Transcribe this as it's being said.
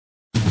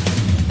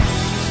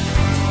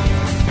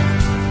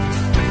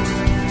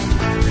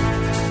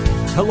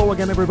Hello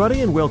again,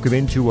 everybody, and welcome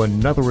into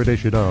another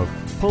edition of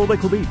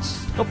Political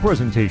Beats, a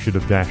presentation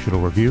of National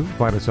Review.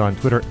 Find us on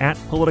Twitter at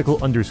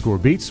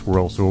political_beats.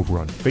 We're also over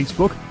on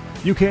Facebook.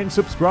 You can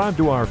subscribe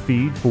to our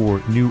feed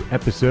for new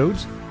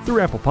episodes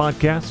through Apple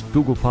Podcasts,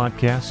 Google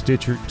Podcasts,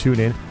 Stitcher,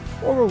 TuneIn,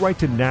 or go right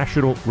to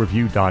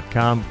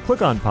nationalreview.com.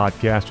 Click on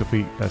podcast.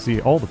 You'll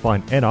see all the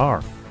fine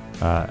NR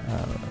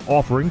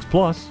offerings,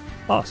 plus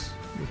us,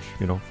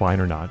 which, fine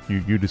or not,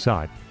 you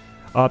decide.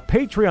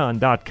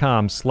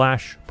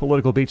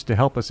 Patreon.com/politicalbeats to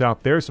help us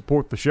out there,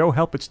 support the show,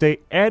 help it stay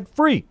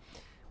ad-free.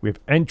 We have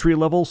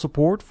entry-level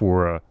support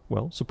for,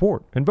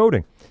 support and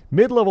voting.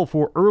 Mid-level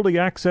for early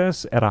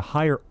access at a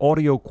higher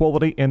audio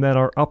quality, and then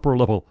our upper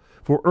level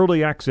for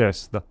early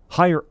access, the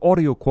higher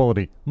audio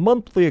quality,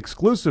 monthly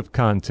exclusive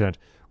content,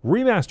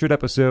 remastered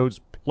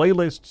episodes,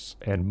 playlists,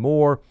 and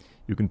more.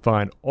 You can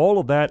find all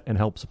of that and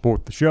help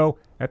support the show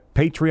at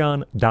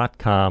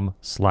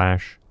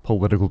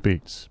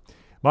patreon.com/politicalbeats.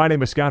 My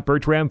name is Scott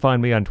Bertram.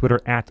 Find me on Twitter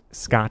at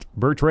Scott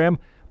Bertram.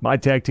 My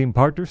tag team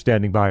partner,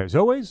 standing by as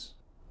always,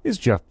 is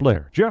Jeff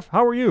Blair. Jeff,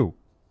 how are you?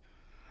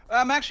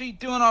 I'm actually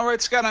doing all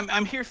right, Scott.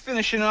 I'm here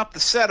finishing up the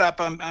setup.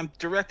 I'm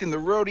directing the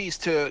roadies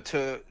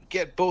to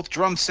get both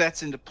drum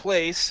sets into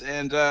place,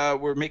 and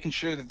we're making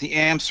sure that the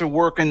amps are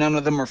working. None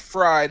of them are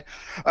fried.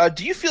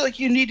 Do you feel like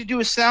you need to do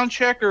a sound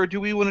check, or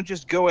do we want to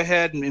just go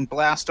ahead and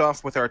blast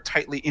off with our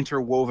tightly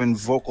interwoven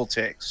vocal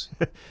takes?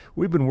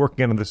 We've been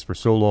working on this for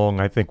so long,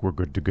 I think we're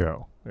good to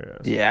go.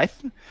 Yes. Yeah,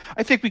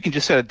 I think we can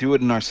just do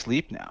it in our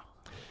sleep now.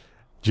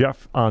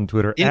 Jeff on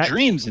Twitter. In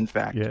dreams, in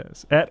fact.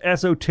 Yes, at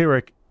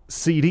Esoteric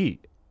CD.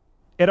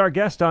 And our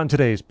guest on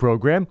today's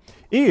program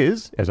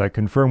is, as I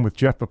confirmed with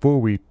Jeff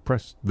before we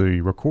pressed the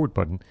record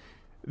button,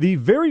 the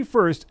very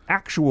first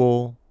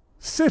actual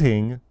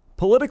sitting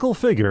political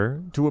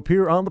figure to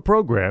appear on the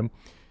program.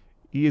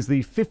 He is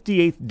the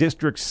 58th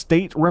District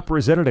State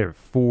Representative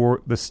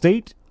for the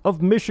state of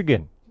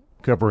Michigan,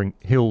 covering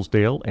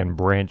Hillsdale and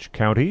Branch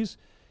counties.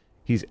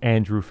 He's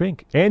Andrew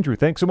Fink. Andrew,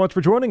 thanks so much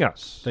for joining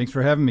us. Thanks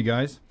for having me,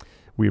 guys.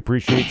 We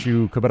appreciate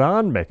you coming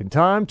on, making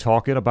time,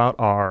 talking about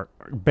our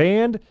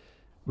band.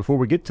 Before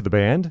we get to the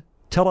band,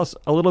 tell us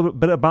a little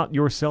bit about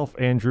yourself,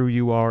 Andrew.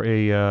 You are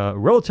a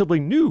relatively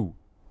new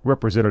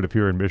representative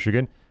here in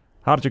Michigan.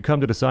 How did you come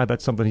to decide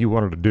that's something you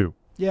wanted to do?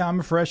 Yeah,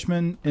 I'm a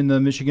freshman in the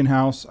Michigan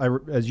House.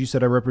 As you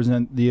said, I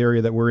represent the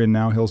area that we're in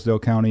now, Hillsdale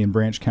County and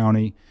Branch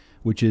County,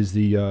 which is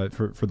the,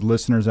 for the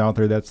listeners out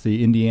there, that's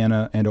the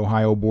Indiana and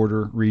Ohio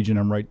border region.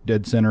 I'm right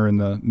dead center in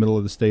the middle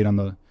of the state on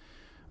the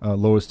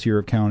lowest tier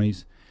of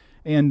counties.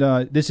 And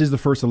this is the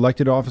first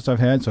elected office I've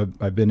had, so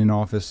I've been in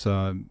office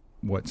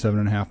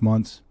 7.5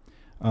 months.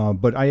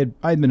 But I had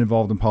been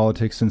involved in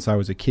politics since I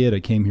was a kid.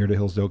 I came here to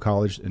Hillsdale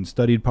College and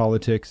studied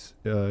politics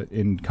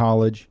in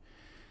college.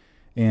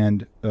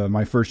 And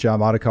my first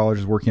job out of college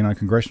was working on a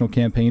congressional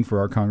campaign for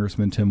our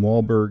Congressman Tim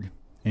Walberg.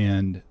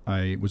 And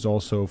I was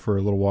also for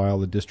a little while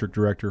the district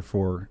director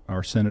for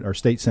our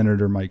state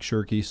senator Mike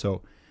Shirkey.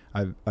 So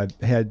I've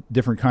had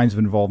different kinds of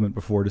involvement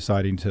before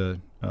deciding to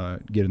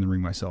get in the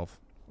ring myself.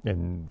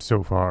 And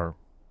so far,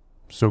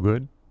 so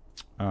good?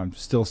 I'm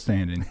still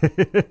standing.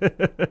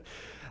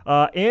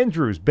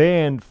 Andrew's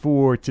band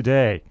for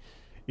today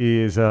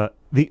is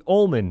the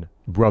Allman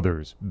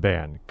Brothers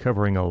Band,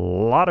 covering a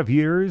lot of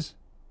years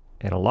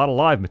and a lot of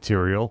live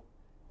material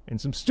and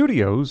some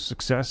studio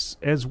success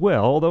as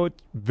well, although it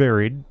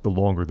varied the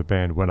longer the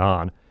band went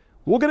on.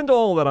 We'll get into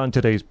all of that on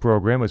today's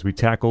program as we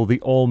tackle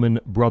the Allman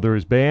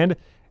Brothers Band.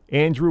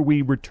 Andrew,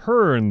 we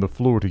return the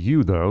floor to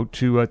you, though,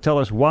 to tell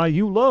us why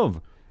you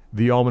love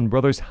the Allman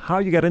Brothers, how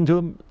you got into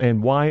them,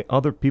 and why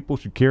other people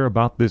should care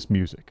about this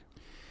music.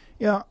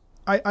 Yeah,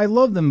 I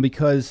love them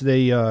because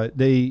they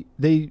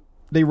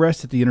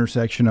rest at the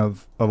intersection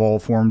of all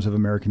forms of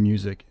American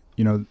music.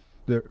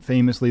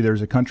 Famously,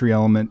 there's a country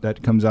element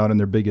that comes out in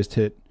their biggest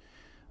hit,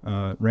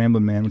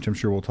 Ramblin' Man, which I'm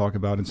sure we'll talk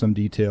about in some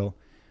detail.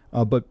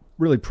 But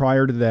really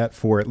prior to that,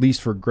 at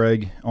least for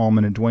Greg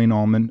Allman and Dwayne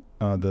Allman,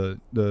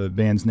 the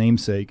band's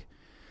namesake,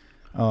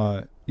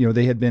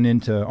 they had been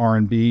into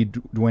R&B.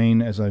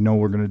 Dwayne, as I know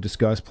we're going to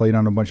discuss, played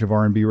on a bunch of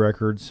R&B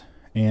records,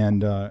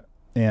 and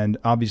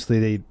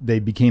obviously they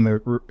became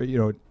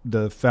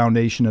the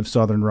foundation of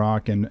Southern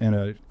rock and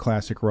a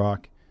classic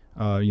rock,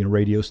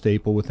 radio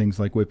staple with things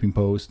like Whipping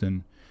Post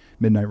and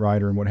Midnight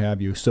Rider and what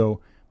have you. So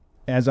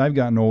as I've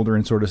gotten older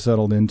and sort of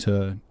settled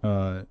into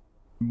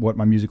what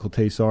my musical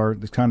tastes are,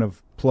 this kind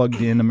of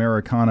plugged in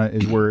Americana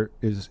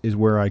is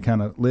where I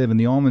kind of live. And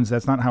the Allmans,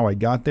 that's not how I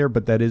got there,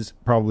 but that is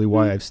probably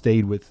why I've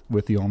stayed with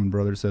the Allman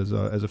Brothers as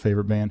a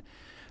favorite band.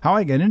 How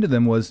I got into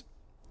them was,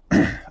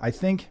 I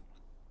think,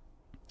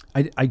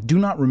 I do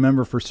not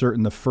remember for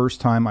certain the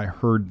first time I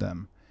heard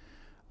them.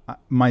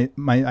 I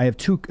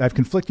have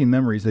conflicting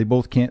memories. They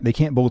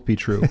can't both be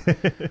true.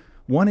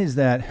 One is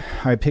that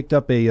I picked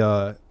up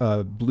a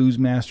Blues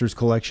Masters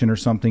collection or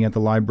something at the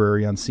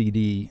library on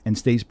CD, and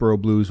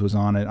Statesboro Blues was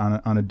on it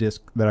on a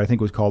disc that I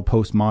think was called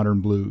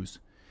Postmodern Blues.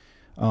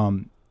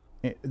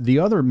 The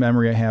other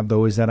memory I have,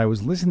 though, is that I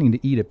was listening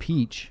to Eat a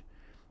Peach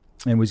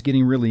and was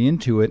getting really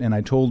into it. And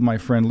I told my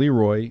friend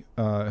Leroy,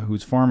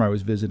 whose farm I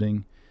was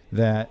visiting,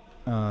 that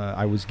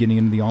I was getting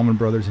into the Allman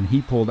Brothers, and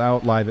he pulled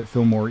out live at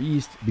Fillmore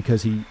East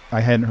because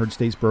I hadn't heard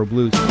Statesboro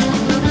Blues.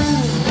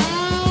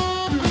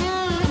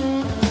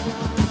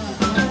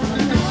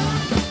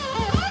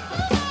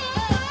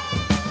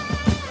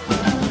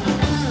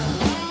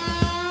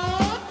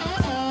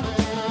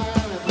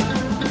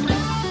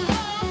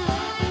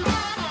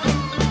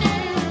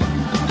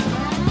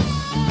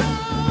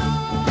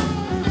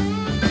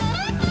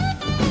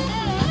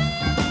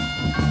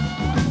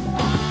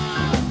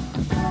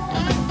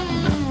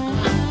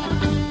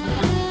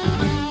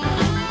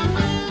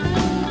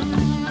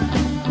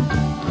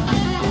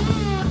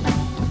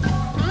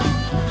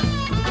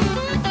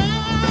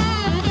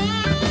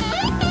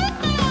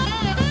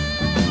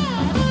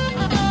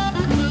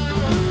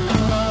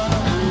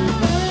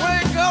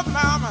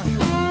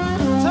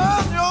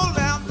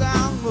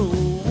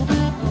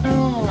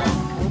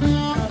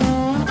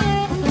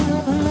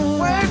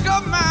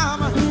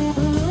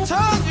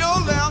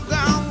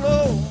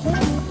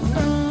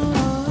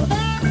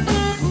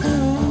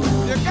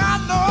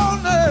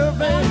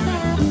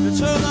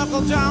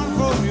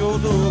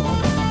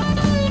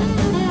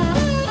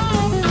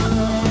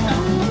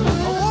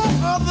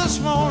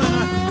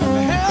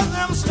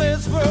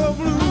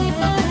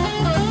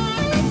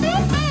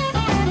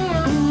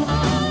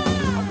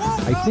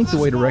 I think the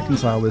way to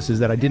reconcile this is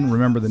that I didn't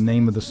remember the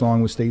name of the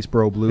song with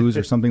Statesboro Blues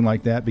or something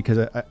like that,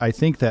 because I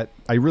think that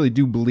I really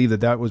do believe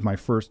that was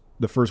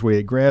the first way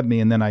it grabbed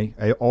me. And then I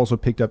also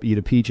picked up Eat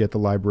a Peach at the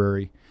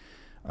library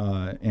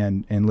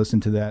and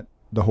listened to that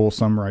the whole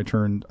summer. It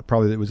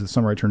was the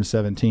summer I turned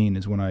 17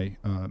 is when I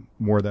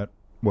wore that.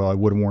 Well, I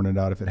would have worn it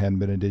out if it hadn't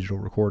been a digital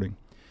recording.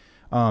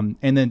 And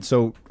then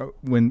so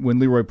when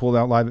Leroy pulled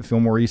out live at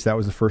Fillmore East, that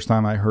was the first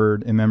time I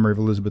heard In Memory of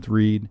Elizabeth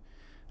Reed.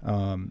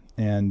 And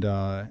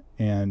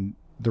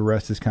the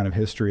rest is kind of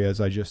history, as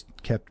I just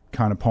kept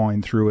kind of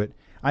pawing through it.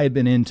 I had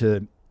been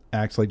into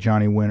acts like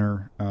Johnny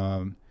Winter,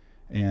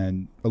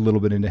 and a little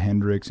bit into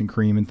Hendrix and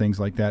Cream and things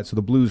like that. So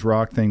the blues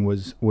rock thing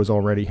was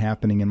already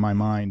happening in my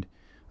mind,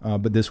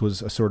 but this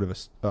was a sort of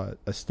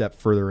a step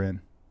further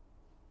in.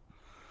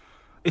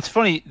 It's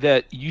funny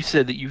that you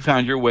said that you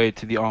found your way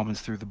to the Allmans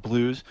through the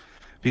blues,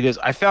 because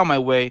I found my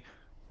way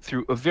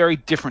through a very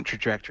different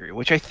trajectory,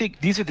 which I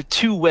think these are the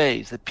two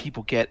ways that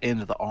people get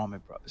into the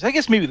Allman Brothers. I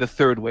guess maybe the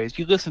third way is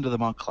you listen to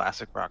them on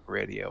classic rock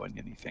radio and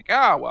then you think,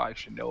 well, I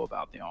should know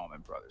about the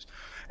Allman Brothers.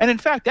 And in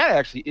fact, that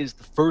actually is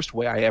the first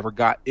way I ever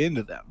got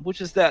into them,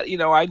 which is that,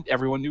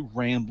 everyone knew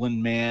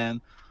Ramblin'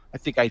 Man. I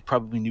think I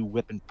probably knew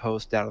Whippin'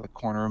 Post out of the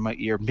corner of my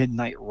ear,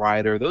 Midnight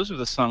Rider. Those are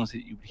the songs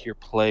that you would hear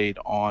played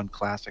on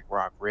classic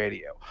rock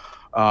radio.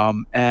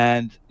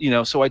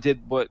 So I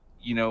did what,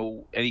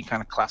 any kind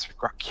of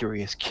classic rock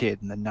curious kid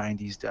in the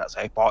 90s does.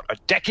 I bought A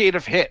Decade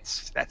of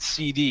Hits, that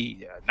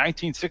CD,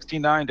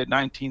 1969 to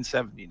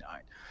 1979,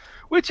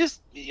 which is,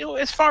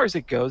 as far as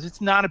it goes,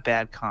 it's not a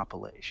bad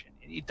compilation.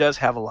 It does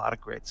have a lot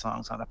of great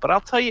songs on it, but I'll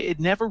tell you, it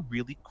never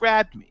really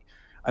grabbed me.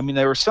 I mean,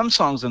 there were some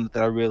songs in it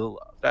that I really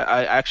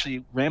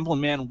loved.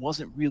 Ramblin' Man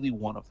wasn't really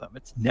one of them.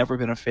 It's never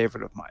been a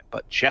favorite of mine,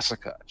 but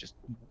Jessica just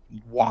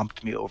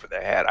whomped me over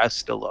the head. I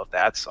still love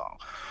that song.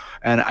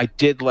 And I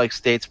did like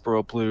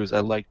Statesboro Blues. I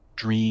liked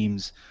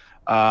Dreams.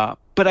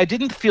 But I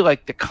didn't feel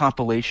like the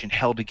compilation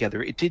held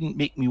together. It didn't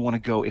make me want to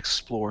go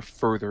explore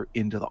further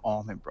into the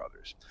Allman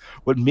Brothers.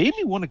 What made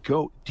me want to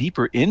go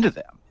deeper into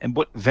them, and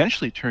what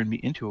eventually turned me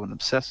into an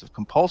obsessive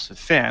compulsive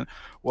fan,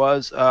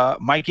 was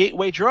my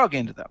gateway drug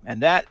into them.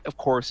 And that, of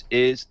course,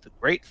 is the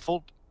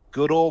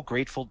good old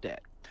Grateful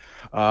Dead.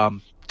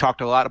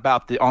 Talked a lot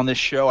about on this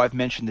show. I've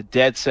mentioned the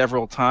Dead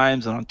several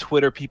times, and on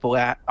Twitter, people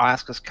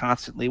ask us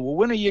constantly, well,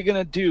 when are you going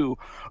to do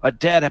a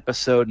Dead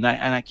episode? And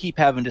I keep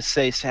having to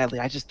say, sadly,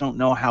 I just don't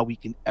know how we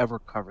can ever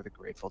cover the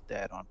Grateful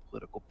Dead on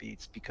Political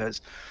Beats, because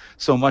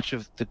so much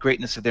of the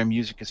greatness of their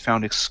music is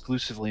found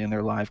exclusively in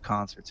their live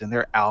concerts and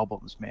their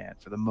albums, man,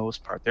 for the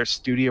most part. Their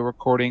studio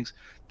recordings,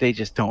 they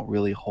just don't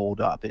really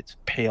hold up. It's a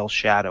pale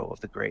shadow of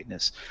the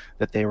greatness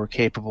that they were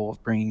capable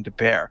of bringing to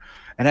bear.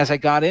 And as I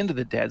got into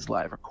the Dead's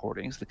live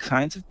recordings, the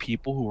kinds of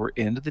people who were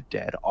into the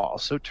Dead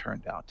also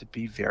turned out to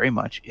be very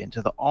much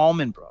into the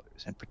Allman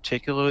Brothers, and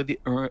particularly the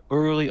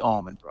early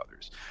Allman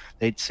Brothers.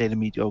 They'd say to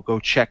me, go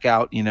check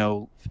out,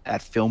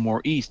 at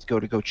Fillmore East,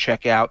 go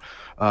check out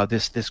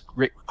this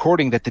great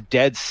recording that the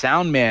Dead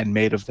sound man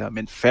made of them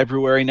in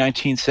February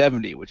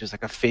 1970, which is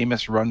like a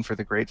famous run for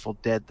the Grateful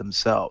Dead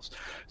themselves.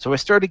 So I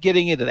started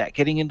getting into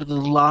the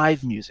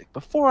live music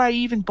before I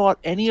even bought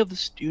any of the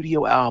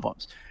studio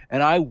albums,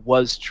 and I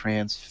was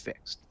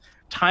transfixed.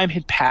 Time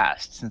had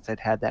passed since I'd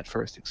had that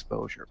first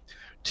exposure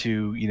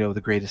to,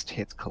 the greatest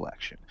hits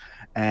collection.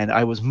 And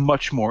I was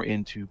much more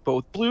into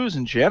both blues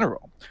in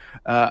general,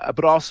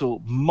 but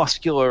also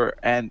muscular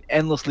and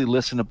endlessly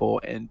listenable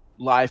and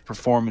live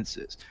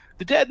performances.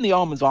 The Dead and the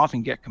Allmans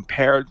often get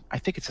compared. I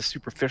think it's a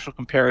superficial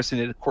comparison.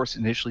 It, of course,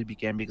 initially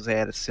began because they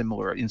had a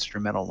similar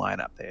instrumental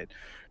lineup. They had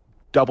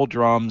double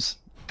drums,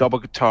 double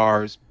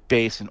guitars,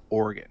 bass, and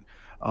organ.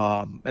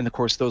 And of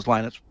course, those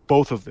lineups,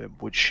 both of them,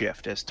 would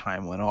shift as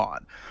time went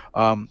on.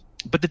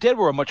 But the Dead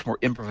were a much more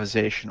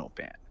improvisational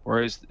band,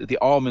 whereas the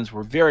Allmans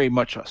were very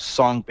much a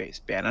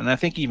song-based band. And I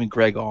think even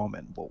Greg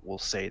Allman would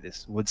say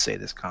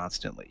this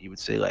constantly. He would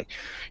say, like,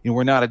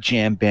 we're not a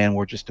jam band,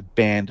 we're just a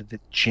band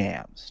that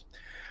jams.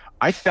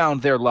 I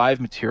found their live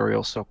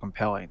material so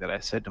compelling that I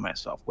said to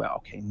myself, well,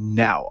 okay,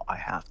 now I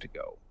have to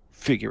go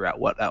figure out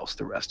what else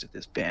the rest of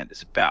this band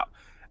is about.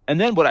 And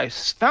then what I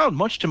found,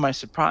 much to my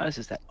surprise,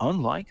 is that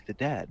unlike the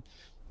Dead,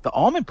 the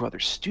Allman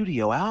Brothers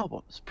studio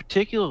albums,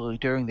 particularly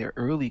during their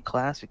early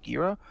classic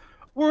era,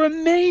 were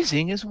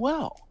amazing as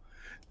well.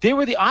 They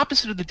were the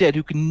opposite of the Dead,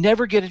 who could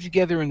never get it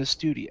together in the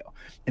studio.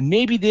 And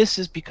maybe this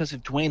is because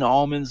of Duane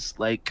Allman's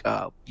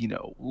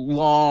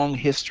long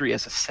history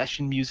as a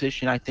session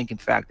musician. I think, in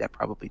fact, that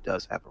probably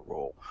does have a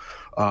role.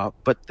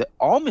 But the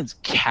Allmans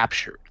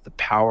captured the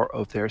power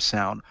of their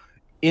sound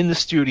in the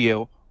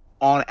studio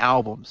on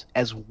albums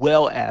as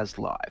well as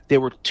live. They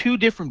were two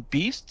different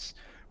beasts,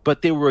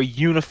 but they were a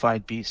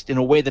unified beast in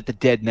a way that the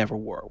Dead never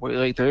were.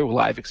 Like, their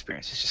live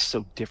experience is just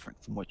so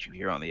different from what you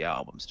hear on the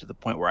albums, to the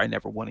point where I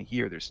never want to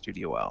hear their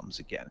studio albums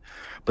again.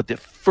 But the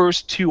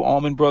first two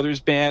Allman Brothers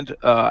Band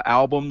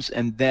albums,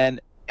 and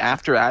then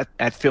after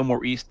at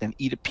Fillmore East, then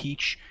Eat a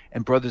Peach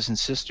and Brothers and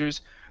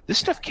Sisters, this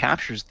stuff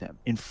captures them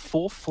in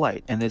full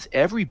flight, and is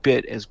every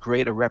bit as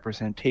great a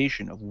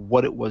representation of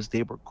what it was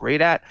they were great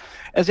at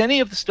as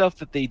any of the stuff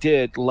that they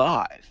did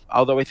live,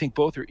 although I think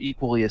both are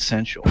equally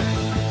essential.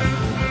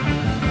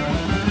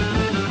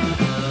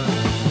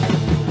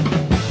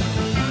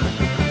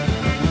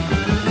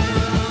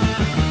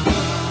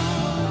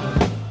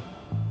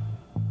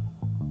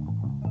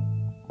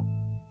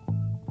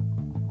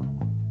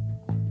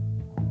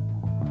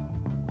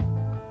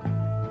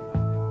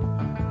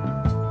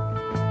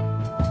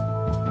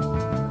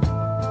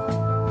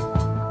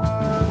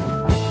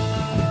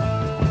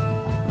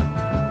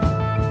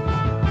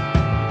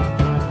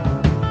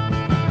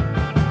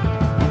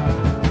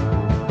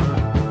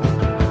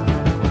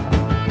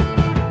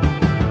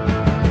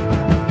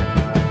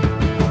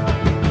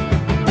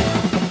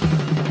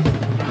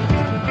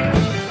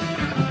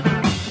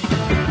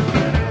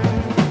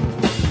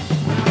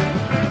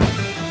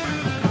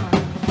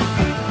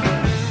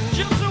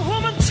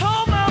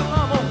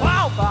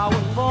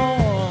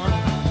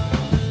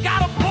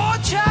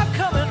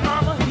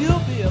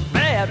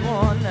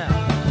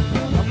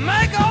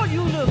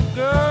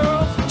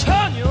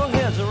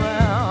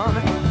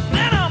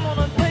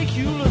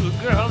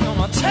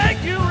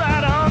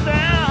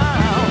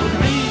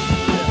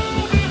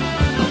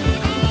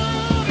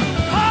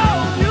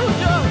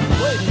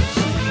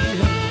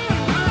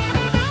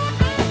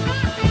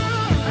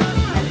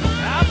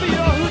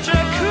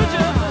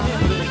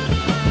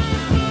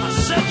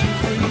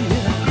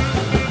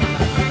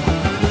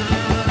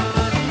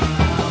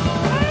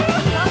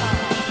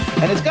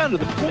 To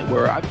the point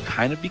where I've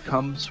kind of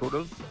become sort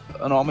of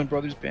an Allman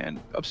Brothers Band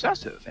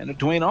obsessive and a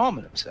Duane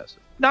Allman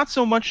obsessive. Not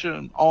so much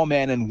an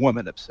all-man and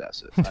woman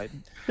obsessive.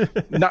 I'm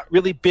not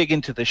really big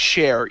into the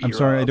Cher era. I'm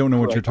sorry, I don't know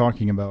what you're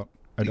talking about.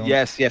 I don't.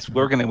 Yes,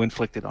 we're going to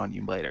inflict it on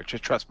you later.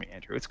 Just trust me,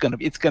 Andrew. It's going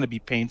to be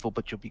painful,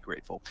 but you'll be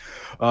grateful.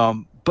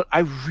 But I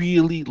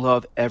really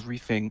love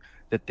everything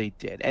that they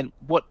did. And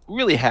what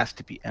really has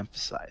to be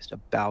emphasized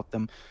about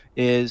them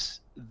is,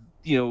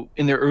 in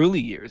their early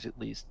years at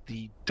least,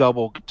 the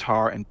double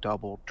guitar and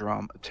double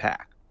drum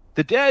attack.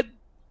 The Dead,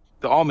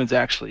 the Allmans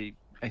actually,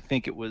 I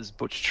think it was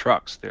Butch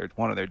Trucks,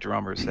 one of their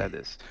drummers, said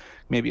this,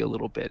 maybe a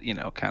little bit, kind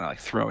of like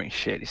throwing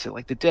shade. He said,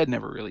 like, the Dead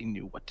never really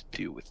knew what to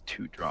do with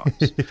two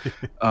drums.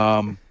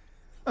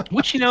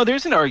 Which,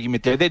 there's an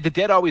argument there. The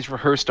Dead always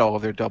rehearsed all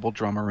of their double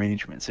drum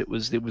arrangements. It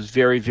was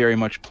very, very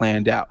much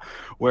planned out.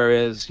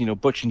 Whereas,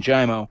 Butch and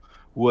Jimo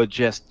would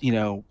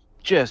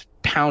just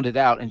pound it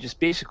out and just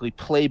basically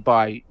play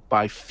by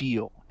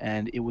feel,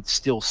 and it would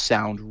still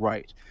sound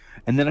right.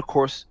 And then, of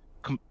course,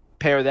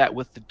 compare that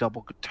with the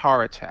double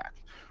guitar attack,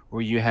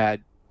 where you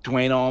had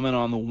Duane Allman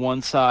on the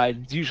one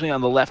side, usually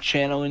on the left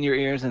channel in your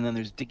ears, and then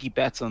there's Dickie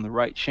Betts on the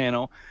right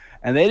channel.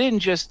 And they didn't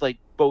just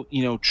both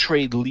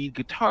trade lead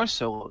guitar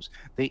solos.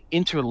 They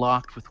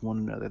interlocked with one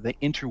another. They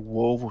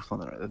interwove with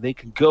one another. They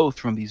could go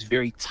from these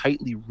very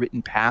tightly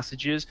written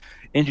passages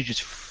into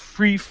just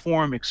free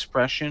form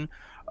expression.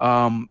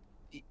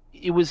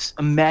 It was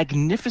a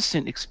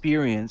magnificent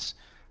experience,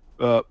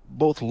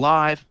 both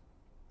live,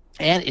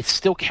 and it's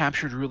still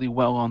captured really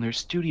well on their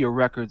studio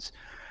records.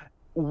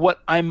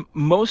 What I'm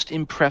most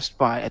impressed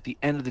by at the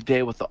end of the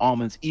day with the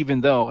Allmans,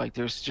 even though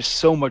there's just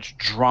so much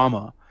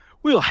drama,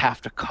 we'll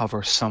have to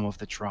cover some of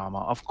the drama,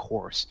 of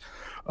course,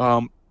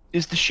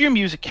 is the sheer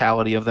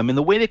musicality of them and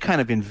the way they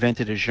kind of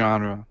invented a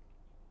genre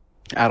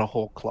out of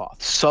whole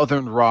cloth.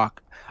 Southern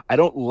rock. I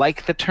don't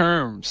like the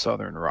term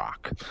Southern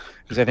rock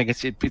because I think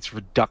it's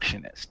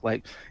reductionist.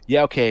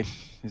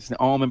 There's the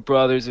Allman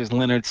Brothers, there's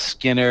Lynyrd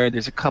Skynyrd,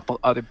 there's a couple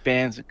other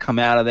bands that come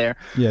out of there.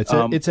 Yeah,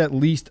 it's at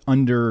least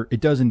under.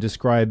 It doesn't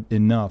describe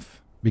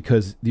enough,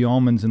 because the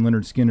Allmans and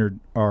Lynyrd Skynyrd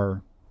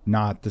are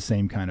not the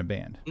same kind of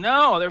band.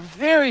 No, they're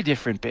very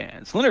different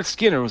bands. Lynyrd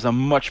Skynyrd was a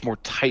much more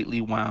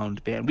tightly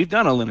wound band. We've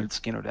done a Lynyrd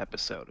Skynyrd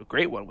episode, a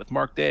great one with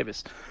Mark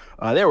Davis.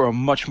 They were a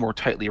much more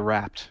tightly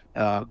wrapped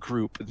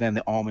group than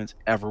the Allmans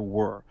ever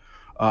were.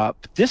 But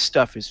this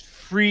stuff is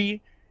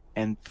free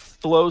and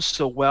flows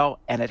so well,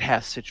 and it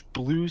has such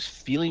blues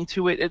feeling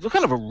to it. It's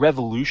kind of a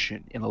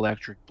revolution in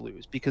electric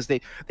blues because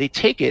they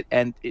take it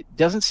and it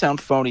doesn't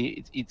sound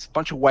phony. It's a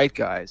bunch of white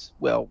guys,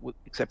 well,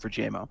 except for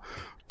JMO,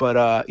 but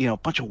a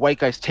bunch of white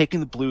guys taking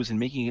the blues and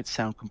making it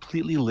sound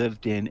completely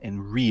lived in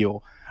and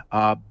real,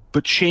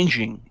 but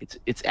changing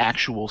its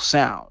actual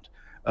sound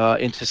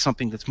into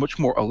something that's much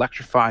more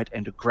electrified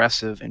and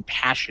aggressive and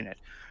passionate.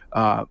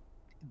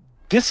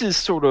 This is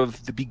sort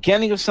of the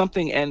beginning of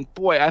something, and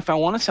boy, if I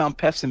want to sound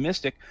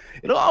pessimistic,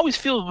 it'll always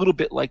feel a little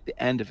bit like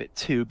the end of it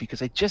too,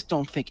 because I just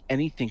don't think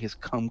anything has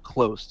come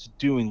close to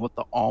doing what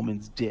the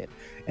Allmans did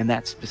and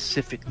that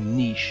specific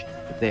niche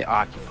that they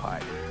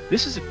occupied.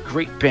 This is a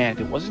great band.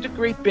 It wasn't a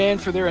great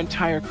band for their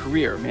entire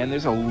career, man.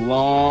 There's a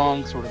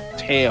long sort of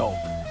tail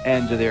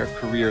end to their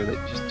career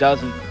that just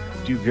doesn't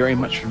do very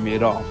much for me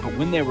at all. But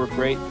when they were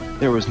great,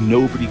 there was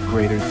nobody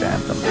greater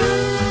than them.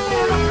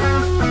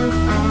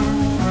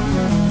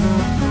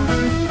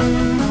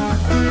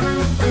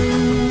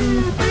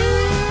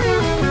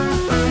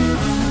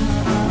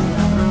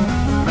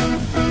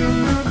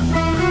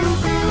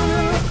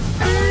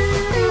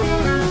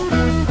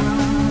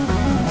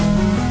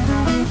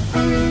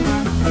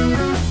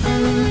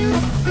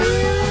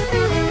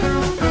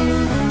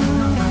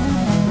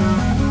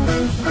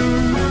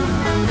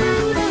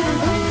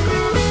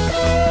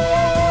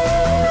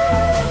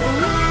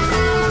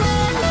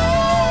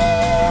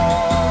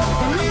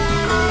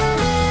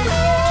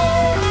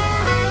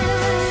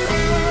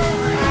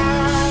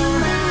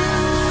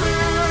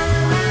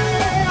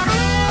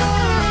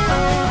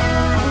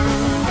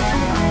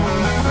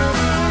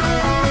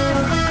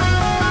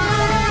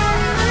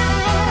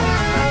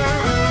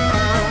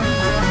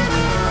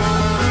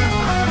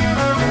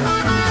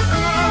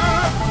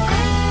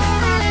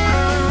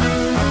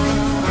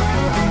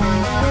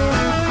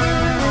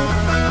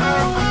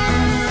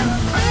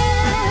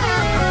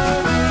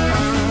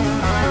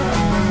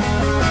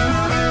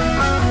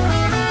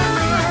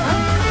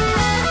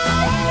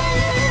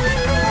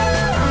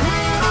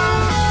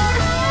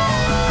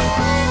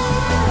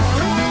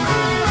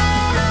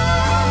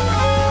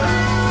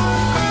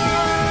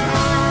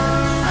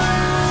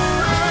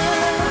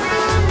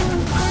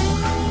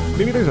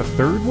 Maybe there's a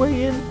third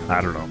way in?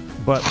 I don't know.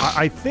 But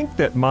I think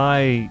that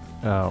my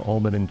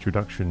Allman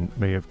introduction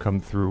may have come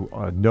through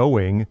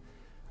knowing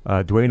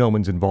Duane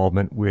Allman's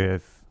involvement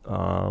with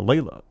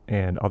Layla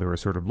and other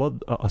assorted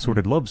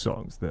love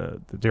songs,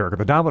 the Derek of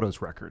the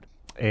Dominoes record,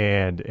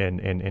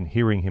 and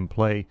hearing him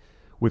play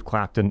with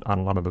Clapton on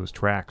a lot of those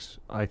tracks,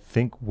 I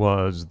think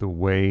was the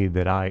way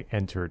that I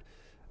entered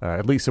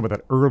at least some of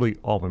that early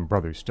Allman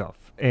Brothers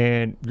stuff.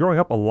 And growing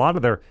up, a lot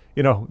of their,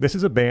 this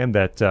is a band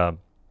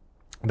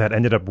that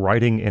ended up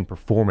writing and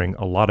performing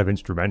a lot of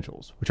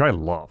instrumentals, which I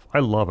love. I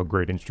love a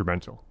great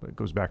instrumental. It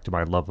goes back to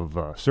my love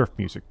of surf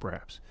music,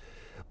 perhaps.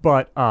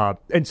 But,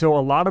 and so a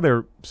lot of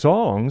their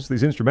songs,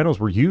 these instrumentals,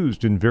 were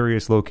used in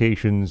various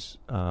locations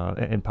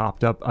and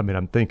popped up. I mean,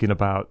 I'm thinking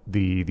about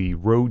the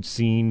road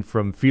scene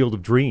from Field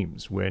of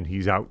Dreams when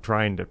he's out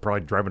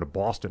probably driving to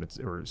Boston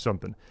or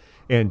something.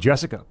 And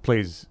Jessica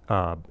plays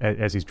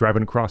as he's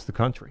driving across the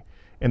country.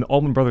 And the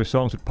Allman Brothers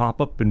songs would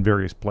pop up in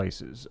various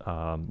places,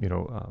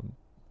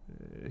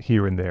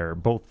 here and there,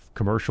 both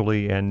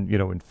commercially and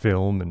in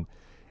film and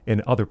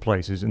in other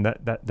places, and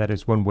that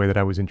is one way that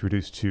I was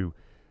introduced to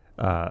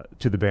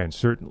the band,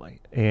 certainly,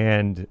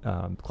 and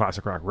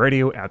classic rock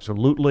radio,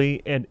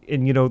 absolutely, and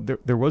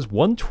there was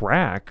one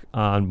track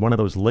on one of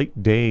those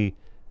late day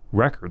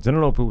records. I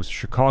don't know if it was a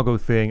Chicago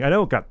thing. I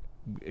know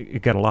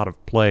it got a lot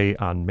of play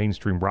on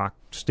mainstream rock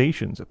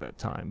stations at that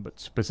time, but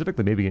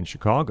specifically maybe in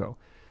Chicago,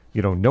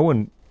 No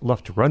One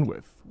Left to Run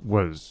With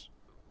was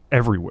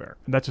everywhere.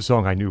 And that's a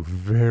song I knew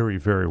very,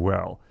 very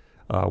well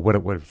when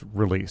it was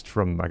released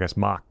from, I guess,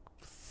 Mach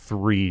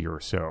 3 or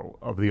so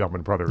of the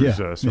Allman Brothers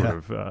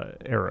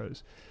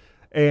eras.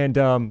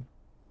 And,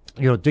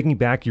 digging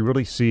back, you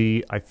really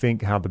see, I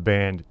think, how the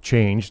band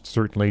changed,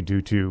 certainly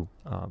due to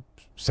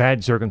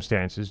sad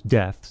circumstances,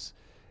 deaths.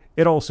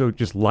 It also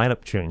just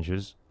lineup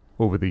changes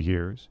over the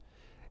years.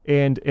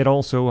 And it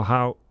also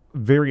how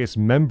various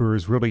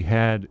members really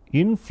had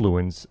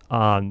influence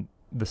on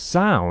the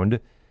sound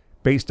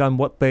based on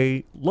what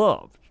they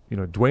loved.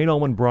 Duane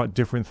Allman brought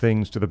different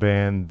things to the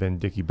band than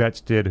Dickie Betts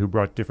did, who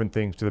brought different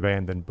things to the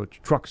band than Butch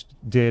Trucks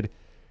did.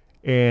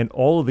 And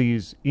all of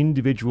these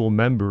individual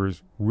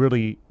members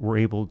really were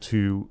able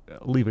to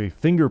leave a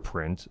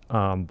fingerprint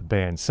on the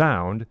band's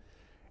sound.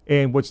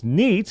 And what's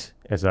neat,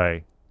 as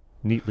I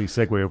neatly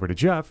segue over to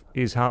Jeff,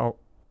 is how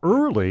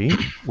early,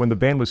 when the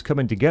band was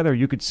coming together,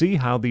 you could see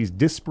how these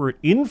disparate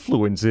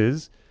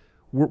influences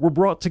were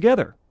brought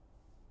together.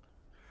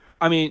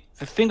 I mean,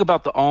 the thing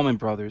about the Allman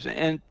Brothers,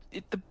 and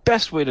the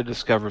best way to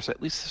discover,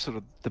 at least sort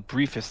of the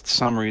briefest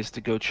summary, is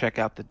to go check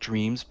out the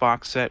Dreams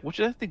box set, which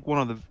is, I think, one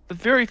of the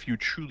very few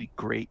truly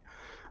great,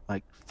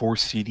 like, 4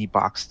 CD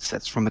box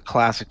sets from the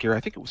classic era.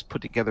 I think it was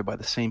put together by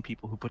the same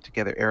people who put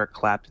together Eric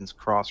Clapton's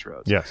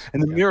Crossroads. Yes.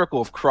 And the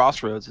miracle of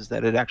Crossroads is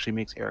that it actually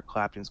makes Eric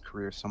Clapton's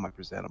career somewhat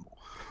presentable,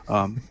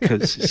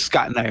 because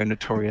Scott and I are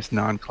notorious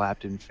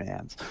non-Clapton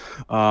fans.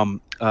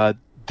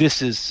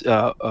 This is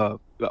a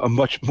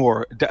much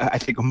more, I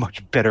think, a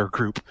much better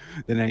group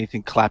than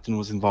anything Clapton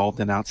was involved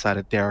in outside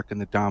of Derek and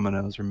the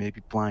Dominoes or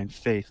maybe Blind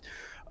Faith.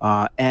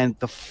 And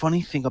the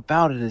funny thing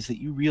about it is that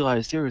you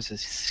realize there is a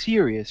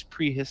serious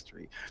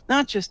prehistory,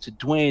 not just to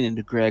Duane and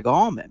to Greg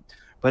Allman,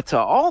 but to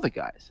all the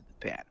guys in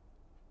the band.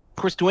 Of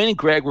course, Duane and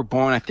Greg were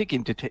born, I think,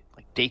 in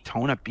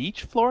Daytona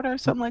Beach, Florida, or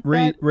something like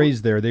that.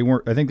 Raised there. They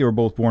weren't. I think they were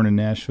both born in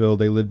Nashville.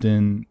 They lived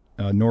in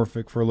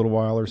Norfolk for a little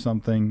while or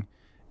something,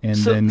 and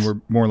then were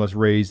more or less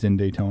raised in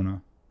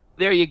Daytona.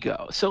 There you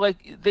go. So,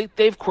 like,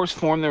 they of course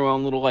formed their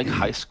own little, like,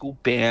 high school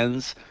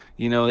bands.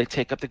 You know, they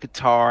take up the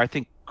guitar. I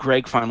think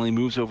Greg finally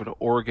moves over to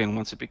Oregon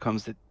once it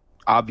becomes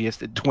obvious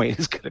that Duane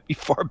is going to be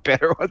far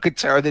better on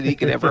guitar than he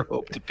could ever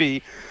hope to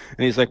be.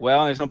 And he's like,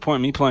 well, there's no point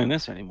in me playing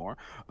this anymore.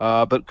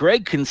 But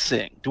Greg can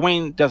sing.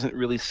 Duane doesn't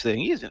really sing.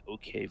 He has an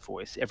okay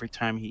voice every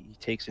time he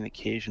takes an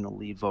occasional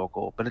lead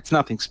vocal, but it's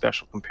nothing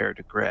special compared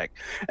to Greg.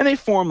 And they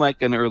form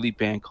like an early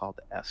band called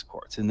the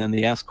Escorts. And then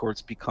the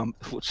Escorts become,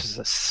 which is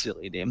a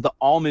silly name, the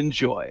Allman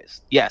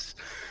Joys. Yes,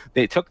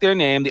 they took their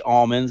name, the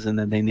Almonds, and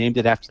then they named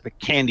it after the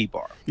candy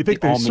bar. You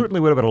think there certainly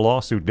would have been a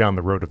lawsuit down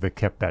the road if they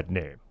kept that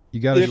name. You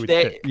got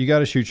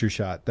to shoot your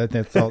shot.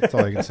 That's all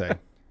I can say.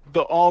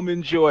 The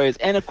Allman Joys.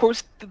 And, of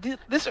course,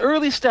 this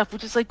early stuff,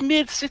 which is like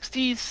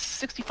mid-60s,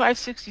 65,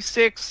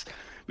 66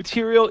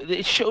 material,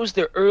 it shows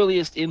their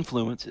earliest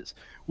influences,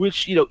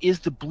 which, you know, is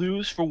the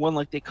blues for one,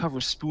 like they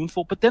cover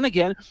Spoonful. But then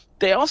again,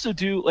 they also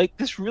do, like,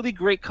 this really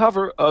great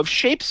cover of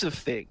Shapes of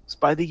Things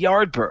by the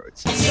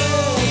Yardbirds.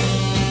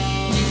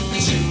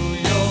 To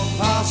your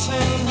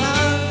passing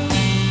hand,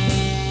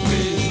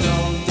 please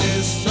don't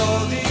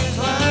destroy these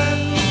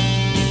lands.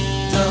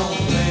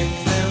 Don't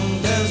make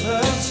them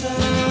deserts.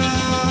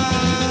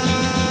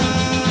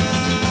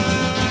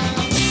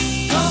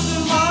 Come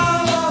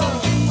tomorrow,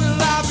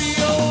 will I be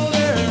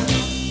older?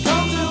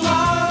 Come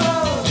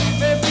tomorrow,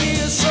 maybe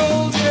a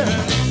soldier.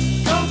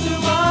 Come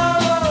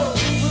tomorrow,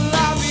 will I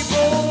be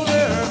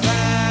bolder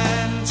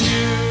than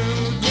today?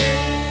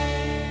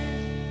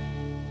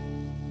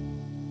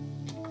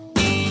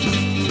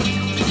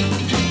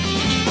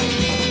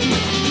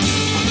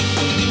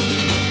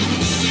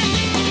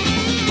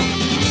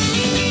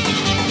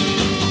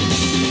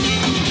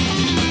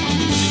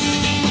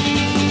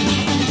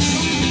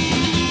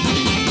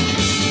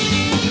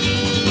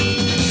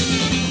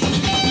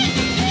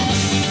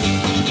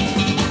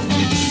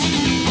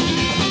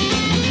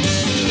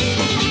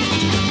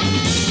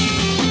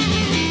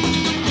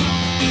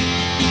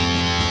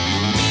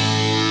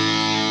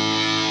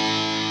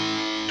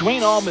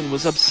 Duane Allman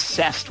was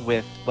obsessed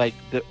with, like,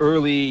 the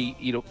early,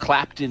 you know,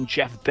 Clapton,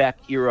 Jeff Beck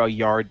era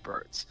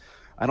Yardbirds.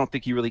 I don't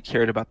think he really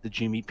cared about the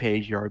Jimmy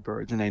Page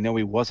Yardbirds, and I know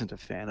he wasn't a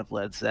fan of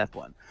Led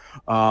Zeppelin.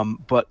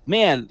 But,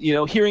 man, you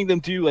know, hearing them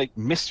do, like,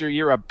 Mr.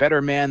 You're a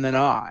Better Man Than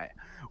I,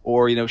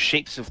 or, you know,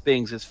 Shapes of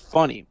Things is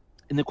funny.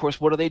 And, of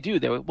course, what do?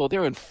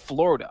 They're in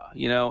Florida,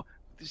 you know.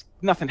 There's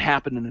nothing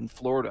happening in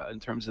Florida in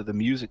terms of the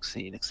music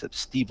scene except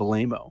Steve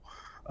Alamo.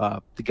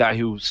 The guy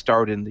who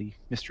starred in the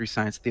Mystery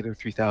Science Theater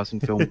 3000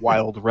 film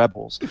Wild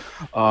Rebels,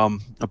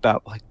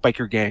 about like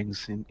biker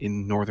gangs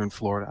in northern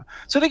Florida.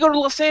 So they go to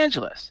Los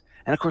Angeles.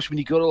 And, of course, when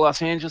you go to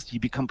Los Angeles, you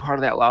become part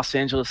of that Los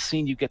Angeles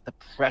scene. You get the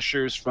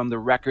pressures from the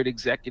record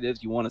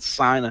executives. You want to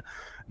sign a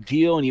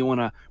deal and you want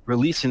to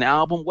release an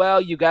album.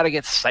 Well, you got to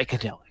get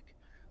psychedelic.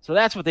 So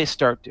that's what they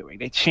start doing.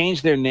 They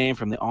change their name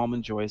from the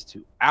Allman Joys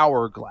to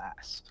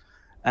Hourglass.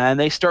 And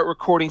they start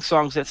recording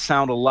songs that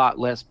sound a lot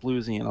less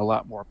bluesy and a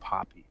lot more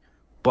poppy.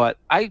 But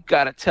I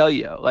got to tell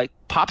you, like,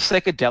 pop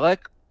psychedelic,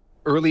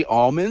 early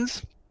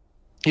Almonds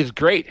is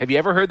great. Have you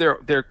ever heard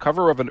their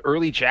cover of an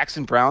early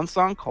Jackson Browne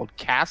song called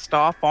Cast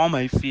Off All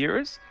My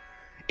Fears?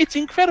 It's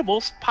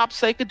incredible pop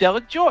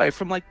psychedelic joy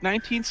from, like,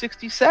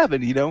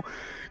 1967, you know.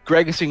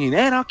 Greg is singing,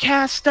 and I'll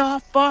cast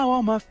off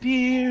all my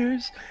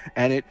fears.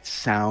 And it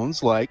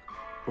sounds like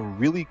a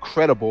really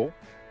credible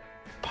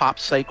pop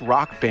psych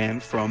rock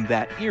band from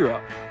that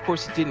era. Of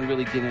course, it didn't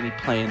really get any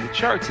play in the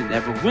charts and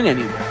never went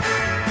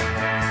anywhere.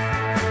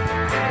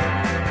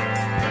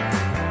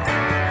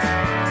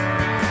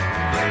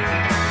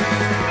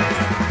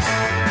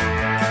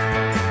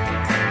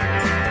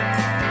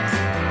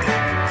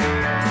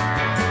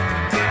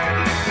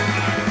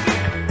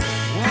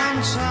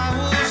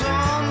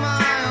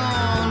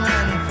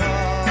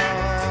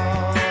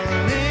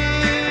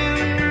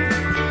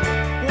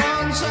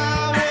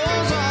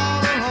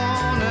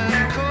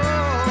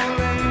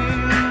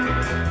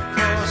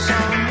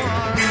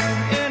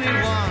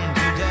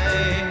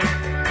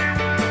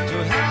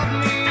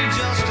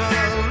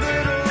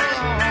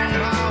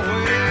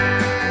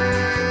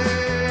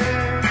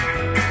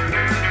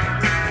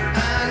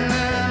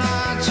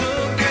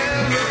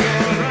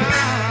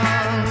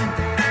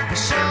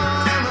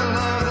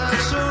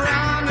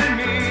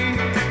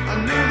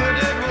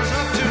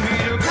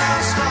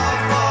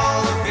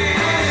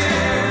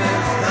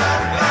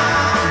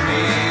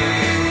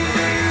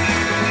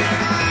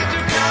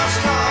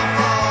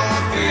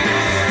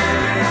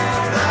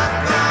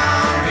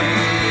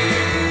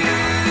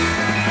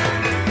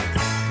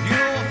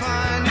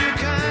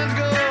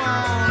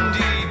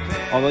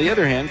 On the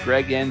other hand,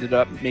 Greg ended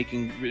up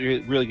making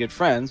really good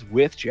friends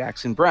with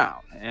Jackson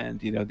Browne, and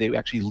they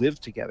actually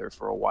lived together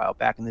for a while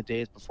back in the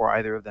days before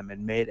either of them had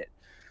made it.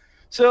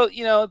 So,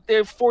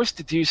 they're forced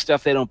to do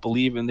stuff they don't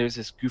believe in. There's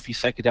this goofy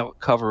psychedelic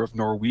cover of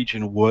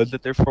Norwegian Wood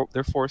that they're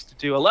forced to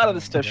do. A lot of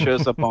this stuff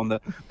shows up on the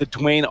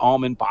Duane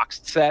Allman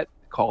boxed set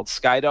called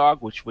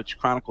Skydog, which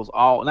chronicles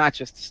all, not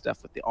just the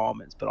stuff with the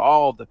Allmans, but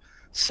all of the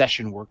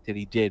session work that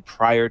he did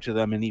prior to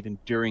them and even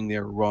during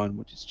their run,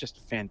 which is just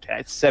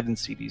fantastic. It's 7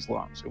 CDs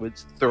long, so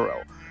it's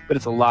thorough, but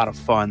it's a lot of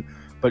fun.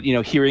 But,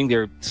 hearing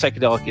their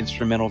psychedelic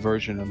instrumental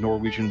version of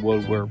Norwegian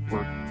Wood where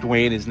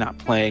Duane is not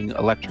playing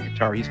electric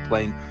guitar, he's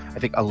playing, I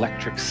think,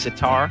 electric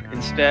sitar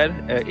instead,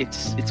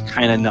 it's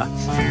kind of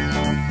nuts.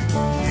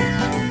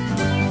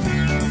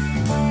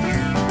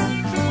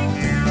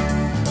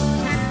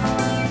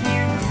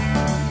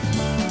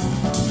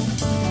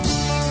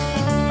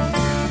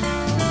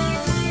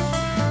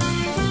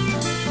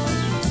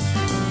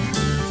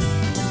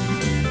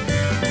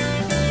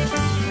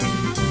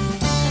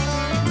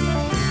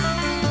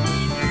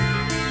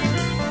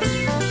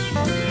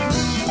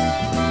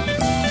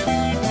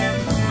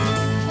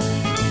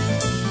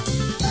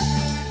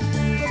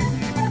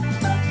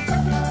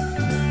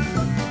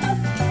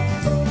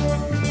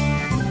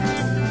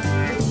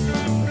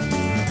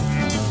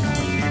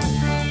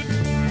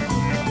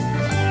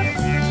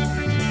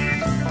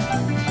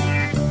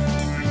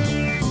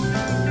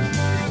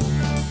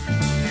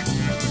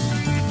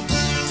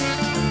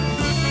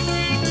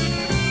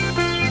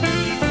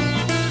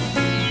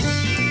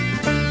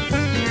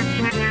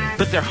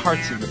 Their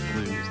hearts in the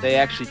blues. They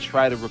actually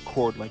try to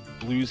record like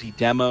bluesy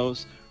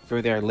demos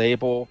for their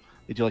label.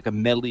 They do like a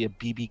medley of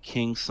B.B.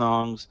 King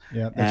songs.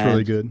 Yeah, that's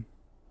really good.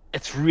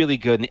 It's really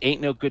good. And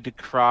Ain't No Good to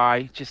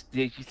Cry.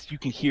 You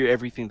can hear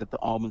everything that the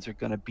Allmans are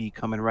going to be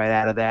coming right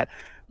out of that.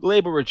 The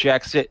label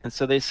rejects it, and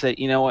so they say,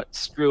 you know what,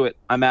 screw it,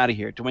 I'm out of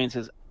here. Duane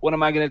says, what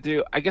am I going to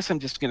do? I guess I'm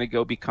just going to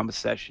go become a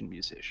session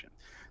musician.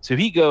 So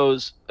he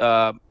goes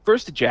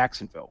first to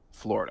Jacksonville,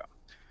 Florida,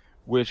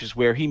 which is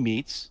where he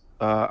meets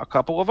a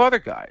couple of other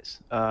guys,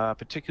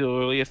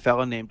 particularly a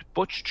fella named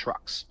Butch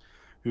Trucks,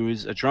 who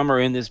is a drummer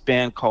in this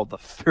band called the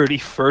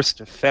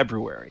 31st of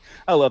February.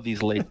 I love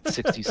these late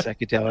 60s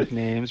psychedelic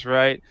names,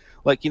 right?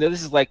 Like,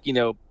 this is like,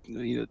 the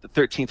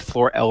 13th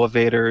floor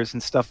elevators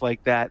and stuff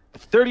like that. The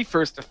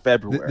 31st of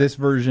February. This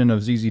version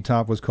of ZZ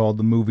Top was called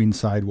the Moving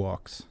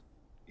Sidewalks.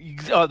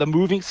 The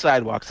Moving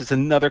Sidewalks is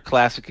another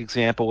classic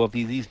example of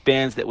these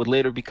bands that would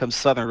later become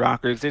Southern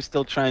rockers. They're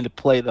still trying to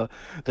play the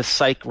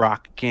psych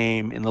rock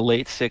game in the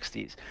late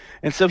 60s.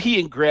 And so he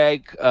and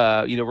Greg,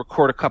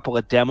 record a couple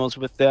of demos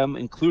with them,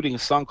 including a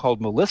song called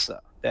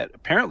Melissa that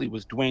apparently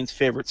was Duane's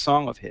favorite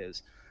song of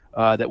his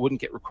that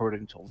wouldn't get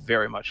recorded until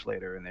very much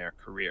later in their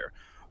career.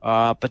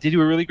 But they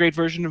do a really great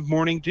version of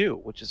Morning Dew,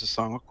 which is a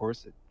song, of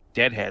course, that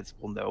Deadheads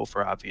will know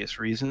for obvious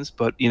reasons.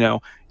 But,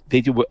 they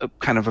do a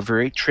kind of a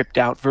very tripped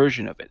out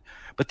version of it.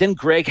 But then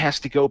Greg has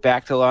to go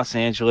back to Los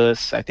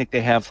Angeles. I think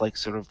they have like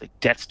sort of like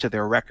debts to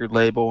their record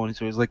label. And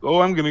so he's like,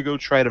 oh, I'm going to go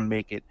try to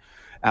make it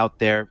out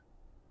there.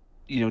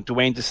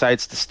 Duane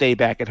decides to stay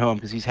back at home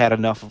because he's had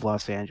enough of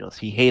Los Angeles.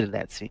 He hated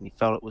that scene. He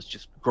felt it was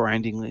just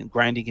grinding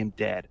him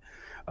dead.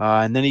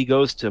 And then he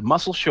goes to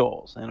Muscle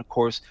Shoals. And of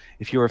course,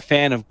 if you're a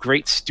fan of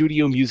great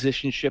studio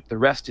musicianship, the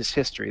rest is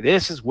history.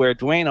 This is where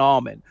Duane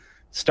Allman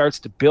starts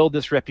to build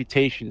this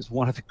reputation as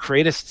one of the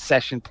greatest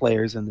session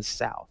players in the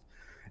South.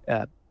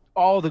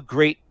 All the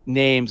great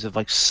names of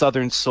like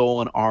Southern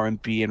soul and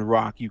R&B and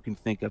rock you can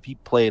think of, he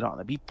played on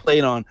them. He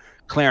played on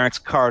Clarence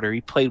Carter.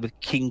 He played with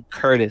King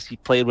Curtis. He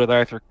played with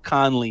Arthur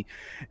Conley.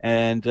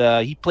 And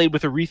he played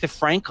with Aretha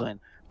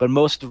Franklin. But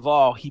most of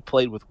all, he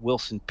played with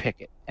Wilson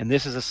Pickett. And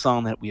this is a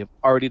song that we have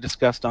already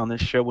discussed on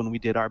this show when we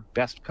did our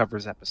best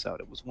covers episode.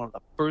 It was one of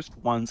the first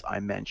ones I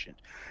mentioned.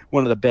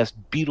 One of the best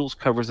Beatles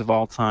covers of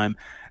all time.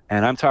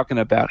 And I'm talking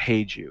about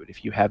Hey Jude.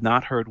 If you have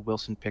not heard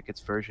Wilson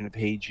Pickett's version of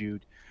Hey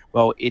Jude,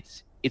 well,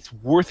 it's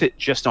worth it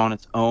just on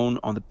its own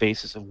on the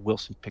basis of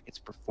Wilson Pickett's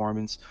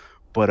performance.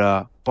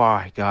 But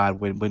by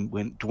God,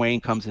 when Duane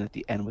comes in at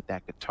the end with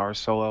that guitar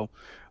solo,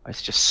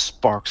 it's just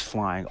sparks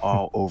flying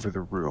all over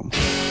the room.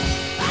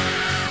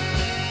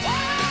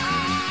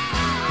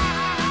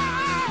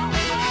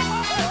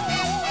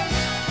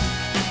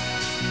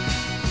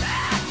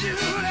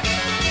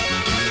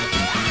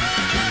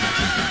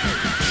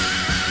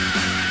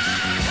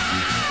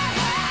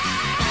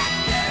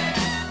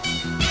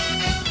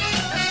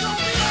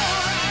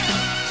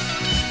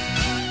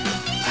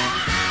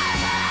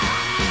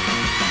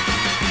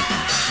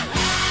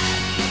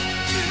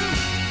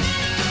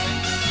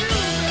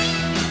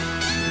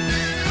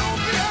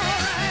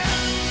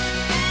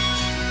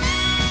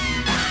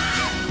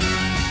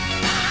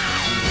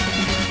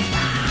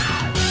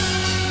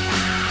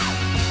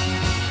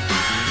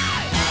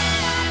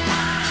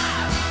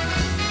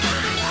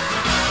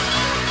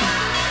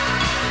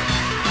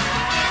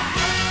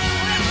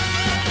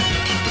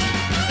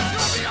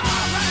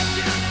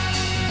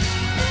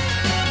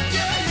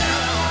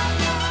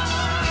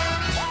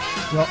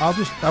 Well,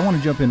 I want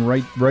to jump in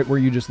right where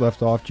you just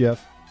left off,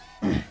 Jeff.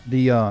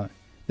 They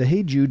the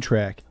Hey Jude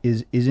track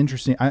is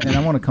interesting, and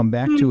I want to come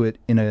back to it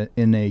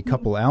in a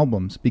couple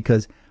albums,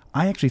 because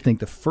I actually think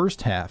the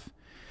first half,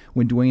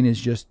 when Duane is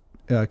just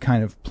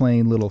kind of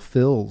playing little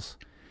fills,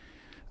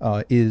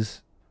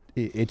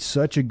 it's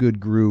such a good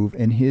groove,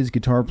 and his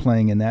guitar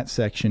playing in that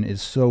section is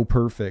so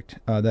perfect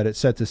that it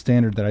sets a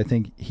standard that I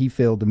think he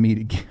failed to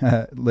meet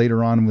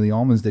later on when the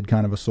Allmans did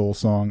kind of a soul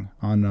song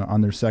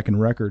on their second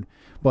record.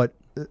 But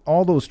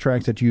all those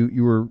tracks that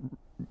you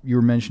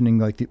were mentioning,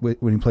 like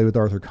when he played with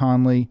Arthur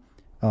Conley,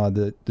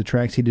 the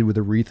tracks he did with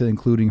Aretha,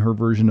 including her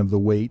version of The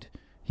Weight,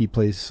 he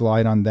plays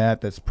slide on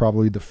that. That's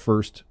probably the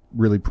first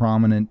really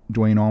prominent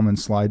Duane Allman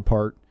slide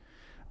part.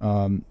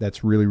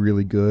 That's really,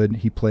 really good.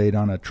 He played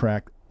on a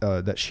track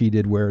that she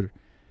did where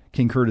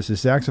King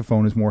Curtis's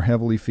saxophone is more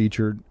heavily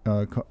featured.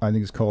 I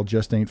think it's called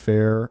Just Ain't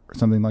Fair or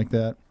something like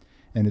that.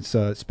 And it's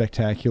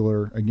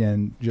spectacular.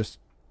 Again, just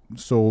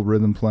soul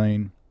rhythm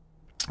playing.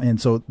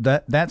 And so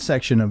that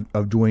section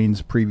of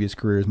Duane's previous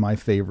career is my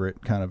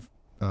favorite kind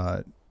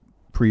of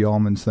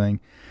pre-Allman's thing.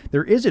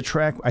 There is a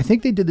track, I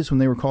think they did this when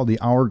they were called the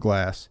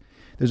Hourglass.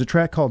 There's a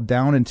track called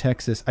Down in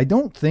Texas. I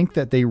don't think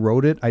that they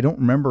wrote it. I don't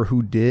remember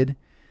who did.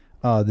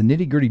 The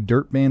Nitty Gritty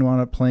Dirt Band wound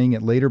up playing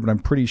it later, but I'm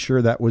pretty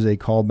sure that was a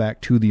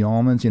callback to the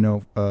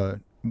Allmans,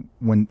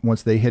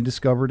 once they had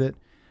discovered it.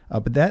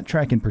 But that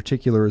track in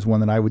particular is one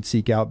that I would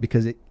seek out,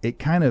 because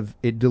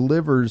it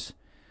delivers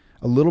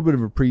a little bit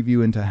of a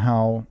preview into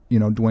how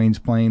Duane's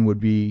playing would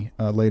be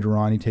later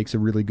on. He takes a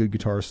really good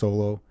guitar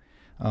solo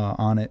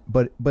on it,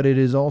 but it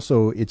is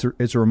also it's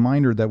a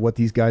reminder that what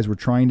these guys were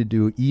trying to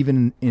do,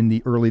 even in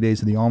the early days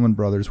of the Allman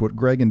Brothers, what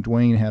Greg and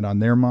Duane had on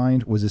their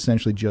mind was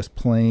essentially just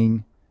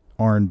playing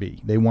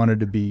R&B. They wanted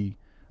to be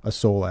a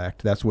soul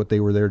act. That's what they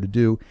were there to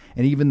do.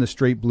 And even the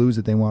straight blues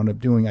that they wound up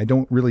doing, I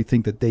don't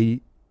think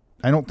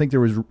there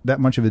was that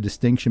much of a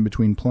distinction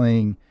between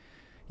playing,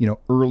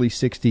 early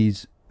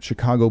 60s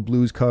Chicago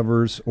blues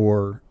covers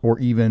or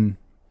even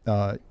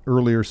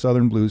earlier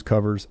Southern blues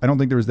covers. I don't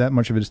think there was that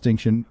much of a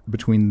distinction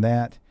between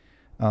that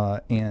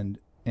and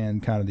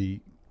kind of the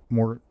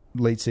more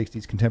late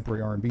 60s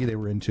contemporary R&B they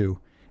were into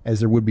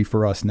as there would be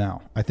for us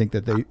now. I think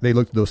that they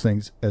looked at those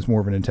things as more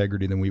of an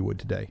integrity than we would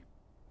today.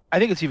 I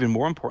think it's even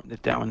more important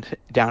that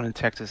Down in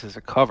Texas is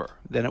a cover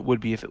than it would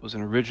be if it was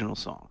an original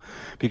song.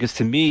 Because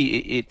to me,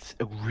 it's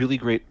a really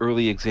great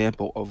early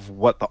example of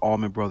what the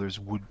Allman Brothers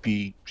would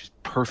be just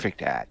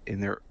perfect at in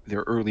their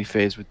early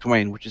phase with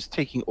Duane, which is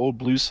taking old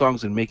blues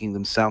songs and making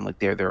them sound like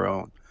they're their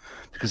own.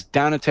 Because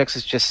Down in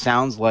Texas just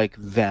sounds like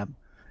them.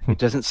 It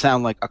doesn't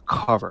sound like a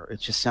cover. It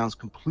just sounds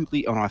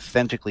completely and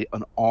authentically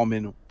an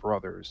Allman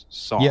Brothers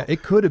song. Yeah,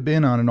 it could have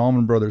been on an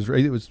Allman Brothers.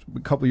 It was a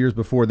couple years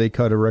before they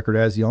cut a record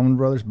as the Allman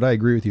Brothers, but I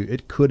agree with you.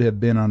 It could have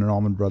been on an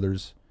Allman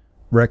Brothers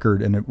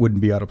record, and it wouldn't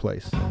be out of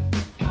place. I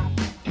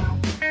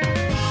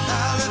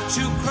left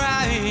you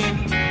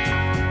crying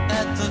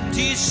at the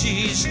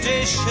DC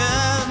station.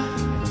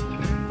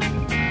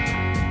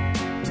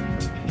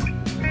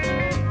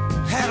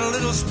 Had a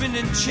little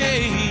spinning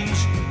change.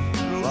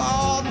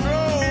 Lord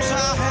knows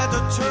I had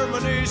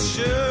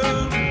determination.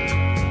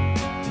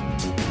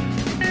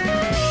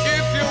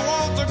 If you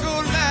want a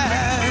good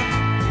life,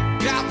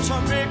 you got to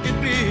make it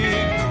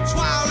big. So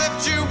I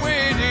left you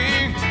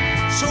waiting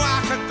so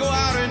I could go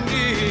out and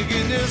dig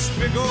in this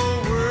big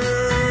old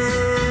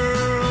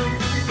world.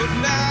 But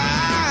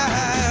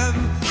now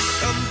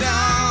I'm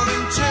down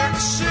in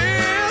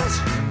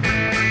Texas.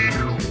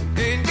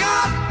 Ain't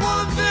got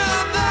one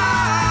damn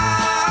dime.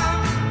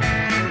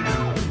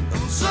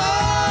 I'm so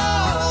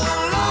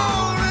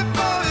lonely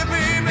for you,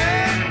 baby.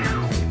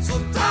 So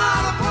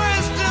tired of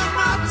wasting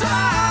my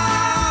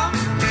time.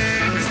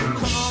 So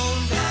come on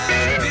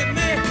down, get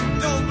me.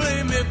 Don't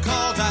blame me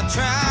 'cause I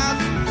tried.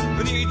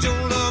 But need your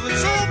loving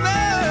so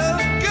bad.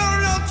 Get a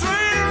real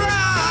train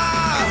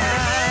ride.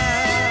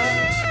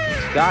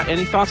 Scott,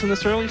 any thoughts on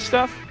this early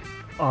stuff?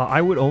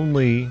 I would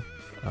only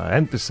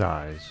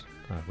emphasize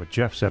what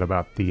Jeff said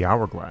about the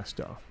Hourglass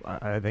stuff.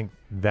 I think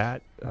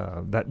that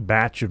that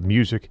batch of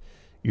music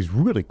is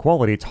really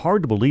quality. It's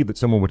hard to believe that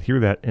someone would hear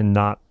that and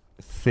not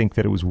think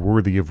that it was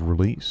worthy of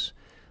release.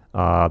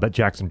 That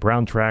Jackson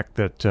Browne track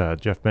that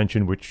Jeff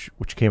mentioned, which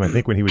came, I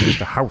think, when he was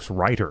just a house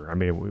writer. I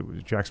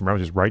mean, Jackson Browne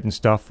was just writing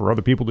stuff for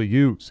other people to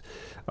use.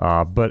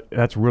 But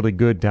that's really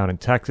good. Down in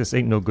Texas,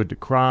 Ain't No Good to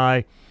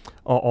Cry.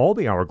 All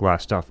the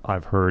Hourglass stuff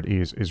I've heard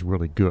is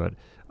really good.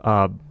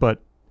 But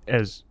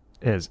as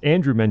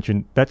Andrew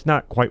mentioned, that's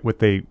not quite what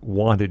they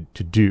wanted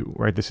to do,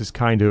 right? This is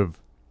kind of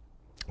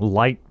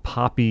light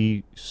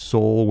poppy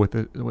soul with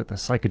a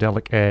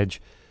psychedelic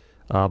edge.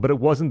 But it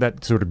wasn't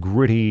that sort of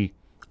gritty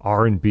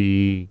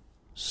R&B,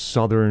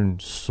 Southern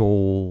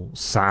soul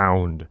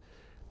sound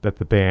that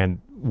the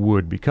band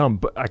would become.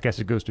 But I guess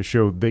it goes to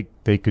show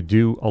they could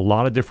do a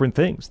lot of different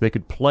things. They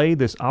could play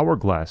this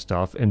Hourglass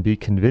stuff and be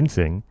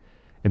convincing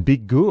and be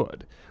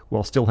good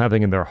while still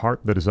having in their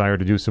heart the desire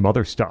to do some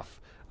other stuff,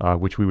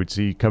 which we would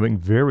see coming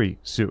very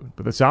soon.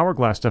 But this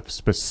Hourglass stuff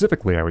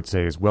specifically, I would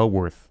say, is well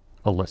worth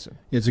a listen.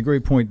 It's a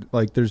great point.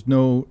 Like, there's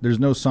no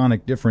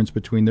sonic difference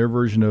between their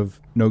version of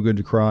 "No Good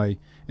to Cry"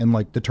 and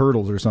like the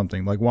Turtles or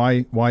something. Like,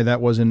 why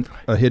that wasn't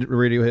a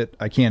radio hit,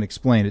 I can't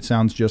explain. It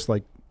sounds just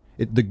like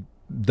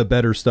the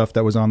better stuff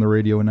that was on the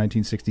radio in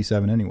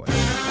 1967 anyway.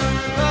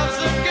 Love's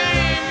a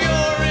game,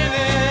 you're in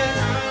it,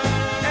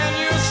 and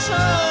you're so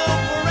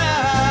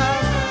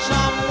proud.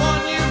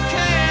 Someone you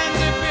can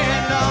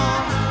depend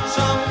on,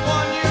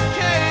 someone you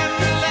can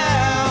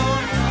rely on.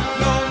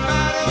 No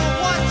matter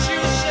what you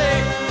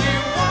say, he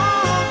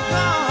won't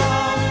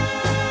come.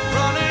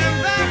 Running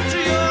back to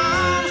your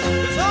arms,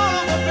 it's all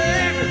over,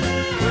 baby.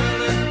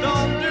 Well, it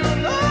don't do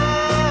no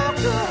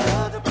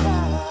good to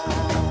cry.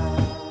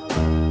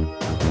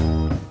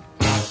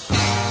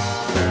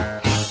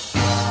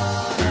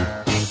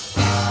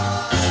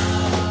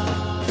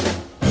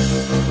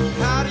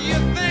 How do you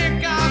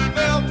think I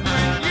felt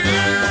when you?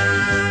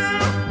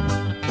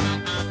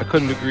 I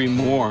couldn't agree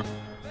more.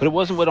 But it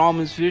wasn't what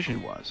Allman's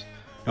vision was.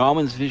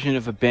 Allman's vision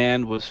of a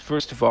band was,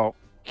 first of all,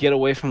 get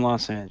away from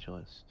Los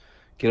Angeles.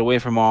 Get away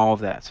from all of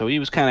that. So he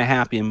was kind of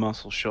happy in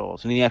Muscle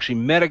Shoals. And he actually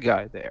met a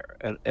guy there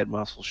at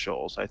Muscle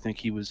Shoals. I think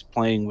he was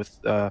playing with,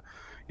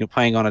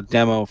 playing on a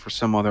demo for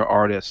some other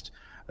artist.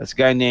 This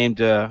guy named,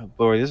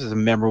 boy, this is a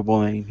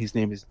memorable name. His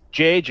name is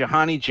J.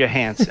 Johanny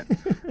Johansson,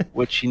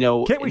 which,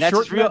 Can't we that's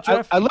his shorten real, that,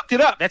 Jeff? I looked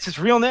it up. That's his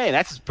real name.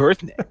 That's his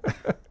birth name.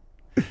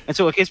 And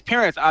so his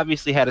parents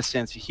obviously had a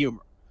sense of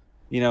humor.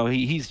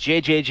 He's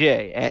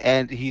JJJ,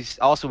 and he's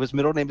also, his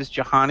middle name is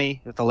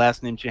Johanny, with the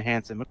last name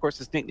Johansson. Of course,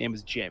 his nickname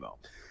is JMO.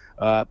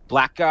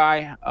 Black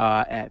guy,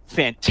 and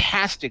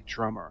fantastic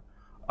drummer.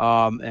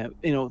 And,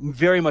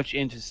 very much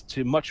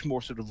into much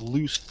more sort of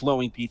loose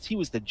flowing beats. He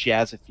was the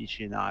jazz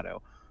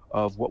aficionado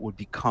of what would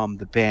become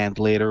the band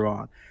later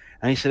on.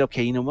 And he said,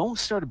 okay, we'll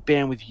start a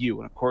band with you.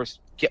 And of course,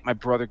 get my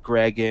brother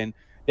Greg in.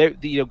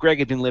 Greg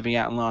had been living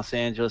out in Los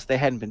Angeles. They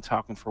hadn't been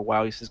talking for a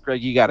while. He says,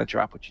 Greg, you got to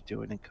drop what you're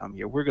doing and come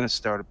here. We're going to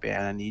start a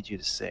band. I need you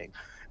to sing.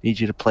 I need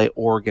you to play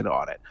organ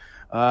on it.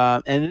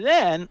 And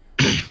then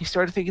he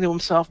started thinking to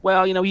himself,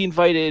 well, he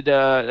invited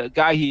a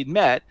guy he'd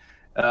met.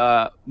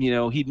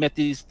 He'd met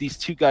these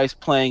two guys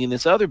playing in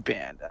this other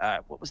band.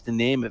 What was the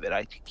name of it?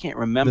 I can't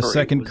remember. The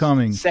Second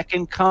Coming.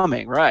 Second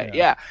Coming, right?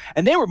 Yeah.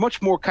 And they were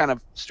much more kind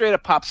of straight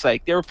up pop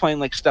psych. They were playing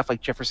like stuff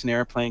like Jefferson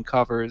Airplane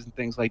covers and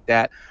things like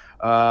that.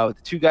 The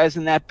two guys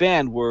in that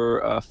band were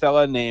a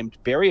fella named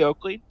Barry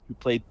Oakley, who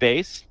played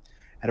bass,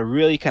 had a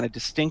really kind of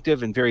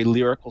distinctive and very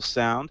lyrical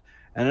sound,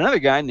 and another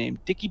guy named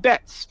Dickie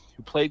Betts,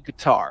 who played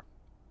guitar.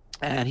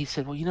 And he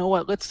said, well, you know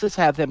what? Let's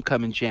have them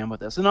come and jam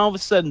with us. And all of a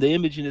sudden, the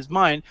image in his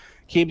mind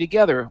came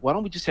together. Why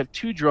don't we just have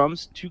two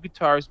drums, two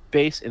guitars,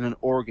 bass, and an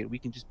organ? We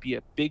can just be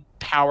a big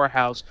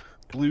powerhouse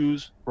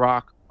blues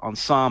rock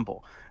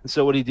ensemble. And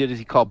so what he did is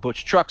he called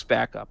Butch Trucks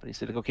back up. And he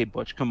said, okay,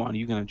 Butch, come on.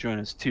 You're going to join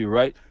us too,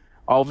 right?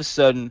 All of a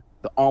sudden,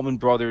 the Allman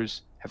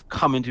Brothers have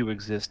come into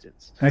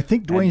existence. And I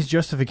think Dwayne's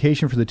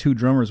justification for the two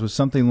drummers was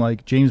something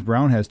like, James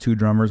Brown has two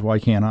drummers, why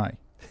can't I?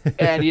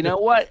 And you know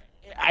what?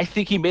 I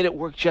think he made it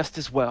work just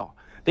as well.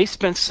 They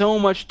spent so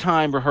much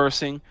time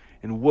rehearsing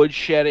and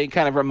woodshedding.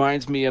 Kind of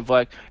reminds me of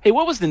like, hey,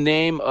 what was the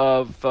name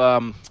of,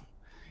 when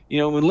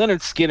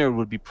Leonard Skinner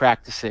would be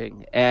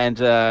practicing and,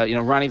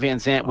 Ronnie Van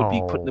Zant would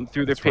be putting them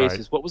through their paces.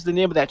 Right. What was the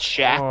name of that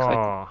shack?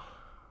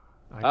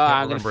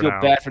 I'm going to feel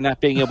bad for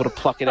not being able to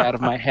pluck it out of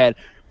my head.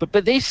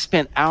 But they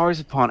spent hours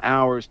upon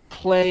hours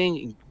playing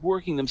and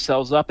working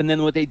themselves up. And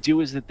then what they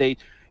do is that they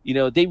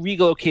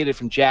relocated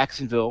from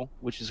Jacksonville,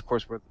 which is, of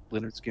course, where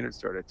Leonard Skinner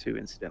started, too,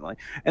 incidentally.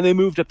 And they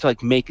moved up to,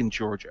 like, Macon,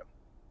 Georgia.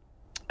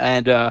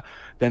 And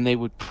then they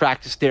would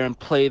practice there and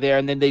play there.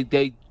 And then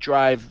they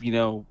drive,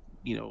 40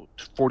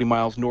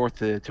 miles north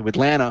to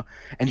Atlanta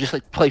and just,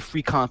 like, play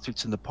free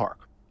concerts in the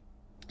park,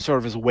 sort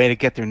of as a way to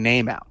get their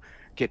name out,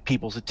 get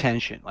people's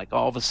attention. Like,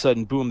 all of a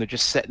sudden, boom, they're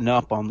just setting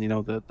up on,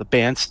 the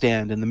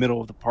bandstand in the middle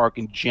of the park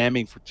and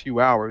jamming for 2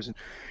 hours.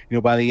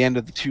 And, by the end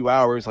of the 2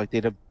 hours, like,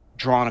 they'd have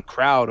drawn a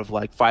crowd of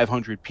like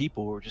 500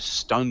 people who were just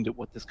stunned at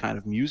what this kind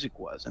of music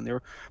was. And they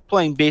were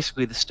playing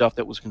basically the stuff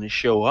that was going to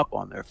show up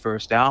on their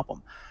first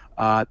album.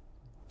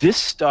 This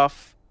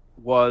stuff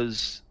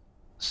was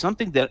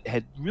something that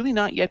had really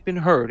not yet been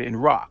heard in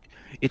rock.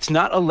 It's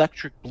not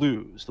electric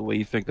blues the way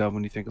you think of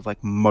when you think of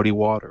like Muddy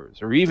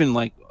Waters or even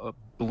like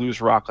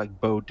blues rock like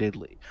Bo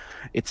Diddley.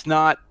 It's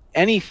not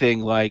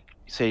anything like,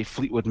 say,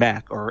 Fleetwood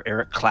Mac or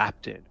Eric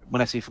Clapton.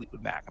 When I say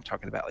Fleetwood Mac, I'm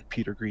talking about like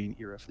Peter Green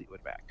era Fleetwood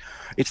Mac.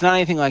 It's not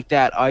anything like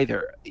that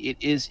either. It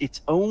is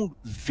its own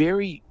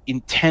very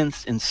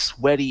intense and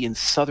sweaty and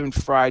southern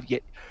fried,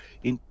 yet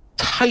in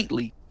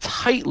tightly,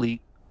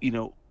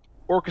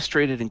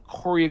 orchestrated and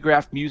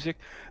choreographed music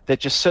that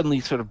just suddenly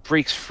sort of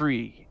breaks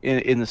free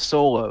in the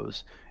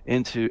solos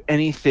into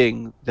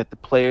anything that the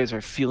players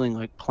are feeling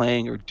like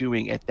playing or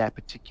doing at that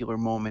particular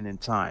moment in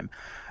time.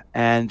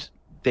 And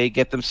they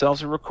get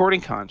themselves a recording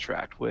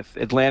contract with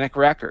Atlantic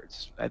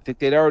Records. I think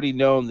they'd already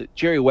known that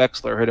Jerry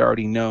Wexler had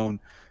already known,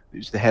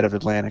 who's the head of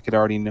Atlantic, had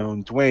already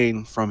known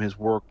Dwayne from his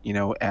work,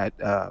 at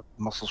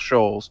Muscle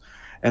Shoals.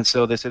 And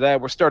so they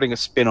said, we're starting a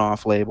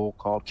spin-off label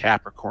called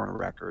Capricorn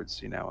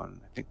Records, and I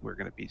think we're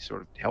going to be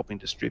sort of helping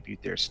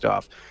distribute their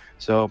stuff.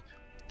 So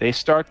they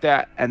start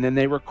that, and then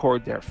they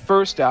record their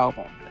first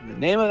album. And the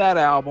name of that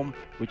album,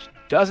 which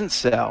doesn't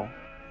sell,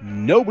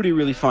 nobody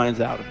really finds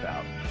out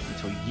about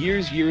until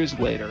years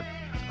later,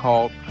 is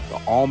called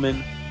the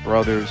Allman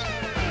Brothers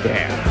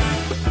Band.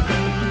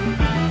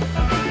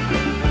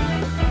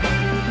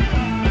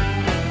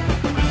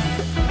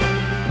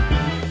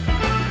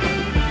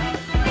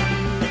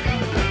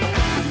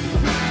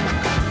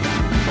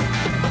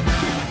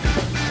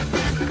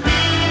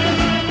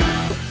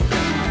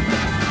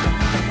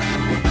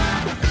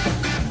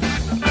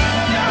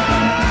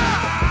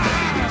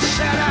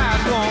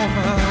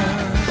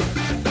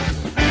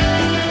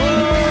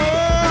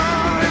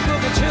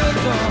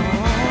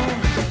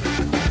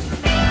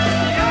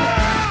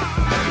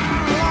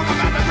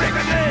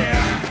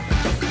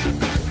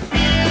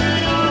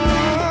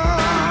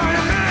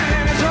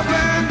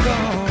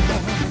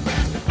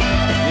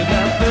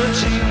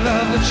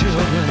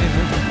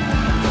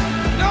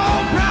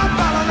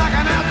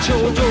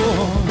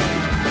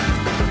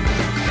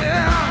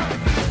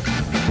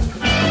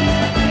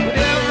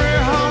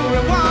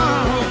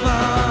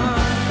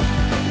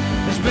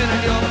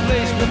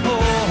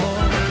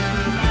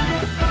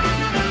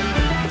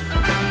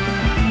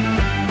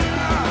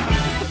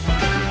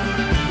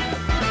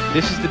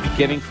 This is the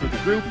beginning for the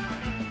group,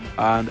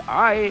 and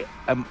I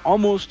am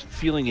almost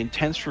feeling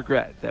intense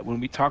regret that when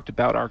we talked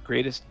about our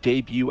greatest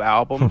debut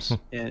albums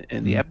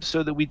in the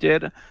episode that we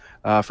did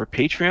for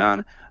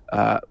Patreon,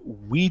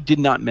 we did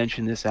not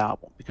mention this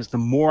album, because the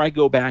more I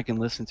go back and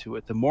listen to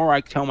it, the more I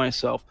tell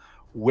myself,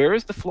 where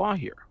is the flaw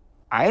here?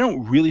 I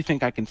don't really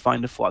think I can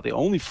find a flaw. The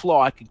only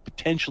flaw I could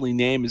potentially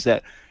name is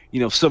that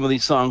some of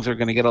these songs are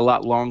going to get a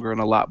lot longer and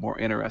a lot more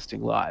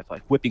interesting live.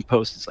 Like Whipping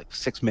Post is like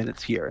 6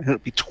 minutes here, and it'll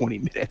be 20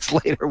 minutes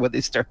later when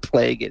they start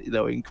playing it,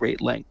 in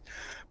great length.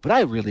 But I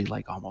really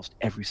like almost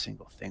every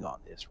single thing on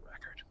this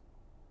record.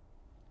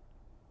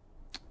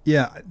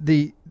 Yeah,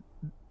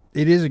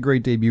 it is a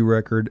great debut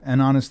record,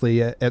 and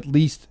honestly, at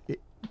least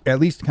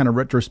kind of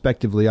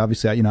retrospectively,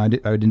 obviously, I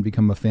didn't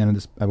become a fan of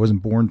this. I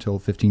wasn't born till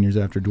 15 years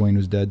after Dwayne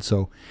was dead,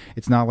 so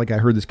it's not like I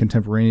heard this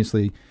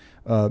contemporaneously,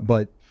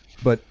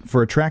 But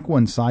for a track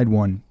one, side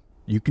one,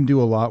 you can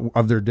do a lot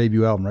of their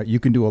debut album, right? You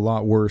can do a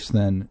lot worse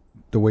than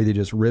the way they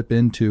just rip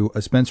into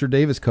a Spencer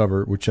Davis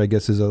cover, which I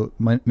guess is a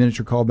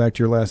miniature callback to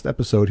your last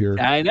episode here.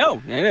 I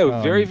know,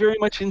 very, very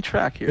much in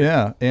track here.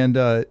 Yeah, and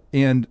I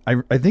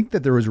think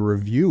that there was a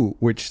review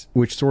which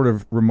sort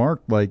of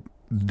remarked, like,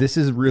 this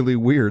is really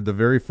weird. The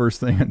very first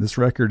thing on this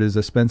record is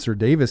a Spencer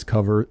Davis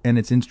cover, and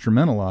it's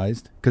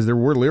instrumentalized, because there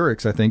were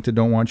lyrics, I think, to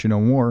Don't Want You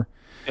No More.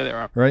 Yeah, there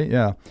are. Right,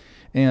 yeah.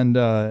 And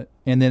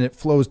then it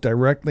flows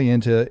directly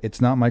into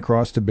It's Not My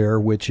Cross to Bear,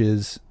 which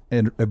is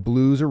a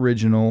blues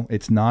original.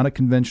 It's not a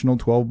conventional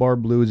 12-bar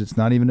blues. It's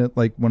not even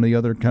like one of the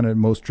other kind of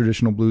most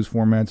traditional blues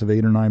formats of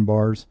 8 or 9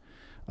 bars.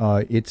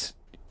 It's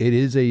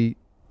a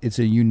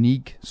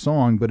unique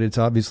song, but it's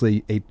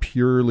obviously a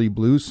purely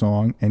blues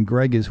song. And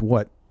Greg is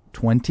what,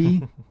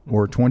 20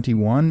 or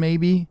 21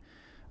 maybe?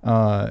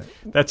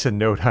 That's a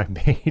note I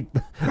made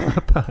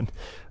upon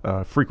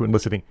frequent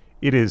listening.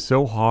 It is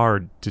so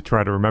hard to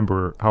try to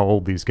remember how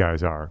old these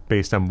guys are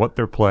based on what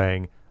they're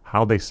playing,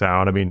 how they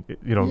sound. I mean,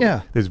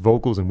 there's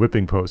vocals and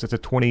Whipping Post. It's a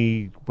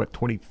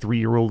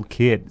 23-year-old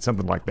kid,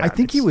 something like that. I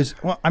think he was,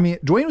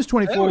 Dwayne was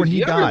 24 when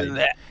he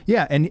died.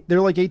 Yeah, and they're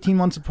like 18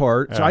 months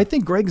apart. Yeah. So I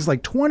think Greg is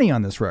like 20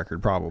 on this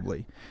record,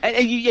 probably.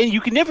 And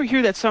you can never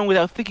hear that song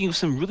without thinking of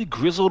some really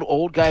grizzled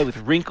old guy with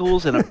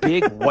wrinkles and a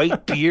big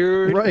white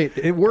beard. Right.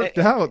 It worked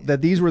out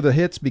that these were the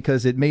hits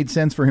because it made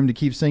sense for him to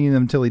keep singing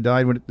them until he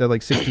died at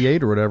like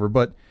 68 or whatever.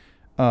 But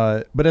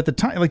at the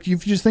time, like, if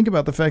you just think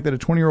about the fact that a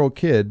 20-year-old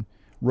kid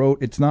wrote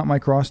It's Not My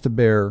Cross to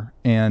Bear,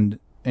 and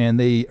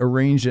they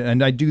arranged it.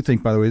 And I do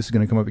think, by the way, this is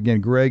going to come up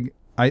again, Greg,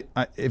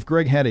 if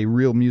Greg had a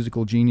real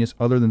musical genius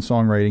other than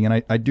songwriting,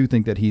 and I do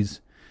think that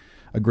he's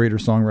a greater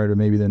songwriter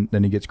maybe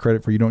than he gets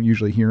credit for. You don't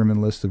usually hear him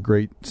in lists of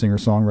great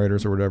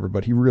singer-songwriters or whatever,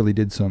 but he really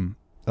did some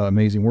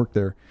amazing work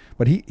there.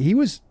 But he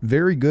was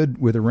very good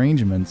with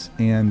arrangements,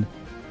 and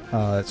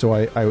so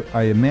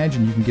I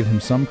imagine you can give him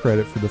some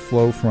credit for the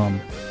flow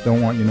from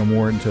Don't Want You No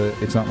More into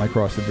It's Not My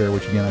Cross to Bear,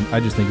 which again I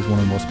just think is one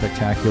of the most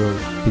spectacular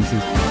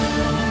pieces.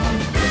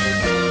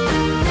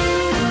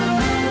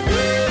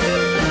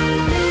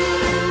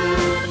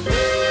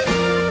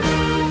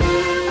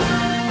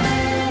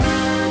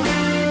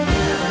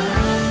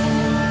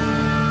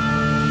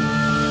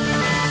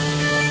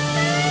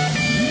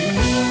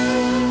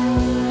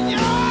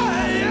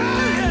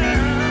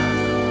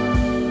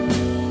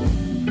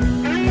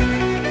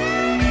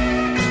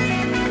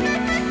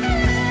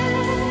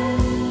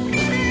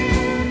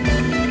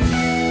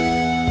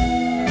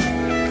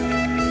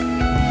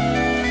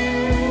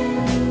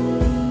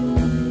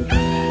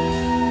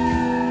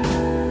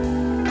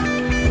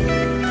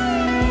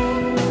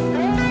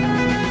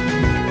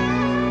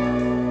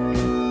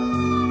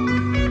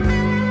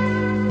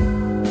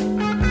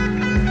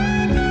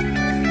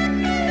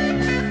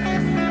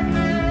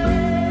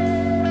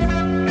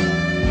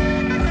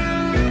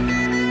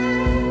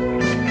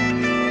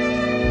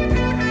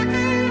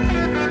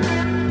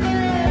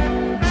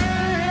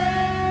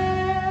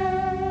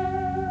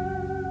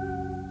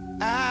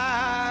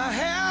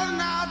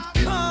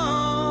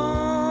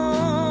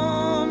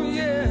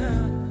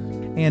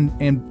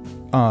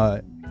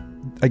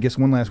 I guess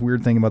one last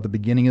weird thing about the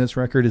beginning of this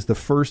record is the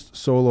first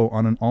solo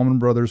on an Allman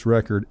Brothers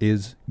record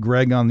is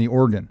Greg on the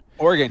organ.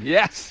 Organ,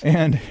 yes.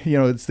 And,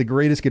 it's the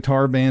greatest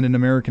guitar band in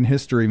American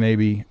history,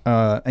 maybe.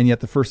 And yet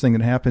the first thing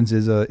that happens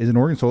is an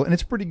organ solo, and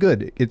it's pretty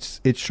good.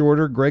 It's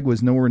shorter. Greg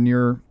was nowhere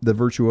near the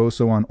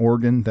virtuoso on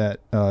organ that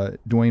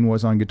Dwayne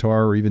was on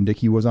guitar, or even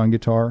Dickie was on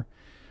guitar.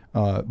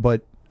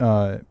 But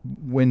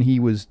when he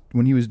was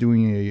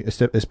doing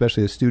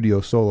especially a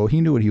studio solo,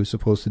 he knew what he was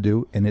supposed to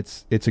do, and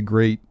it's a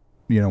great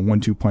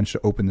 1-2 punch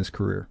to open this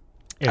career.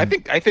 I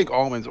think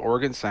Allman's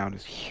organ sound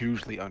is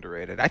hugely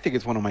underrated. I think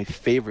it's one of my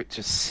favorite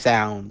just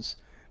sounds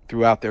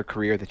throughout their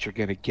career that you're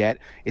going to get.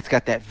 It's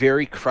got that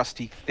very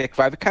crusty, thick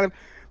vibe. It kind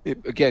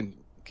of, again,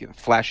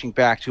 flashing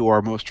back to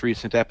our most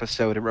recent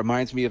episode, it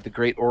reminds me of the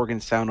great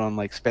organ sound on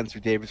like Spencer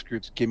Davis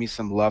Group's "Give Me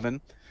Some Lovin'."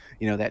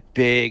 That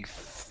big,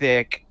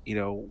 thick,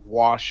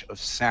 wash of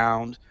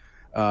sound.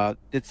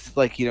 It's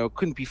like,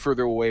 couldn't be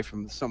further away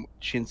from the somewhat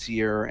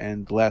chintzier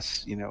and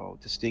less,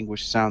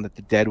 distinguished sound that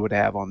the Dead would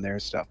have on their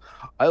stuff.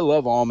 I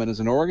love Allman as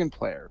an organ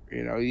player.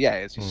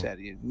 As you said,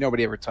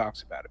 nobody ever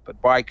talks about it.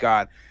 But by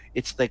God,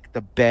 it's like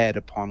the bed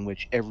upon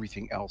which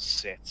everything else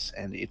sits,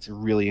 and it's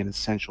really an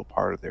essential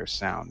part of their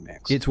sound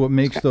mix. It's what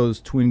makes those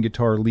twin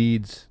guitar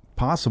leads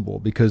possible,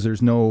 because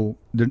there's no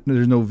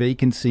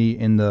vacancy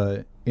in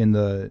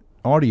the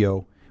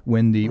audio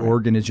when the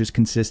organ is just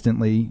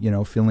consistently,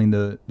 filling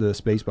the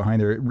space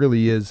behind there. It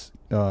really is,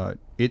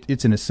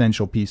 it's an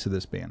essential piece of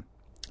this band.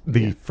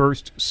 The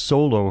first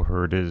solo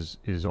heard is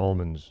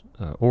Allman's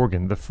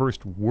organ. The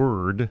first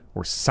word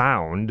or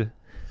sound,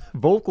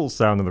 vocal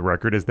sound on the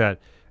record, is that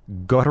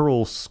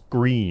guttural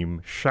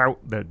scream, shout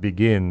that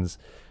begins.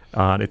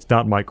 It's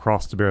not Mike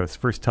Cross to bear. It's the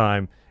first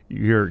time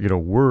you hear,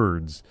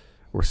 words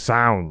or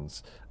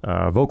sounds,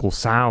 vocal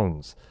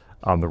sounds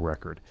on the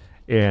record.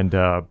 And,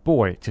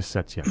 boy, it just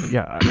sets you up.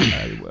 Yeah,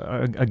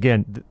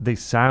 again, they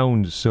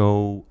sound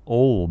so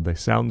old. They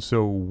sound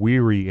so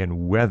weary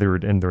and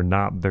weathered, and they're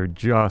not. They're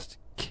just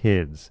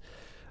kids.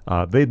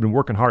 They've been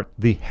working hard.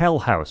 The Hell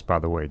House, by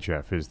the way,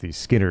 Jeff, is the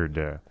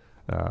Skinnerd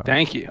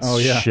Thank you.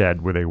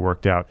 shed where they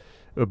worked out.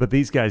 But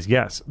these guys,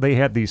 yes, they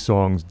had these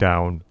songs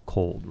down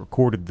cold.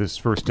 Recorded this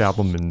first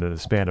album in the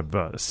span of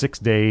 6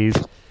 days.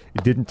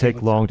 It didn't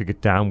take long to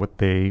get down what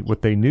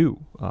they knew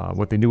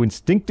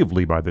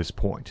instinctively by this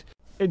point.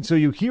 And so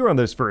you hear on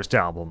this first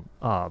album,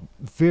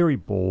 very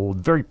bold,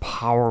 very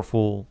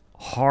powerful,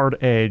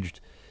 hard-edged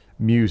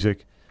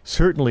music.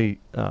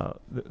 Certainly,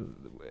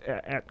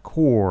 at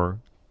core,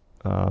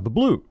 the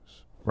blues,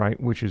 right?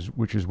 Which is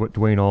what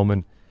Duane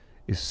Allman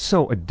is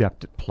so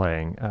adept at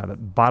playing.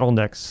 That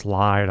bottleneck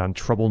slide on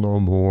Trouble No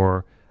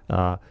More.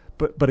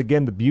 But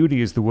again, the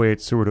beauty is the way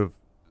it's sort of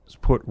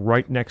put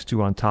right next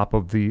to, on top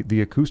of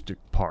the acoustic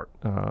part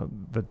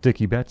that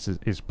Dickie Betts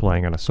is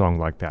playing on a song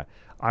like that.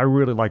 I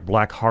really like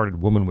Black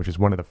Hearted Woman, which is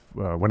one of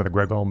the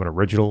Greg Allman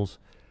originals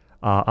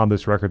on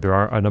this record. There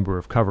are a number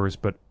of covers,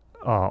 but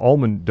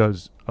Allman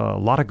does a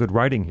lot of good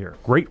writing here,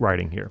 great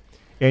writing here.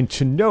 And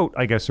to note,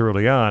 I guess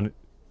early on,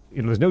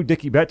 there's no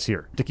Dickie Betts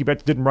here. Dickie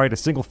Betts didn't write a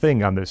single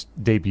thing on this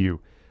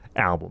debut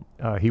album.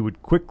 He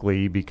would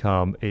quickly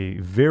become a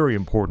very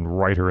important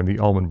writer in the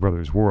Allman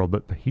Brothers world,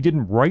 but he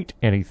didn't write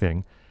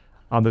anything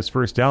on this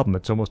first album.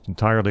 It's almost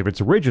entirely, if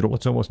it's original,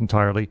 it's almost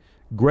entirely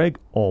Greg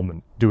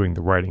Allman doing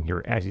the writing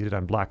here, as he did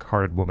on Black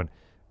Hearted Woman.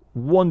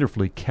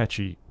 Wonderfully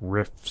catchy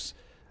riffs.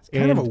 It's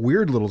kind of a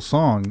weird little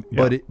song,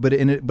 Yeah. but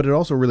it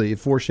also really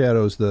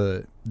foreshadows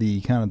the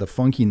kind of the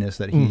funkiness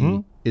that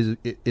he is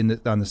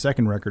on the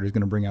second record is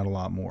going to bring out a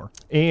lot more.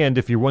 And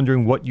if you're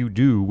wondering what you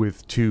do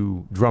with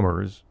two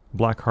drummers,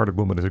 Black Hearted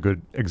Woman is a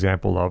good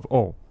example of,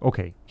 oh,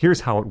 okay,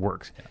 here's how it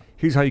works.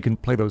 Here's how you can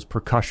play those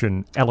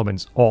percussion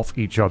elements off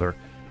each other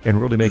and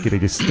really make it a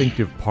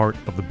distinctive part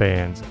of the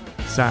band's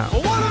sound.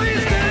 One of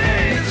these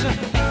days,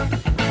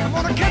 I'm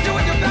gonna catch you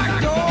with your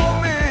back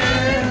door,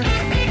 man.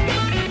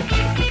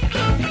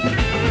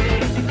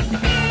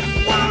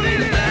 One of these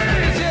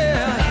days,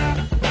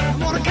 yeah, I'm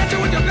gonna catch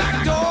you with your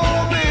back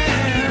door,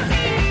 man.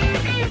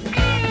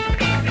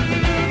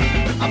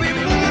 I'll be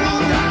moving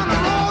on down the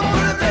road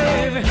with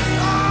it, baby.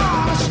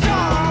 Oh,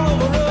 start all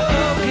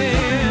over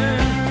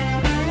again.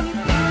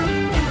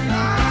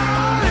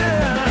 Oh,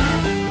 yeah.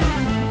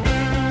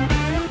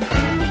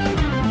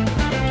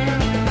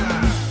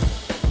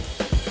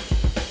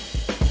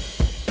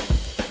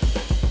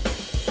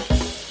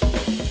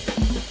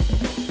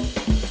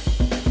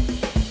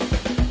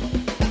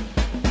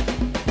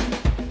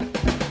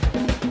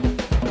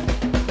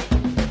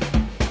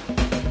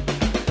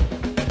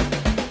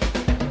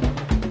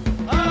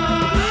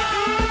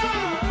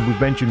 We've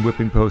mentioned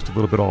Whipping Post a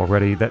little bit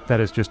already. That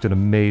is just an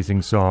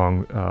amazing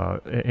song,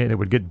 and it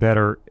would get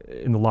better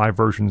in the live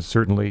versions,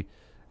 certainly,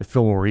 at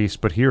Fillmore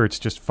East. But here it's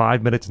just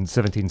 5 minutes and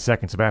 17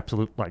 seconds of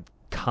absolute,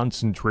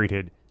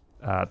 concentrated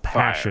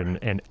passion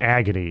and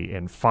agony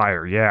and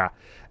fire. Yeah,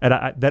 and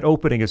that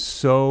opening is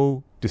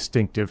so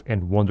distinctive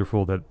and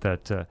wonderful.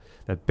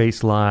 That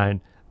bass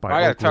line by I got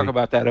to Oakley. talk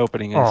about that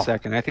opening in Oh. a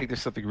second. I think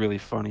there's something really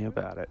funny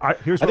about it.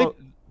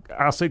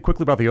 I'll say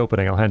quickly about the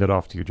opening. I'll hand it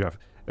off to you, Jeff.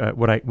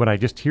 when I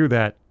just hear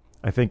that,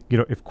 I think,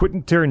 if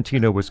Quentin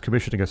Tarantino was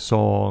commissioning a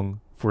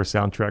song for a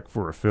soundtrack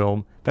for a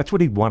film, that's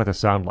what he wanted to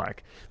sound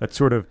like. That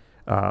sort of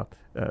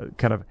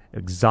kind of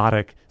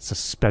exotic,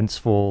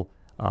 suspenseful,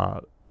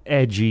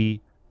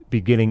 edgy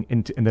beginning,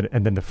 and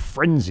then the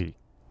frenzy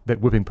that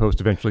Whipping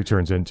Post eventually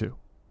turns into.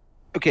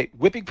 Okay,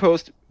 Whipping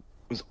Post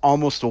was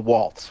almost a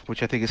waltz,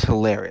 which I think is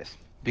hilarious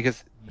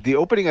because the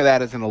opening of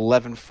that is an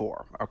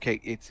 11/4.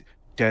 Okay, it's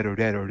dun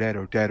dun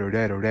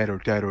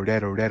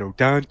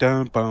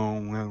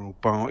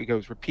boom. It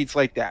goes repeats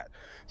like that.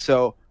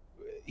 So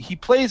he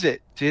plays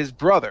it to his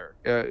brother.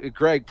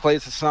 Greg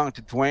plays the song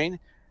to Dwayne,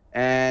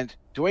 and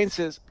Dwayne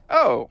says,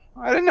 "Oh,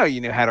 I didn't know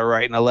you knew how to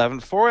write an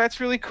 11/4. That's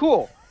really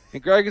cool."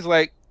 And Greg is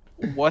like,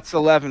 "What's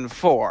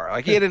 11/4?"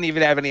 Like he didn't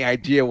even have any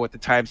idea what the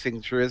time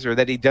signature is or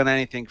that he'd done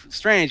anything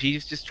strange.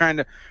 He's just trying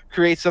to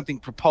create something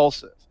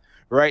propulsive,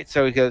 right?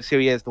 So he goes,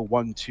 he has the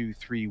 1 2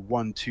 3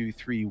 1 2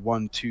 3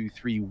 1 2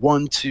 3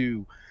 1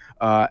 2,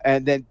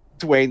 and then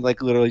Dwayne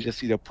like literally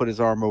just put his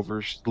arm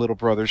over his little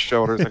brother's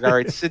shoulders, like, "All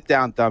right, sit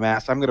down,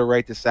 dumbass. I'm going to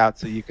write this out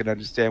so you can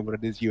understand what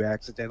it is you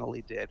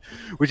accidentally did,"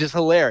 which is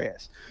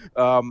hilarious.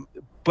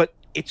 But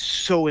it's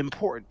so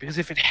important because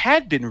if it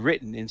had been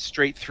written in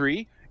straight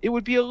 3, it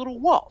would be a little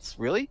waltz,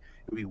 really. It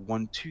would be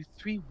 1 2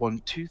 3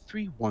 1 2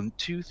 3 1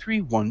 2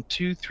 3 1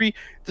 2 3.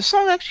 The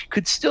song actually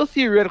could still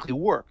theoretically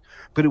work,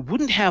 but it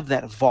wouldn't have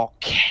that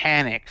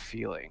volcanic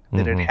feeling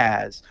that it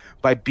has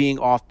by being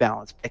off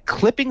balance. By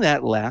clipping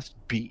that last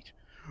beat,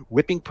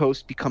 Whipping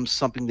Post becomes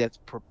something that's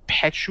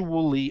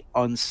perpetually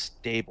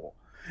unstable.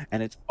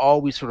 And it's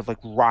always sort of like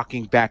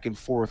rocking back and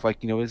forth.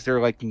 Like, is there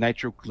like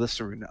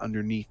nitroglycerin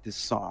underneath this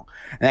song?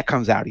 And that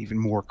comes out even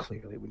more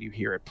clearly when you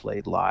hear it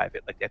played live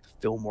at the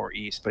Fillmore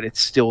East, but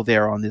it's still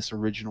there on this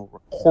original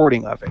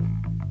recording of it.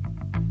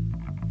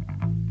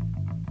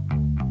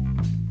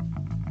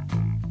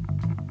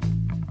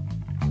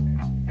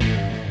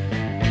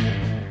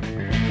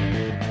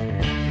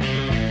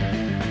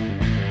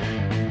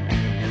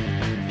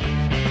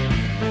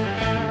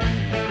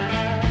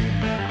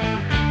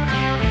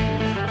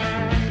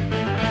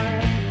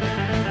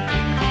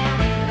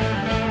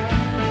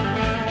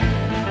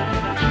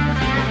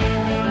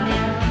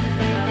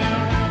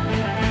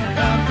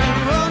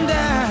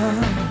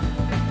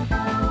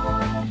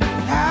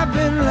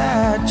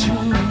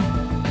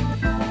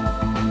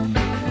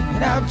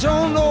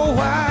 Don't know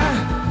why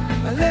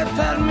I let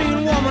that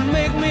mean woman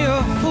make me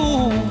a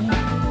fool.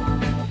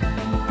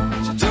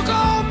 She took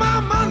all my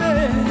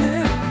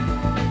money,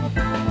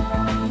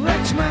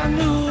 wrecked my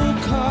new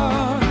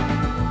car.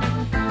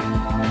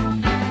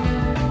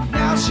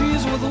 Now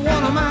she's with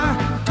one of my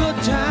good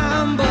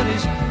time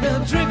buddies.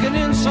 They're drinking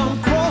in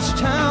some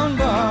crosstown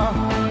bar.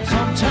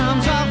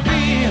 Sometimes I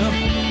feel,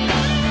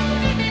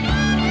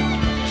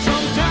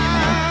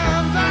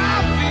 sometimes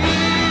I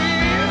feel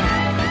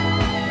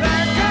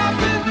like I've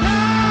been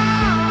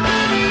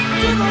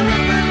to the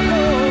whipping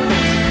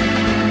post,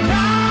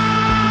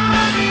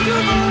 tied to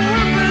the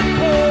whipping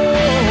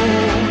post,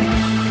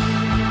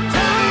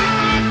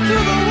 tied to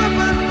the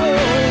whipping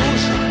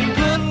post.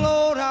 Good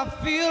Lord, I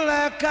feel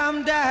like I'm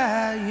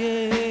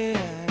dying.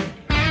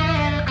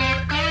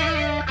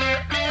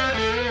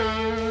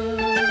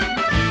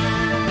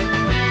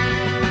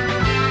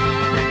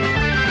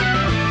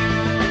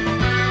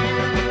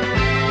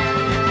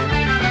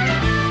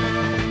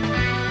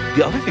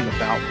 The other thing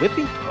about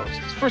Whipping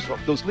Post is, first of all,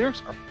 those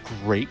lyrics are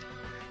great.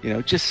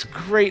 Just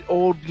great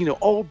old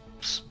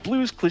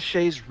blues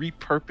cliches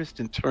repurposed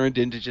and turned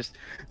into just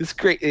this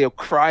great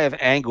cry of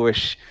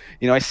anguish.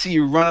 I see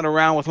you running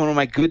around with one of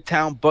my good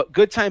time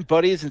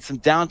buddies in some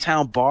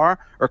downtown bar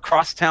or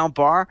crosstown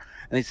bar,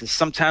 and he says,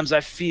 "Sometimes I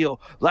feel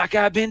like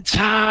I've been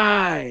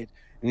tied."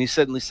 And he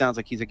suddenly sounds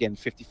like he's again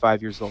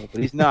 55 years old,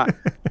 but he's not.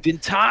 "Been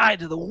tied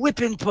to the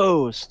whipping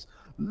post.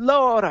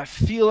 Lord, I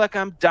feel like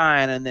I'm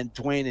dying." And then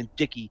Dwayne and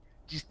Dickie,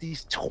 just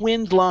these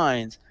twinned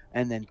lines,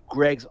 and then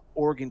Greg's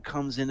organ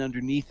comes in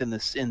underneath in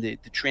the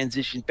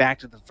transition back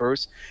to the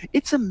verse.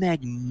 It's a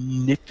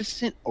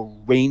magnificent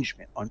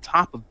arrangement on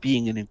top of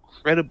being an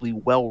incredibly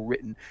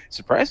well-written,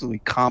 surprisingly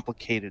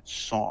complicated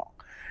song.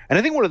 And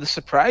I think one of the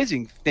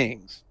surprising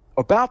things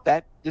about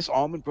this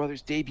Allman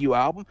Brothers debut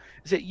album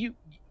is that you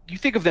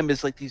think of them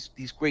as like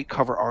these great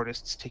cover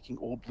artists taking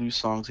old blues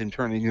songs and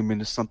turning them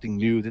into something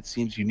new that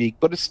seems unique,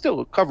 but it's still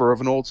a cover of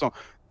an old song.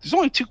 There's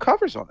only 2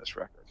 covers on this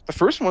record. The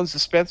first one's the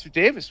Spencer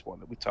Davis one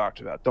that we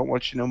talked about, Don't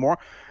Want You No More.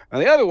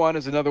 And the other one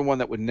is another one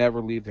that would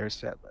never leave their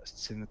set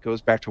lists, and it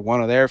goes back to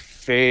one of their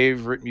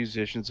favorite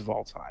musicians of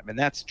all time, and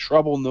that's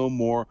Trouble No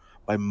More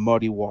by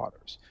Muddy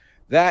Waters.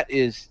 That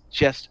is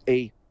just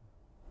a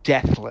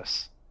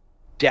deathless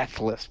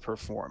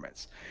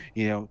performance.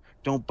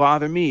 Don't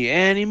bother me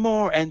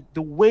anymore. And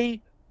the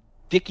way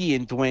Dickie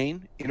and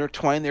Dwayne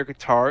intertwine their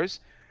guitars,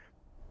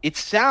 it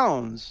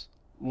sounds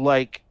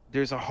like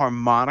there's a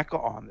harmonica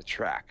on the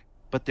track,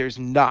 but there's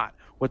not.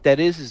 What that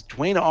is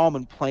Dwayne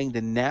Allman playing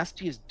the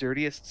nastiest,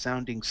 dirtiest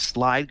sounding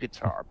slide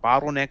guitar,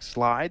 bottleneck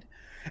slide,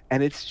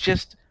 and it's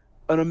just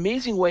an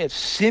amazing way of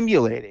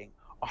simulating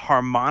a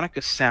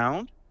harmonica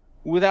sound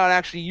without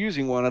actually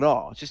using one at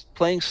all. Just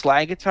playing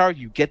slide guitar,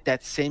 you get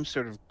that same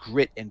sort of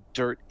grit and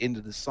dirt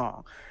into the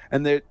song.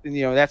 And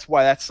that's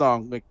why that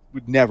song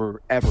would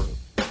never ever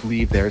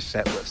leave their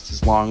set list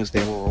as long as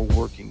they were a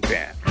working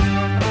band.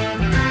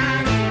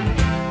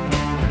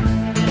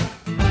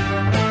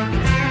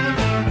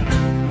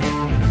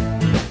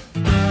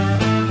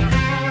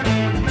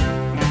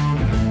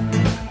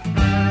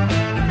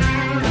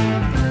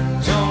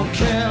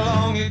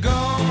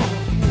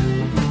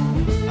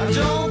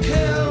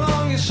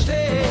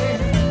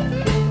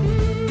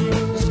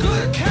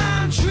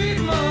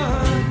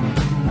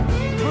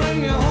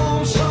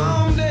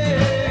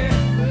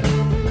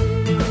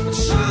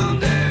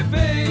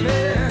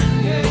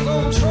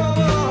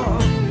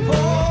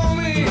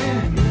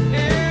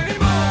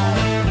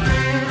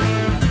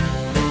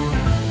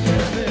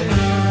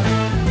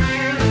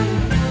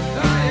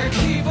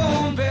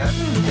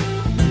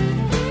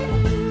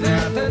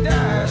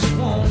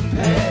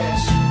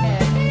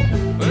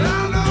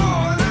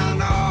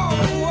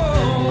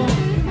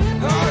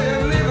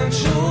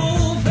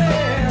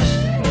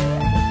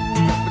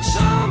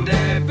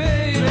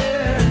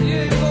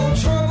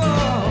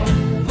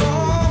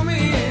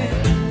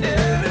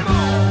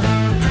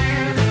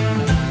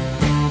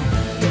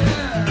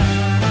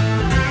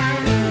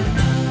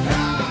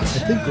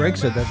 Greg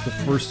said that's the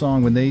first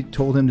song when they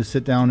told him to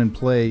sit down and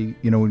play.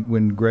 You know,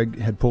 when Greg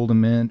had pulled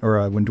him in,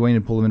 or when Duane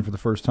had pulled him in for the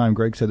first time,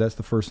 Greg said that's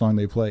the first song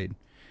they played,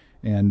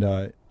 and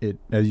it,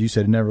 as you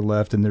said, it never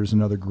left. And there's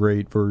another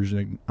great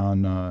version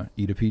on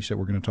Eat a Peach that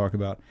we're going to talk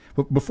about.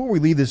 But before we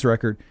leave this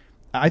record,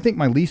 I think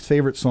my least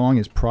favorite song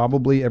is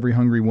probably "Every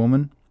Hungry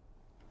Woman."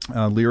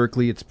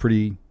 Lyrically, it's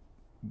pretty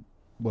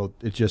well.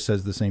 It just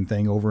says the same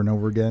thing over and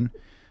over again.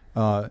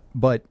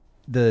 But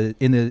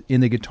in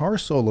the guitar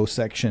solo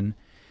section,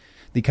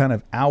 the kind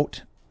of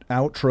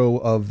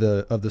outro of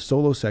the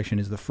solo section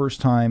is the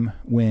first time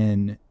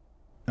when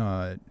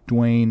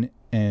Duane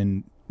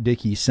and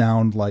Dickie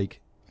sound like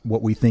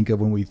what we think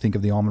of when we think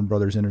of the Allman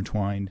Brothers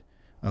intertwined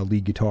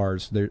lead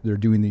guitars. They're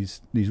doing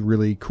these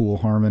really cool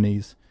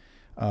harmonies,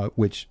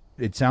 which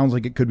it sounds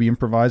like it could be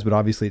improvised, but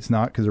obviously it's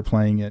not because they're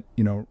playing it,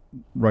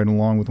 right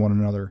along with one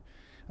another.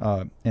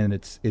 And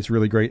it's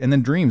really great. And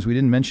then Dreams, we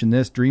didn't mention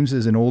this. Dreams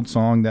is an old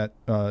song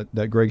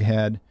that Greg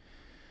had.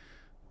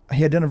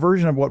 He had done a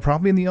version of what,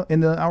 probably in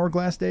the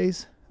Hourglass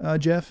days,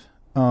 Jeff?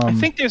 I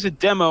think there's a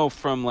demo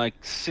from like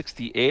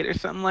 68 or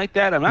something like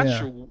that. I'm not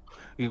sure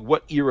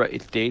what era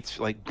it dates,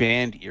 like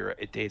band era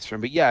it dates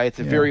from. But yeah, it's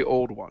a very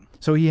old one.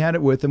 So he had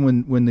it with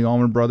him when the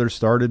Allman Brothers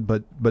started,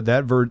 but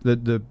that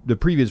the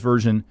previous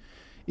version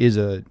is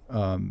a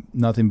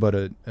nothing but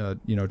a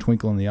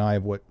twinkle in the eye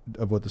of what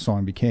the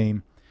song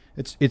became.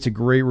 It's a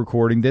great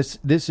recording. This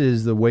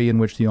is the way in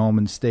which the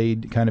Allmans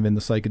stayed kind of in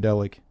the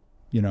psychedelic,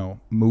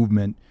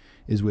 movement,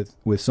 is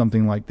with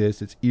something like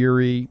this. It's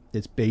eerie.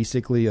 It's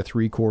basically a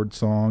 3-chord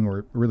song,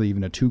 or really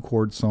even a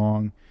 2-chord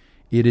song.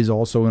 It is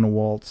also in a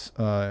waltz,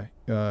 or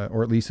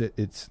at least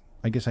it's.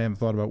 I guess I haven't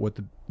thought about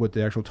what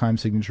the actual time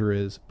signature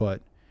is, but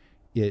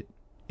it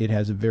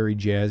has a very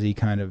jazzy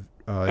kind of.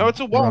 Oh, it's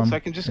a waltz.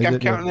 Drum. I'm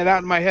counting it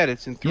out in my head.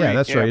 It's in 3. Yeah,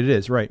 that's right. It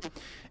is right,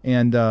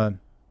 and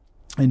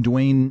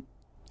Duane.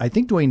 I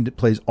think Duane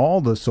plays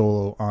all the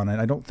solo on it.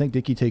 I don't think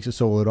Dickie takes a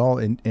solo at all,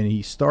 and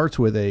he starts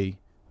with a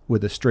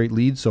straight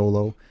lead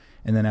solo.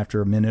 And then after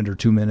a minute or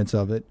 2 minutes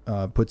of it,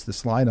 puts the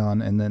slide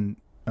on, and then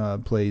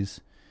plays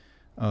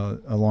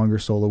a longer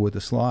solo with the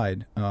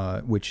slide,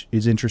 which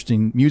is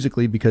interesting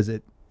musically because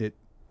it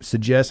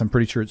suggests, I'm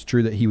pretty sure it's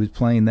true, that he was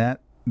playing that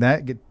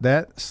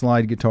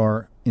slide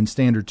guitar in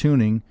standard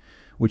tuning,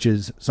 which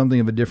is something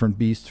of a different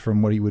beast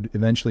from what he would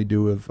eventually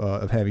do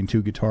of having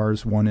 2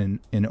 guitars, one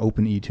in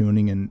open E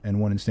tuning and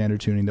one in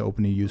standard tuning, the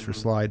open E used for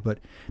slide. But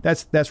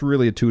that's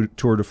really a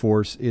tour de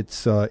force.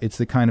 It's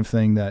the kind of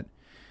thing that,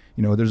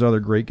 there's other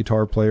great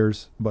guitar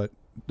players, but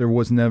there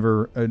was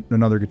never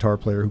another guitar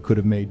player who could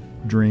have made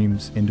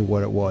Dreams into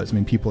what it was. I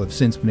mean, people have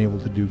since been able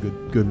to do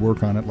good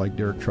work on it, like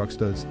Derek Trucks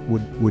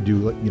would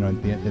do, at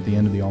the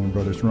end of the Allman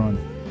Brothers run.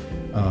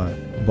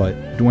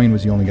 But Duane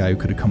was the only guy who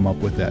could have come up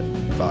with that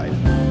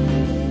vibe.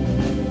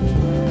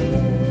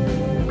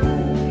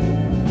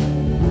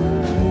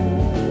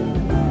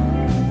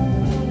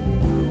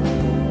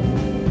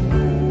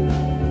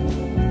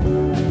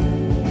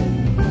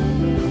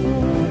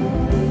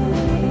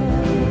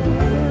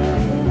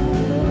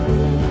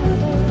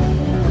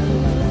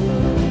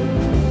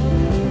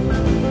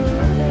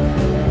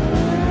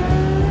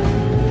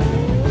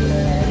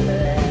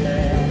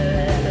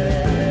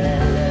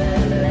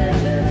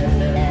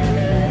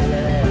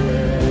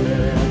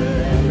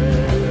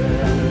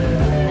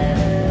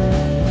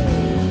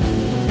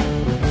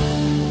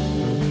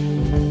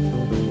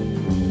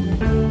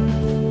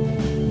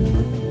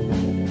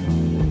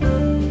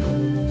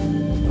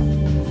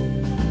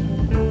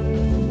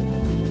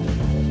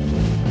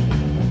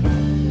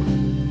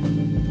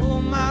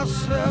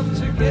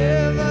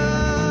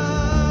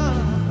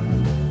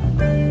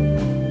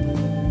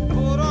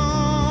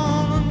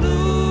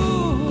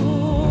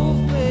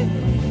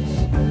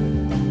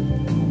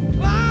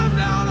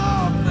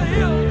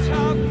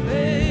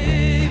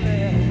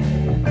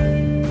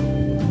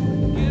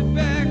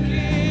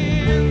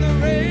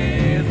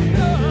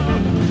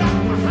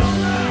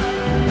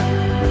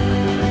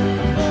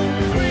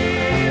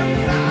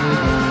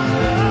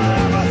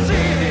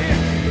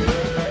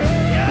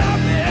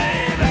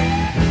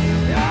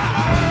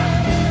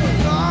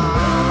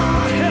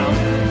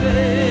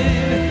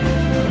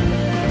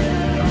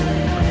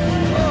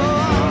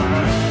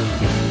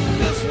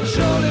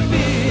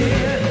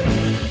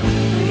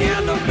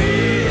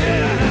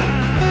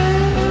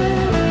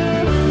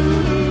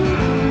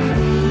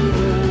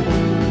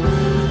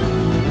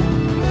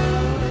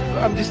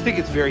 I'm just think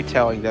it's very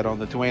telling that on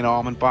the Duane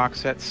Allman box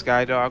set,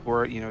 Skydog,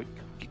 where he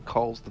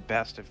calls the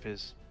best of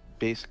his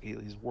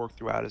work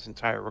throughout his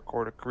entire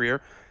recorded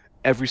career,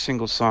 every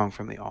single song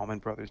from the Allman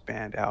Brothers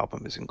Band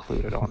album is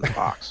included on the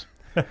box.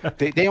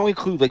 They only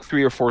include like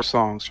 3 or 4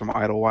 songs from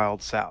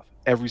Idlewild South.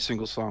 Every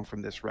single song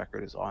from this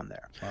record is on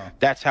there. Wow.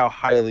 That's how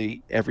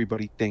highly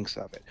everybody thinks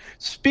of it.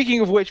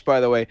 Speaking of which, by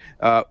the way,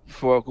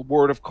 for a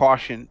word of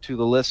caution to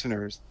the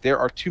listeners, there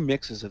are 2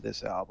 mixes of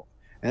this album.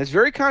 And it's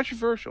very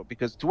controversial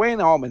because Duane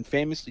Allman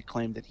famously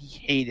claimed that he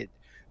hated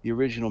the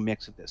original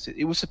mix of this.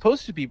 It was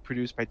supposed to be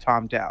produced by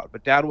Tom Dowd,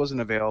 but Dowd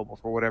wasn't available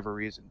for whatever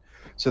reason.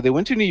 So they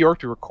went to New York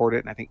to record it,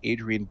 and I think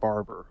Adrian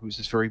Barber, who's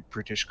this very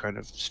British, kind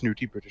of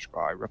snooty British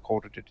guy,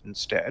 recorded it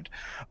instead.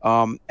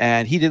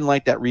 And he didn't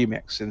like that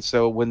remix. And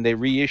so when they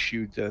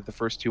reissued the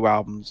first 2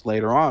 albums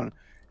later on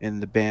in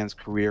the band's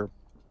career,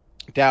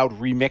 Dowd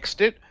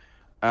remixed it,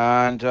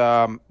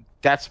 and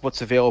that's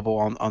what's available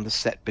on the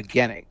set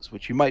Beginnings,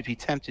 which you might be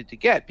tempted to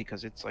get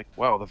because it's like,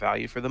 well, the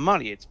value for the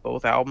money. It's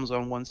both albums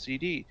on one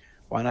CD.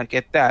 Why not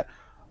get that?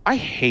 I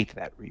hate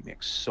that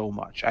remix so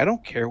much. I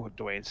don't care what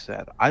Duane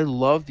said. I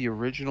love the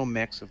original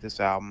mix of this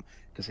album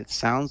because it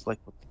sounds like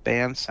what the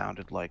band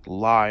sounded like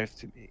live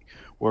to me,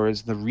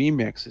 whereas the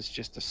remix is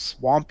just a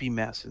swampy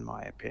mess in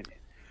my opinion.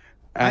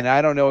 And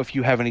I don't know if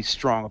you have any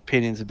strong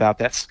opinions about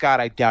that. Scott,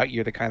 I doubt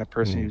you're the kind of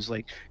person who's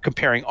like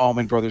comparing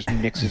Allman Brothers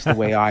mixes the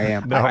way I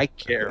am. No. I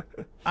care.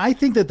 I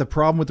think that the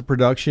problem with the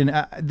production,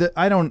 I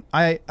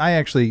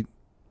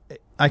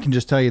can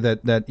just tell you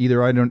that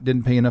either I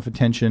didn't pay enough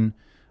attention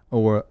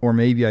or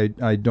maybe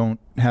I don't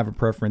have a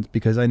preference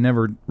because I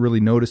never really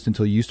noticed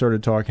until you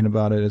started talking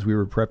about it as we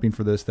were prepping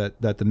for this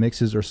that the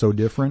mixes are so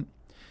different.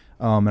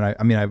 And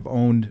I've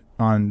owned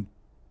on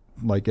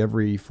like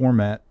every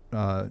format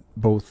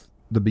both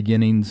the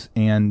Beginnings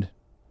and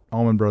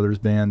Allman Brothers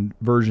Band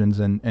versions,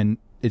 and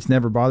it's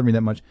never bothered me that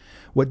much.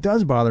 What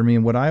does bother me,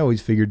 and what I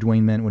always figured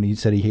Duane meant when he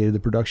said he hated the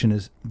production,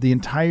 is the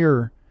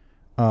entire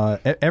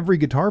every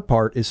guitar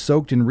part is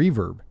soaked in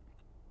reverb,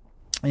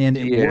 and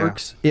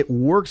it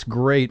works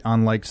great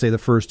on, like, say, the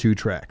first 2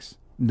 tracks.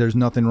 There's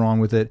nothing wrong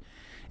with it.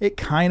 It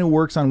kind of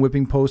works on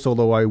Whipping Post,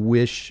 although I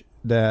wish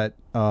that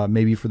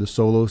maybe for the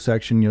solo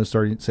section,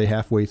 starting say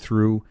halfway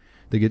through,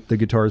 the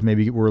guitars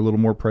maybe were a little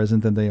more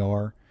present than they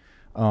are.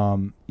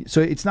 So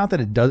it's not that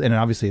it does, and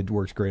obviously it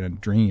works great on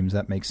Dreams.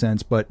 That makes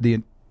sense. But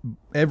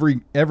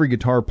every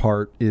guitar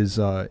part is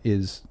has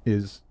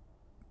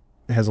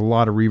a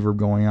lot of reverb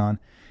going on,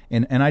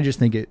 and I just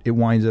think it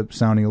winds up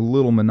sounding a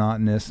little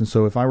monotonous. And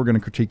so if I were going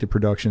to critique the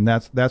production,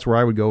 that's where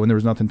I would go. And there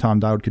was nothing Tom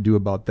Dowd could do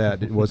about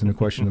that. It wasn't a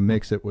question of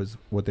mix. It was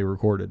what they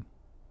recorded.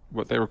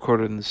 What they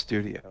recorded in the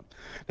studio.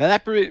 Now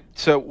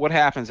so what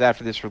happens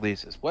after this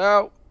releases?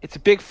 Well, it's a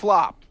big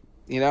flop.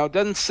 It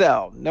doesn't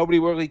sell. Nobody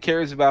really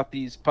cares about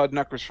these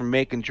pudknuckers from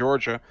Macon,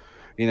 Georgia.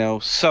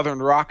 Southern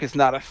rock is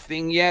not a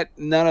thing yet.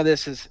 None of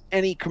this has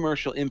any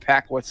commercial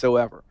impact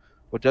whatsoever.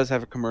 What does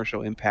have a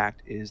commercial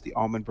impact is the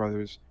Allman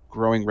Brothers'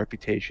 growing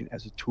reputation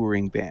as a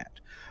touring band.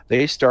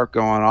 They start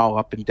going all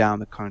up and down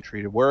the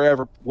country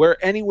to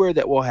anywhere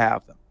that will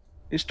have them.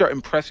 They start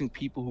impressing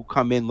people who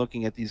come in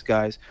looking at these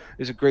guys.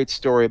 There's a great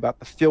story about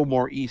the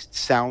Fillmore East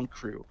sound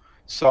crew.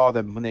 Saw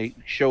them when they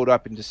showed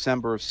up in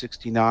December of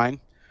 '69.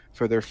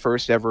 For their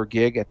first ever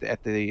gig at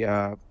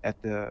the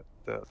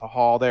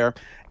hall there,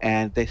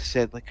 and they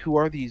said, like, who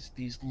are these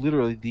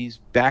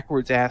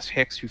backwards ass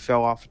hicks who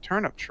fell off a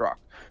turnip truck?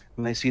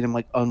 When they see them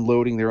like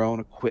unloading their own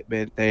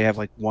equipment, they have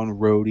like one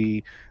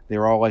roadie.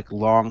 They're all like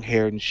long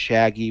haired and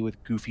shaggy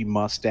with goofy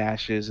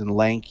mustaches and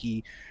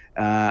lanky,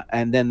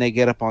 and then they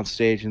get up on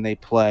stage and they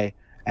play,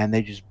 and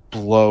they just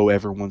blow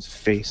everyone's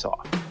face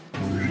off.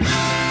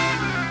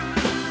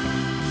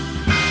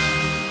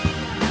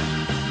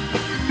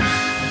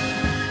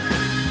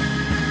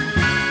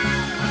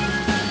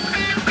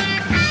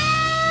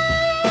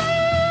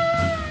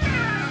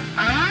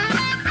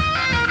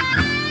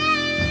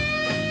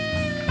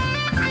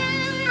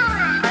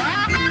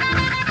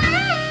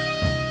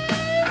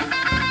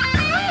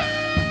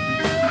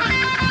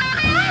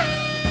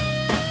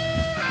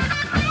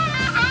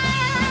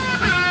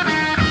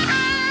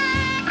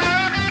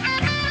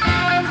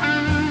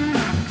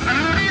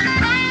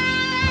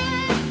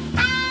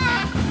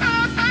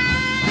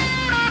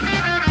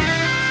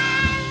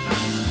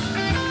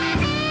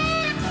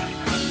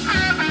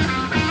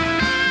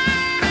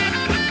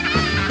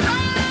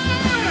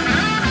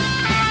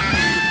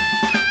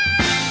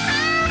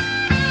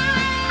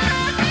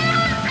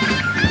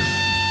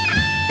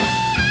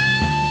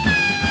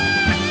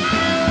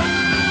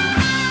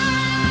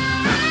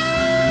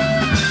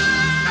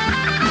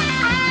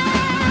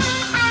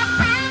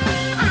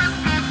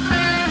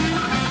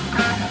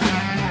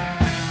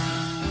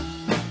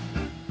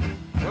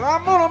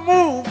 I'm gonna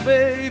move,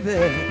 baby.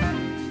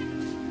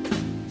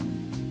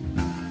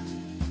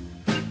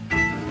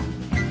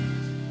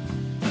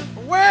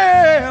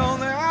 Way on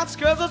the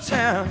outskirts of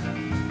town.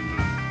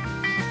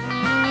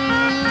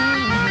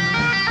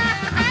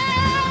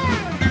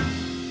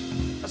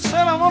 I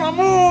said I wanna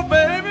move,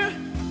 baby.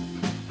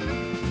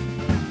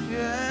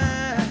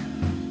 Yeah.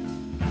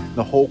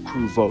 the whole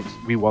crew votes,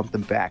 we want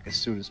them back as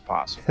soon as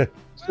possible.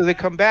 So they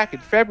come back in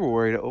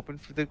February to open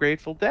for the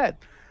Grateful Dead.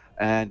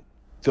 And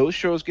those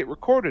shows get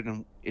recorded,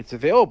 and it's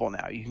available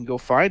now. You can go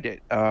find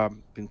it.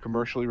 Been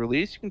commercially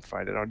released. You can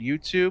find it on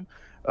YouTube.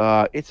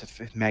 It's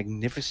a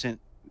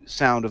magnificent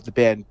sound of the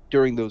band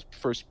during those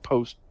first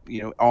post,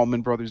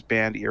 Allman Brothers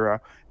Band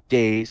era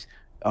days.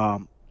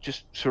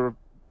 Just sort of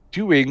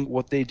doing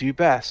what they do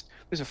best.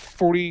 There's a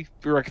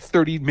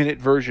 30-minute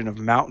version of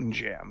Mountain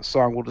Jam, a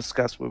song we'll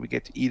discuss when we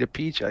get to Eat a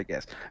Peach, I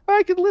guess.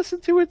 I can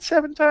listen to it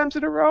 7 times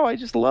in a row. I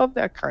just love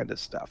that kind of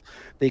stuff.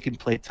 They can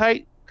play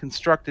tight,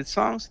 constructed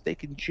songs. They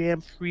can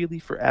jam freely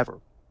forever.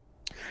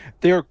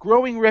 Their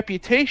growing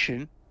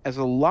reputation as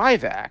a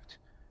live act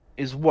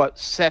is what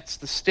sets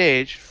the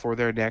stage for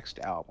their next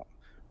album,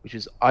 which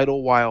is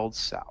Idlewild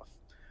South.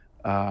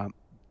 A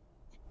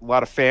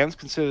lot of fans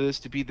consider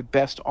this to be the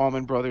best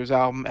Allman Brothers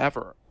album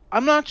ever.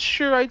 I'm not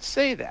sure I'd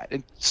say that.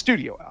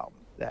 Studio album,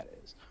 that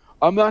is.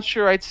 I'm not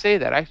sure I'd say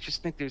that. I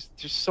just think there's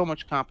so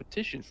much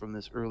competition from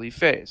this early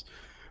phase.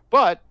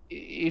 But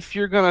if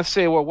you're going to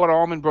say, well, what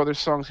Allman Brothers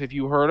songs have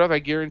you heard of? I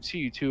guarantee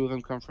you 2 of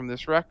them come from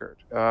this record.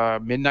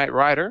 Midnight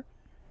Rider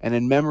and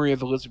In Memory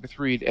of Elizabeth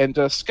Reed.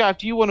 And Scott,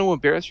 do you want to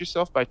embarrass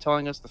yourself by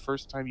telling us the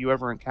first time you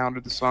ever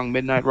encountered the song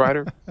Midnight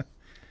Rider?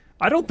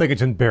 I don't think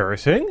it's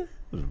embarrassing.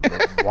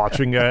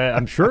 Watching,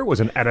 I'm sure it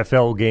was an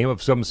NFL game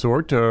of some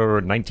sort,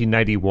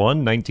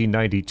 1991,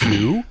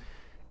 1992.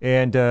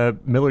 And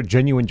Miller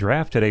Genuine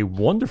Draft had a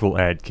wonderful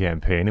ad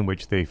campaign in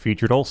which they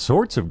featured all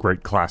sorts of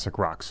great classic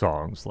rock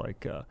songs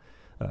like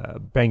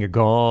Bang a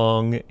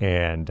Gong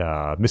and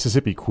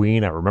Mississippi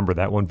Queen. I remember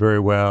that one very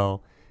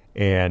well.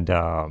 And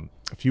a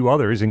few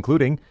others,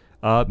 including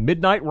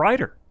Midnight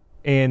Rider.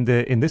 And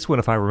in this one,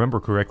 if I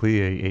remember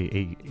correctly,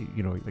 a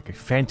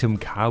phantom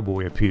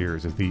cowboy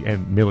appears as the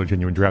Miller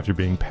Genuine Drafts are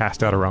being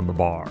passed out around the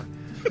bar.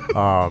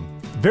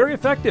 Very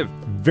effective,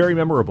 very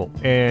memorable,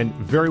 and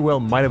very well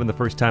might have been the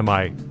first time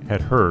I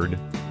had heard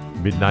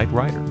Midnight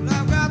Rider.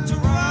 I've got to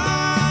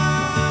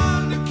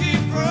run to keep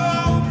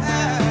from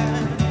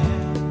high,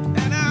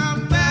 and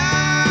I'm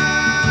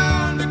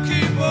bound to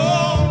keep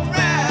on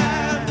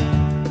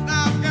riding.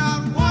 I've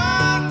got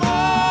one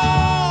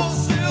more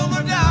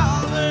silver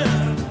dollar,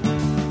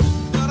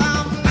 but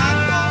I'm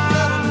not gonna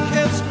let 'em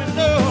catch me,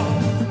 no.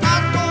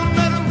 Not gonna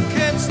let 'em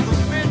catch the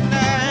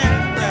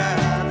midnight rider.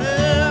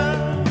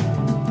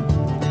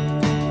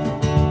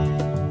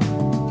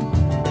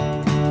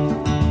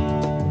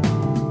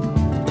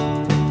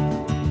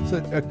 So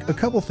a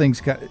couple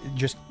things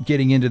just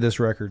getting into this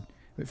record.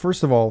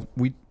 First of all,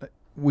 we've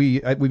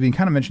been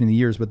kind of mentioning the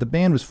years, but the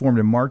band was formed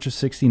in March of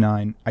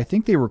 '69. I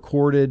think they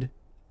recorded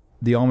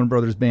the Allman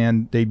Brothers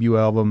Band debut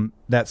album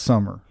that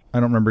summer. I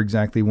don't remember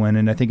exactly when,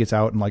 and I think it's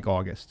out in like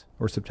August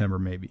or September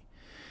maybe.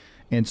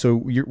 And so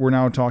we're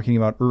now talking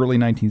about early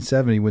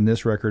 1970 when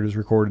this record is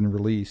recorded and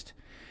released.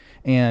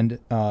 And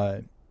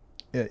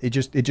it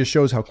just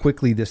shows how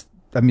quickly the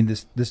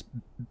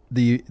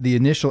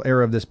initial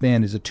era of this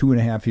band is a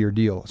 2.5-year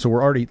deal. So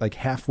we're already like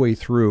halfway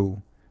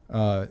through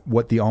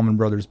what the Allman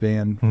Brothers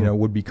Band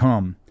would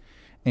become.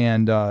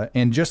 And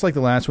just like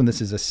the last one,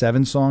 this is a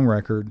 7-song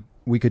record.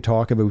 We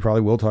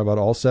probably will talk about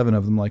all 7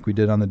 of them like we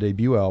did on the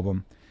debut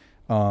album.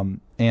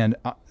 And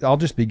I'll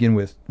just begin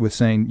with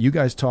saying, you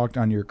guys talked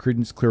on your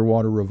Creedence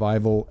Clearwater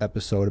Revival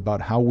episode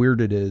about how weird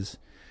it is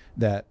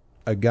that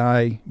a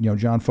guy,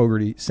 John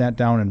Fogerty, sat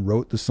down and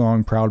wrote the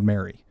song Proud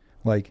Mary.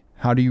 Like,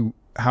 how do you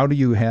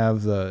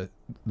have the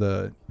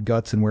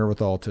guts and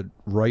wherewithal to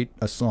write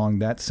a song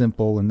that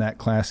simple and that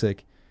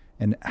classic,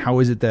 and how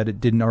is it that it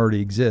didn't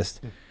already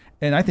exist?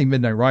 And I think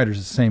Midnight Rider is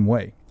the same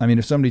way. I mean,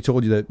 if somebody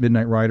told you that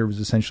Midnight Rider was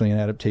essentially an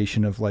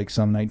adaptation of like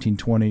some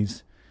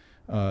 1920s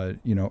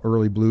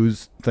early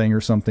blues thing or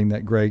something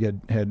that Greg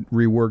had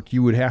reworked,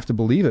 you would have to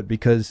believe it,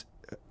 because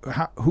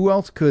who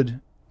else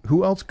could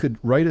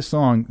write a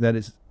song that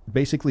is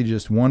basically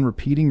just one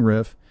repeating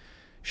riff,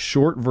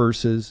 short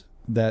verses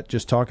that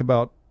just talk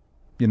about,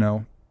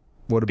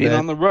 what a Being bad,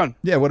 on the run.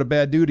 Yeah, what a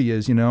bad dude he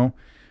is,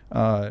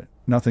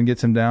 nothing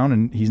gets him down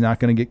and he's not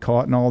going to get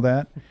caught and all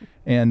that.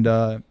 And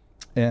the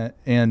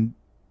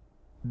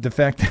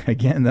fact that,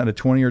 again, that a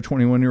 20 or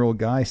 21-year-old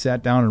guy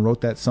sat down and wrote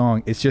that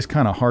song, it's just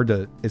kind of hard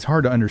to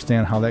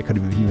understand how that could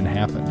have even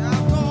happened.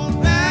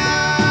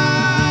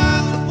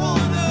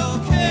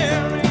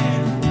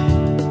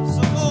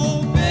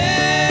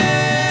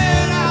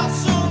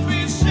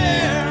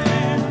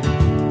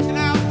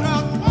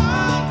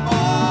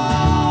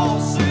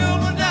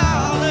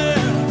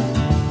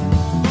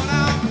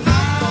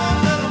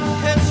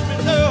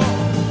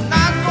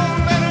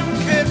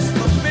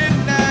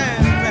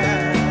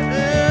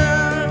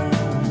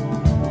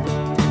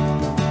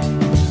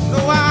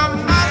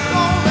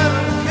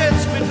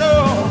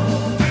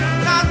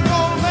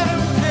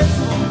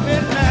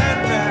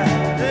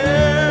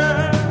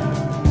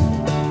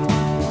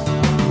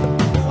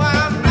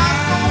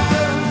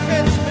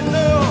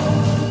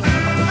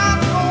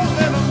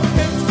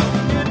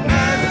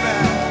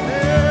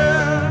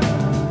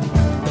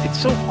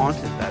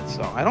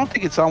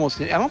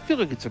 I don't feel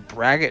like it's a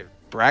braggart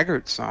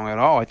braggart song at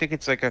all. I think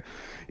it's like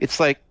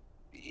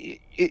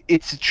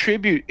it's a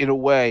tribute in a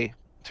way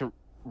to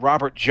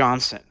Robert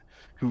Johnson,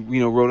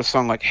 who wrote a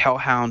song like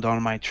 "Hellhound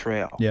on My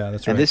Trail." Yeah,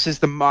 that's right. And this is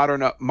the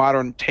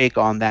modern take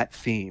on that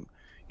theme.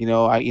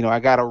 I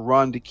got to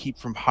run to keep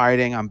from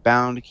hiding. I'm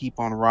bound to keep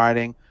on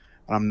riding,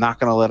 and I'm not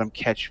going to let them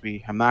catch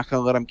me. I'm not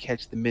going to let them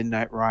catch the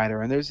Midnight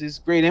Rider. And there's these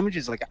great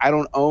images like I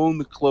don't own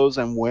the clothes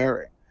I'm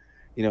wearing,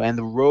 and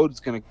the road's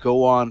going to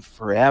go on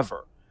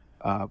forever.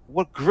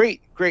 What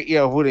great,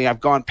 I've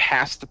gone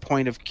past the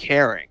point of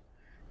caring.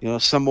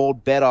 Some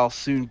old bet I'll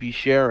soon be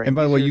sharing. And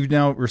by the way, you've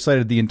now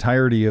recited the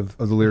entirety of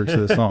the lyrics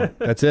of the song.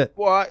 That's it.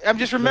 Well, I'm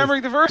just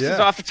remembering the verses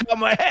off the top of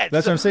my head.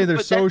 That's what I'm saying. They're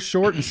so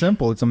short and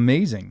simple. It's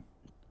amazing.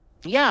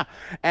 Yeah,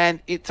 and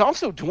it's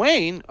also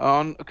Dwayne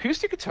on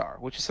acoustic guitar,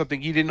 which is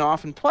something he didn't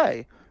often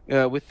play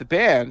with the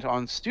band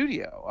on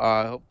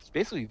studio. It's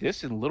basically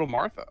this and Little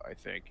Martha, I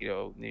think.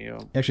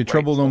 Actually,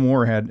 Trouble No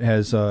More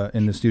has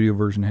in the studio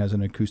version has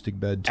an acoustic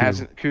bed too. Has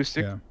an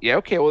acoustic. Yeah.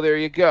 Okay. Well, there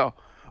you go.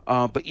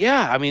 But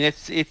yeah, I mean,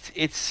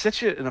 it's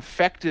such an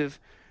effective.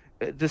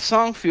 The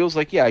song feels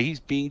like he's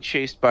being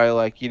chased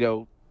by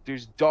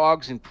there's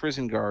dogs and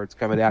prison guards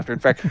coming after. In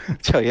fact, I'll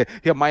tell you,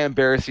 my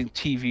embarrassing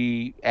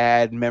TV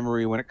ad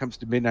memory when it comes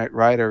to Midnight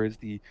Rider is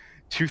the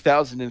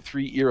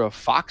 2003 era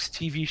Fox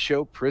TV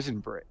show Prison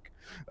Break,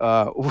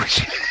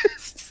 which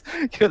is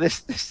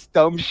this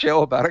dumb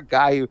show about a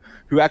guy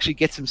who actually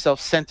gets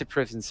himself sent to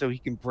prison so he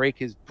can break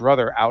his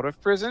brother out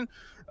of prison.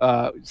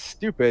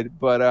 Stupid,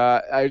 but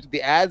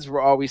the ads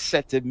were always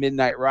set to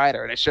Midnight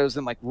Rider, and it shows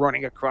them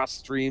running across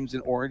streams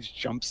in orange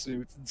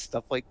jumpsuits and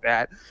stuff like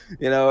that,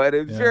 and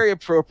it's very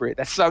appropriate.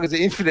 That song is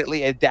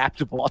infinitely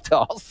adaptable to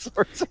all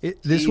sorts of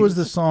This was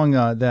the song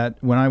that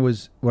when I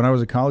was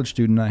a college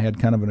student, I had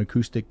kind of an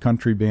acoustic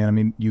country band. I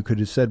mean, you could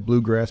have said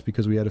bluegrass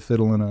because we had a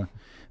fiddle and a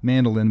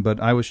mandolin, but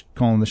I was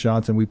calling the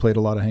shots, and we played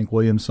a lot of Hank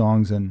Williams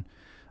songs and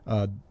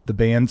the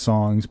band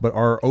songs, but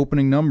our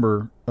opening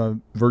number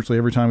virtually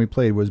every time we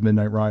played was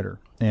Midnight Rider,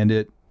 and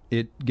it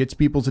gets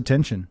people's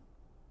attention.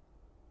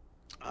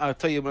 I'll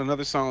tell you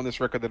another song on this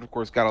record that of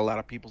course got a lot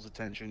of people's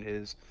attention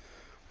is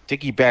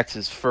Dickie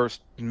Betts'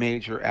 first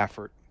major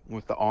effort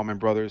with the Allman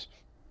Brothers,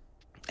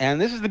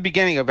 and this is the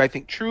beginning of, I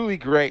think, truly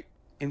great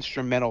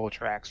instrumental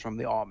tracks from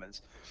the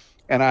Allmans,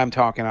 and I'm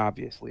talking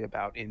obviously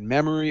about In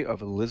Memory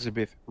of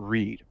Elizabeth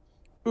Reed.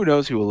 Who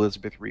knows who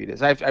Elizabeth Reed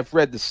is? I've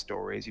read the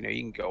stories. You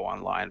can go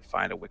online and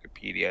find a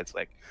Wikipedia.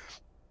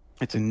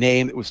 It's a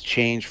name that was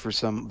changed for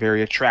some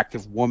very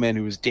attractive woman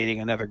who was dating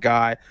another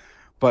guy.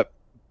 But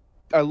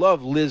I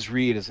love Liz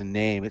Reed as a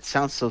name. It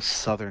sounds so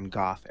Southern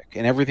Gothic,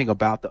 and everything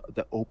about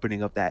the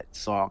opening of that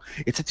song.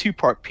 It's a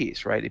two-part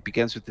piece, right? It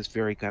begins with this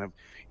very kind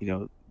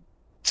of,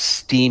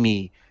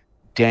 steamy,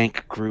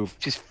 dank groove.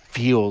 Just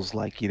feels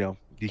like, the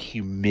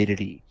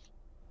humidity.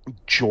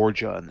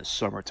 Georgia in the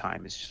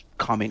summertime is just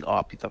coming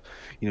up. You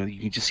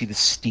can just see the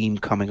steam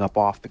coming up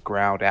off the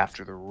ground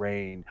after the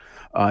rain.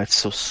 It's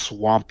so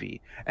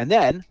swampy. And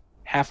then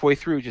halfway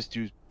through, just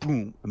do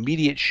boom,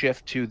 immediate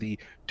shift to the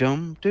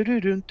dum dum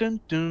dum dum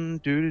dum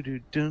dum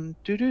dum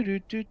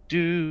dum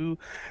dum,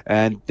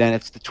 and then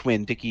it's the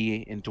twin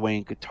Dickie and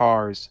Dwayne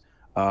guitars.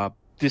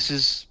 This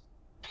is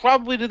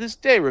probably to this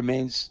day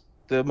remains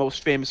the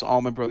most famous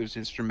Allman Brothers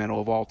instrumental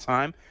of all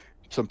time.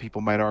 Some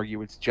people might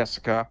argue it's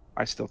Jessica.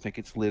 I still think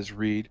it's Liz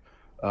Reed.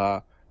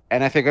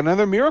 And I think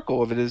another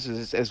miracle of it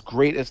is as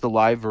great as the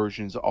live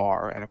versions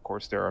are, and of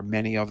course there are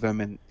many of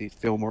them, and the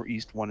Fillmore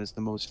East one is the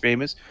most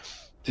famous.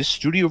 This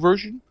studio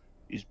version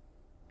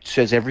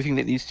says everything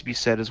that needs to be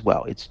said as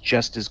well. It's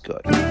just as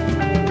good.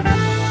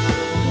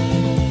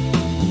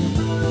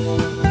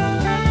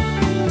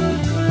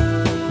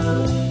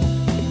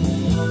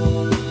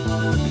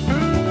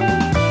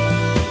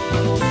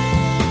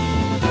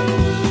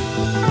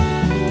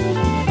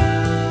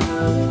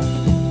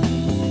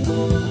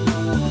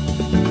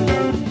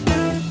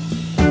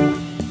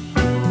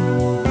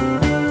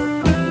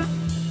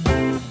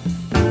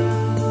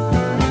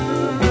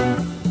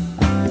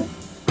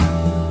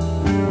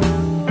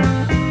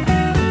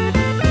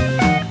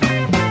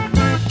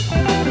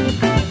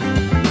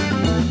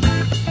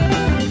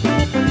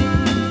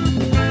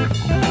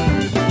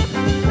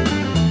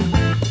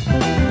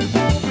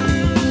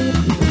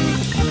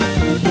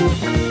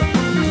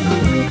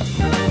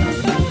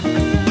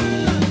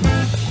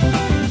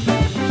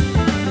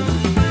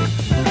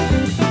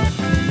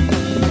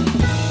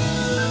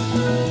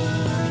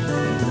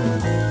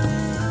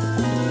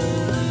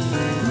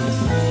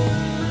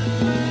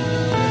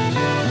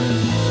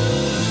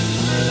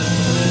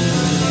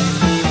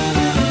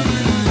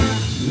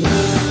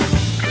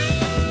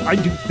 I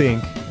do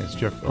think, as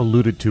Jeff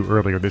alluded to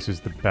earlier, this is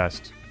the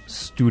best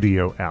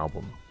studio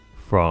album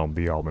from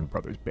the Allman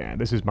Brothers Band.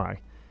 This is my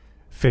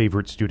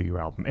favorite studio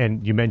album.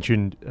 And you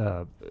mentioned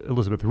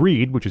Elizabeth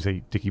Reed, which is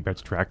a Dickie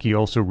Betts track. He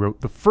also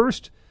wrote the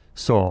first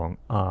song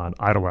on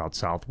Idlewild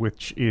South,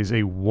 which is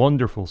a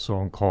wonderful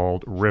song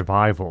called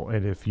Revival.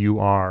 And if you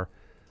are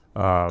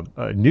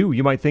new,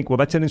 you might think, well,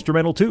 that's an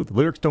instrumental too. The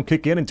lyrics don't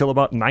kick in until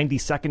about 90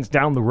 seconds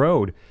down the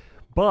road.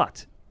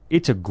 But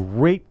It's a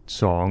great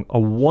song, a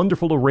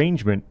wonderful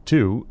arrangement,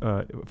 too,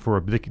 for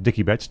a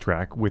Dickie Betts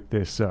track with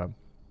this sort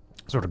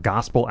of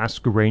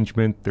gospel-esque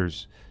arrangement.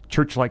 There's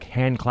church-like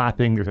hand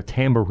clapping. There's a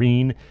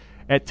tambourine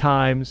at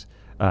times.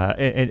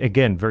 And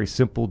again, very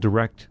simple,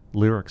 direct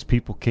lyrics.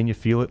 People, can you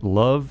feel it?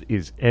 Love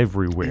is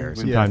everywhere.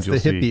 Sometimes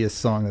it's the hippiest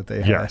song that they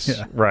have.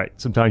 Yes, right.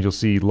 Sometimes you'll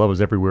see love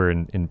is everywhere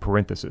in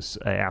parenthesis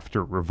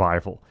after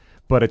revival.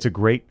 But it's a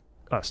great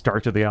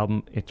start to the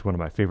album. It's one of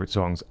my favorite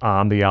songs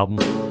on the album.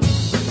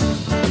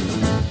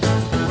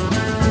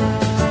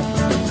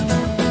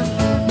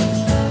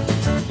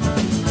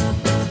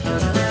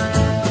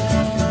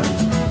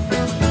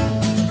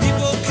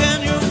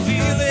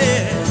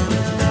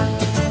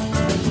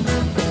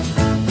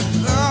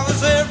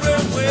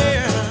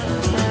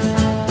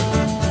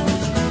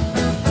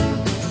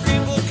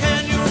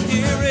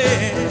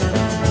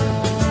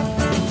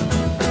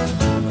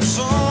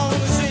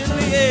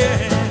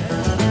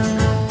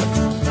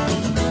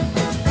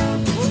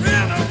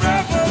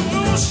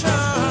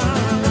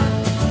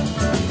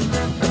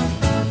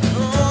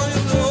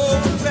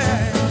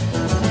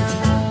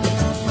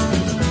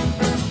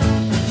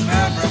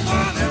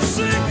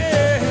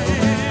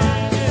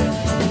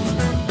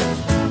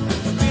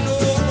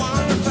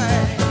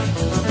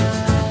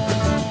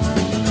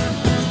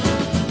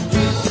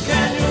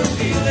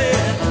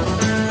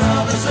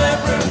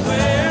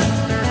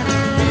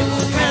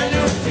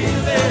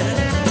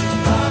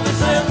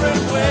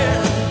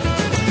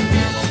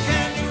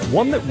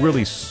 One that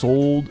really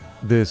sold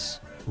this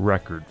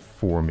record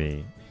for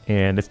me,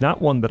 and it's not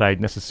one that I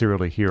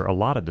necessarily hear a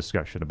lot of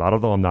discussion about,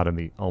 although I'm not in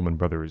the Allman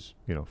Brothers,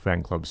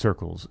 fan club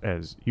circles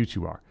as you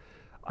two are.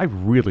 I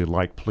really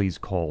like Please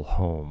Call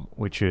Home,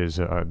 which is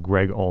a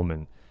Greg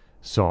Allman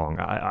song.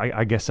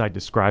 I guess I'd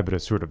describe it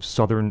as sort of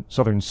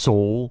southern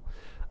soul.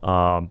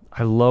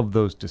 I love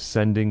those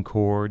descending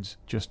chords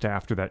just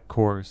after that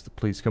chorus, the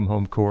Please Come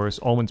Home chorus.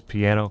 Allman's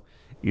piano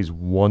is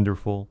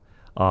wonderful.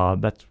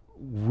 That's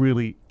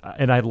really,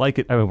 and I like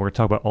it. I mean, we're going to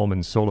talk about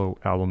Allman's solo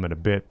album in a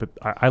bit, but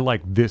I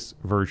like this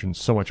version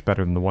so much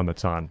better than the one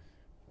that's on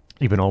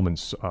even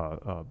Allman's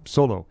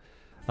solo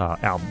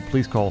album.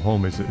 Please Call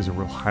Home is a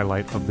real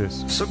highlight of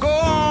this. So go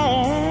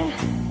on,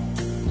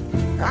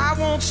 I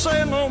won't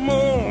say no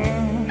more.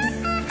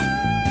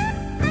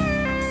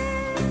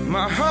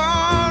 My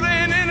heart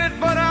ain't in it,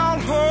 but I'll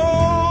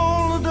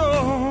hold the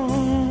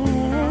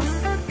door.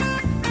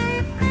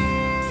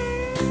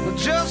 But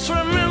just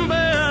remember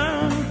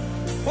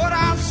what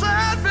I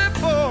said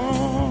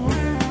before.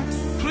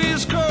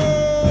 Please go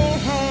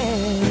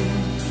home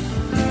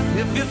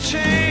if you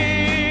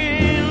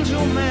change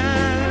your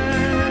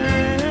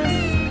mind.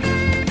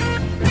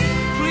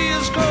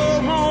 Please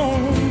go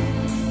home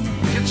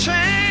if you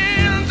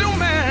change your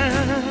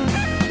mind.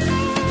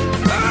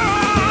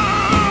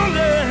 Oh,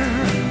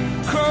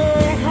 yeah. Go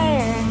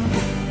home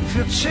if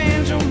you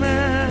change your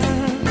mind.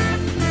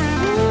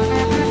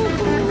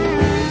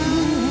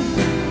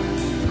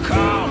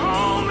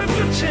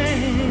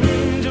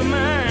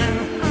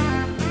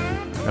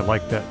 I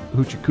like that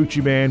Hoochie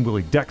Coochie Man,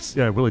 Willie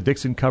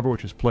Dixon cover,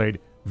 which is played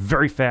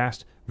very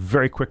fast,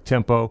 very quick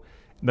tempo.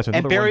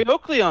 And Barry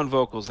Oakley on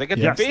vocals. They get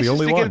their bassist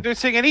together to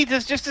sing, and he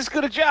does just as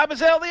good a job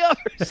as all the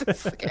others.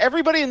 It's like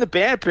everybody in the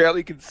band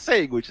apparently can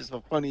sing, which is a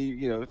funny,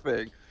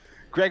 thing.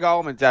 Greg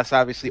Allman just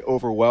obviously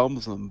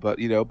overwhelms them, but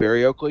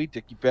Barry Oakley,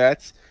 Dickie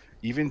Betts,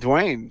 even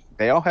Dwayne,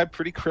 they all have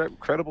pretty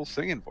credible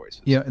singing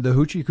voices. Yeah, the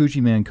Hoochie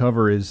Coochie Man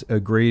cover is a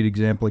great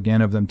example,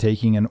 again, of them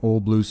taking an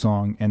old blues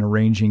song and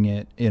arranging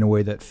it in a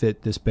way that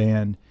fit this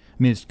band.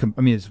 It's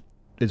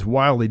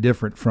wildly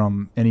different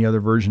from any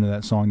other version of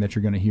that song that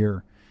you're going to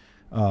hear.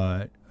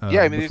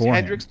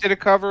 Hendrix did a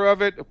cover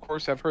of it. Of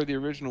course, I've heard the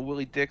original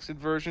Willie Dixon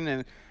version,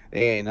 and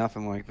they ain't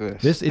nothing like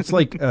this. It's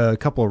like a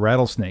couple of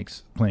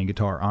rattlesnakes playing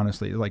guitar.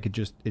 Honestly, like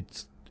the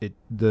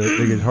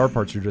guitar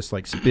parts are just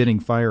like spitting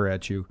fire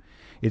at you.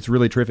 It's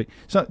really terrific.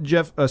 So,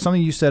 Jeff,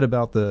 something you said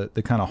about the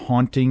kind of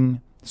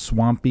haunting,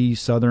 swampy,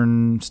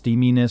 southern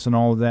steaminess and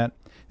all of that.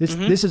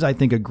 This is, I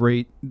think, a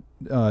great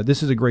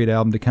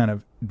album to kind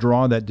of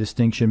draw that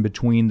distinction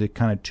between the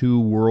kind of two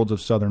worlds of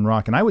southern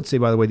rock. And I would say,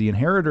 by the way, the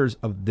inheritors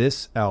of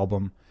this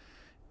album,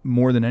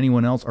 more than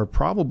anyone else, are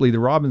probably the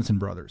Robinson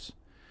Brothers,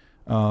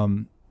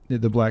 the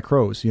Black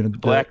Crowes.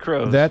 Black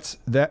Crowes. That's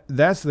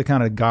the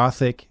kind of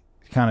gothic,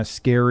 kind of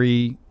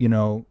scary,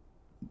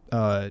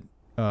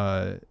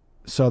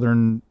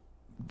 southern.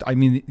 I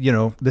mean,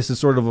 this is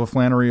sort of a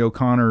Flannery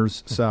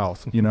O'Connor's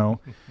South.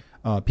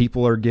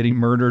 People are getting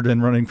murdered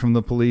and running from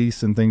the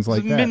police and things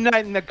like that.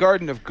 Midnight in the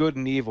Garden of Good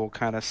and Evil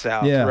kind of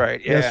South. Yeah,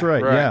 right. Yeah, that's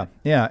right. Right.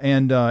 Yeah.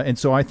 And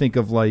so I think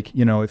of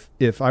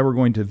if I were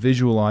going to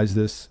visualize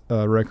this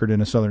record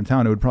in a southern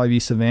town, it would probably be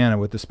Savannah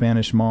with the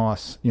Spanish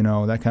moss,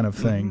 that kind of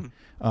thing,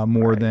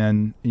 more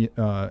than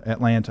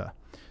Atlanta.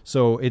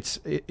 So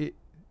that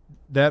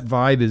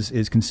vibe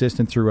is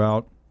consistent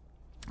throughout.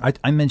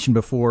 I mentioned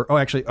before. Oh,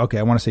 actually, okay.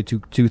 I want to say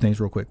two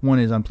things real quick. One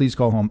is on "Please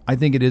Call Home." I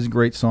think it is a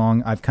great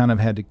song. I've kind of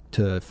had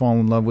to fall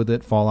in love with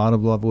it, fall out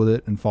of love with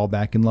it, and fall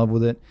back in love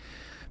with it,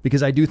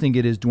 because I do think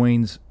it is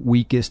Dwayne's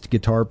weakest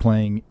guitar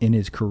playing in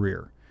his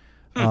career.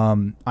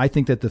 I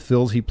think that the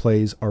fills he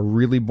plays are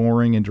really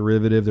boring and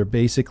derivative. They're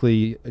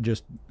basically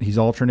just he's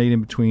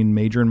alternating between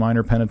major and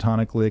minor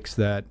pentatonic licks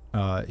that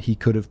he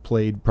could have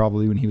played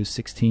probably when he was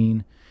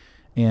 16,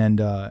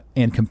 and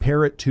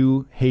compare it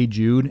to Hey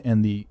Jude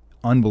and the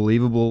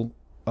unbelievable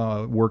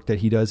work that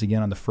he does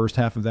again on the first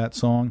half of that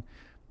song.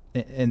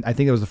 And I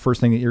think that was the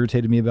first thing that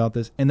irritated me about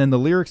this. And then the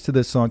lyrics to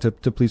this song, to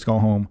Please Go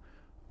Home,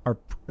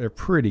 they're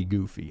pretty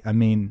goofy. I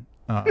mean,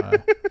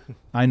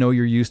 I know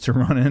you're used to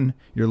running,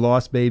 you're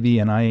lost, baby,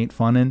 and I ain't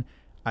funnin'.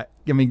 I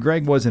mean,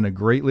 Greg wasn't a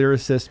great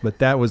lyricist, but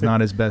that was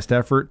not his best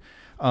effort.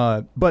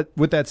 But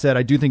with that said,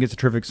 I do think it's a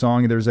terrific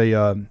song. There's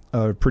a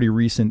pretty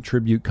recent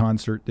tribute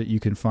concert that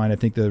you can find. I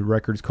think the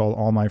record's called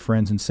All My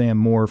Friends, and Sam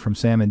Moore from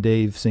Sam and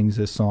Dave sings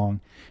this song.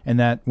 And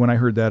that, when I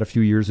heard that a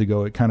few years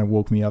ago, it kind of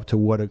woke me up to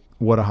what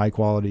a high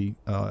quality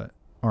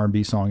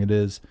R&B song it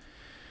is.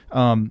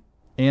 And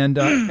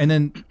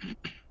then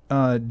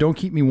Don't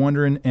Keep Me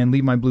Wondering and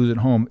Leave My Blues at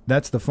Home.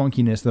 That's the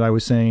funkiness that I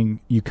was saying.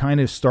 You kind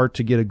of start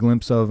to get a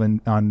glimpse of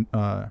on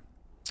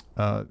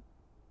the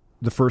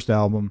first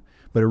album,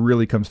 but it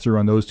really comes through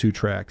on those two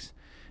tracks.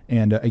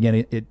 And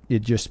again,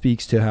 it just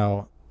speaks to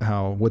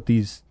how what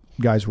these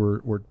guys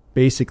were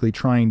basically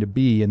trying to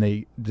be, and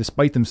they,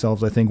 despite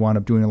themselves, I think, wound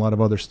up doing a lot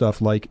of other stuff,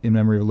 like In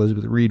Memory of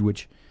Elizabeth Reed,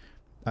 which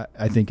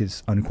I think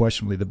is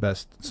unquestionably the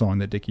best song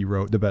that Dickie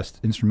wrote, the best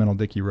instrumental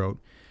Dickie wrote.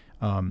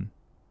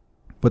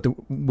 But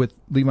with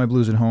Leave My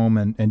Blues at Home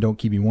and Don't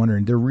Keep Me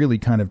Wondering, they're really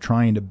kind of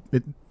trying to,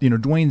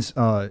 Dwayne's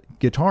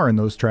guitar in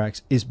those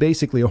tracks is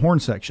basically a horn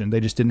section.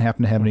 They just didn't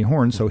happen to have any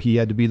horns, so he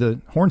had to be the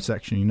horn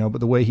section, But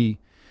the way he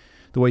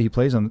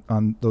plays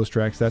on those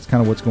tracks, that's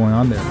kind of what's going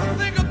on there.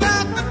 Think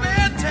about the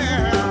bad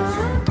times.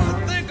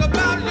 Think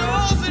about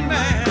yours and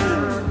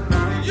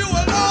mine. You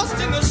were lost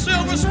in the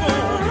silver spoon.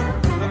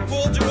 I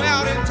pulled you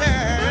out in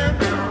time.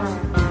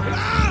 But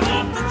I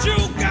hope that you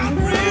got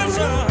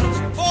reasons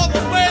for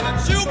the way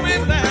that you've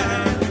been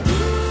lying.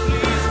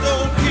 Please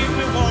don't keep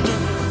me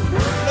wondering.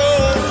 No.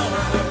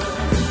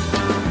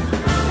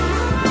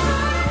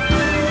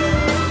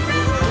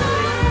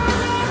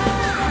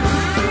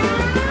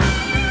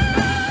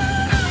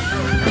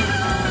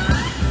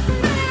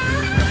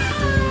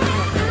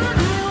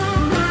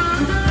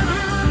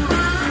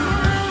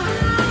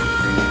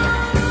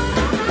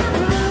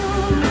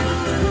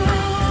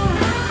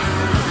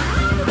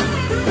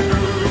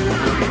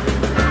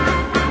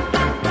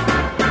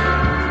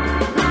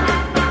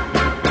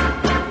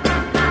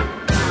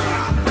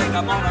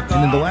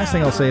 And then the last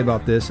thing I'll say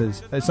about this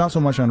is, it's not so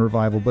much on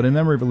Revival, but In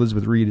Memory of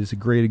Elizabeth Reed is a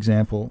great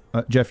example.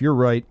 Jeff, you're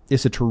right.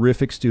 It's a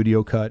terrific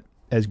studio cut.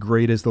 As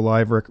great as the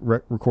live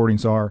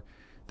recordings are,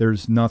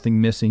 there's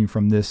nothing missing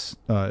from this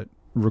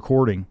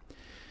recording.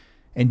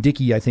 And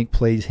Dickie, I think,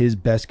 plays his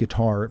best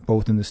guitar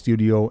both in the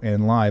studio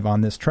and live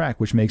on this track,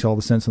 which makes all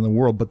the sense in the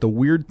world. But the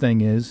weird thing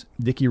is,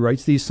 Dickie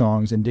writes these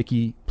songs and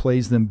Dickie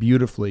plays them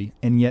beautifully,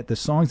 and yet the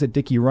songs that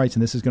Dickie writes,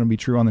 and this is going to be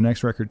true on the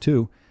next record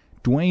too,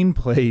 Dwayne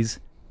plays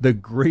the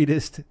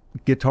greatest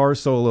guitar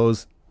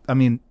solos. I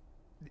mean,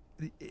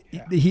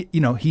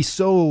 he's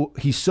so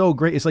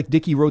great. It's like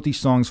Dickie wrote these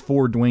songs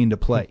for Dwayne to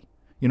play.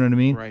 You know what I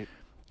mean? Right.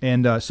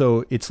 And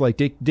so it's like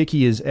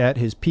Dickie is at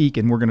his peak,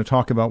 and we're going to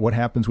talk about what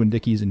happens when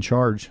Dickie's in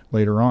charge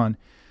later on.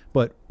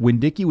 But when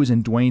Dickie was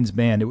in Dwayne's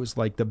band, it was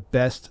like the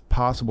best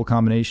possible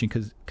combination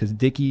because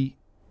Dickie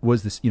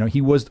was this,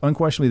 he was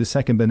unquestionably the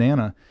second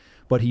banana,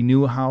 but he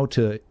knew how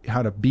to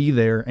be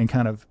there and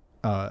kind of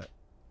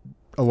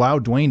allow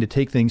Dwayne to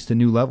take things to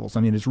new levels.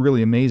 I mean, it's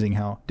really amazing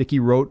how Dickie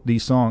wrote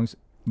these songs.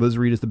 Liz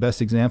Reed is the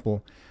best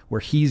example,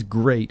 where he's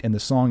great and the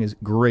song is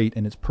great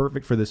and it's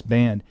perfect for this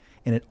band.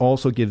 And it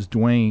also gives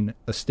Dwayne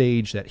a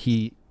stage that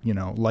he,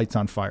 lights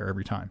on fire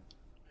every time.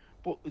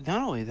 Well,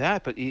 not only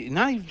that, but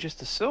not even just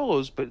the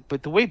solos, but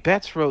the way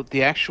Betts wrote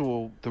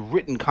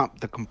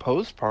the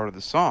composed part of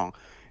the song,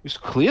 it was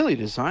clearly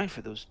designed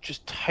for those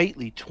just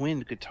tightly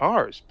twinned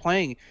guitars,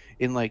 playing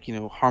in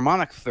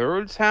harmonic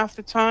thirds half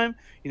the time.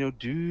 Do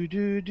do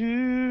do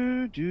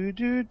do do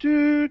do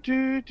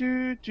do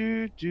do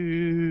do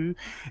do.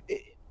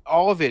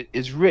 All of it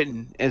is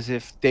written as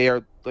if they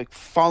are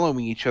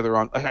following each other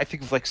on. I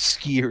think of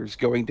skiers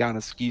going down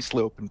a ski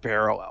slope in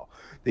parallel.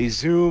 They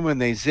zoom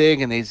and they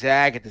zig and they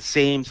zag at the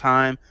same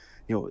time.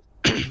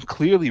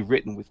 Clearly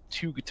written with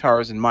two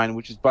guitars in mind,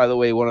 which is, by the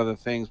way, one of the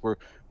things where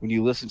when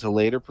you listen to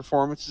later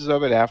performances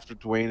of it after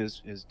Dwayne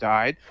has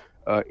died,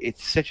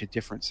 it's such a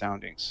different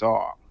sounding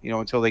song.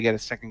 Until they get a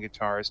second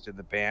guitarist in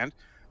the band,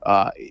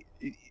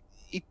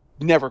 it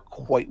never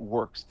quite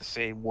works the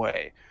same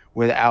way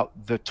without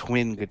the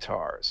twin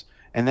guitars.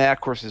 And that,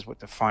 of course, is what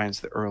defines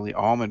the early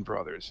Allman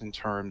Brothers in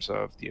terms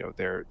of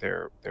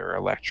their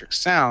electric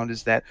sound,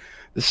 is that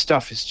the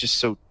stuff is just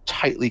so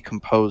tightly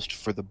composed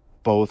for the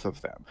both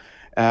of them.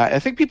 I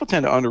think people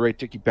tend to underrate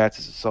Dickie Betts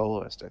as a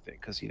soloist, I think,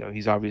 because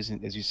he's obviously,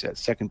 as you said,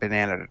 second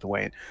banana to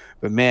Dwayne.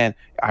 But man,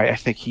 I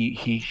think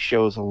he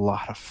shows a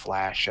lot of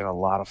flash and a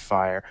lot of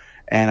fire,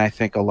 and I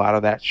think a lot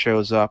of that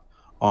shows up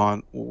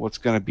on what's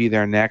going to be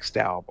their next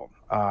album,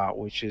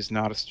 which is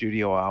not a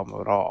studio album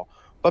at all.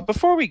 But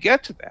before we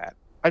get to that,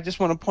 I just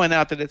want to point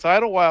out that it's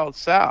Idlewild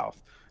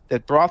South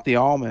that brought the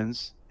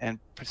Allmans, and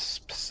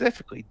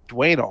specifically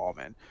Dwayne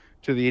Allman,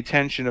 to the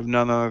attention of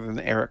none other than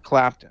Eric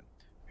Clapton,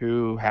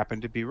 who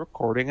happened to be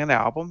recording an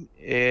album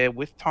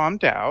with Tom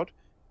Dowd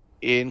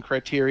in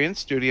Criterion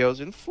Studios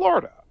in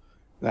Florida.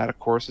 That, of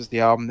course, is the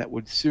album that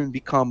would soon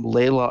become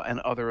Layla and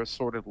Other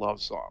Assorted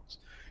Love Songs.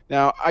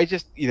 Now, I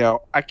just,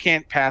 I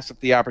can't pass up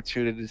the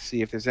opportunity to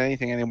see if there's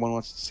anything anyone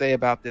wants to say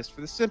about this,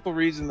 for the simple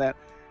reason that,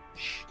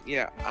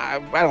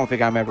 I don't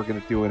think I'm ever going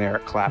to do an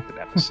Eric Clapton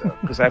episode,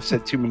 because I've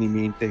said too many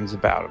mean things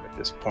about him at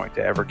this point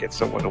to ever get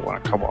someone to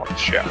want to come on the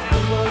show.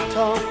 We're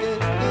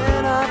talking,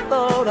 and I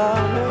thought I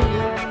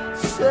heard you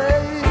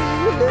say,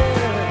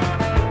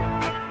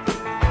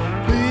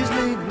 please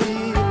leave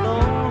me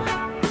alone.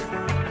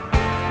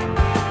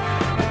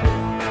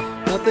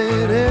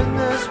 Nothing in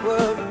this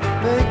world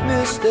make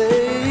me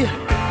stay.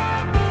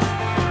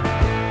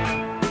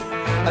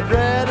 I'd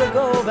rather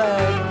go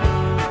back.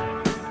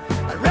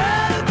 I'd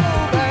rather go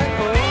back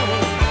home.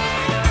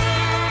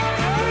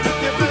 But if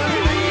you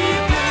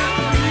believe in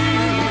me,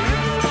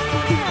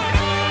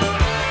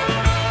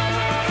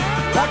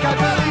 like I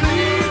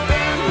believe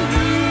in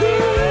you,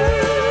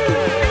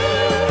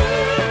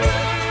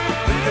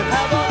 we can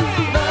have a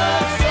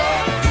love so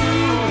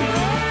true.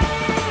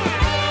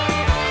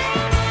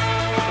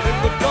 But it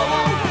would go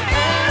on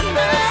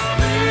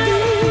endlessly.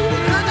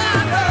 And I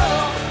know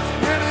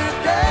any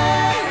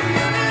day,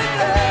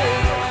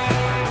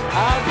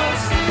 I will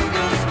see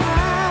you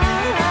smile.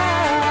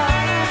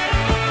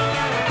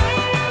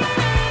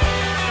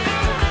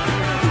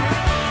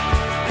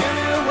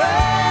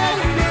 Anyway,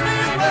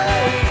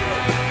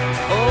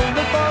 hold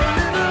me for a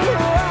little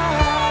while.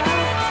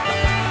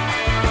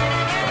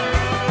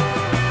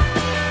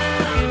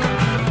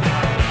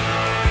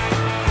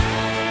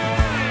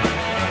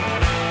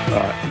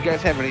 You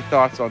guys have any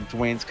thoughts on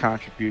Dwayne's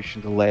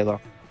contribution to Layla?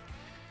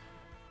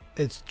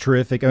 It's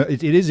terrific.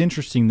 It is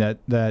interesting that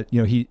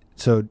he,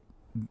 so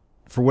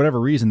for whatever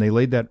reason they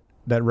laid that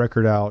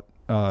record out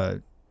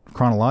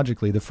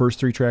chronologically. The first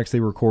 3 tracks they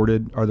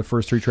recorded are the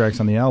first 3 tracks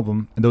on the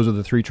album, and those are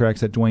the 3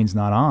 tracks that Dwayne's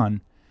not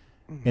on.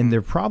 And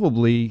they're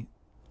probably,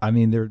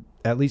 they're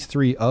at least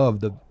 3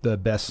 of the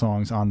best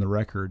songs on the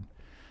record.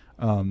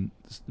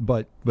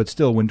 But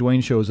still, when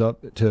Dwayne shows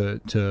up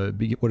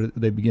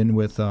they begin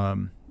with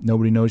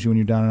Nobody Knows You When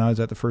You're Down and Out. Is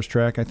that the first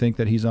track I think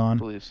that he's on? I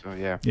believe so,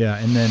 yeah. Yeah,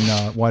 and then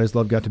Why Does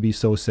Love Got to Be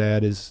So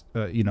Sad is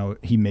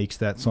he makes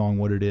that song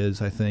what it is.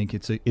 I think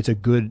it's a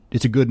good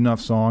enough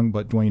song,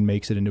 but Dwayne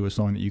makes it into a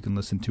song that you can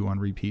listen to on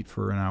repeat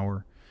for an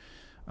hour.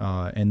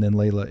 And then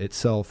Layla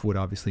itself would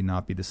obviously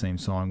not be the same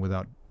song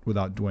without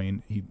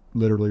Dwayne. He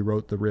literally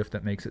wrote the riff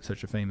that makes it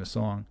such a famous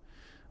song.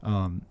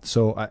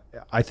 So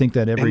I think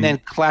that and then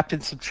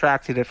Clapton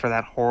subtracted it for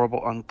that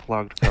horrible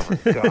unplugged cover.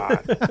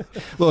 God,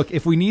 look,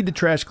 if we need to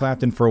trash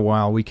Clapton for a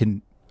while, we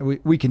can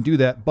do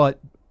that. But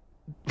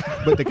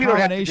the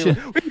combination,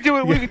 we can do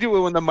it. We can do it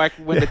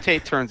when the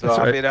tape turns off.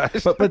 Right.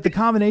 But the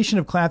combination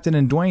of Clapton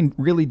and Dwayne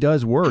really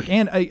does work.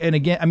 And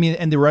again,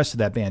 and the rest of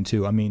that band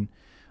too.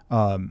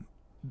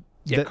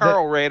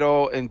 Carl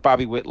Radle and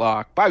Bobby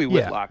Whitlock. Bobby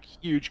Whitlock,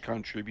 huge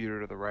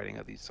contributor to the writing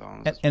of these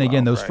songs. And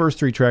again, those first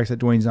 3 tracks that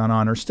Dwayne's not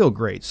on are still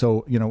great.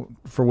 So,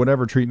 for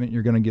whatever treatment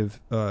you're going to give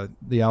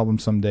the album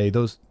someday,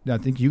 I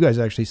think you guys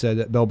actually said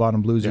that Bell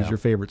Bottom Blues is your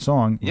favorite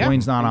song. Yeah,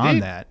 Dwayne's not on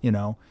that,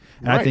 And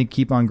I think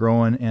Keep On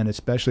Growing, and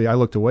especially I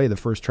Looked Away, the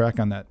first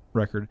track on that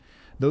record,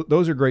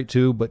 those are great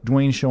too. But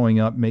Dwayne showing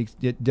up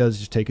does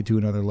just take it to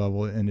another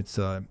level, and it's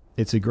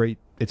a great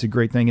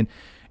thing. And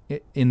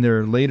in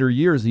their later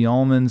years, the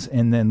Allmans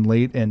and then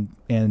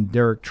and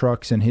Derek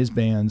Trucks and his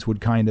bands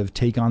would kind of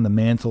take on the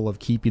mantle of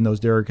keeping those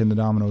Derek and the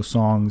Domino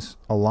songs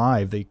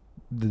alive.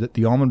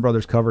 The Allman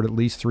Brothers covered at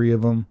least 3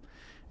 of them,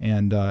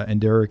 and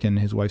Derek and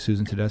his wife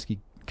Susan Tedeschi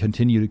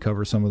continue to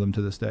cover some of them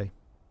to this day.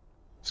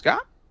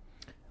 Scott?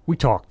 We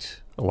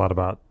talked a lot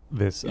about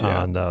this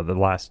on the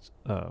last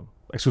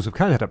exclusive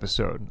content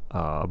episode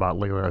about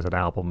Layla as an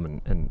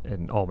album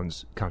and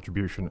Allman's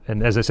contribution.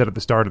 And as I said at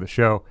the start of the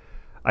show,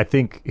 I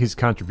think his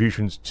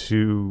contributions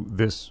to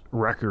this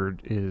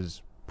record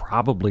is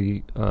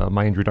probably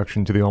my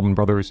introduction to the Allman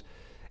Brothers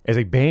as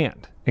a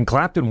band. And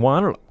Clapton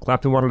wanted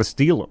to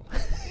steal him.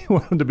 He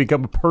wanted him to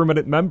become a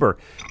permanent member.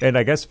 And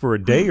I guess for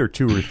a day or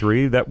 2 or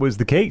 3, that was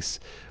the case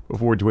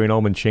before Dwayne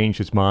Allman changed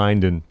his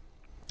mind and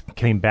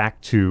came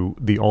back to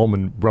the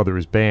Allman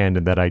Brothers band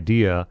and that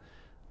idea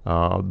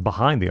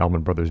behind the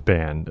Allman Brothers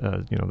band,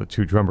 the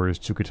 2 drummers,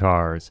 2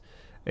 guitars,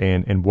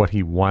 and what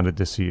he wanted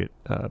to see it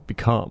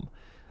become.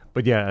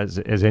 But yeah,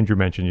 as Andrew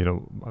mentioned,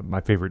 my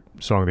favorite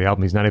song of the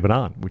album he's not even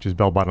on, which is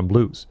Bell Bottom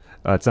Blues.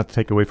 It's not to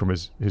take away from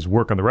his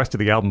work on the rest of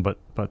the album,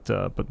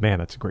 but man,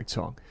 that's a great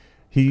song.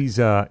 He's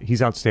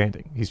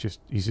outstanding. He's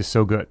just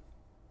so good.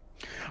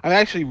 I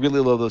actually really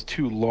love those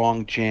 2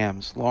 long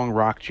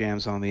rock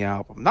jams on the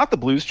album. Not the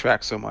blues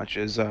track so much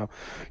as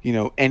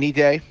Any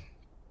Day,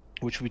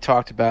 which we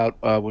talked about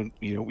when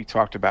we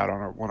talked about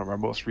on one of our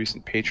most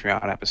recent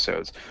Patreon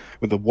episodes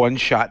with the One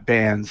Shot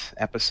Bands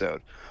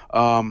episode.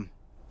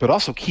 But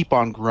also Keep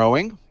On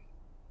Growing,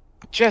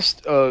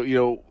 just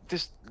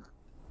this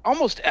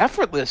almost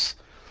effortless,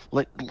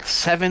 like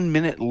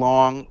 7-minute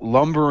long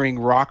lumbering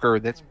rocker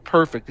that's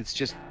perfect. It's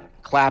just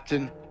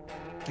Clapton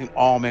and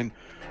Allman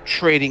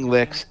trading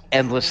licks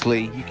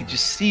endlessly. You could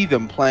just see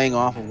them playing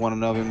off of one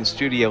another in the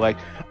studio. Like,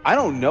 I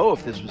don't know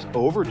if this was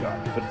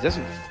overdone, but it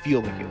doesn't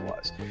feel like it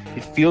was.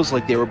 It feels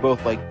like they were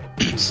both like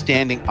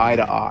standing eye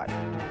to eye,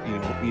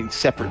 in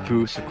separate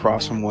booths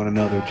across from one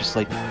another, just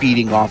like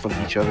feeding off of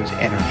each other's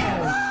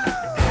energy.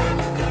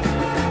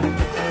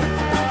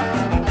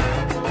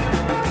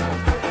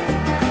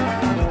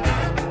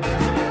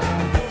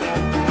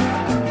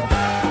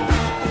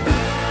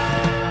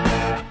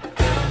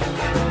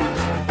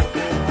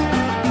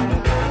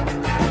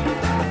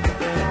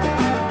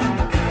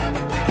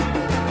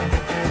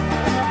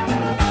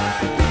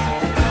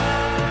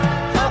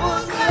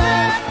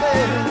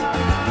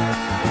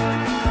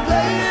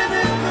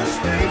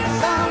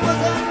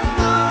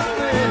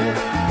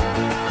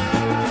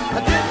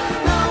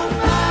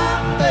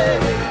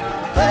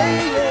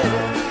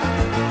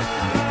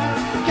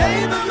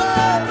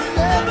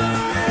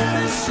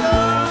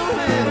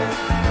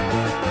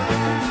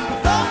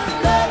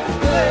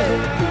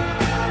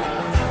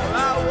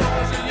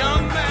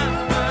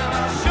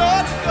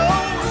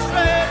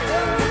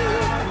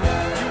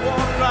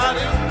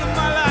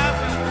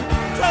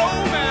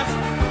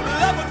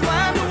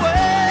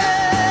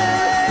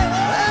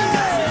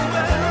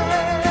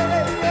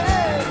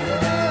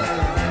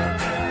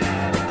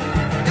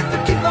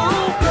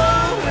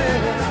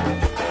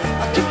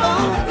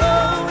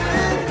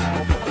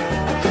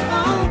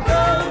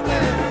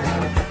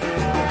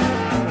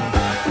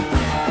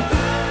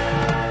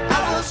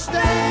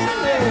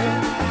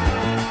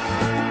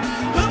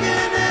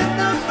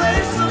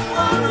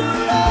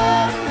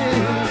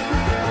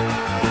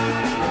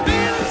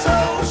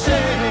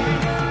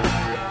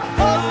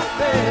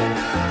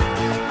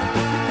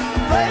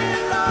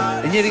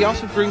 And yet he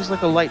also brings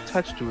like a light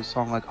touch to a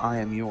song like I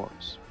Am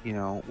Yours,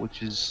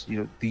 which is,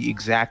 the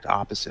exact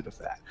opposite of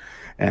that.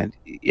 And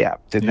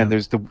then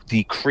there's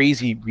the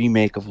crazy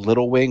remake of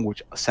Little Wing,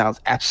 which sounds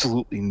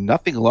absolutely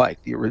nothing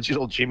like the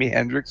original Jimi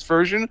Hendrix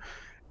version.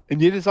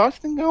 And yet is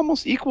often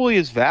almost equally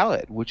as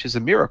valid, which is a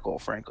miracle,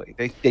 frankly.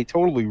 They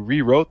totally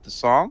rewrote the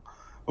song,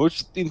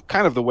 which in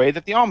kind of the way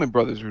that the Allman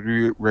Brothers would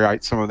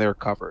rewrite some of their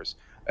covers.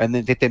 And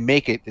then they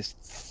make it this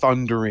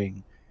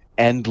thundering,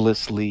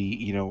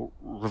 endlessly,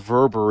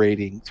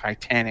 reverberating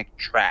Titanic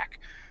track.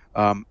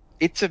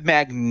 It's a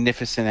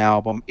magnificent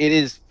album. It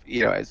is,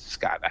 as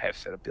Scott and I have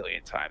said a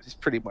billion times, it's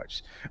pretty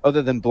much,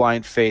 other than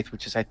Blind Faith,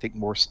 which is, I think,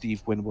 more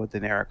Steve Winwood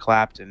than Eric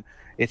Clapton,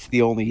 it's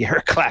the only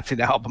Eric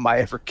Clapton album I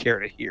ever care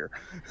to hear.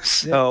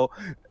 So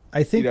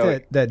I think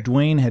that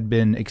Dwayne had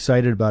been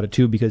excited about it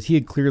too, because he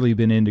had clearly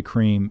been into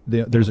Cream.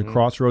 There's a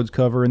Crossroads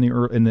cover in the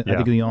I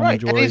think in the Allman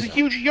Joys. And he's a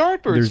huge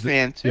Yardbirds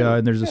fan too. Yeah,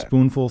 and there's a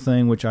Spoonful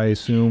thing, which I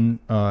assume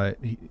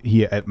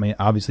he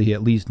obviously he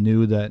at least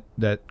knew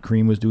that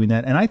Cream was doing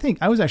that. And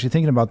I was actually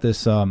thinking about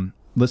this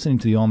listening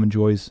to the Allman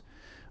Joys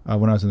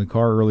when I was in the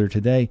car earlier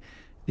today.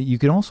 You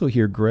can also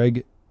hear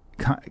Greg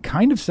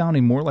kind of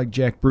sounding more like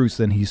Jack Bruce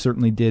than he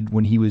certainly did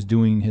when he was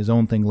doing his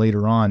own thing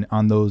later on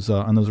those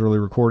early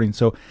recordings.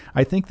 So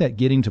I think that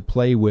getting to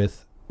play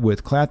with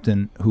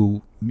Clapton,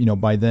 who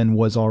by then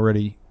was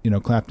already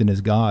Clapton is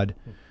God,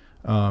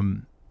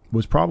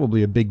 was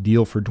probably a big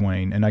deal for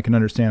Dwayne, and I can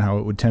understand how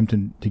it would tempt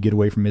him to get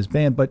away from his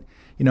band. But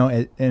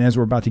and as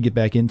we're about to get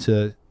back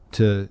into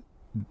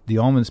the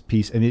Allman's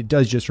piece, and it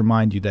does just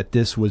remind you that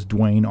this was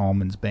Dwayne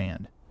Allman's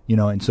band,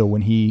 and so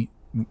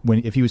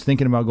if he was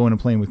thinking about going and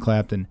playing with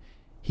Clapton,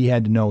 he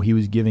had to know he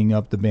was giving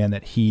up the band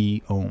that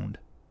he owned.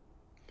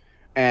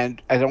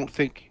 And I don't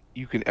think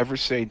you can ever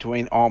say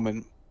Dwayne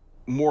Allman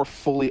more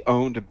fully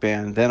owned a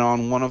band than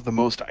on one of the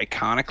most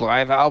iconic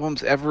live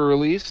albums ever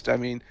released. I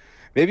mean,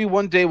 maybe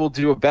one day we'll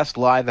do a best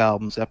live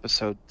albums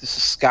episode. This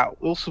is Scott.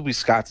 This will be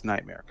Scott's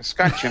nightmare, because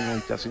Scott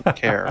generally doesn't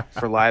care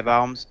for live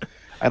albums.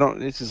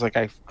 This is like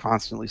I've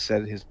constantly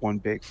said, his one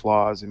big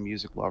flaw as a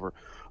music lover.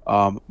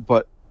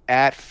 But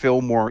at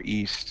Fillmore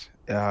East,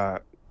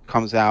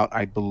 comes out,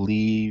 I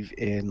believe,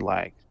 in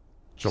like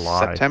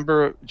July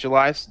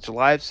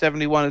of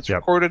 71. It's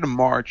recorded in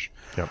March.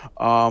 Yep.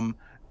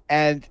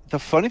 And the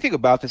funny thing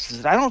about this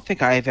is that I don't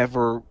think I've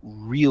ever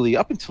really,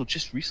 up until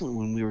just recently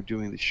when we were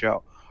doing the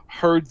show,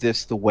 heard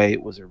this the way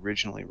it was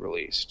originally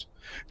released.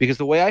 Because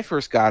the way I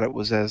first got it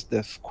was as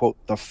the, quote,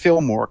 the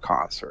Fillmore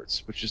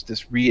concerts, which is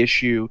this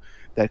reissue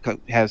that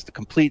has the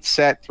complete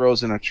set,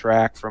 throws in a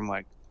track from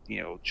like,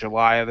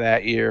 July of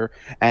that year,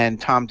 and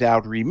Tom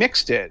Dowd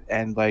remixed it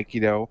and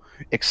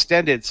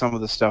extended some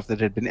of the stuff that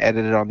had been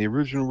edited on the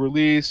original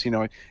release.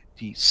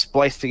 He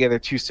spliced together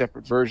two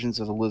separate versions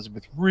of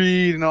Elizabeth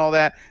Reed and all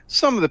that.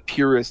 Some of the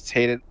purists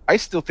hate it. I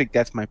still think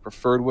that's my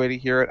preferred way to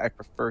hear it. I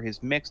prefer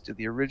his mix to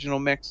the original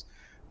mix,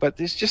 but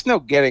there's just no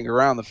getting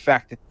around the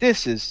fact that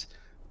this is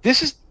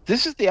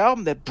the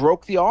album that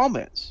broke the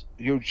Allmans.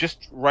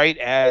 Just right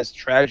as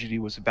tragedy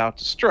was about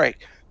to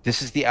strike.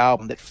 This is the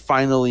album that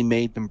finally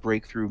made them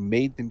break through,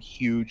 made them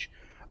huge.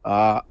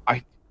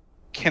 I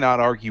cannot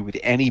argue with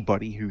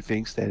anybody who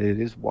thinks that it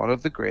is one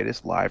of the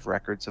greatest live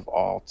records of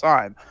all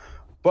time.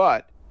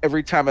 But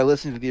every time I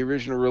listen to the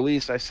original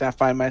release, I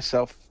find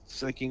myself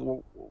thinking,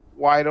 well,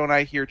 why don't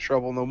I hear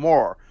Trouble No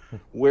More?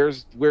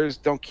 Where's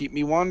Don't Keep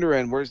Me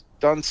Wondering? Where's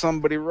Done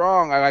Somebody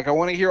Wrong? I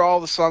want to hear all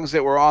the songs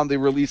that were on the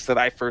release that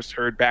I first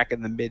heard back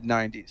in the mid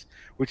 90s,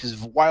 which is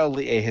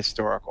wildly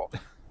ahistorical.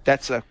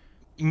 That's a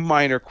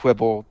minor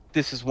quibble.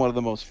 This is one of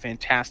the most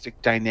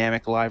fantastic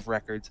dynamic live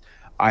records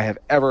I have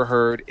ever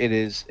heard. It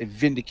is a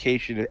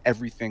vindication of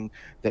everything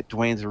that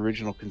Dwayne's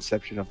original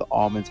conception of the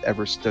Allmans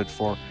ever stood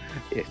for.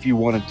 If you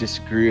want to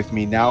disagree with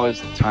me, now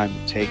is the time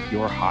to take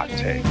your hot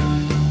take.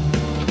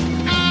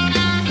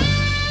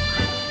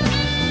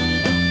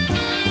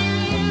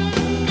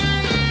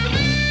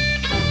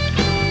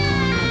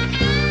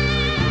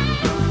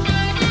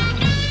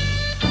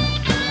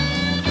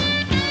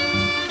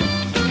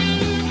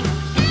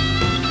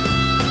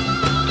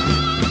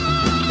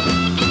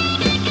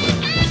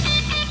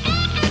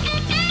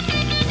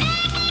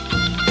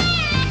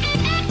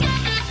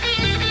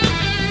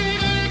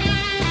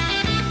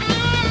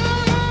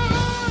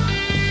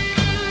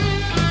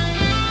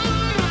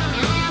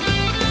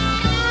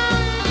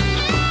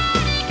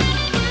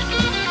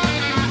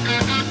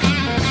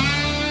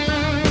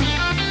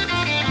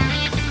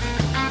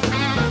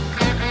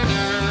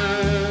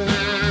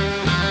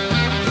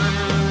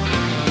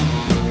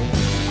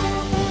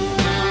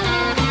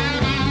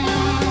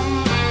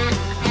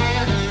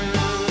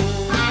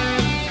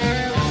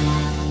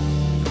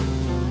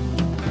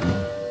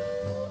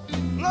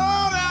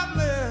 Lord have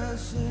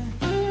mercy.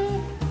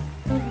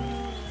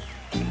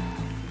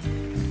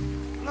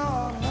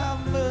 Lord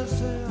have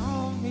mercy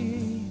on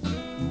me.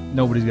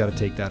 Nobody's got to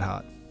take that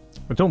hot.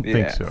 I don't think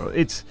Yeah. so.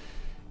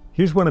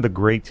 Here's one of the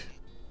great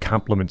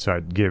compliments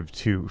I'd give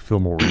to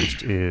Fillmore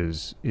East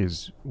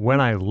is when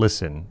I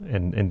listen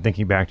and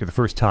thinking back to the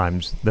first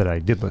times that I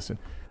did listen,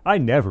 I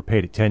never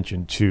paid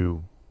attention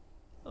to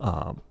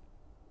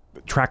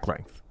track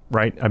length,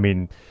 right? I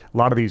mean, a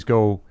lot of these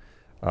go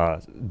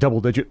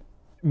double-digit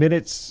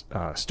minutes.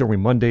 Stormy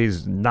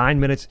Mondays, 9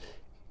 minutes.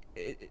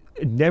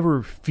 It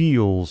never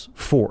feels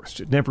forced.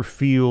 It never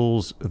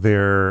feels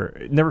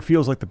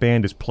like the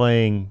band is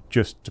playing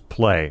just to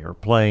play, or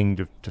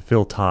playing to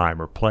fill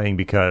time, or playing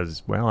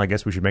because, well, I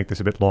guess we should make this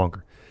a bit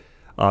longer.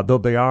 Though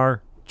they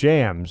are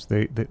jams,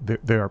 they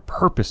are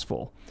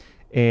purposeful,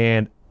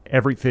 and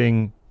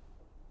everything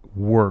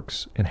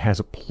works and has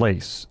a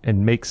place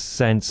and makes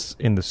sense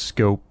in the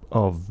scope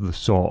of the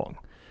song.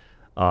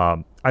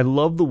 I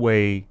love the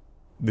way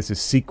this is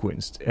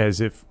sequenced as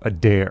if a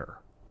dare.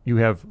 You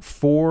have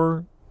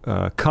 4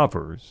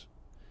 covers,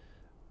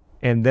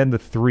 and then the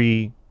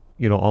 3,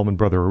 Allman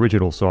Brother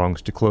original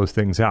songs to close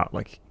things out.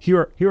 Like,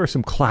 here are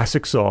some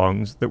classic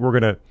songs that we're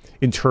going to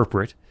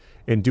interpret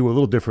and do a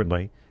little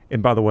differently.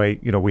 And by the way,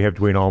 we have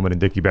Dwayne Allman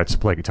and Dickie Betts to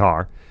play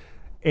guitar.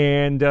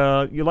 And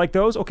you like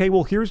those? Okay,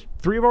 well, here's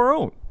 3 of our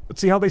own.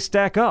 Let's see how they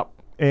stack up.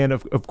 And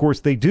of course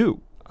they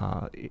do.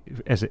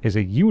 As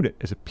a unit,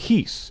 as a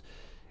piece,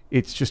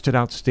 it's just an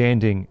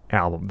outstanding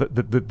album.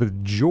 The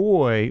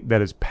joy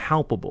that is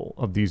palpable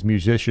of these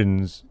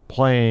musicians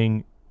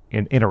playing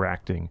and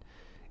interacting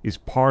is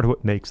part of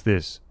what makes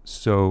this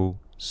so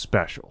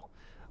special.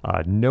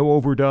 No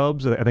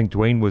overdubs. I think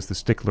Dwayne was the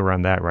stickler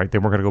on that, right? They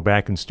weren't going to go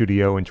back in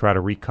studio and try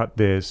to recut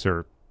this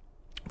or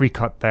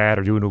recut that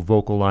or do a new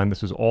vocal line.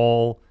 This is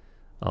all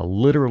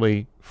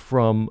literally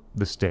from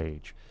the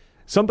stage.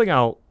 Something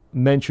I'll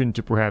mention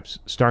to perhaps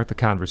start the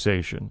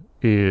conversation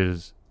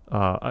is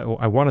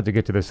I wanted to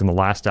get to this in the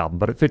last album,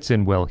 but it fits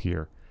in well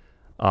here.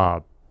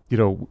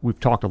 We've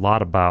talked a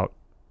lot about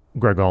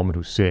Greg Allman,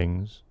 who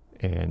sings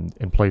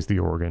and plays the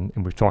organ,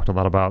 and we've talked a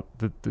lot about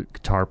the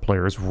guitar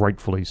players,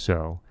 rightfully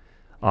so.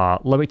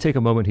 Let me take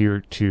a moment here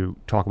to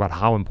talk about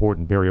how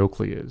important Barry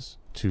Oakley is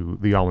to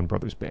the Allman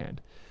Brothers Band.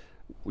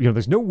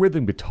 There's no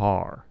rhythm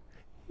guitar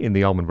in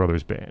the Allman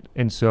Brothers Band,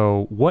 and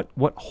so what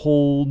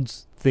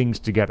holds things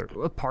together?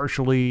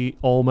 Partially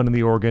Allman and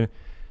the organ,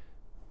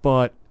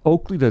 but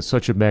Oakley does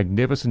such a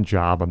magnificent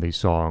job on these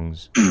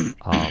songs,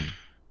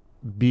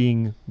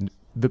 being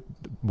the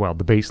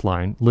bass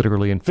line,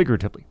 literally and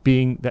figuratively,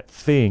 being that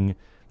thing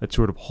that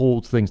sort of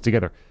holds things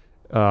together.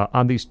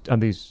 On these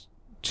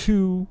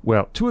two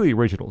of the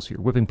originals here,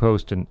 Whipping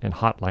Post and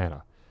Hot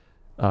Lana,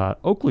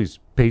 Oakley's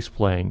bass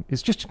playing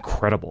is just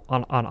incredible.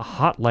 On a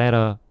Hot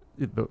Lana,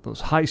 those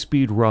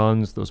high-speed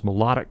runs, those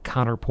melodic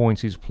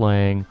counterpoints he's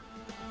playing,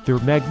 they're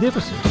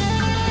magnificent.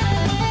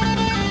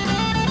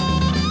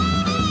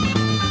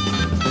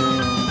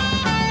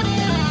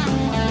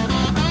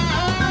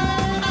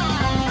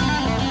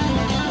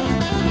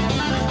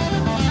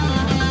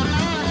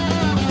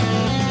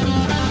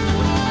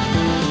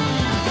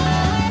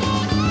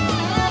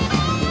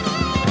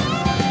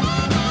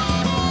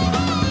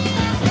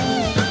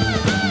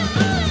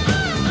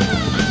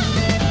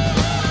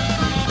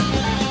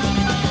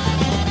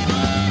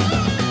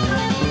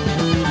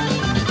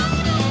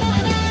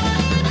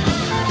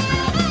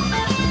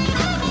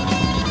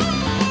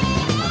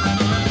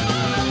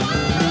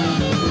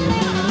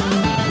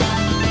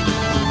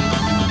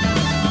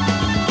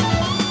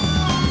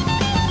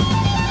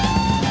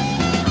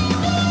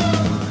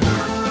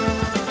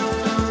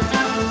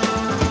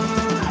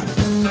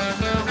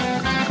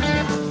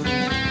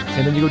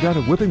 then you go down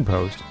to Whipping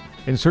Post,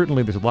 and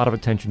certainly there's a lot of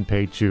attention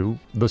paid to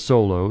the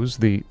solos,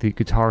 the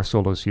guitar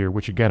solos here,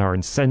 which again are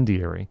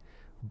incendiary.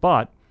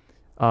 But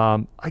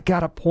I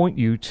gotta point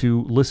you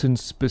to listen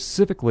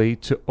specifically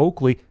to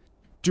Oakley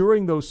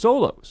during those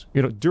solos.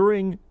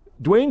 During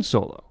Dwayne's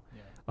solo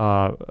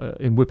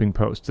in Whipping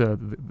Post,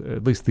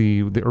 at least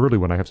the early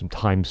one. I have some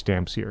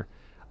timestamps here.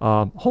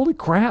 Holy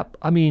crap!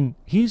 I mean,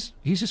 he's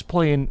just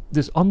playing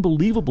this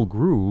unbelievable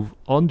groove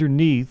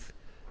underneath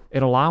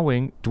and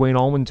allowing Dwayne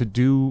Allman to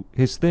do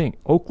his thing.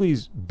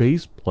 Oakley's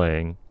bass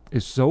playing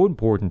is so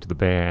important to the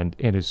band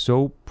and is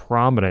so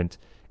prominent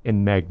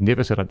and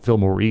magnificent on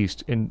Fillmore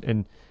East,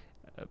 and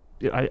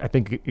I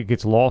think it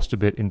gets lost a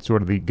bit in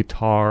sort of the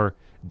guitar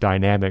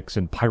dynamics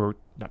and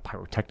not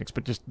pyrotechnics,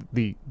 but just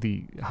the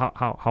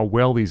how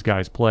well these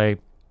guys play,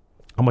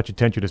 how much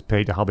attention is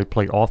paid to how they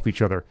play off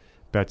each other.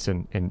 Betts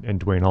and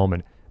Dwayne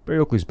Allman. Barry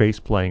Oakley's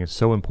bass playing is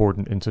so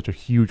important and such a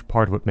huge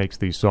part of what makes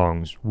these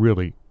songs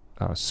really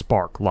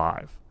spark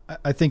live.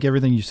 I think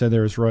everything you said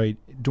there is right.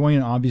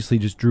 Dwayne obviously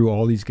just drew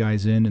all these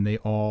guys in, and they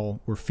all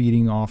were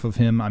feeding off of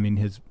him. I mean,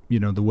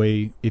 the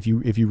way if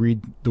you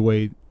read the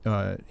way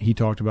he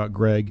talked about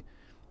Greg,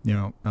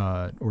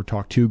 or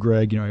talked to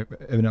Greg,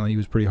 evidently he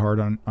was pretty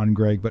hard on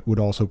Greg, but would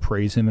also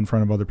praise him in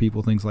front of other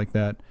people, things like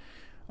that.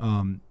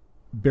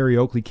 Barry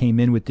Oakley came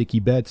in with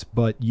Dickie Betts,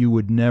 but you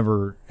would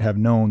never have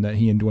known that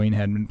he and Dwayne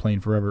hadn't been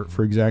playing forever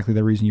for exactly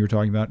the reason you were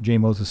talking about.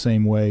 J-Mo's the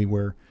same way,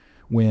 where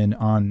when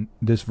on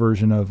this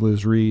version of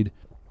Liz Reed,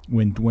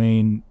 when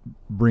Dwayne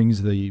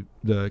brings the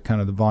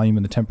kind of the volume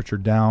and the temperature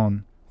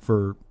down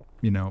for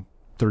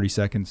 30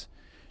 seconds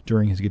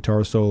during his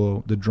guitar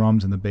solo, the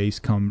drums and the bass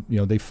come,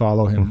 they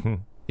follow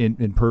him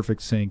in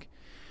perfect sync.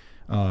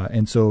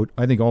 And so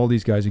I think all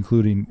these guys,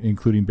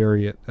 including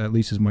Barry, at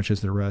least as much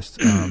as the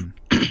rest,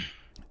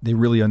 they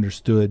really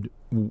understood,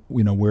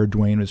 where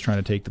Dwayne was trying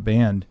to take the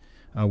band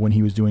when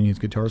he was doing his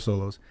guitar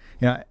solos.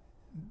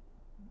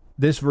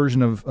 This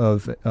version of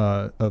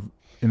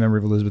In Memory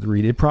of Elizabeth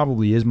Reed, it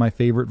probably is my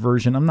favorite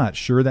version. I'm not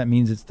sure that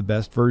means it's the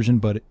best version,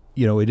 but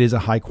it is a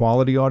high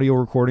quality audio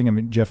recording. I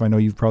mean, Jeff, I know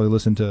you've probably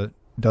listened to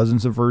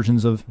dozens of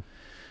versions of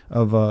a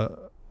lot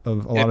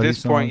of these songs. At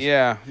this point,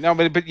 yeah. No,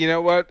 but you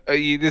know what?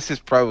 This is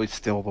probably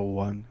still the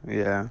one.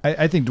 Yeah.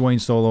 I think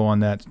Dwayne's solo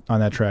on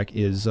that track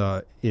is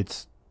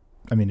it's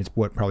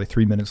probably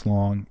 3 minutes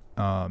long.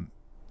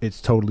 It's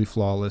totally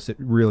flawless. It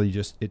really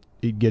just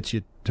it gets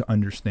you to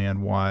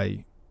understand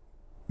why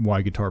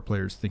guitar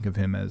players think of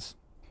him as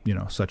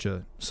such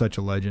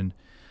a legend.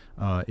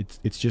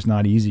 It's just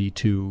not easy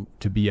to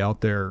be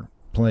out there,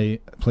 play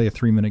a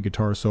 3 minute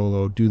guitar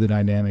solo, do the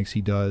dynamics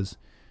he does,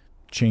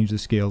 change the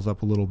scales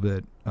up a little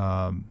bit,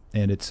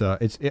 and it's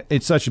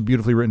such a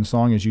beautifully written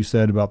song, as you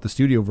said about the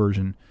studio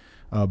version,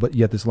 but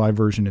yet this live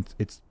version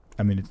it's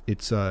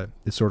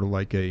sort of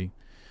like a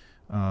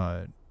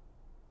I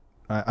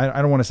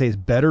don't want to say it's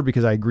better,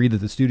 because I agree that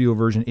the studio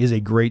version is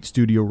a great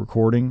studio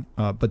recording,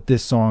 but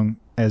this song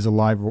as a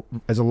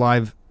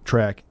live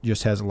track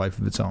just has a life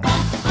of its own.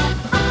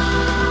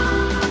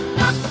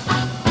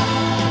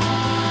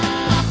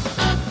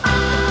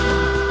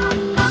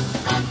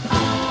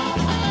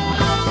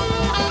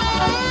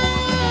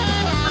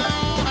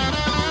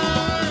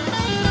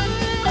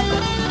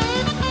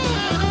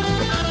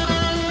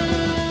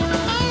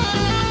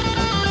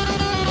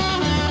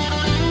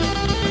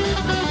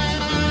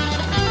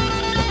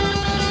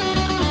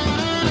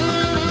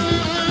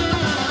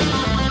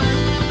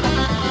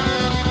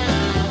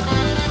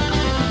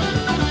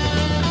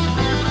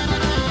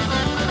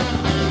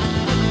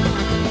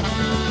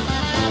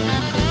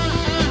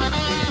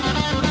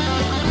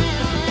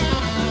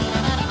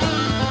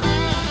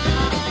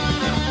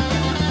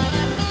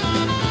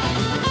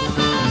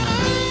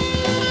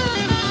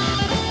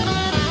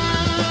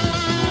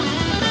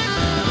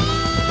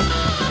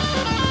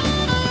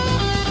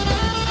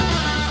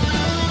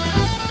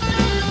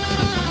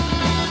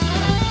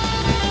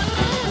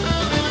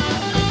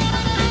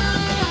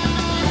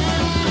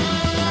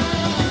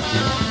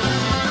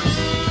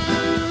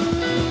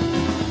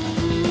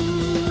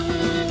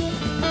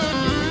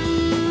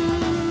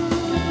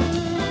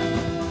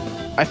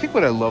 I think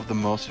what I love the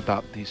most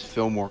about these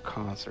Fillmore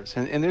concerts,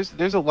 and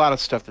there's a lot of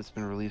stuff that's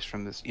been released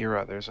from this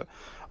era. There's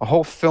a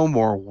whole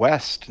Fillmore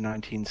West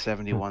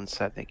 1971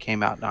 set that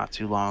came out not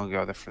too long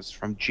ago. That was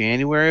from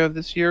January of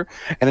this year,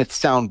 and it's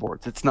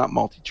soundboards. It's not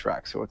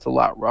multi-track, so it's a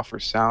lot rougher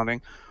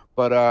sounding.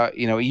 But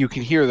you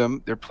can hear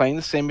them. They're playing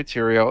the same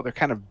material. They're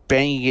kind of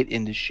banging it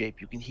into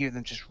shape. You can hear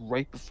them just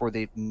right before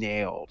they've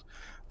nailed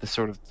the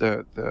sort of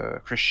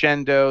the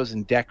crescendos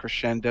and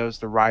decrescendos,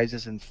 the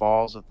rises and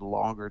falls of the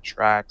longer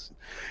tracks.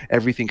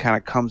 Everything kind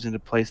of comes into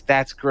place.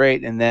 That's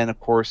great. And then, of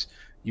course,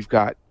 you've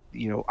got,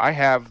 I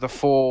have the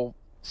full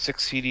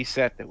 6 CD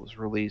set that was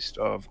released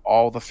of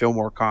all the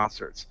Fillmore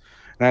concerts.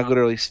 And I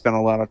literally spent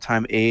a lot of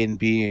time A and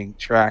Bing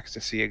tracks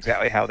to see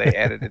exactly how they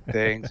edited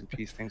things and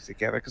piece things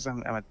together, because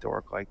I'm a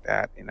dork like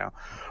that,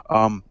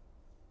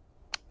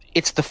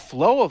 it's the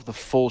flow of the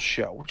full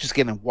show, which is,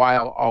 again, why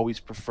I'll always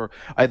prefer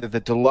either the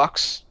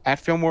deluxe at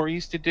Fillmore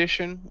East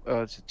edition,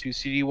 it's a 2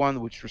 CD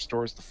one, which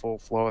restores the full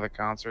flow of the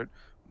concert,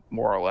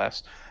 more or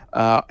less,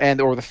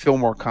 and or the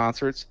Fillmore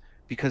concerts,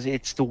 because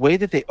it's the way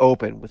that they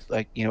open with,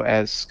 like,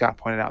 as Scott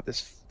pointed out,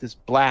 this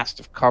blast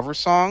of cover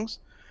songs,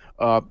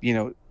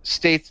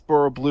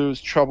 Statesboro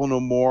Blues, Trouble No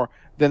More.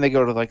 Then they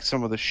go to like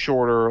some of the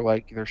shorter,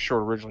 like their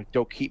short original, like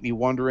Don't Keep Me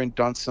Wondering,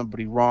 Done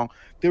Somebody Wrong.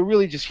 They're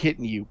really just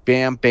hitting you,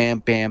 bam, bam,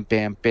 bam,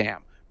 bam,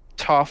 bam.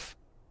 Tough,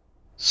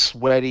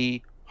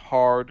 sweaty,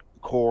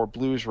 hardcore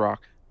blues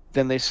rock.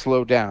 Then they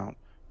slow down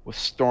with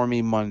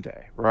Stormy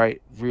Monday, right?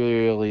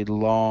 Really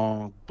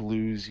long,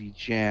 bluesy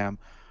jam.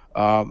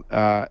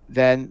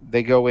 Then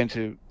they go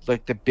into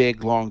like the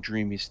big, long,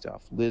 dreamy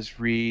stuff. Liz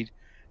Reed,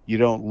 You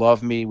Don't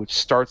Love Me, which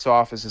starts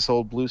off as this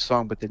old blues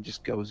song, but then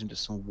just goes into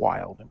some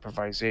wild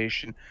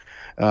improvisation.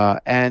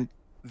 And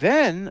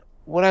then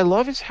what I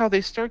love is how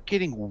they start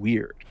getting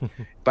weird.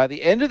 By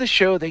the end of the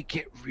show, they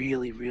get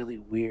really, really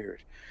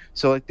weird.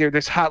 So like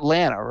there's Hot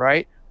Lana,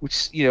 right?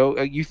 Which,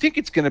 you think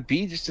it's going to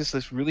be just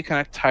this really kind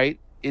of tight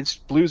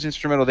blues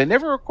instrumental. They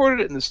never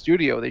recorded it in the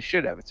studio. They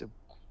should have. It's a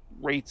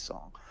great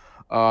song.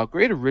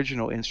 Great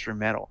original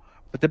instrumental.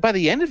 But then by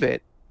the end of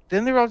it,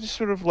 then they're all just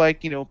sort of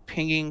like,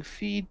 pinging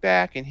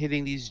feedback and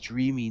hitting these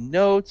dreamy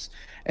notes.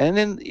 And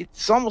then it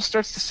almost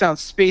starts to sound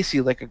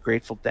spacey, like a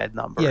Grateful Dead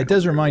number. Yeah, it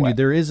does remind you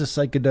there is a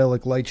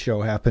psychedelic light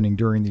show happening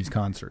during these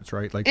concerts,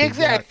 right? Like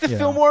exactly, the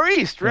Fillmore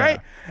East, right?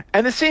 Yeah.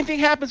 And the same thing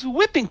happens with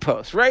Whipping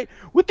Post, right?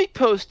 Whipping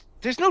Post,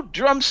 there's no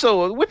drum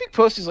solo. Whipping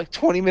Post is like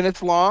 20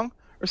 minutes long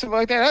or something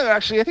like that.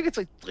 Actually, I think it's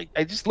like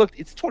I just looked,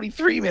 it's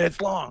 23 minutes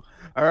long,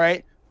 all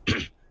right?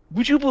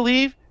 Would you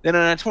believe that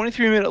on a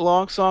 23-minute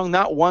long song,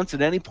 not once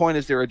at any point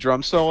is there a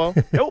drum solo?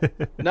 Nope,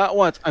 not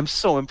once. I'm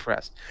so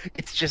impressed.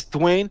 It's just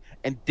Dwayne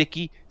and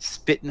Dickie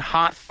spitting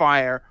hot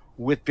fire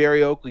with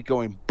Barry Oakley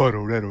going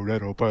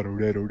underneath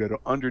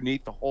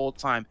the whole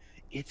time.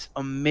 It's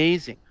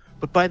amazing.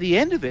 But by the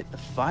end of it, the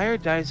fire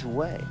dies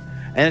away.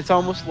 And it's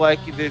almost like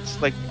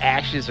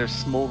ashes are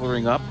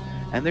smoldering up,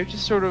 and they're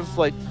just sort of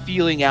like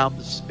feeling out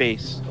the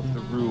space of the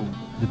room.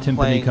 The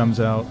timpani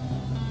comes out.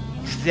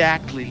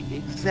 Exactly.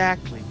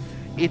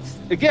 It's,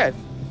 again,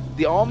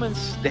 the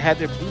Allmans, they had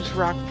their blues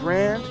rock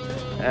brand.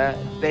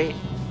 They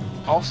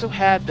also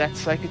had that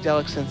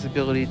psychedelic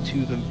sensibility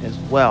to them as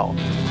well.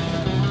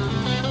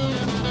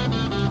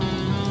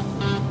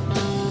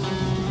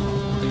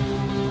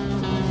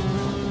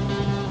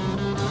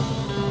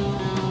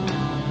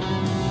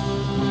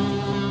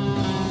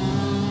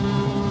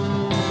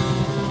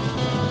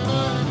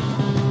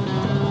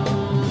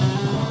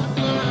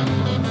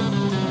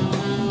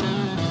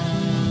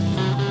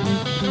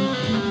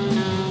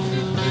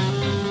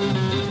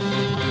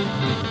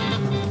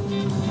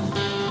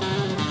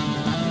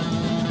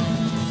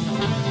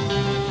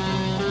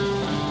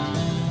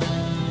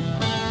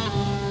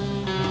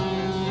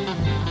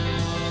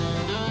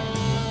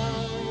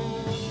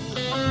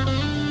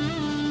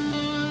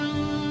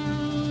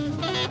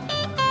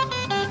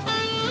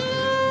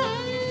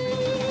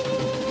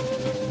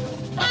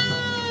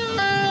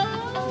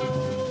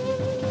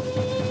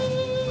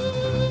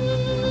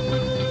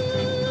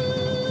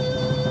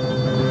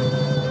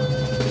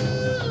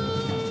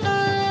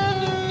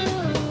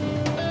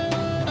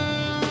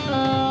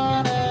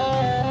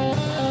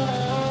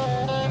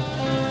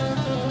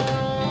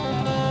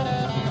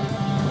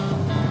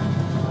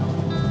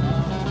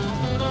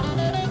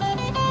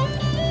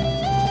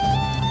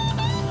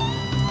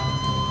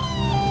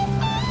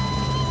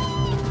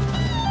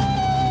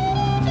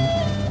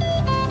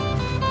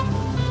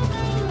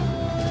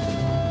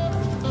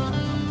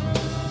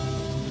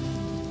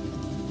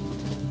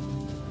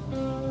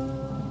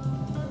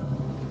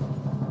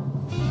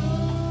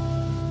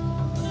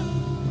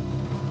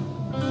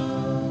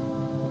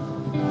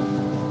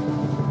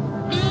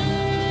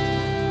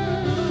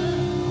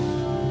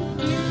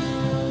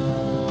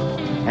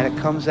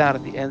 Comes out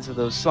at the ends of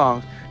those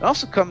songs. It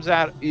also comes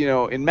out,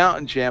 in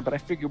Mountain Jam, but I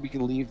figure we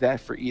can leave that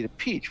for Eat a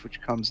Peach,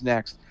 which comes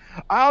next.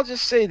 I'll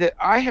just say that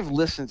I have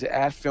listened to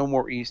At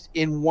Fillmore East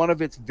in one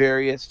of its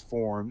various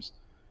forms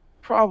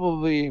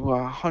probably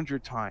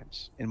 100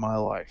 times in my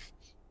life.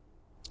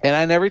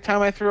 And every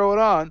time I throw it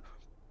on,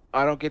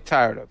 I don't get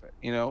tired of it.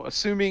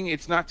 Assuming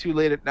it's not too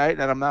late at night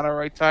and I'm not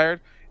already tired,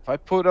 if I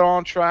put it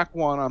on track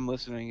one, I'm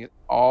listening it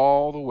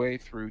all the way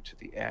through to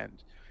the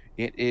end.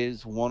 It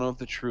is one of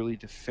the truly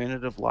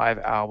definitive live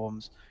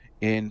albums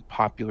in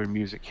popular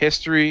music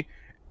history.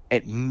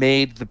 It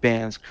made the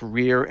band's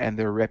career and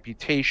their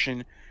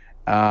reputation.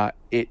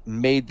 It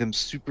made them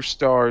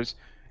superstars.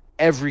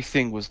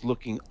 Everything was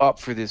looking up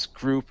for this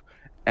group.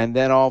 And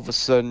then all of a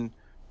sudden,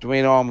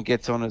 Dwayne Allman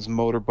gets on his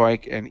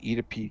motorbike and Eat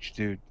a Peach,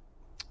 dude.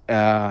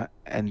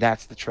 And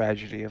that's the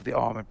tragedy of the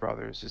Allman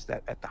Brothers, is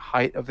that at the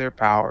height of their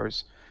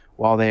powers,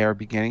 while they are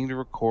beginning to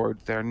record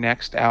their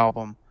next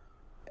album,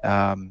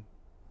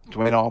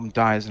 Dwayne Allman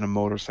dies in a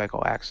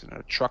motorcycle accident.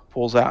 A truck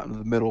pulls out into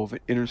the middle of an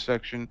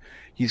intersection.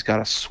 He's got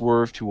to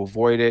swerve to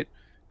avoid it.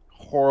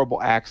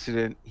 horrible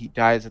accident. He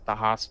dies at the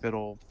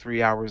hospital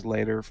 3 hours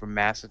later from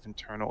massive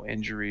internal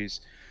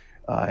injuries.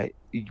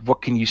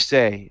 What can you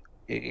say?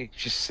 It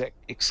just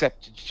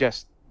except to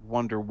just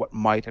wonder what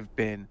might have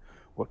been,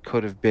 what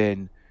could have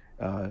been.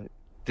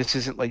 This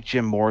isn't like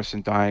Jim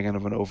Morrison dying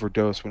of an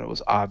overdose when it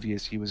was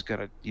obvious he was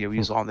he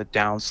was on the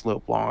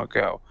downslope long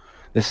ago.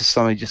 This is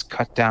somebody just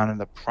cut down in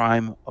the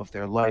prime of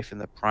their life, in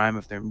the prime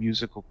of their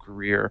musical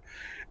career.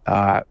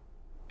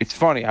 It's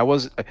funny.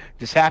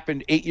 This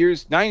happened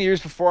 9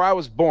 years before I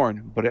was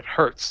born, but it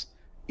hurts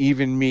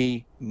even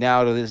me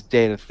now to this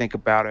day to think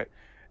about it.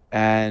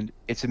 And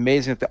it's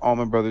amazing that the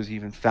Allman Brothers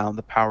even found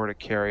the power to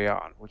carry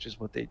on, which is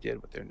what they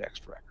did with their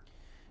next record.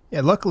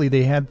 Yeah, luckily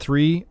they had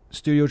 3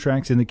 studio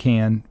tracks in the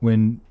can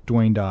when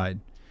Duane died,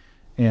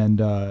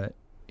 and I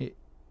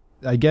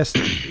guess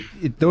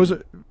those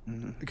are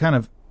kind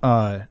of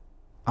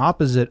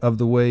opposite of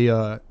the way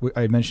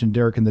I mentioned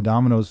Derek and the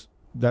Dominoes.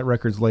 That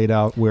record's laid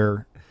out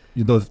where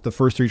the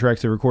first 3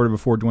 tracks they recorded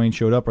before Duane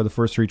showed up are the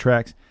first 3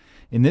 tracks.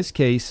 In this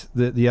case,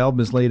 the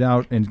album is laid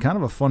out in kind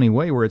of a funny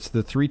way where it's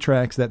the 3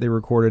 tracks that they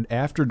recorded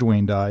after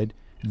Duane died,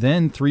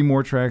 then 3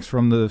 more tracks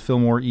from the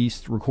Fillmore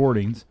East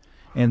recordings,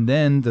 and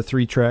then the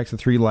 3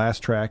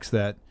 last tracks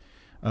that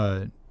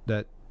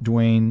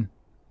Duane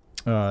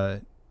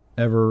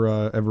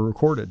ever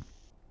recorded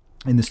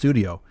in the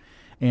studio.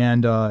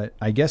 And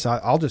I guess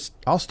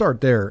I'll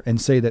start there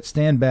and say that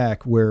Stand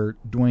Back, where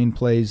Duane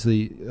plays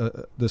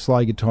the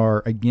slide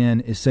guitar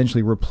again,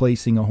 essentially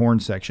replacing a horn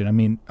section. I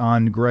mean,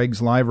 on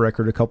Greg's live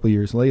record a couple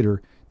years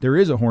later, there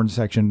is a horn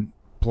section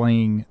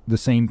playing the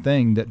same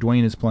thing that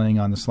Duane is playing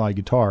on the slide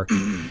guitar.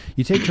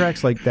 You take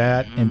tracks like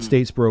that and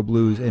Statesboro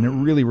Blues, and it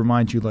really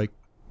reminds you, like,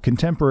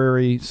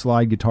 contemporary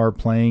slide guitar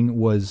playing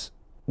was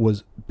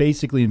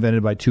basically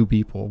invented by 2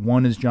 people.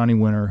 One is Johnny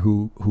Winter,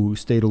 who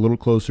stayed a little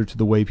closer to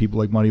the way people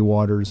like Muddy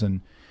Waters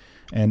and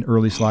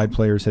early slide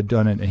players had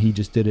done it, and he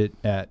just did it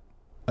at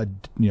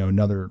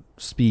another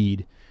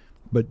speed.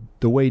 But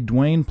the way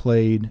Duane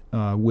played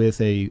with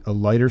a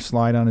lighter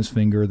slide on his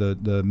finger,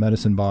 the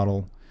medicine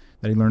bottle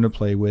that he learned to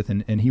play with,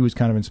 and he was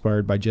kind of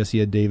inspired by Jesse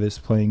Ed Davis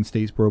playing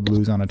Statesboro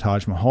Blues on a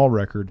Taj Mahal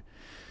record.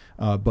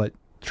 But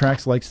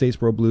tracks like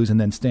Statesboro Blues and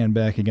then Stand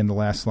Back, again, the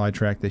last slide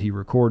track that he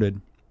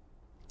recorded,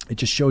 it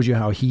just shows you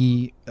how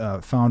he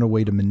found a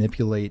way to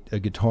manipulate a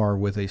guitar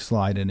with a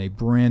slide in a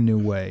brand new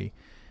way.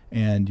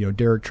 And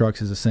Derek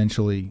Trucks is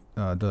essentially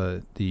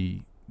the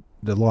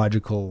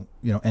logical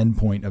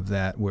endpoint of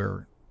that,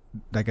 where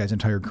that guy's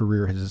entire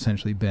career has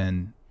essentially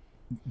been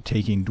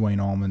taking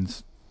Duane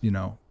Allman's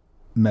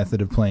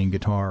method of playing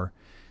guitar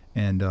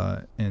and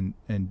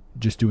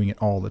just doing it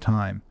all the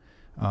time.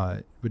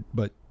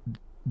 But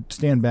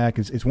Stand Back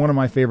is one of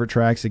my favorite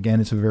tracks. Again,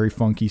 it's a very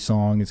funky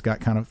song. It's got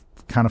kind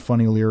of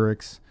funny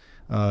lyrics.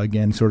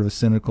 Again, sort of a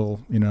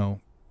cynical,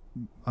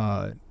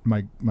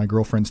 my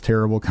girlfriend's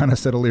terrible kind of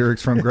set of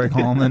lyrics from Greg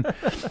Allman,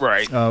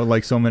 right?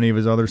 Like so many of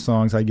his other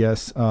songs, I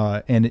guess.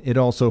 And it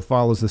also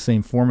follows the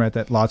same format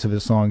that lots of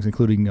his songs,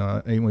 including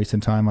Ain't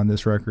Wasting Time on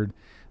this record,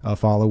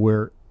 follow,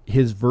 where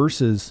his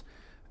verses,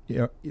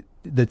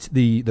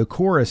 the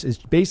chorus is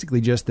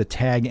basically just the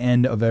tag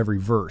end of every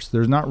verse.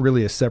 There's not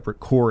really a separate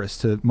chorus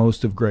to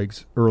most of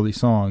Greg's early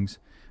songs.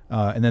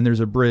 And then there's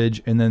a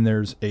bridge, and then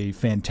there's a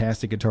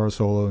fantastic guitar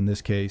solo in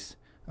this case,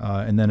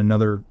 and then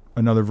another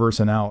verse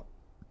and out.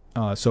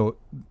 So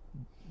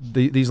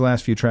these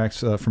last few tracks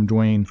from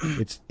Duane,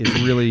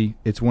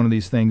 it's one of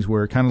these things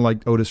where, kind of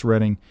like Otis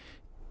Redding,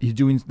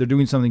 they're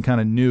doing something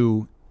kind of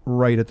new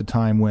right at the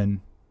time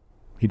when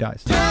he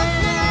dies.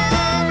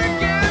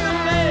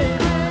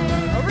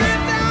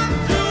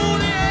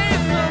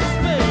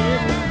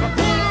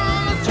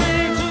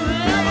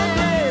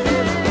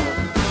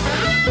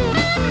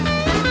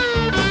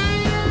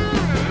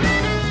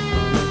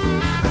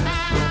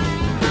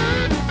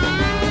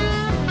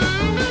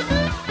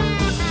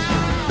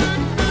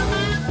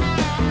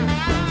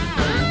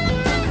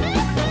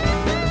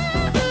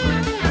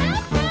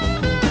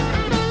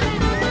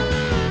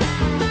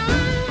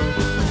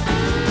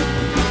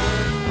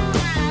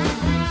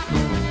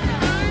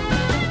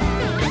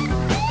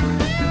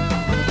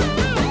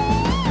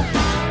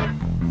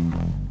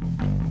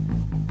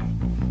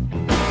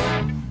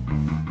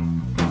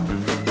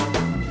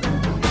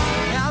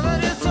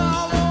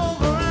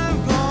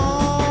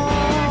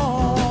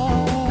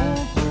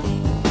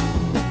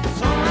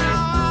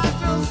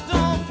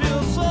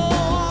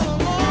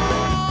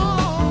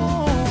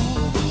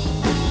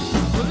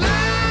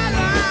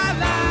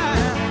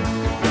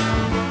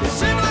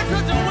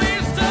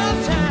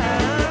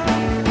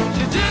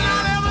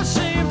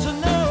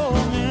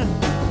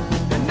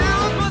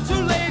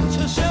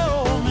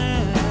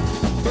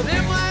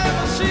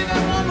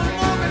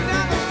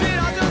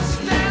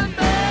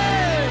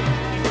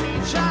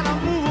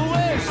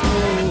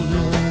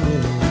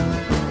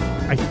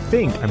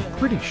 I'm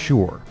pretty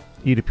sure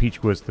Eat a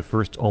Peach was the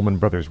first Allman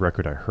Brothers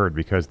record I heard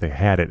because they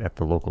had it at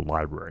the local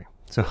library.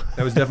 So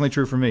that was definitely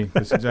true for me.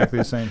 It's exactly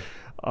the same.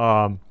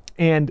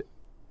 And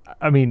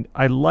I mean,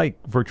 I like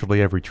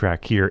virtually every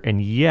track here,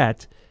 and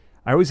yet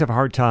I always have a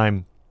hard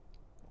time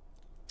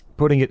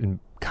putting it in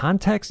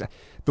context,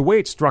 the way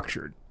it's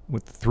structured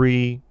with the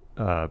 3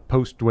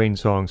 post-Dwayne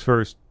songs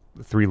first,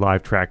 the 3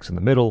 live tracks in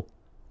the middle,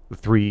 the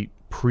 3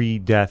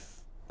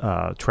 pre-death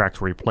tracks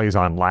where he plays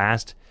on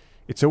last,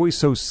 it's always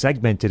so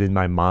segmented in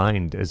my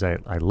mind as I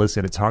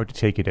listen. It's hard to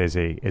take it as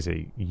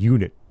a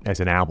unit,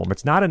 as an album.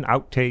 It's not an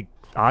outtake,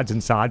 odds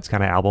and sods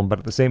kind of album, but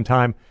at the same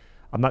time,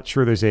 I'm not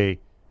sure there's a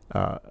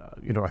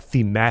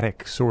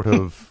thematic sort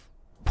of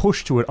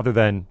push to it other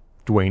than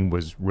Dwayne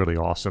was really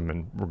awesome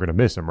and we're going to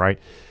miss him, right?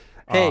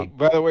 Hey,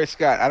 by the way,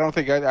 Scott, I don't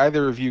think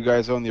either of you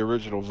guys own the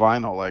original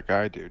vinyl like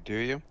I do. Do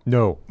you?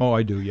 No. Oh,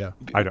 I do, yeah.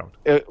 I don't.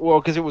 Well,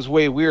 because it was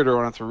way weirder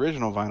on its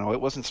original vinyl. It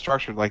wasn't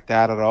structured like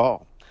that at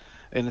all.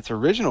 In its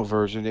original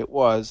version, it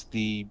was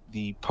the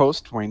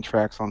post-Dwayne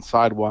tracks on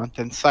side 1.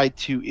 Then side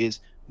 2 is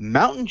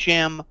Mountain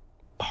Jam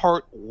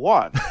Part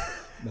 1.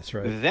 That's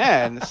right.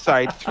 Then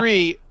side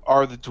 3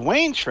 are the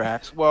Dwayne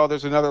tracks. Well,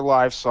 there's another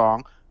live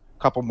song,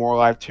 a couple more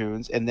live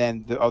tunes, and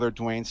then the other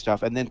Dwayne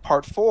stuff. And then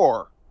part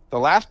 4, the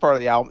last part of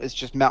the album, is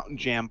just Mountain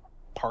Jam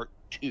Part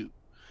 2.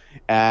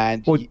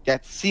 And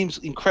that seems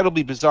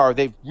incredibly bizarre.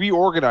 They've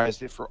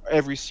reorganized it for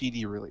every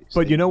CD release.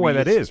 But you know why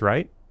that is,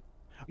 right?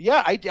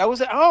 Yeah, I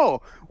was.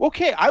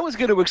 Okay. I was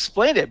going to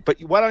explain it,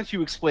 but why don't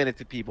you explain it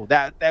to people?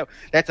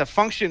 That's a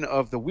function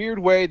of the weird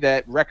way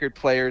that record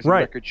players and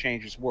record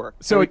changers work.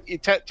 So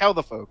tell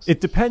the folks.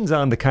 It depends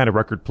on the kind of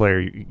record player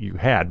you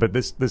had, but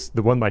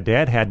the one my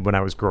dad had when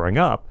I was growing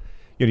up,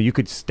 you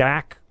could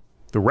stack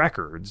the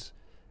records,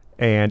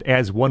 and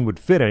as one would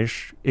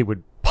finish, it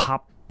would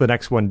pop the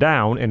next one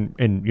down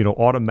and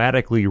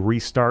automatically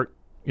restart.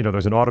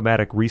 There's an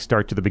automatic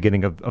restart to the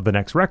beginning of the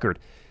next record.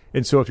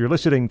 And so if you're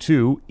listening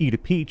to Eat a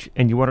Peach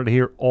and you wanted to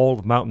hear all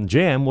of Mountain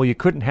Jam, well, you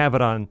couldn't have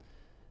it on,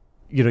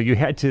 you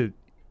had to...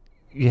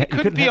 You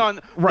couldn't be on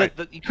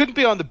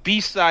the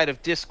B side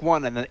of disc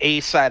 1 and the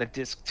A side of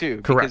disc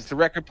 2. Correct. Because the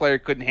record player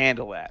couldn't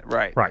handle that.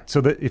 Right. Right. So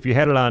that if you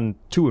had it on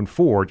 2 and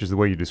 4, which is the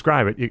way you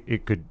describe it, you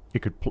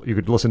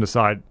could listen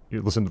to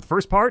the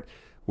first part,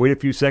 wait a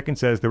few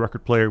seconds as the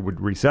record player would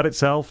reset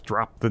itself,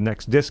 drop the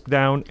next disc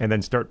down, and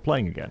then start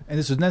playing again. And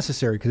this is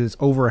necessary because it's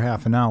over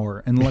half an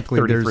hour, and luckily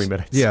 33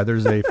 minutes. Yeah,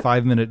 there's a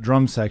 5-minute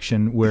drum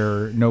section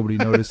where nobody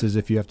notices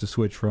if you have to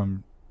switch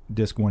from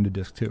disc 1 to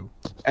disc 2.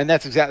 And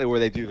that's exactly where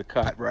they do the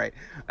cut, right?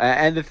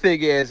 And the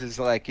thing is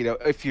like,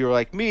 if you're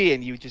like me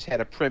and you just had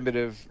a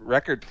primitive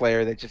record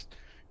player that just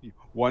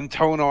one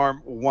tone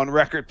arm, one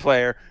record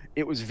player,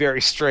 it was very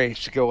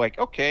strange to go like,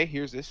 okay,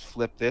 here's this,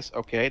 flip this,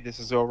 okay, this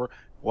is over.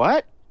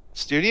 What?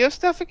 Studio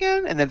stuff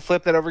again? And then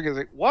flip that over again.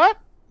 Like, what?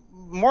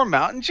 More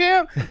Mountain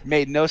Jam?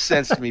 Made no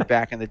sense to me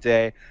back in the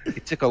day.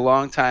 It took a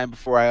long time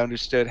before I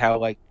understood how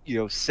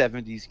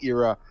 70s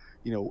era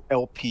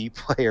LP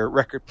player,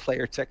 record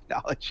player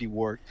technology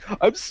worked.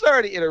 I'm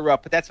sorry to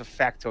interrupt, but that's a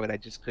factoid I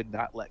just could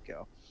not let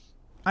go.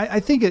 I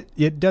think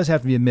it does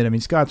have to be admitted. I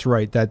mean, Scott's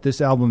right that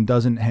this album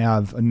doesn't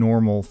have a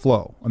normal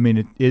flow. I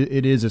mean,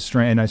 it is a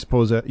strange, and I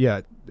suppose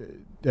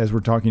as we're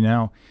talking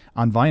now,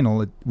 on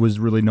vinyl, it was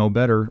really no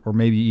better, or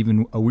maybe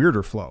even a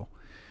weirder flow.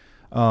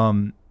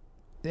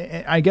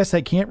 I guess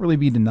that can't really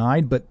be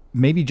denied, but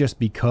maybe just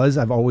because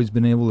I've always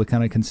been able to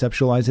kind of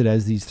conceptualize it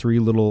as these 3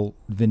 little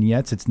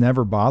vignettes, it's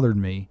never bothered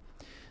me.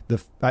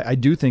 I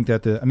do think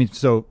that the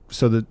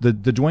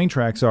Dwayne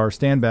tracks are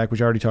Stand Back, which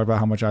I already talked about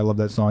how much I love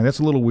that song. That's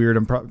a little weird.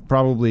 I'm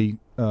probably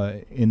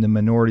in the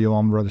minority of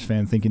Allman Brothers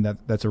fan thinking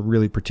that that's a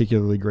really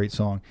particularly great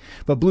song.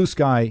 But Blue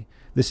Sky,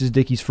 this is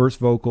Dickie's first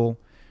vocal.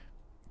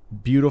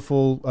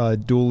 Beautiful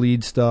dual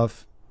lead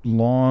stuff,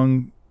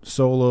 long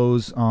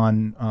solos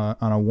on a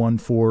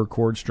 1/4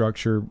 chord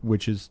structure,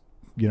 which is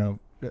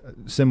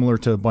similar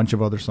to a bunch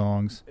of other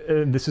songs.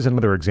 And this is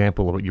another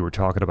example of what you were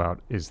talking about,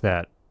 is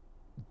that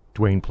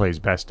Dwayne plays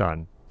best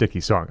on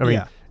Dickie's song. I mean,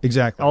 yeah,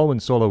 exactly.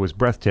 Allman's solo is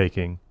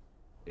breathtaking.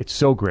 It's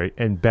so great,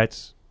 and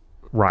Betts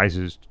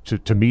rises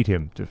to meet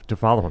him, to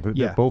follow him.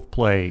 They both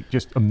play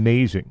just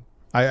amazing.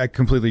 I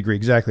completely agree.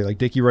 Exactly. Like,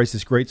 Dickie writes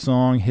this great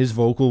song. His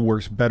vocal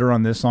works better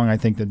on this song, I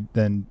think,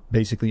 than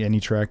basically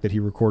any track that he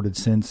recorded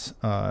since,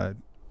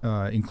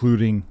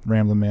 including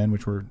Ramblin' Man,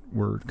 which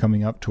we're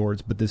coming up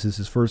towards. But this is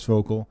his first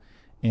vocal,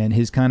 and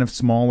his kind of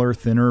smaller,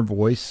 thinner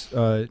voice,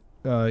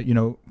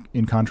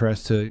 in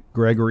contrast to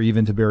Greg or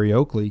even to Barry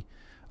Oakley,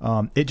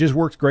 it just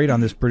works great on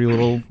this pretty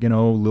little,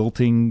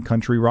 lilting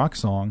country rock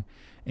song.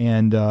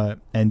 And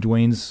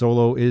Dwayne's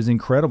solo is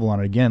incredible on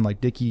it. Again, like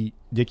Dickie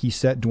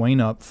set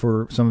Dwayne up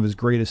for some of his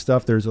greatest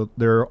stuff. There's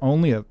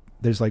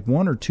like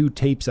 1 or 2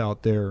 tapes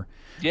out there.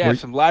 Yeah,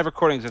 some live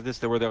recordings of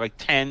this where they're like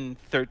 10,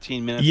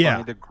 13 minutes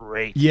long. They're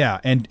great. Yeah,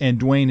 and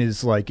Dwayne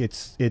is like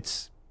it's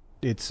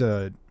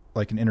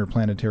like an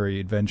interplanetary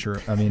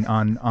adventure. I mean,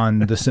 on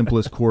the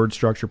simplest chord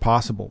structure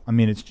possible. I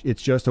mean,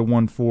 it's just a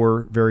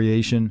 1/4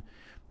 variation.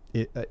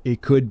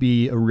 It could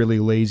be a really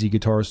lazy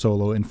guitar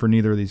solo, and for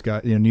neither of these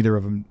guys, neither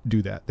of them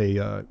do that.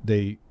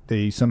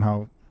 They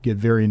somehow get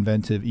very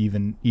inventive,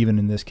 even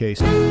in this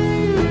case.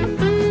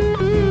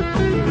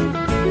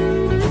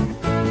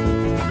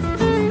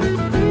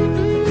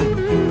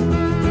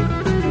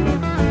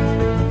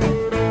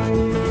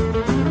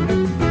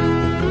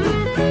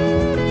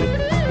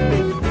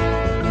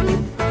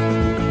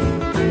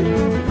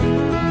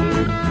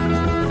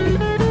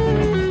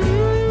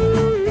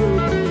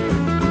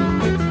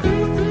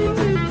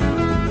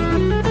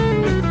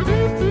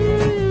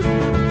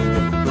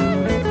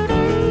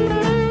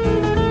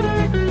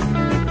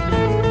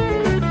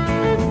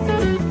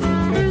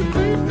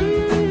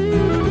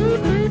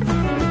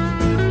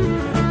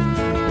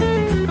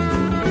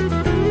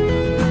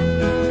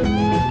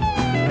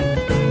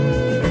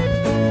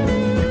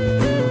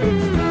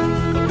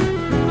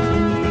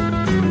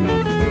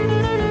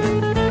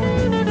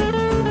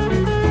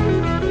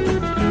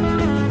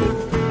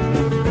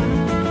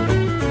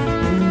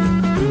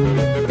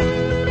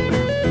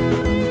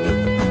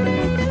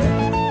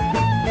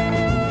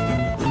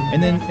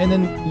 And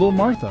then Little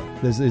Martha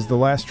is the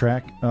last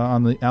track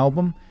on the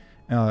album.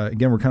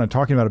 Again, we're kind of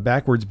talking about it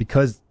backwards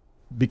because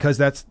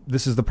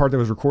this is the part that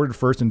was recorded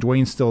first, and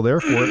Dwayne's still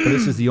there for it. But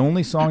this is the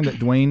only song that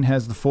Dwayne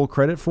has the full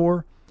credit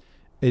for.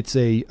 It's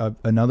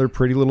another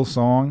pretty little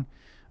song.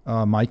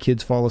 My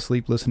kids fall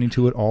asleep listening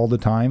to it all the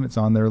time. It's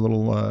on their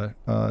little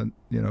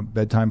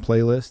bedtime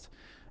playlist,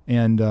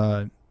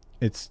 and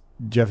it's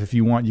Jeff. If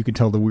you want, you can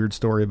tell the weird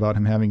story about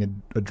him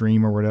having a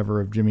dream or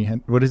whatever of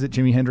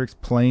Jimi Hendrix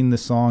playing the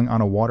song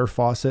on a water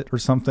faucet or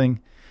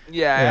something.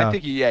 Yeah, I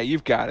think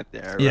you've got it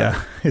there. Right?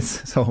 Yeah,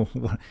 it's so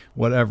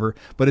whatever,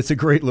 but it's a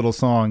great little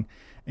song,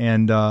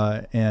 and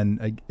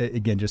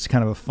again, just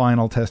kind of a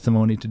final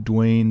testimony to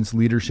Dwayne's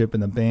leadership in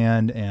the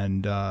band,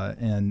 and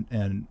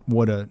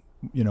what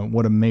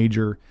a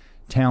major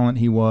talent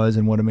he was,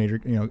 and what a major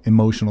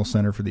emotional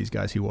center for these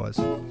guys he was.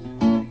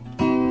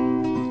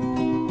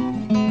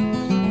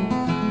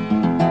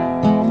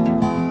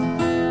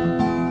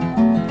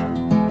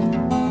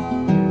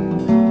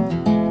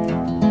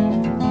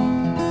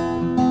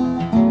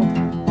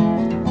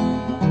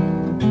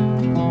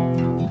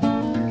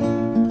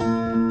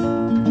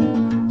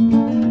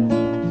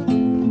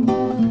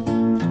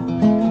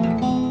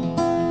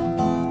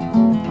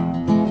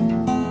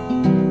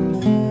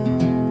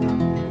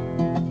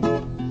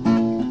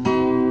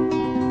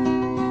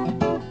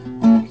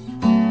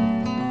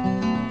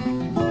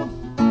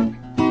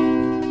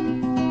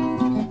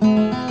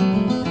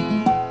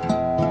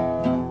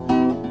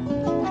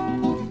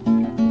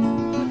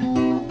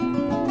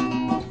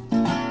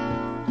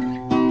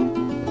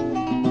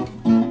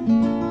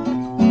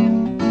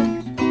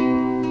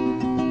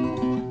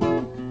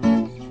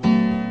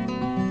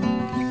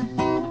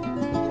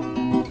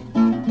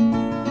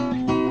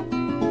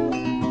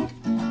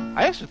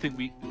 I also think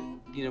we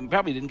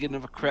probably didn't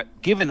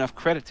give enough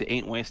credit to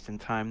 "Ain't Wasting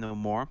Time No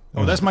More."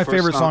 Oh, that's my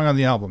favorite song on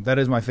the album. That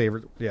is my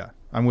favorite. Yeah,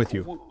 I'm with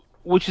you.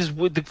 Which is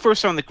the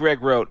first song that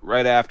Greg wrote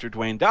right after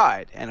Dwayne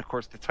died, and of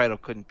course the title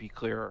couldn't be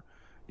clearer.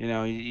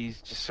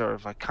 He's just sort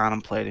of like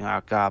contemplating,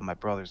 "Oh God, my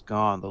brother's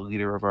gone. The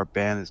leader of our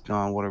band is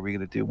gone. What are we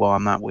going to do? Well,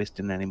 I'm not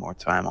wasting any more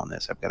time on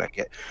this.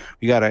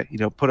 We got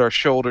to put our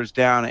shoulders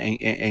down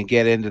and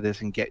get into this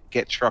and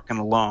get trucking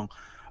along."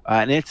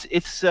 And it's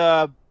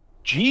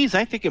geez,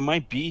 I think it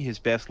might be his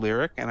best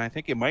lyric, and I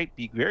think it might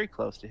be very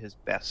close to his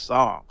best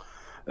song.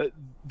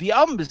 The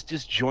album is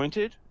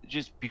disjointed,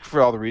 just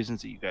for all the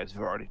reasons that you guys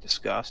have already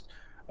discussed.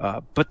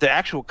 But the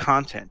actual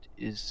content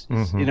is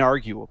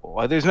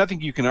inarguable. There's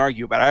nothing you can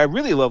argue about. I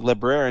really love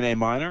Libraire in A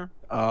minor,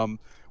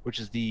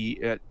 which is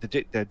the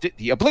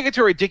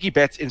obligatory Dickie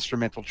Betts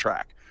instrumental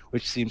track,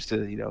 which seems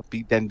to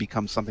then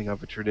become something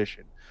of a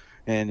tradition.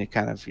 And it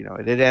kind of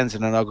it ends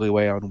in an ugly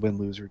way on win,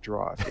 lose, or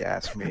draw, if you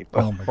ask me.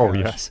 But,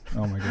 yes.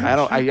 Oh my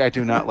gosh. I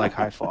do not like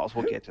High Falls.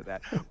 We'll get to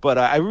that. But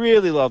I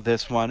really love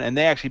this one, and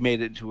they actually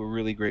made it into a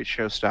really great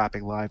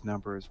show-stopping live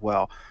number as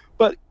well.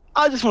 But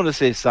I just want to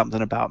say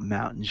something about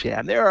Mountain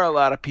Jam. There are a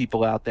lot of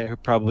people out there who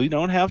probably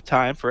don't have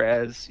time for,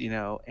 as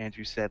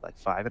Andrew said,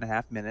 like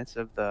 5.5 minutes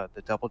of the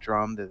double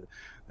drum,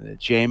 the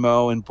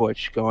J-Mo and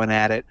Butch going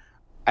at it.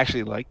 I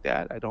actually like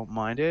that. I don't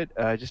mind it,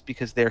 just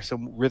because they're so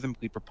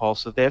rhythmically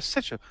propulsive. They have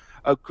such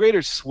a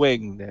greater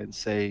swing than,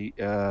 say,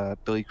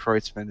 Billy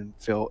Kreutzmann and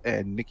Phil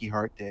and Mickey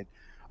Hart did,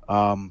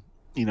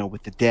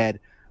 with the Dead.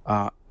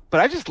 But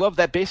I just love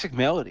that basic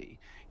melody,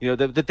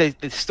 that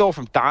they stole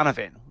from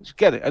Donovan.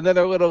 Get it?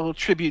 Another little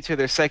tribute to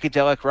their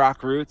psychedelic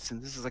rock roots.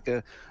 And this is like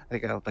a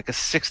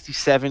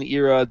 '67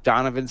 era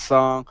Donovan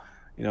song,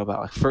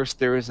 about like first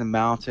there is a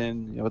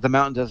mountain. The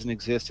mountain doesn't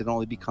exist; it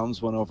only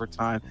becomes one over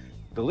time.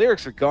 The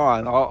lyrics are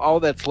gone. All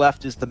that's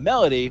left is the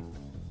melody,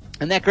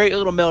 and that great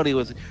little melody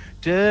was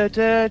da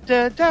da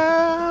da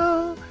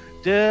da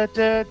da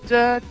da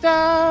da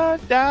da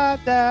da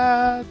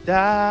da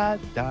da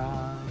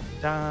da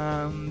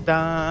dum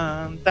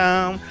dum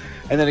dum,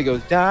 and then it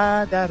goes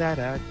da da da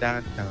da da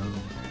dum,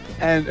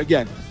 and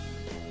again,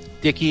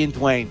 Dickie and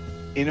Dwayne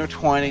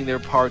intertwining their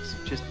parts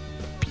just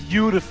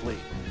beautifully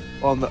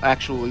on the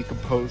actually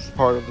composed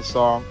part of the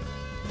song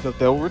that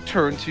they'll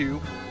return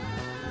to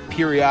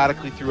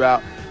periodically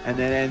throughout, and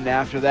then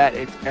after that,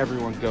 it's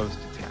everyone goes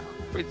to town.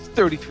 It's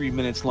 33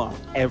 minutes long.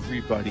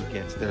 Everybody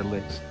gets their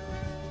licks.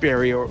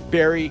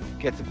 Barry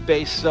gets a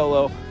bass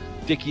solo.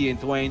 Dickie and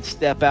Dwayne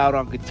step out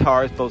on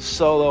guitars, both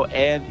solo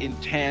and in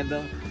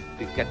tandem.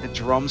 They've got the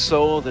drum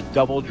solo, the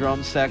double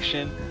drum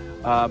section.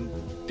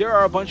 There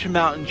are a bunch of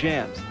mountain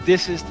jams.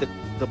 This is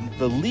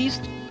the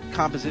least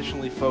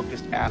compositionally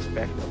focused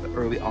aspect of the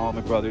early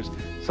Allman Brothers.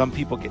 Some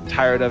people get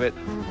tired of it.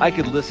 I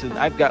could listen.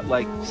 I've got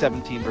like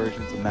 17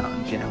 versions of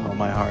Mountain Jam on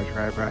my hard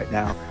drive right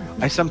now.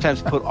 I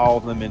sometimes put all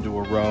of them into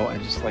a row,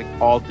 and just like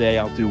all day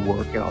I'll do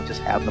work and I'll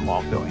just have them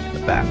all going in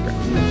the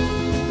background.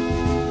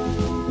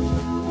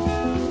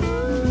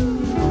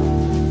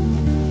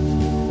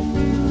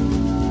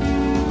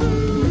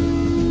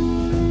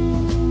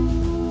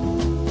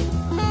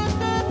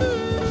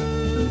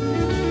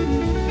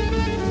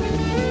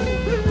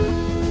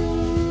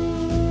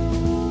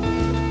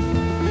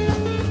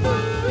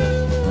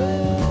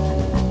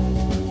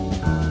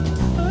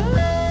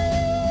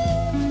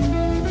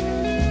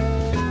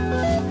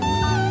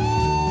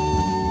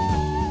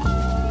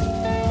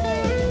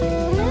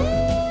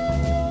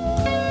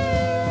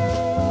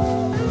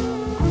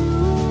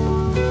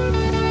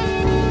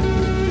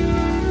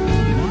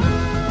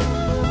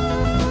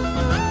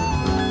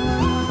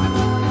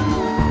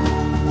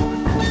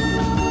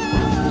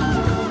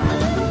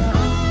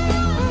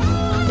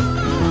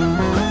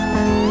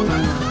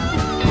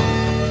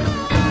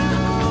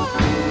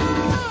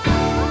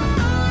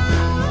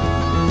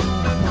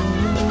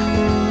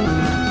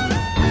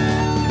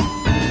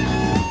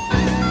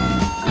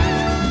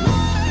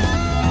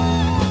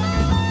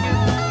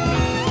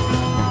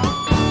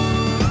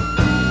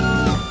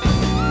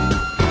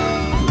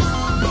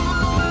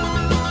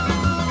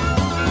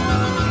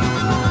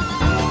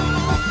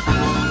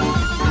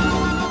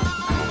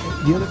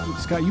 The other,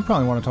 Scott, you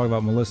probably want to talk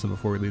about Melissa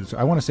before we leave this.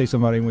 I want to say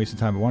something about Ain't Wasting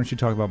Time, but why don't you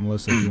talk about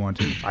Melissa if you want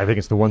to? I think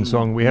it's the one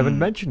song we haven't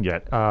mentioned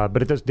yet,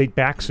 but it does date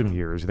back some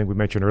years. I think we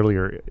mentioned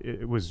earlier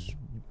it was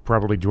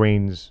probably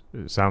Dwayne's,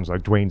 it sounds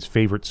like Dwayne's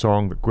favorite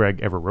song that Greg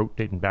ever wrote,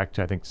 dating back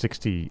to, I think,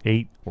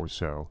 68 or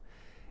so.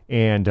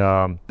 And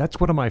that's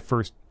one of my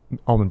first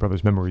Allman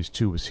Brothers memories,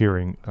 too, was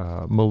hearing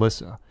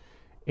Melissa.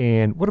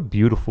 And what a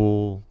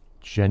beautiful,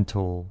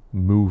 gentle,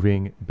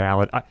 moving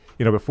ballad.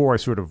 Before I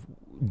sort of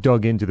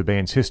dug into the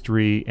band's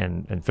history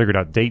and figured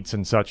out dates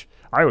and such,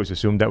 I always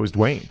assumed that was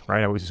Dwayne,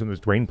 right? I always assumed it was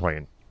Dwayne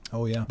playing.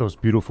 Oh, yeah. Those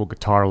beautiful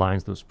guitar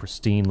lines, those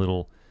pristine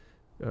little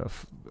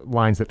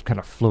lines that kind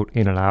of float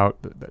in and out,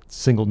 that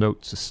single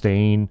note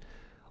sustain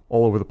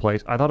all over the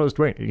place. I thought it was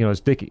Dwayne. It's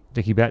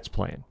Dickie Betts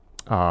playing.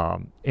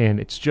 And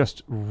it's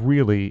just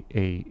really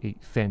a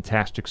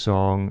fantastic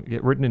song,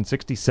 written in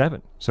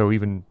 67, so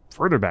even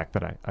further back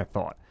than I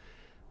thought.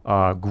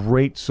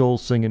 Great soul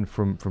singing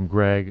from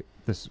Greg,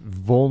 this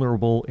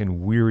vulnerable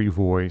and weary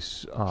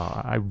voice.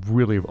 I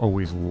really have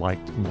always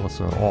liked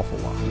Melissa an awful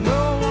lot.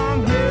 No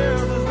one here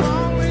is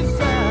lonely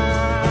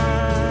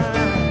sad.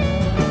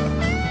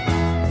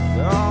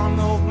 There are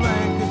no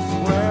blankets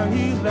where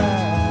he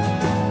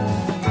lies.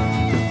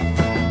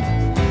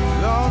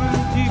 All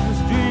his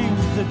deepest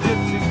dreams are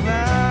gypsy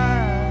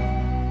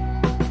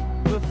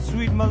fly with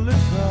sweet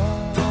Melissa.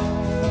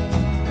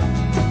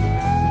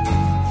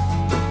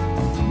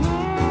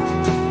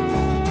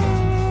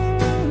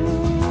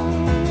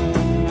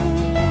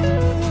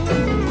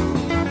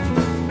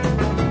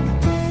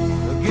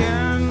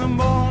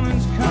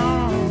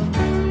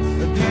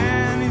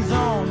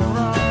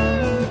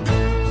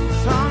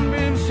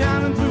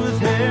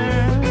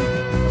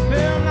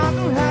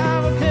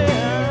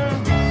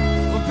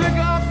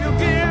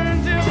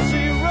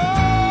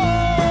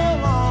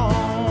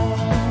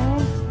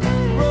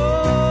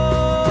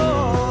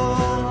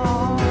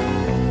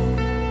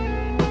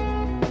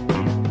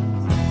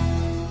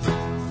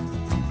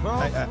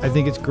 I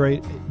think it's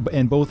great,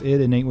 and both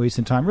it and Ain't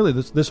Wasting Time, really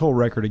this whole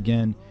record,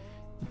 again,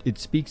 it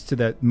speaks to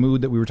that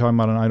mood that we were talking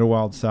about in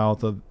Idlewild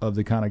South of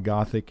the kind of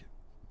gothic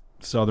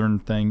southern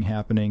thing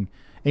happening.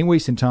 Ain't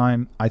Wasting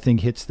Time, I think,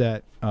 hits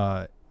that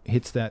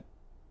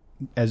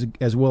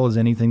as well as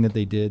anything that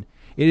they did.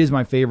 It is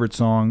my favorite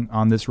song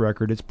on this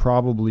record. It's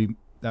probably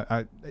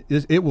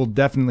it will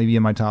definitely be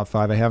in my top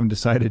 5. I haven't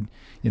decided,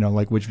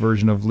 like which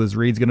version of Liz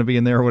Reed's going to be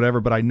in there or whatever,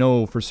 but I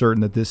know for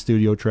certain that this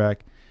studio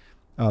track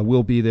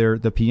will be there.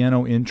 The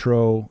piano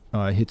intro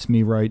hits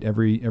me right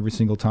every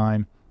single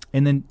time.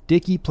 And then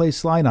Dickie plays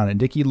slide on it.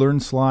 Dickie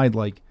learned slide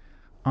like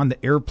on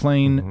the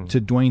airplane to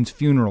Dwayne's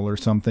funeral or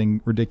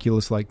something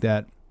ridiculous like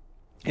that.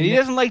 And he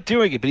doesn't like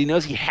doing it, but he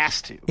knows he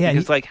has to. Yeah,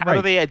 it's like, how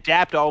do they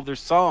adapt all of their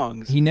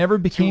songs? He never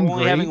became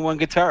only great. Having one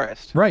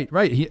guitarist. Right.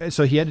 He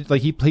had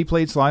he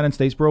played slide on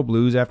Statesboro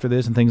Blues after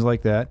this and things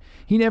like that.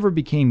 He never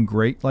became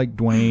great like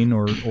Dwayne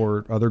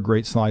or other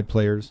great slide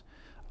players.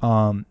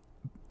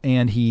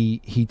 And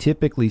he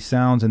typically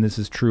sounds, and this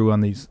is true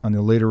on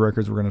the later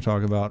records we're going to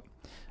talk about,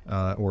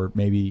 or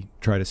maybe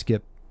try to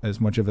skip as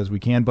much of as we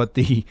can. But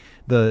the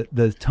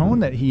tone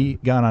that he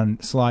got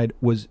on slide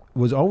was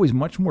always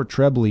much more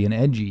trebly and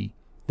edgy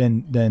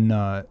than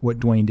what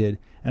Dwayne did.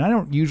 And I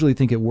don't usually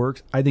think it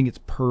works. I think it's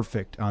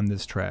perfect on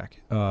this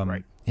track.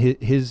 Right.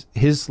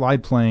 His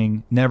slide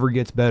playing never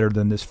gets better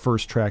than this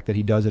first track that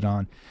he does it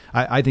on.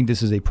 I think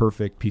this is a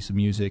perfect piece of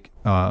music.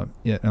 And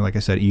like I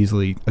said,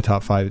 easily a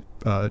top 5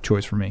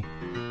 choice for me.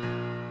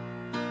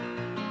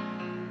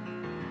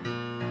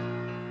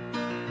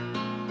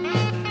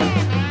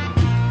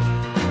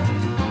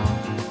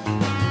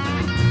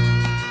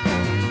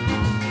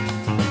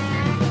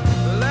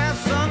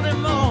 Last Sunday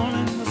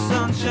morning, the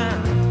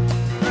sunshine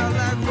felt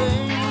like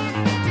rain.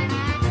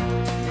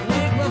 The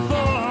week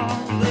before,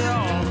 they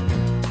all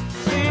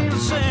seemed the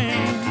same.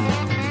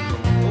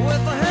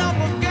 With the help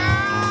of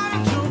God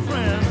and true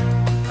friends,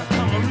 I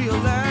come to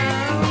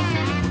realize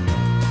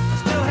I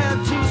still had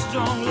 2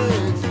 strong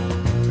legs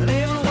and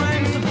even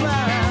wings to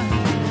fly.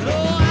 And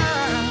oh,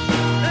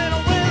 I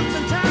ain't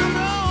wasting time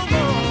no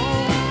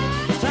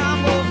more. Time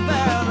goes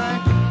by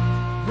like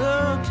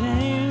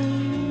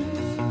hurricanes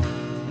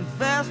and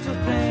faster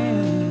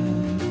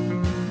things.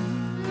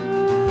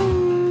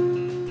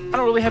 I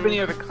don't really have any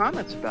other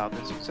comments about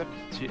this except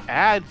to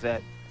add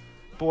that,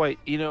 boy,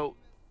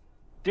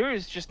 there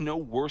is just no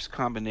worse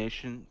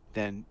combination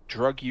than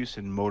drug use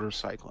and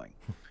motorcycling.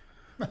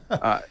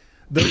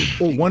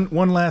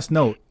 One last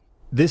note.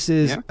 This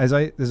is, as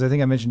I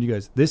think I mentioned to you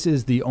guys, this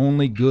is the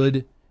only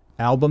good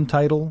album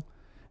title,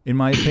 in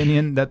my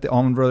opinion, that the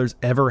Allman Brothers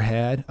ever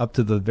had up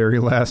to the very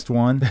last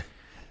one.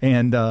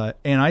 And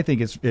I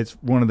think it's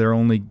one of their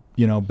only,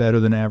 better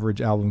than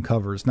average album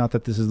covers. Not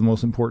that this is the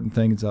most important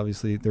thing. It's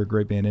obviously they're a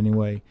great band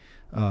anyway.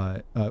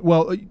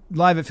 Well,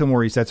 Live at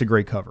Fillmore East, that's a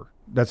great cover.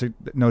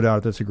 No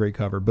doubt that's a great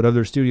cover. But of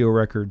their studio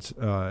records,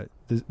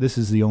 this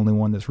is the only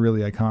one that's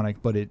really iconic.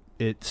 But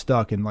it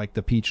stuck, and like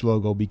the peach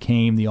logo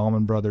became the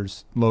Allman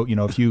Brothers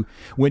logo. If you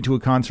went to a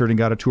concert and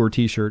got a tour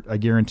T-shirt, I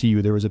guarantee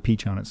you there was a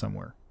peach on it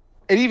somewhere.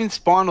 It even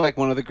spawned like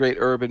one of the great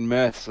urban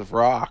myths of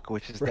rock,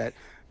 which is that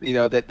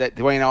that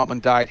Dwayne Allman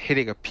died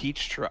hitting a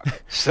peach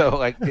truck. So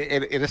like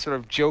in a sort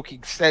of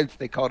joking sense,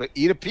 they called it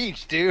 "eat a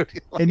peach,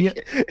 dude." Like, And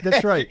yet,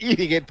 that's right.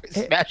 Eating it,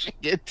 smashing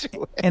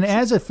into it. And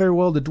as a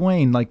farewell to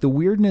Dwayne, like the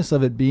weirdness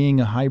of it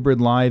being a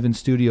hybrid live and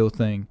studio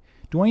thing.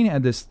 Dwayne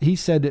had this. He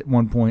said at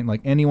one point,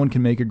 like, anyone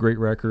can make a great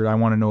record. I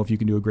want to know if you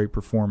can do a great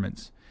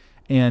performance.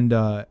 And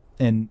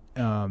in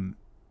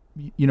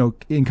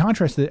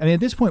contrast to, at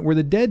this point, were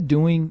the Dead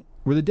doing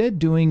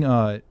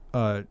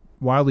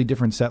wildly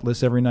different set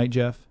lists every night,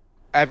 Jeff?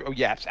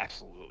 Yes,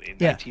 absolutely. In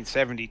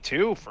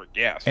 1972,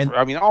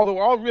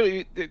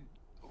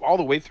 all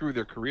the way through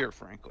their career,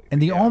 frankly.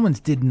 And the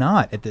Allmans did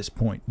not at this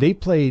point. They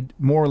played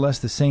more or less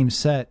the same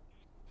set,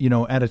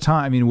 at a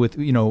time. It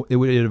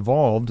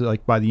evolved.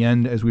 Like by the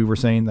end, as we were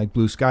saying, like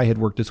Blue Sky had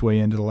worked its way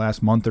into the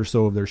last month or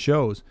so of their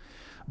shows,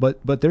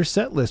 but their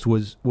set list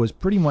was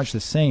pretty much the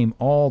same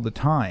all the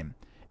time.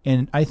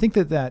 And I think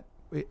that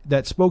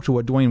spoke to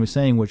what Dwayne was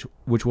saying,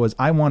 which was,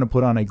 I want to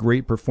put on a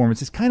great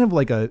performance. It's kind of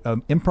like a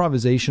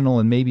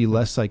improvisational and maybe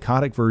less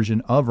psychotic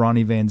version of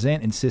Ronnie Van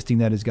Zant, insisting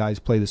that his guys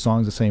play the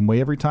songs the same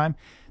way every time.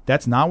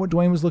 That's not what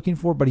Dwayne was looking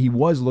for, but he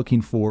was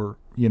looking for,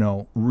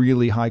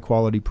 really high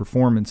quality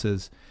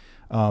performances,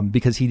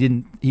 because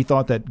he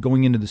thought that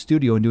going into the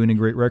studio and doing a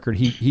great record,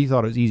 he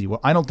thought it was easy.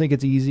 Well, I don't think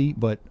it's easy,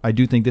 but I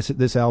do think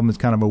this album is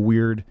kind of a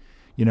weird,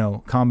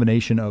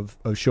 combination of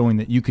showing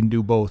that you can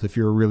do both if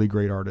you're a really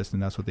great artist,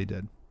 and that's what they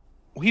did.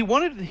 He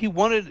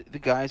wanted the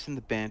guys in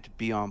the band to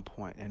be on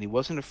point, and he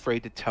wasn't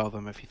afraid to tell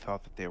them if he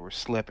thought that they were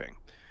slipping.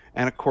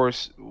 And of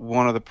course,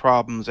 one of the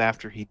problems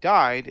after he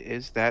died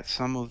is that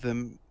some of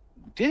them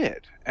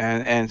did,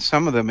 and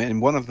some of them,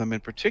 and one of them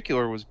in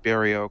particular was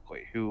Barry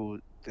Oakley,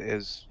 who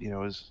is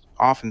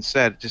often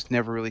said just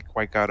never really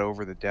quite got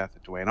over the death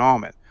of Dwayne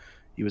Allman.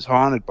 He was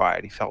haunted by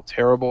it. He felt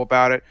terrible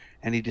about it,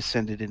 and he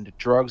descended into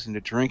drugs,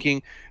 into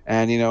drinking,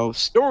 and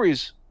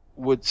stories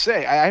would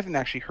say, I haven't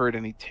actually heard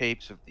any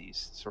tapes of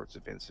these sorts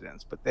of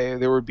incidents, but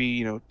there would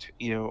be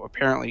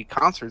apparently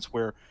concerts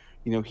where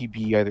he'd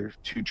be either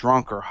too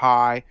drunk or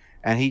high,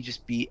 and he'd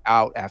just be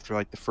out after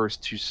like the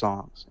first two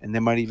songs, and they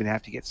might even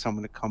have to get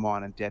someone to come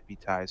on and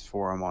deputize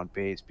for him on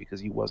bass because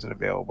he wasn't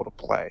available to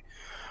play.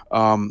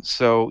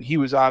 So he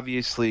was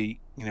obviously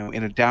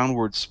in a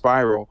downward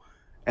spiral.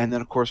 And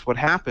then of course what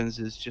happens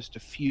is, just a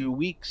few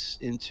weeks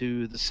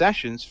into the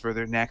sessions for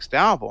their next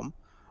album,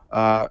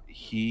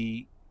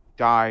 he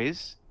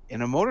dies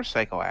in a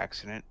motorcycle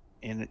accident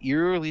in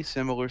eerily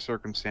similar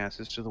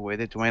circumstances to the way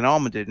that Dwayne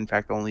Allman did. In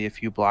fact, only a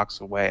few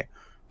blocks away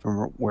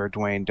from where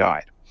Dwayne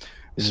died.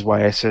 This is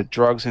why I said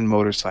drugs and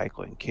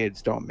motorcycling.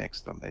 Kids, don't mix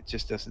them. It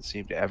just doesn't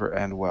seem to ever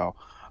end well.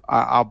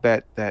 I'll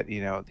bet that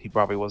he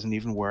probably wasn't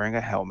even wearing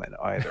a helmet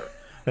either.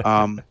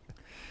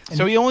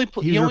 So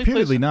he's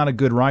reputedly not a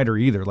good rider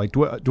either. Like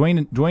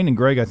Dwayne and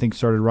Greg, I think,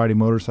 started riding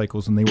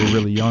motorcycles when they were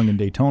really young in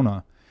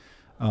Daytona,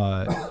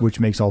 which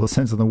makes all the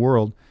sense in the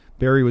world.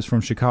 Barry was from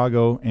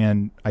Chicago,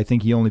 and I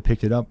think he only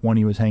picked it up when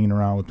he was hanging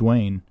around with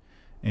Dwayne,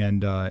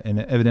 and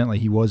evidently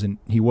he wasn't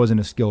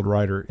a skilled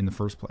rider in the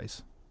first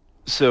place.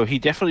 So he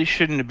definitely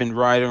shouldn't have been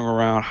riding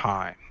around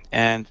high.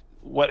 And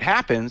what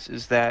happens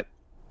is that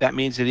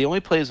means that he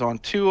only plays on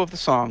 2 of the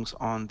songs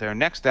on their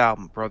next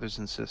album, Brothers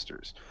and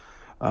Sisters.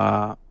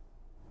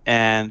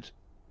 And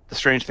the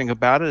strange thing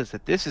about it is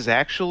that this is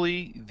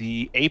actually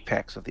the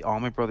apex of the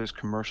Allman Brothers'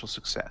 commercial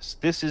success.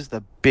 This is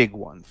the big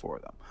one for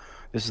them.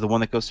 This is the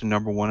one that goes to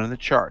 #1 in the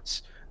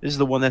charts. This is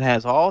the one that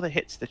has all the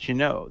hits that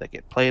that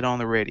get played on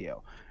the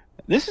radio.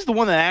 This is the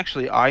one that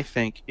actually I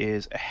think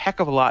is a heck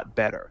of a lot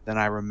better than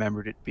I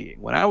remembered it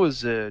being. When I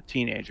was a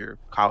teenager,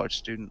 college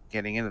student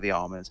getting into the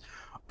Allmans,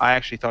 I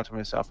actually thought to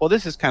myself, well,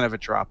 this is kind of a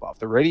drop-off.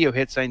 The radio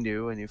hits I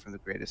knew from the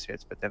greatest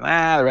hits, but then,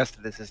 the rest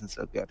of this isn't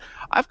so good.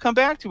 I've come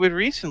back to it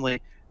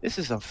recently. This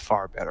is a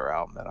far better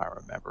album than I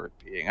remember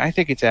it being. I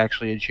think it's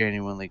actually a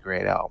genuinely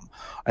great album.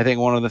 I think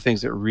one of the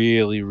things that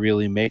really,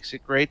 really makes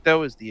it great,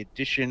 though, is the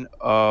addition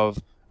of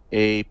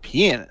a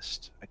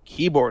pianist, a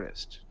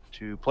keyboardist,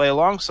 to play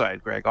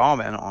alongside Greg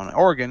Allman on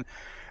organ.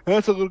 And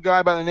that's a little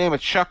guy by the name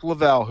of Chuck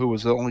Leavell, who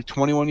was only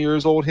 21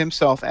 years old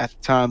himself at the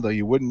time, though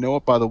you wouldn't know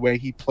it by the way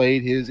he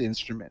played his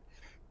instrument.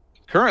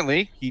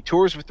 Currently, he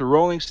tours with the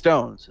Rolling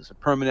Stones as a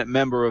permanent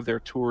member of their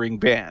touring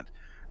band.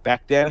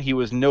 Back then, he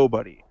was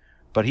nobody,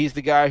 but he's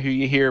the guy who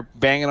you hear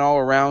banging all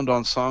around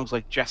on songs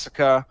like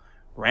Jessica,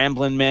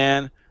 Ramblin'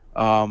 Man,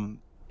 and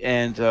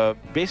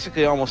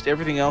basically almost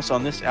everything else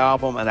on this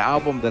album, an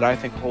album that I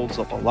think holds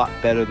up a lot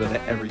better than I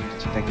ever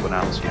used to think when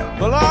I was young.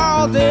 Well,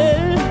 all day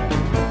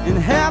and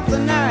half the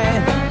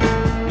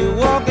night, you're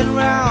walking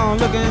around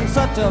looking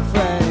such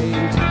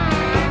afraid.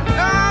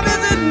 God,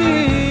 is it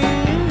me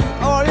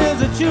or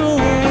is it you?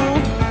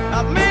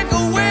 I make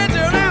a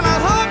wager and I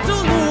hope to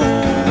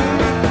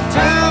lose.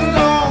 Time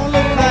don't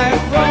look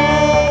like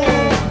gold.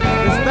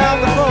 It's about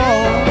to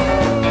fall.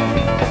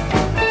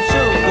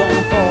 Sure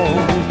gonna fall.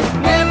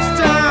 Next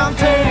time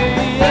take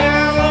the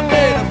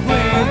elevator,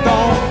 please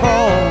don't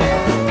crawl.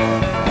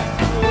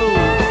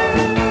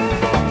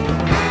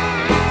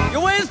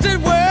 Your wasted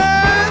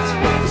words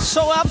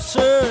so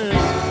absurd.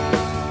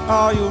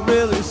 you're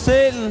really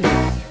Satan,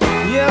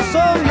 yes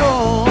or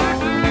no?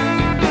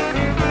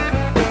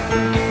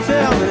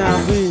 Tell me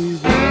now,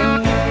 please.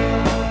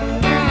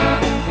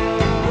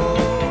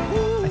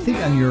 I think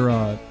on your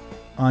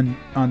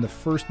on the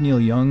first Neil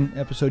Young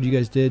episode you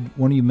guys did,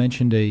 one of you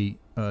mentioned a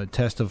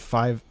test of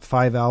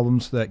five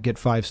albums that get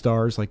 5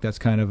 stars. Like that's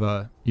kind of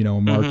a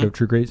mark of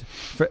true greats.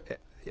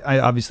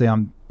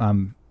 I'm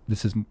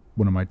this is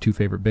one of my 2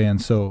 favorite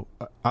bands. So,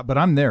 but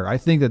I'm there. I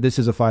think that this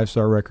is a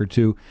 5-star record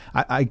too.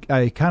 I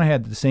kind of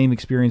had the same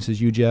experience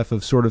as you, Jeff,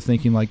 of sort of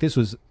thinking like this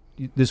was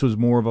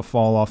more of a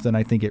fall off than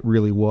I think it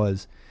really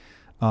was.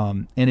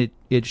 And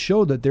it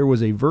showed that there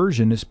was a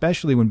version,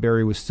 especially when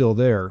Barry was still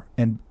there.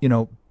 And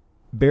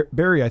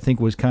Barry, I think,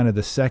 was kind of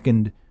the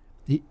second.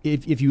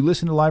 If you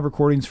listen to live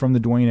recordings from the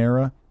Duane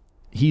era,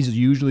 he's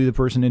usually the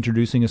person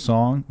introducing a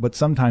song, but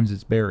sometimes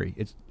it's Barry.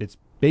 It's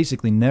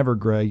basically never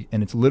Greg,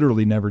 and it's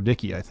literally never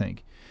Dickie, I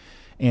think.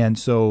 And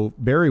so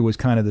Barry was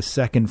kind of the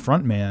second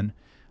front man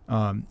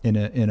in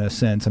a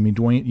sense. I mean,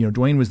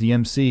 Duane was the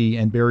MC,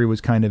 and Barry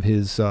was kind of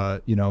his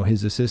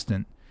his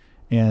assistant.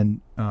 And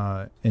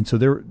so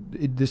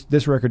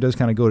this record does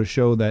kind of go to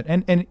show that,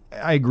 and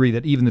I agree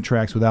that even the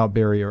tracks without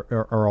Barry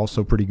are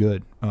also pretty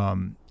good.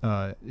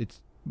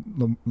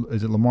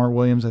 Is it Lamar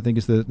Williams? I think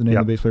is the name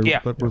of the bass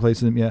player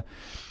replaces him. Yeah,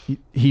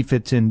 he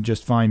fits in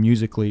just fine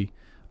musically.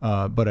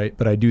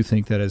 But I do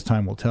think that as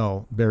time will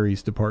tell,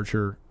 Barry's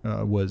departure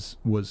was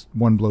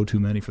one blow too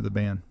many for the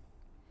band.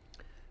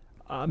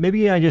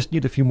 Maybe I just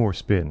need a few more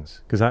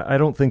spins because I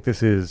don't think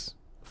this is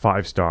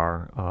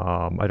 5-star.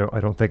 I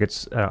don't think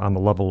it's on the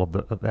level of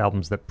the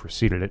albums that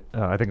preceded it.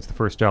 I think it's the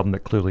first album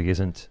that clearly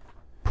isn't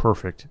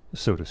perfect,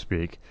 so to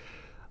speak.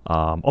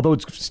 Although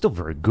it's still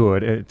very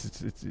good.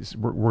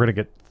 We're going to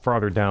get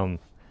farther down.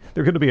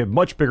 There's going to be a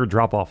much bigger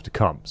drop off to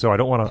come. So I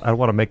don't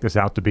want to make this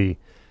out to be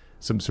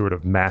some sort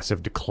of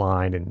massive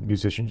decline in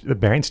musicians. The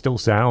band still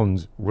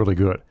sounds really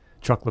good.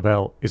 Chuck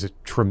Leavell is a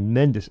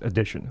tremendous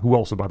addition, who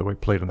also, by the way,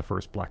 played on the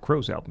first Black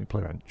Crowes album. He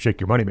played on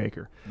Shake Your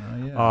Moneymaker.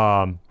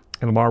 And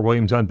Lamar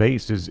Williams on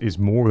bass is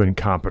more than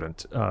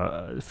competent,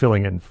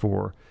 filling in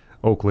for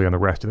Oakley on the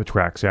rest of the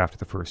tracks after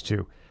the first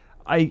 2.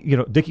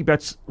 Dickie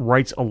Betts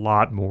writes a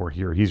lot more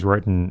here. He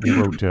wrote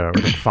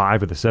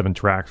 5 of the 7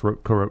 tracks,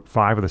 co-wrote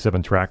 5 of the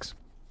 7 tracks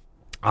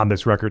on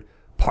this record,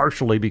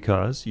 partially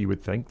because you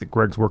would think that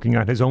Greg's working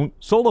on his own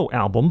solo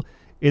album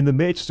in the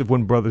midst of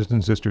when Brothers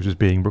and Sisters is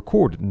being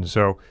recorded. And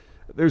so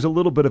there's a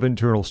little bit of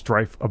internal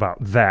strife about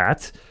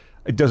that.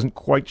 It doesn't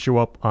quite show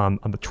up on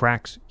the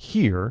tracks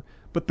here,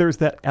 but there's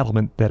that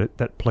element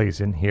that plays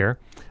in here.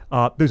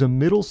 There's a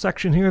middle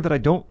section here that I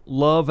don't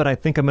love, and I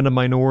think I'm in a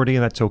minority,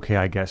 and that's okay,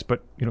 I guess.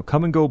 But,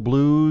 Come and Go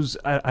Blues,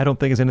 I don't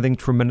think is anything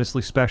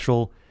tremendously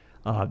special.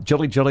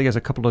 Jelly Jelly has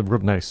a couple of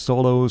real nice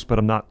solos, but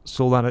I'm not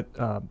sold on it.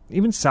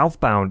 Even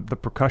Southbound, the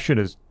percussion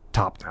is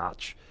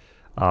top-notch.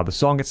 The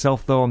song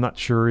itself, though, I'm not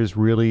sure is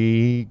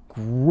really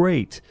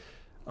great.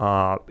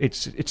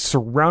 It's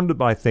surrounded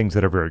by things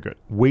that are very good.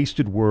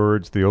 Wasted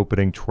Words, the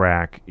opening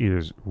track,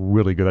 is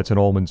really good. That's an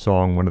Allman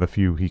song, one of the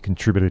few he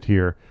contributed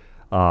here.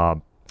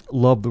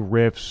 Love the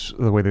riffs,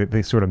 the way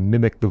they sort of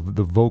mimic the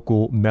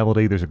vocal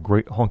melody. There's a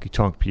great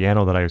honky-tonk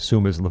piano that I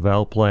assume is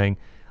Leavell playing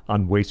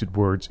on Wasted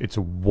Words. It's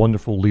a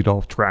wonderful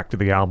lead-off track to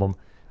the album.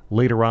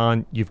 Later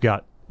on, you've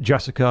got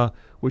Jessica,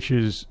 which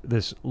is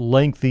this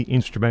lengthy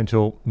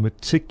instrumental,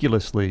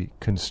 meticulously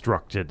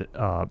constructed.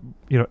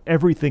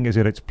 Everything is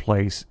in its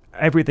place.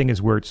 Everything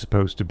is where it's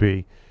supposed to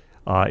be.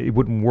 It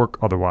wouldn't work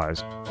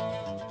otherwise.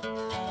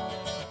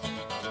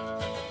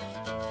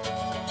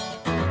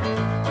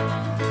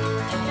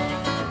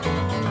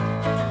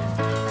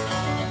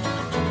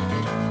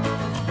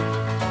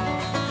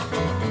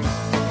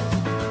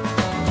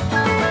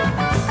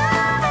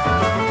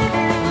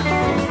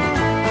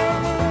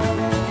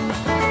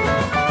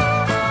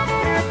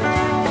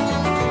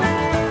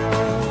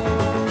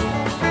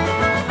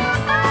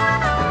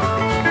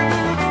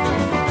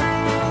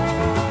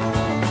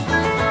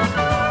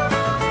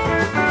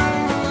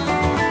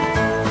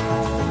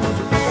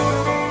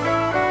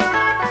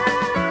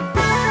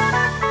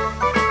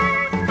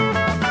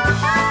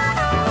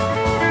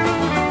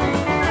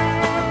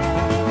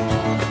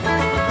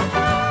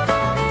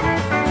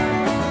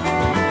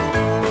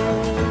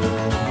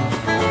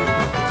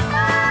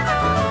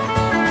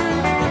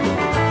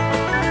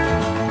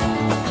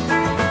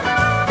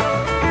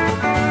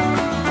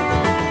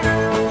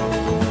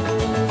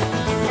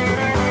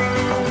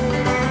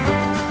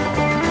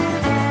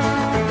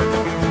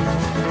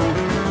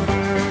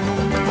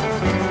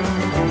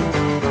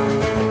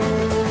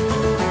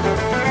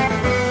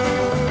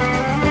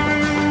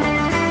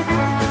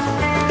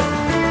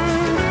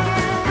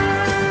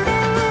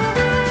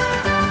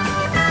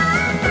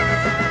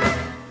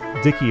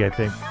 Dickie, I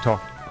think,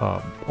 talked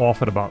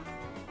often about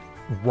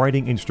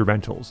writing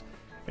instrumentals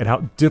and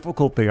how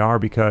difficult they are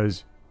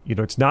because,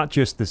 it's not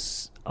just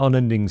this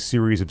unending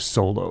series of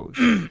solos.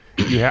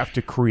 You have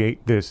to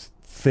create this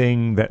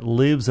thing that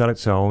lives on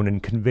its own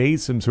and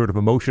conveys some sort of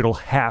emotional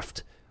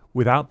heft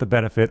without the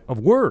benefit of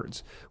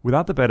words,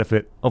 without the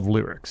benefit of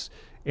lyrics.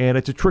 And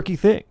it's a tricky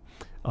thing.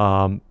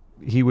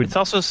 He would. It's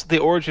also the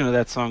origin of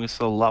that song is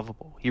so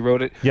lovable. He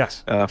wrote it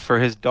Yes. For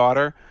his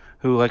daughter,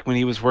 who, like, when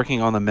he was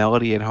working on the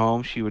melody at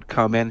home, she would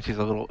come in. She's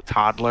a little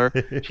toddler.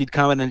 She'd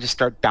come in and just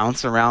start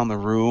bouncing around the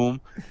room,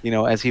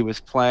 as he was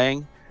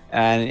playing,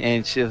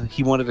 and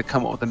he wanted to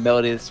come up with a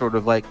melody that sort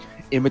of like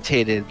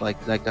imitated like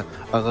a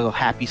little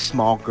happy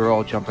small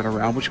girl jumping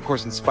around, which of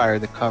course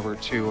inspired the cover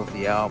too of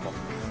the album.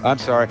 I'm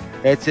sorry,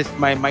 it's just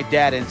my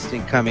dad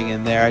instinct coming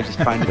in there. I just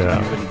find it to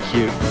be really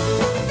cute.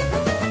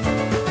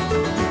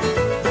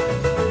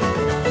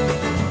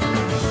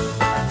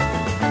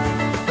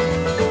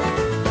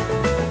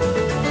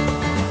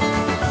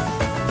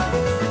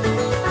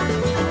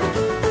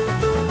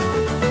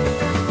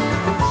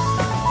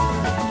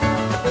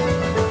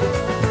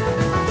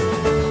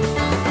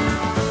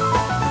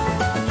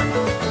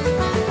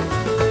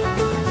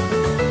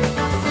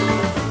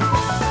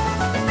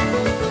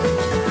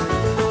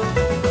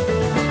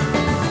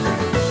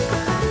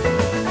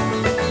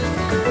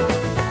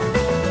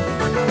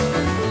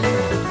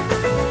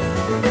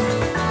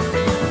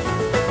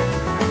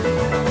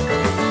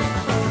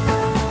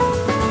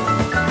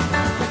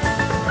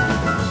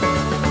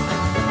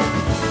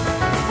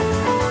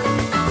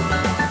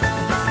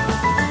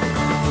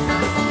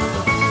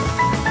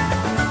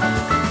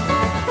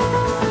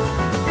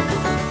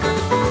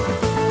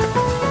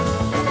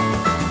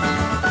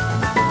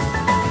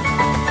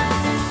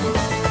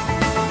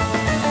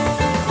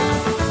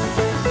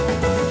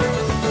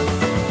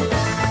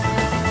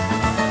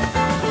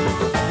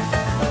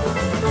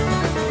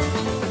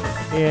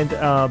 And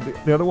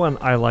the other one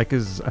I like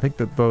is, I think,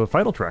 the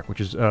final track,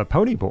 which is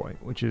Pony Boy,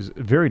 which is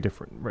very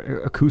different.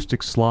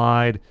 Acoustic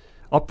slide,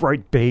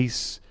 upright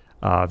bass,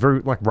 very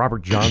like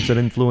Robert Johnson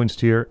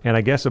influenced here. And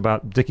I guess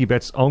about Dickie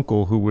Betts'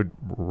 uncle who would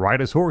ride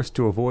his horse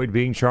to avoid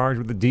being charged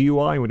with a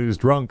DUI when he was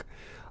drunk.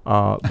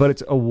 But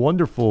it's a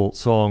wonderful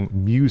song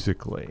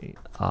musically.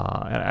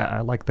 And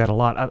I like that a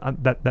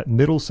lot. That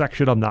middle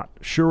section I'm not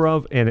sure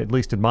of, and at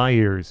least in my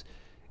ears,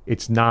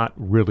 it's not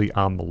really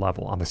on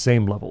the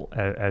same level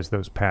as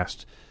those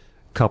past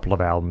couple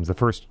of albums. The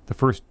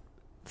first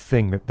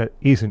thing that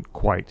isn't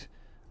quite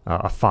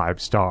a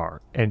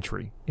 5-star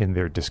entry in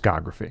their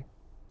discography.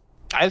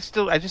 I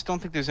just don't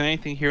think there's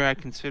anything here I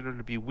consider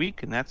to be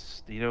weak, and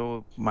that's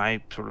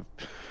my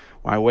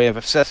way of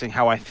assessing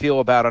how I feel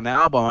about an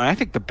album. And I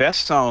think the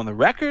best song on the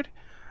record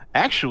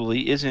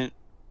actually isn't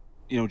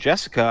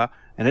Jessica,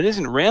 and it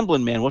isn't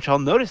Ramblin' Man, which I'll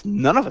notice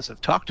none of us have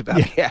talked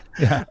about yet.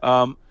 Yeah.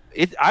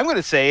 I'm going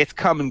to say it's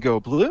Come and Go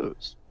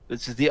Blues.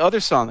 This is the other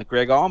song that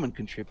Greg Allman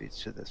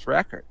contributes to this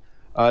record.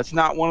 It's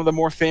not one of the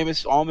more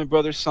famous Allman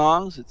Brothers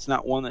songs. It's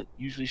not one that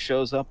usually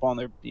shows up on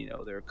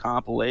their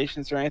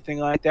compilations or anything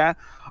like that.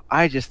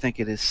 I just think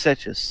it is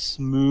such a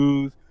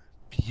smooth,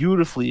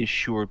 beautifully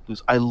assured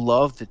blues. I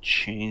love the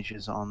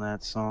changes on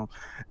that song,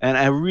 and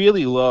I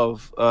really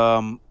love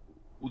the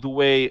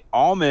way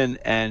Allman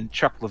and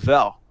Chuck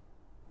Leavell,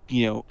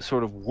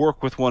 sort of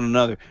work with one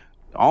another.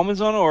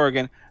 Allman's on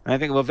organ, and I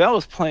think Leavell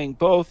is playing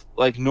both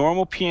like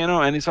normal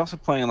piano, and he's also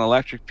playing an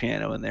electric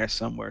piano in there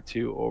somewhere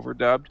too,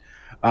 overdubbed.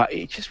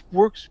 It just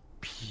works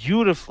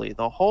beautifully.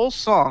 The whole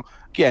song,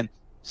 again,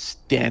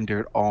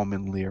 standard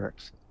Allman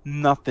lyrics.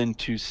 Nothing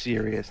too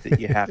serious that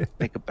you have to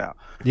think about.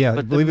 Yeah,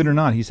 but believe it or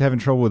not, he's having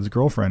trouble with his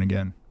girlfriend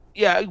again.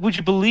 Yeah, would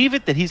you believe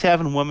it that he's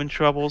having woman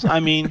troubles?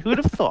 I mean, who'd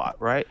have thought,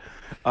 right?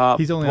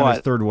 He's only on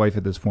his third wife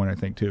at this point, I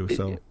think, too.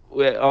 So.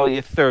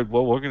 Your third.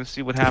 Well, we're going to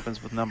see what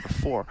happens with number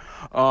 4.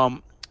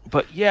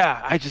 But yeah,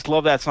 I just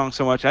love that song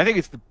so much. I think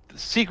it's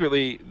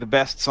secretly the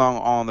best song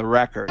on the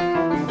record.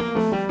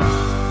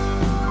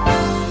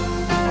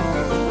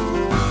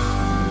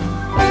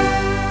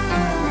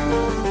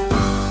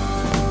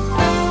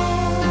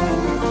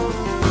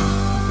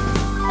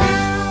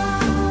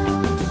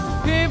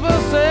 People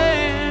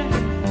say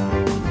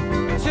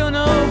that you're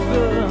no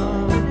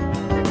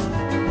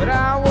good, but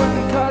I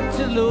wouldn't cut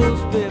you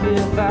loose, baby,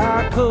 if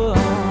I could.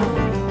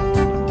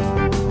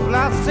 Well,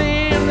 I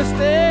seem to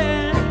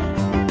stay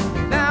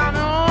down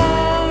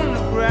on the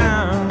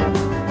ground,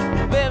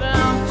 baby,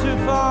 I'm too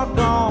far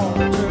gone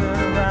to turn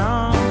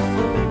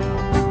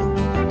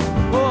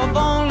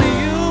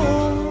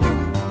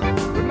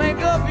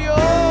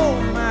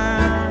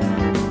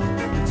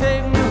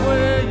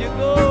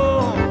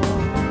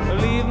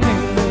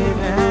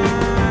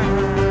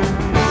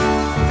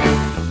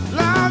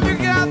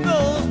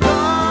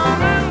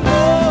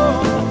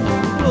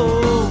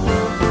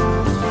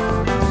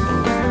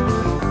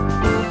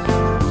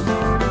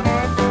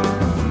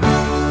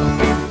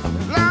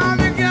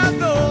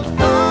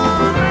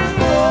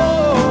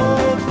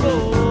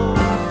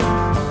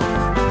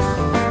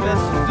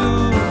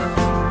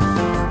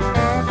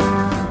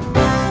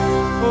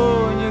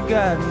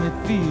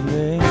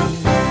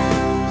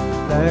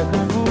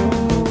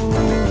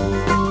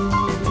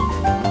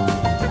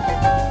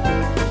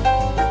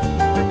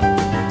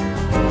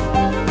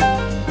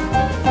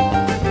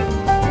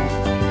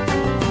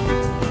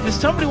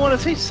somebody want to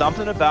say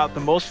something about the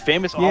most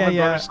famous Allman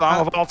Brothers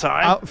song of all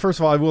time? First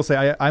of all, I will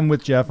say I'm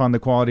with Jeff on the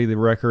quality of the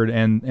record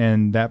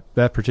and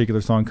that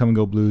particular song, "Come and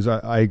Go Blues."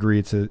 I agree,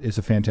 it's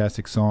a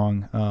fantastic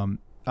song.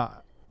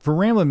 For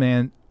Ramblin'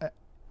 Man,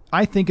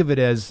 I think of it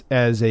as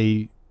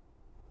an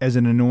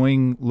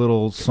annoying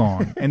little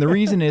song, and the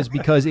reason is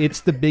because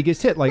it's the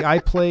biggest hit. Like I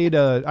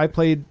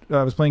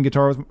was playing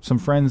guitar with some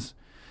friends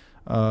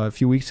a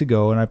few weeks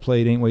ago, and I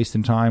played "Ain't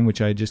Wasting Time,"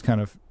 which I just kind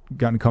of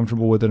gotten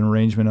comfortable with an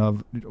arrangement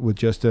of with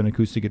just an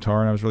acoustic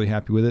guitar, and I was really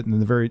happy with it.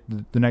 And then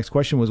the next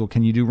question was, well,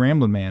 can you do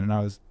Ramblin' Man? And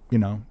I was,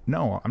 no,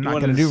 I'm not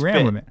going to do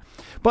Ramblin' Man.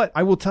 But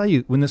I will tell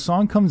you, when the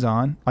song comes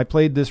on, I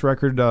played this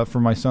record for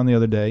my son the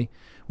other day.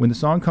 When the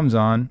song comes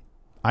on,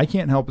 I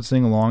can't help but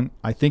sing along.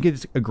 I think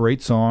it's a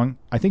great song.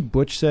 I think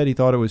Butch said he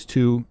thought it was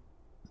too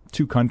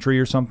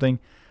country or something.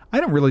 I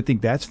don't really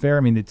think that's fair.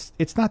 I mean,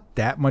 it's not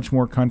that much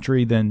more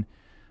country than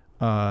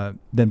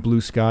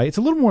Blue Sky. It's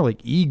a little more like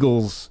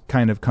Eagles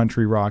kind of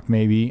country rock,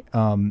 maybe.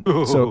 Do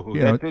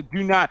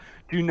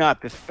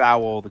not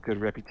befoul the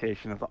good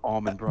reputation of the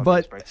Allman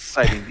Brothers by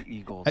citing the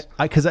Eagles.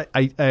 Because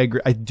I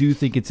agree. I do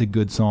think it's a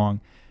good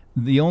song.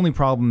 The only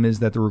problem is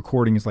that the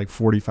recording is like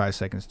 45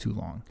 seconds too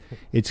long.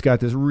 It's got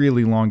this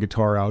really long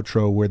guitar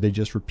outro where they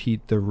just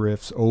repeat the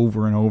riffs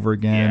over and over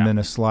again, and then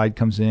a slide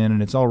comes in,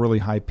 and it's all really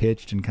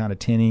high-pitched and kind of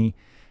tinny.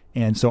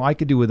 And so I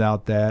could do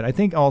without that. I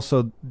think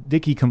also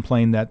Dickie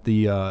complained that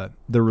the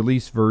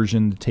release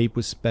version, the tape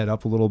was sped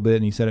up a little bit,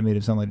 and he said it made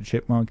it sound like a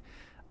chipmunk.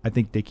 I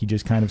think Dickie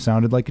just kind of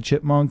sounded like a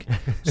chipmunk.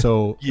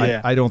 So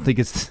I don't think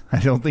it's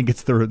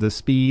the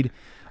speed.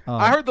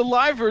 I heard the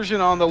live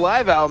version on the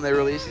live album they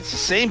released. It's the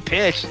same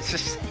pitch. It's the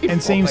same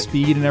and same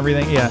speed and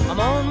everything. Yeah. I'm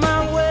on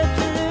my way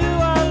to New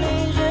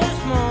Orleans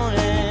this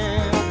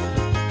morning,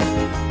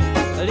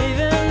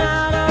 leaving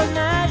out of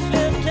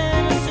Nashville,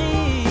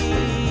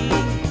 Tennessee.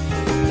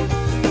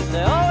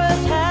 They're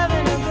always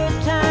having a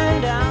good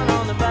time down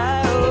on the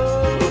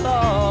Bayou,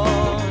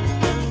 Lord.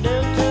 And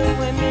Delta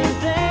women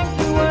think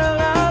the world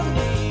of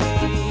me.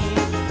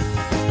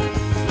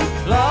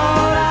 Lord,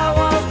 I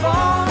was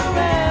born a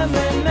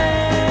rambling man,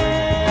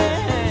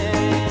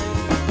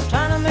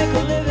 trying to make a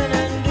living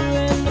and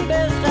doing the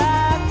best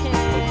I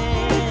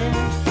can.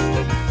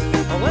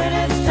 But when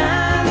it's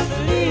time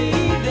for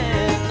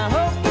leaving, I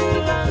hope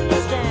you'll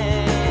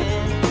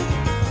understand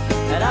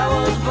that I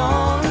was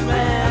born a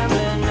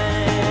rambling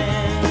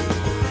man.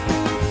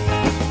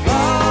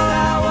 Lord,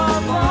 I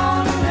was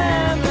born a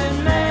rambling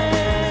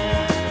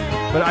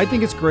man. But I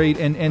think it's great,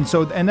 and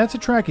that's a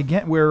track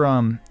again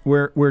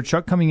where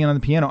Chuck coming in on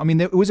the piano. I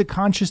mean, it was a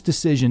conscious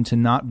decision to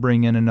not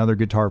bring in another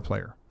guitar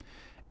player.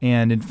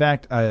 And in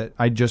fact,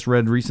 I just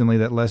read recently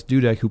that Les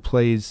Dudek, who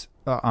plays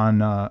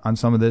on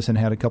some of this and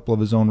had a couple of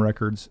his own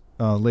records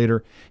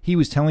later, he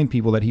was telling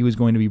people that he was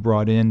going to be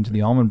brought in to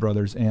the Allman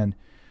Brothers, and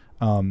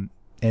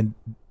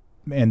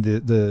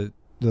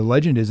the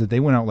legend is that they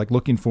went out like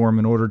looking for him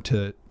in order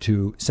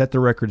to set the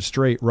record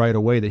straight right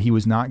away, that he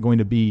was not going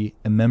to be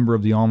a member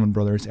of the Allman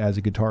Brothers as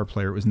a guitar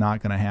player. It was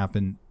not going to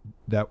happen.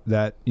 That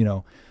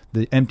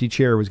the empty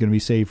chair was going to be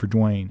saved for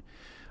Dwayne.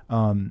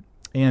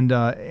 And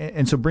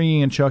so bringing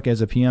in Chuck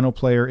as a piano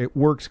player, it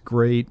works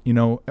great,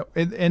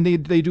 and they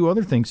do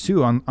other things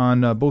too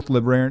on both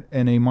Libre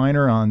and A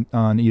minor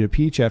on Eat a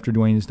Peach after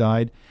Dwayne has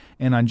died,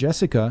 and on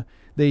Jessica,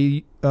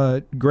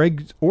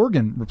 Greg's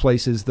organ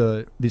replaces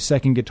the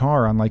second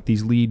guitar on like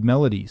these lead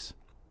melodies,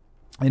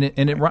 and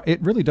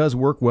it really does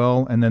work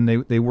well. And then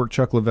they work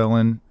Chuck Leavell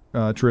in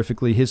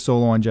terrifically. His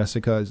solo on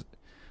Jessica is,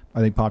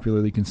 I think,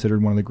 popularly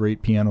considered one of the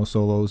great piano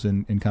solos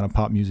in kind of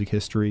pop music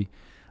history.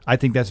 I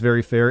think that's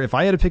very fair. If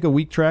I had to pick a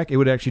weak track, it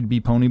would actually be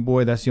Pony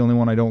Boy. That's the only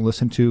one I don't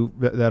listen to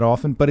that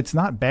often, but it's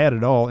not bad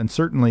at all. And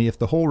certainly if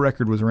the whole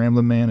record was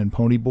Ramblin' Man and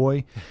Pony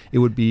Boy, it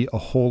would be a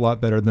whole lot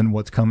better than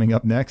what's coming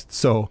up next.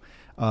 So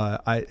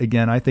I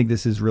think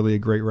this is really a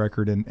great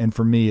record. And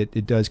for me,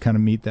 it does kind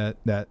of meet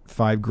that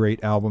 5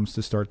 great albums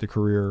to start the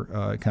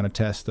career kind of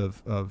test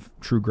of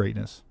true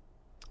greatness.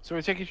 So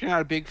I take it you're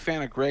not a big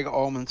fan of Greg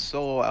Allman's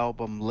solo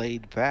album,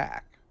 Laid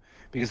Back,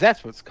 because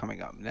that's what's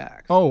coming up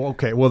next. Oh,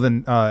 okay. Well,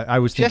 then I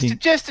was thinking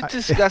just to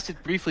discuss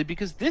it briefly,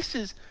 because this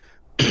is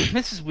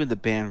when the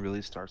band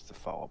really starts to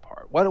fall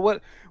apart.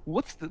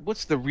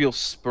 What's the real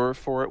spur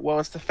for it? Well,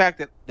 it's the fact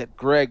that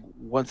Greg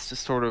wants to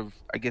sort of,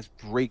 I guess,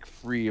 break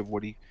free of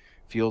what he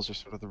feels are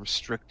sort of the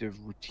restrictive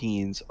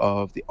routines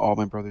of the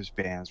Allman Brothers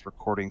band's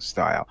recording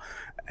style,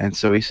 and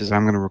so he says,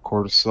 "I'm going to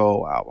record a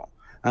solo album."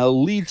 Now, the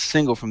lead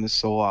single from this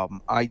solo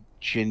album, I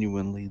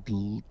genuinely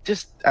I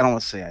don't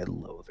want to say I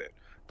loathe it,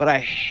 but I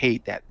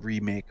hate that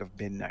remake of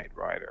Midnight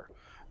Rider.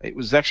 It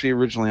was actually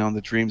originally on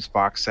the Dreams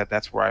box set.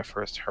 That's where I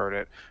first heard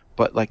it.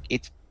 But like,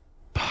 it's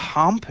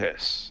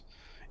pompous.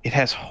 It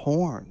has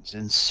horns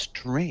and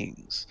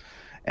strings,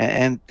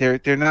 and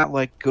they're not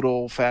like good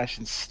old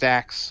fashioned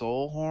Stax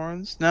Soul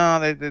horns. No,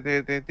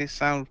 they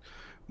sound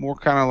more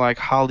kind of like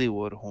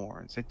Hollywood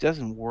horns. It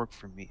doesn't work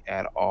for me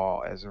at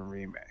all as a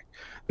remake.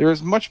 There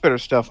is much better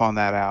stuff on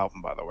that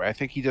album, by the way. I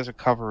think he does a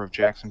cover of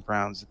Jackson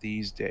Browne's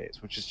These Days,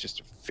 which is just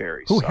a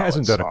very Who solid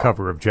hasn't done a song.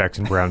 cover of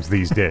Jackson Brown's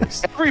These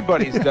Days?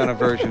 Everybody's done a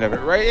version of it,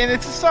 right? And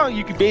it's a song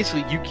you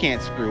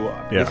can't screw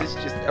up. Yeah. It's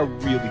just a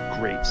really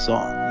great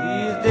song.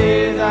 These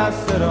days I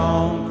sit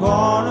on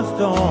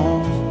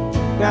cornerstones,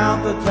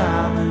 count the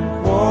time in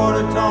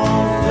quarter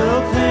tones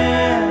till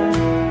 10.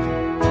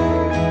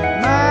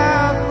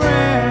 My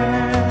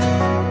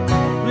friend,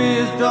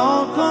 please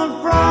don't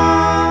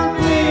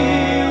confront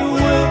me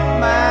with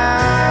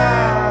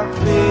my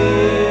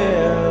failure.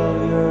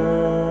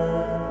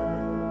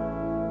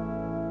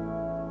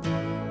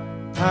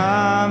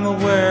 I'm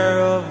aware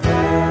of them.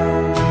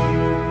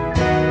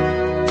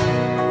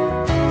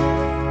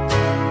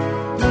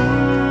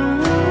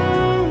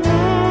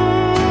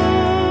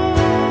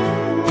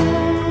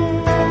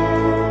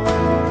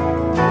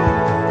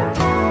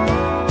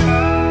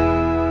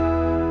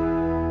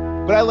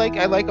 But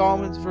I like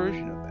Allman's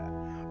version of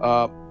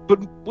that. But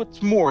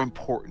what's more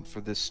important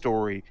for this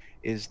story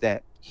is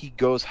that he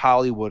goes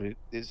Hollywood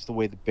is the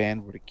way the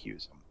band would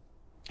accuse him.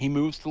 He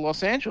moves to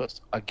Los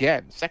Angeles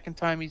again, second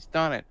time he's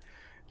done it.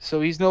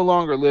 So he's no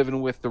longer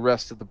living with the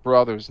rest of the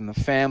brothers and the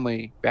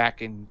family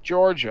back in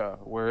Georgia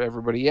where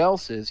everybody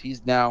else is.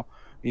 He's now,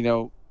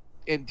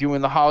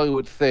 doing the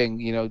Hollywood thing,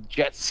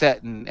 jet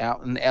setting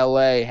out in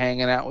LA,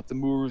 hanging out with the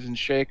movers and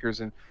shakers.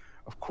 And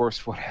of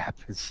course what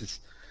happens is,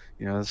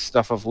 the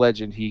stuff of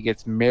legend. He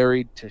gets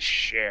married to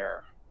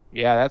Cher.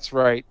 Yeah, that's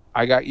right.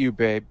 I got you,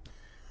 babe.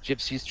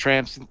 Gypsies,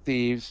 Tramps, and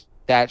Thieves.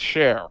 That's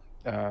Cher.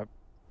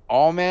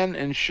 Allman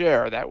and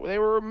Cher. They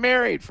were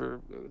married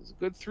for a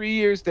good 3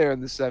 years there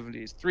in the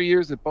 70s. 3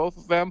 years that both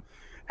of them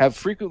have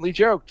frequently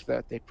joked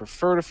that they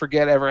prefer to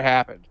forget ever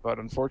happened. But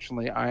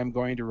unfortunately, I am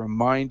going to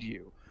remind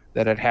you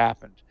that it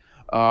happened.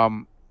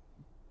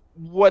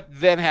 What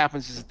then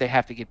happens is that they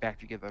have to get back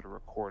together to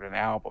record an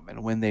album.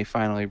 And when they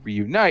finally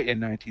reunite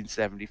in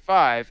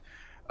 1975,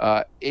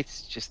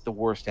 it's just the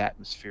worst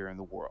atmosphere in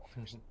the world.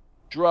 There's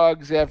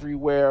drugs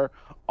everywhere.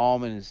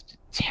 Allman is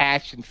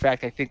detached. In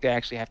fact, I think they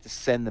actually have to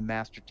send the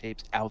master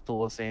tapes out to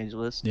Los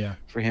Angeles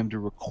for him to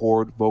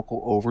record vocal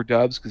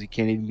overdubs because he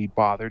can't even be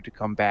bothered to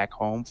come back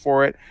home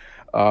for it.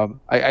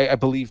 I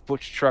believe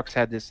Butch Trucks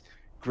had this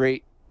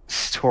great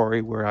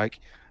story where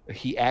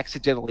he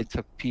accidentally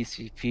took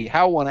PCP.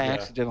 How one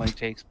accidentally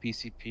takes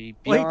PCP?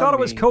 Well, he thought it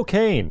was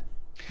cocaine.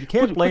 You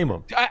can't blame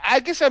him.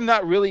 I guess I'm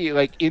not really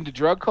into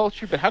drug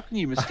culture, but how can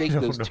you mistake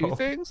those two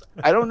things?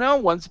 I don't know.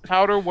 One's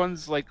powder,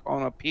 one's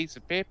on a piece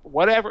of paper,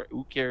 whatever.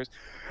 Who cares?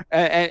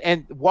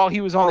 And while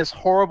he was on this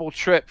horrible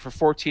trip for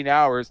 14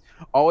 hours,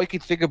 all he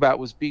could think about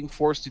was being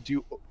forced to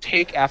do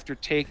take after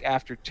take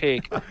after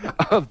take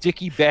of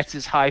Dickie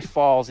Betts' High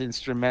Falls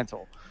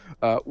instrumental.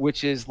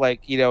 Which is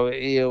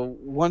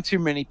one too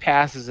many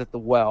passes at the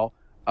well.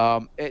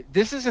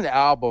 This is an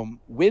album,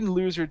 win,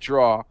 lose, or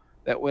draw,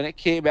 that when it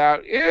came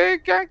out,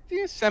 it got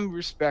some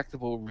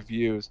respectable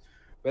reviews,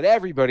 but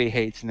everybody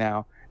hates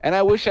now. And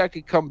I wish I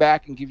could come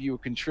back and give you a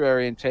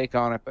contrarian take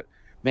on it, but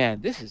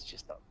man, this is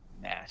just a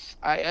mess.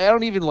 I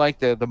don't even like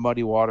the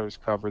Muddy Waters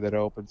cover that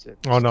opens it.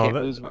 Oh no,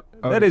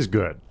 that is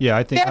good. Yeah,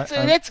 I think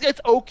it's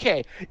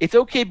okay. It's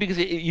okay because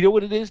you know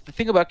what it is. The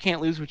thing about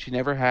Can't Lose What You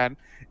Never Had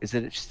is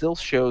that it still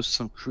shows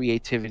some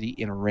creativity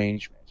in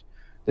arrangement.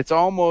 It's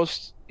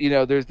almost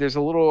there's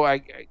a little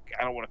I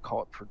don't want to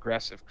call it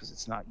progressive because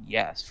it's not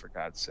Yes, for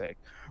God's sake,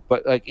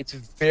 but it's a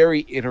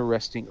very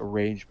interesting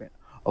arrangement.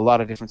 A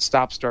lot of different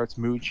stop starts,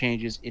 mood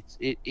changes.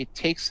 It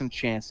takes some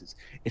chances.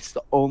 It's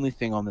the only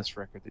thing on this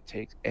record that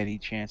takes any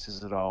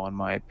chances at all, in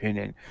my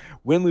opinion.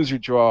 Win, lose, or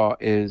draw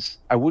is,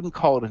 I wouldn't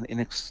call it an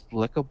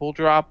inexplicable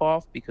drop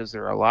off because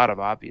there are a lot of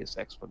obvious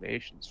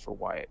explanations for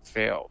why it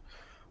failed,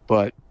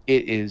 but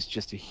it is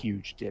just a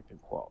huge dip in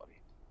quality.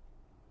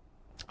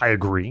 I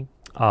agree.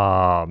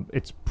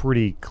 It's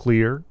pretty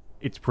clear.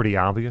 It's pretty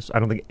obvious. I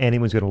don't think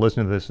anyone's going to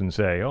listen to this and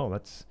say, "Oh,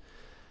 that's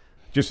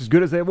just as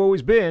good as they've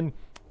always been."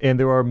 And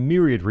there are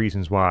myriad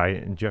reasons why,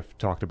 and Jeff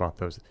talked about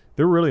those.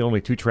 There are really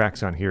only two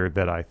tracks on here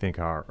that I think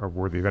are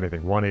worthy of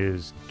anything. One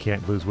is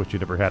Can't Lose What You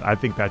Never Had. I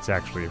think that's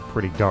actually a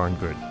pretty darn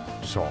good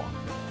song.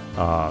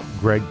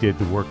 Greg did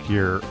the work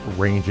here,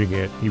 arranging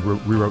it. He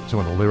rewrote some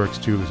of the lyrics,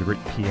 too. There's a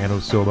great piano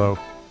solo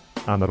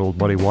on that old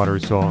Muddy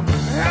Waters song.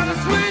 Had a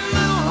sweet little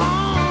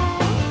home,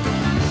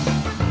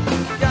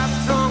 got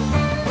drunk,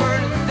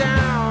 burned it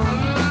down.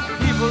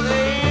 People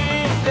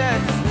ain't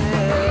that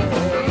sad.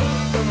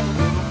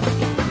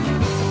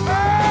 Oh,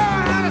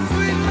 had a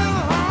sweet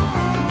little home,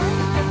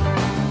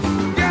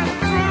 got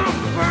drunk,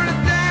 burned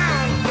it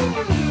down.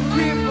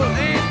 People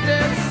ain't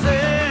that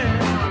sad.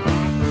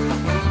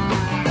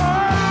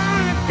 Oh,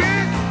 you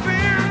can't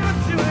spare what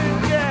you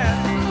ain't got.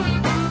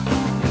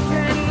 You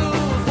can't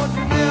lose what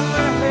you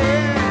never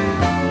had.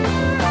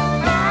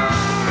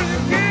 Oh,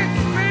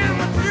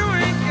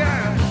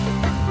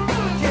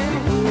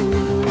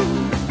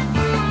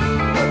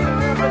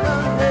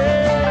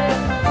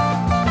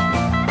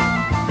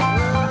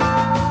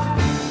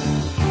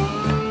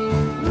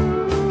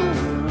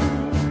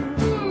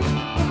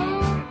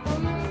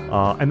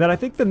 And then I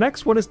think the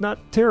next one is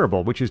not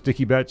terrible, which is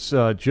Dickie Betts'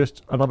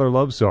 Just Another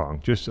Love Song.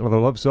 Just Another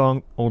Love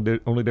Song.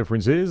 Only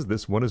difference is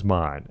this one is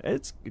mine.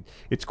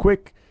 It's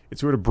quick. It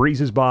sort of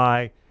breezes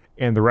by,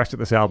 and the rest of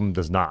this album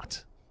does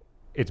not.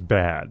 It's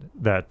bad.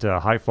 That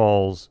High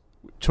Falls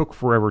took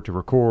forever to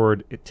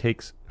record. It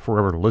takes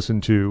forever to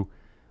listen to.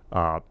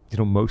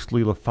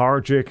 Mostly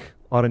lethargic,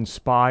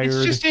 uninspired.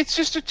 It's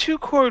just a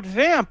 2-chord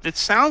vamp that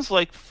sounds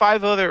like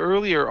 5 other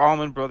earlier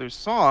Allman Brothers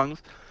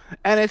songs.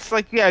 And it's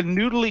like,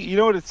 noodly, you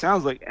know what it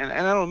sounds like? And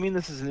I don't mean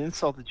this as an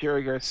insult to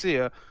Jerry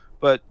Garcia,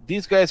 but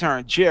these guys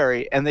aren't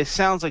Jerry, and they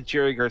sounds like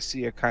Jerry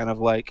Garcia, kind of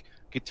like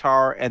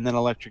guitar and then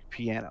electric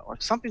piano.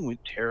 Like something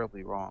went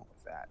terribly wrong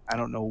with that. I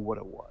don't know what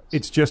it was.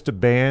 It's just a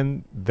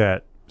band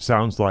that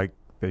sounds like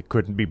they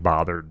couldn't be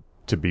bothered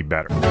to be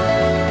better.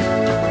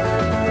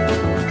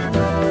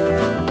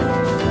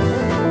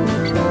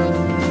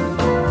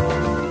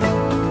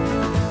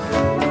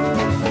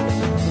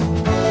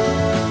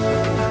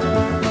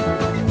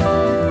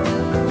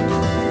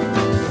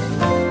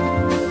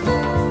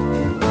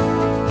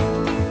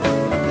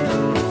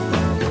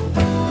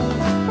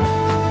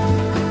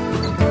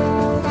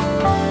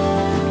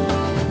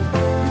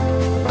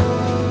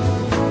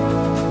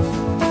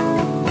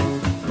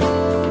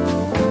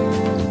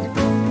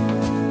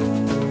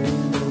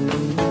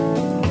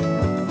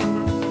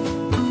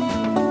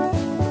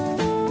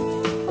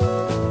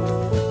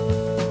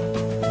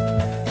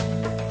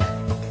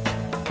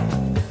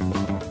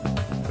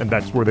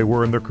 That's where they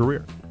were in their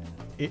career.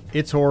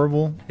 It's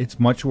horrible. It's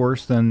much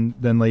worse than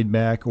Laid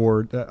Back,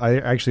 or I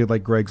actually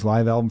like Greg's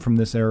live album from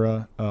this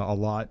era a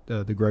lot.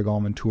 The Greg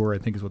Allman Tour, I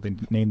think, is what they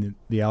named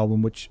the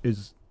album, which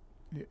is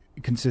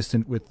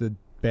consistent with the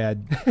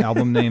bad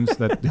album names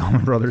that the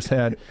Allman Brothers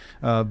had.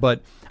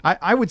 But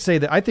I would say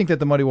that I think that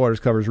the Muddy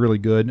Waters cover is really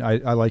good.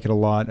 I like it a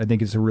lot. I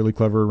think it's a really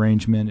clever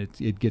arrangement.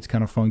 It gets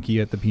kind of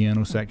funky at the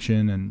piano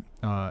section,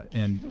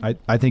 and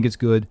I think it's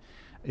good.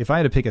 If I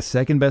had to pick a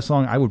second best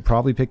song, I would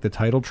probably pick the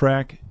title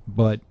track,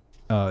 but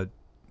I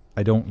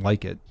don't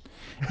like it.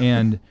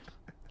 And,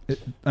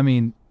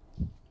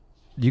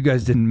 you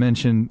guys didn't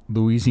mention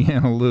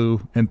Louisiana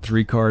Lou and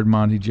 3-Card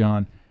Monty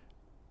John.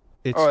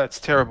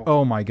 That's terrible.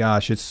 Oh, my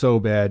gosh, it's so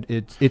bad.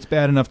 It's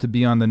bad enough to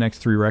be on the next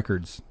 3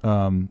 records.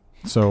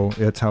 So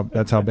that's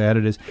how bad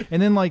it is.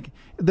 And then, like,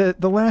 the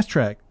last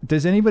track,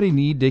 does anybody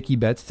need Dickie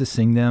Betts to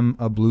sing them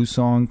a blues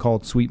song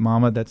called Sweet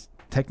Mama? That's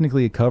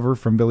technically a cover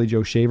from Billy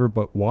Joe Shaver,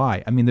 but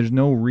why? I mean, there's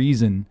no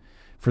reason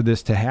for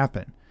this to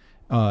happen.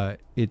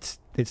 It's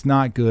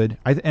not good.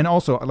 And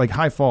also, like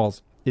High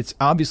Falls, it's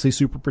obviously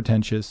super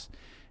pretentious.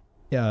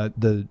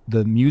 The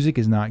music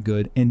is not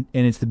good, and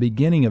it's the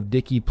beginning of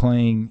Dickie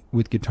playing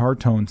with guitar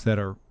tones that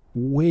are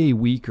way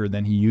weaker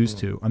than he used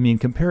to. I mean,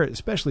 compare it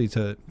especially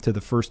to the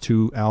first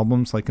 2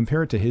 albums. Like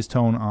compare it to his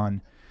tone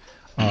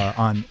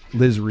on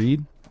Liz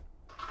Reed.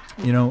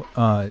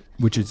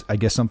 Which is, I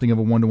guess, something of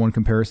a 1-to-1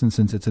 comparison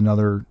since it's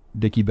another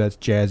Dickie Betts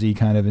jazzy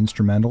kind of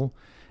instrumental,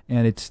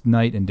 and it's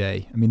night and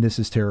day. I mean, this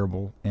is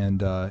terrible,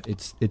 and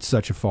it's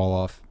such a fall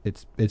off.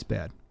 It's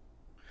bad.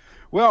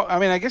 Well, I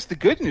mean, I guess the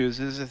good news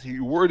is if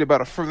you're worried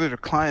about a further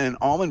decline in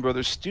Allman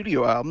Brothers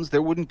studio albums,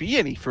 there wouldn't be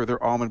any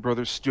further Allman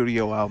Brothers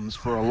studio albums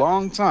for a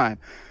long time.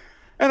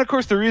 And, of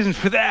course, the reason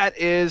for that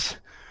is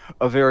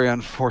a very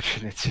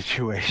unfortunate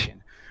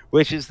situation,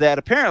 which is that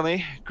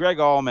apparently Greg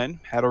Allman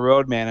had a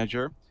road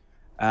manager,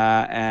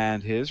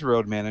 and his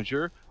road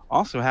manager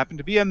also happened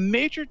to be a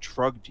major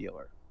drug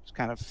dealer. It's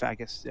kind of, I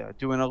guess,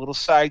 doing a little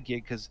side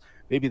gig because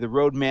maybe the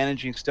road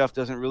managing stuff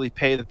doesn't really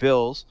pay the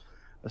bills,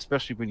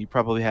 especially when you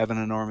probably have an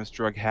enormous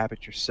drug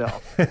habit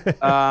yourself.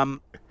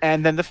 And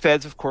then the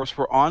feds, of course,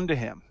 were onto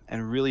him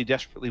and really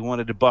desperately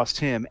wanted to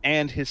bust him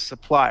and his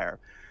supplier.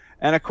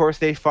 And, of course,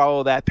 they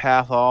follow that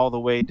path all the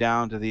way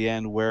down to the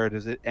end. Where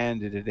does it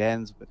end? It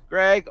ends with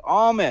Greg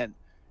Allman,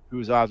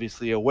 who's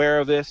obviously aware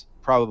of this,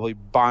 probably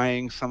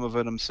buying some of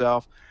it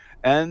himself,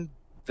 and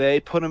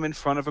they put him in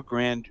front of a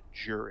grand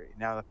jury.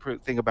 Now, the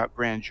thing about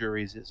grand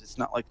juries is it's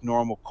not like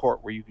normal court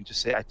where you can just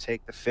say, I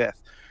take the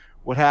fifth.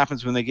 What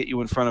happens when they get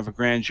you in front of a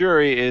grand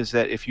jury is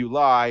that if you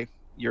lie,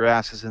 your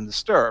ass is in the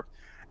stirrup,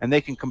 and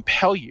they can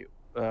compel you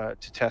to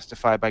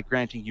testify by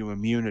granting you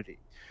immunity.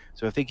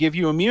 So if they give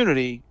you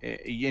immunity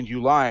and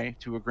you lie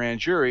to a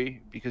grand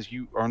jury because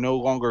you are no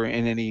longer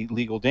in any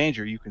legal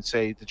danger, you can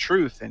say the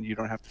truth and you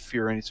don't have to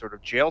fear any sort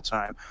of jail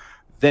time,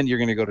 then you're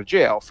going to go to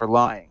jail for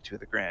lying to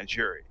the grand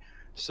jury.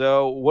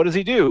 So what does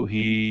he do?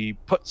 He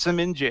puts him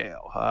in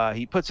jail.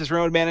 He puts his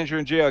road manager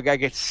in jail. A guy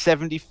gets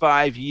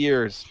 75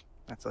 years.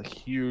 That's a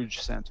huge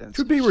sentence.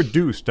 Should be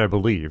reduced, I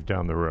believe,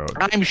 down the road.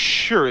 I'm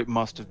sure it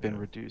must have been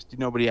reduced.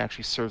 Nobody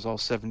actually serves all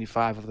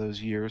 75 of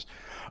those years.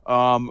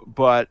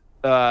 But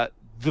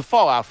the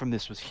fallout from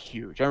this was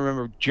huge. I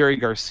remember Jerry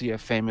Garcia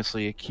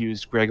famously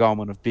accused Greg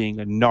Allman of being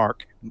a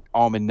narc.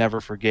 Allman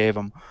never forgave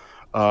him.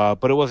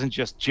 But it wasn't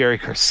just Jerry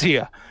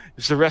Garcia. It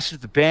was the rest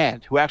of the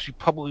band who actually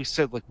publicly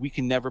said, like, we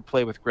can never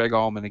play with Greg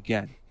Allman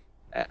again.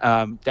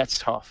 That's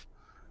tough.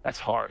 That's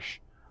harsh.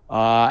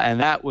 And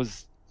that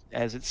was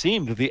as it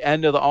seemed, the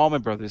end of the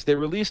Allman Brothers. They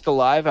released a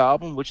live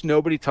album, which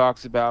nobody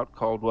talks about,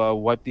 called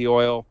Wipe the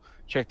Oil,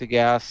 Check the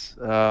Gas,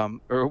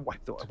 or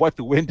Wipe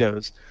the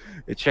Windows,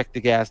 Check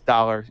the Gas,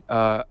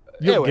 $1.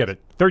 You'll Anyways. get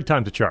it. Third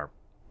time's a charm.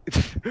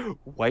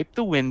 Wipe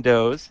the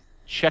windows,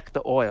 check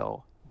the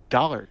oil,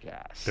 $1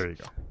 gas. There you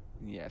go.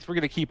 Yes, we're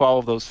going to keep all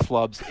of those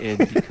flubs in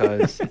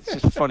because it's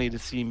just funny to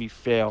see me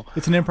fail.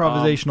 It's an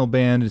improvisational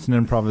band. It's an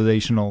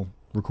improvisational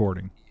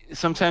recording.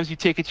 Sometimes you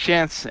take a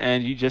chance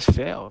and you just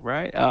fail,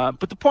 right?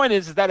 But the point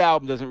is that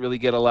album doesn't really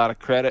get a lot of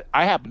credit.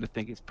 I happen to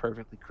think it's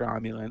perfectly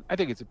cromulent. I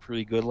think it's a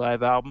pretty good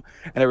live album,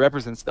 and it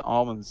represents the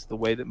Allmans the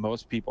way that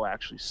most people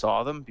actually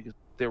saw them, because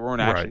there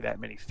weren't actually that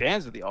many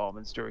fans of the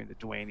Allmans during the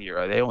Duane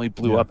era. They only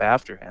blew up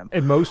after him.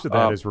 And most of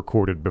that is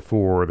recorded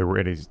before there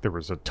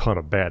was a ton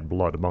of bad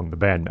blood among the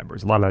band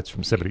members. A lot of that's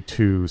from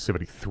 72,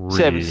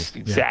 73.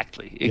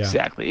 Exactly.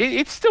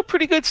 It's still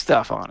pretty good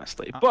stuff,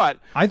 honestly. But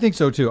I think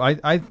so too. And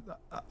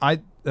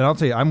I'll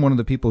tell you, I'm one of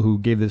the people who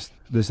gave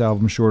this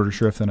album shorter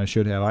shrift than I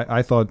should have.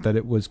 I thought that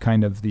it was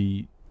kind of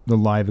the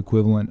live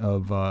equivalent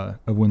of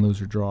Win,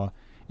 Lose or Draw.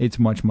 It's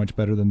much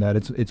better than that.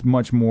 It's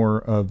much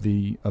more of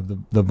the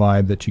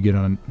vibe that you get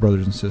on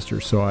Brothers and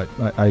Sisters. So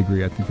I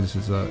agree. I think this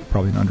is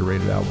probably an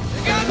underrated album.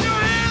 You got your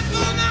hands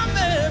full now,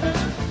 baby.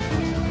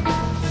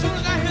 Soon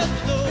as I hit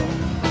the door.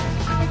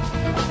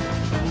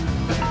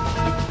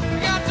 You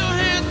got your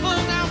hands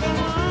full now,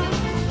 woman.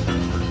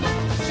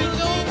 Soon as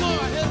the old boy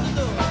hits the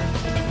door.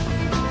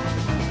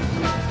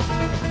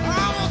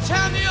 I'm gonna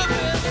tell you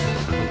this.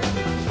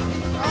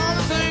 All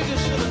the things you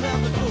should have had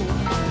to do.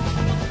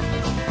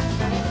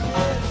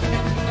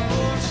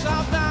 Oh,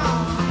 south down.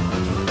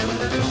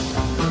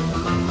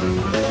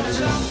 Oh,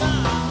 south down.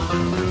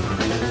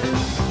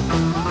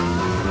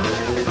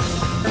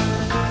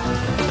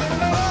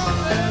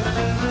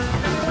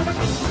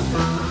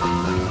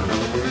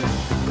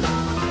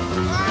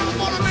 I'm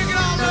gonna make it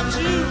all up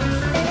to you.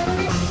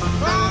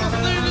 All the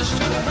things you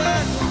should have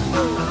had to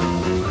do.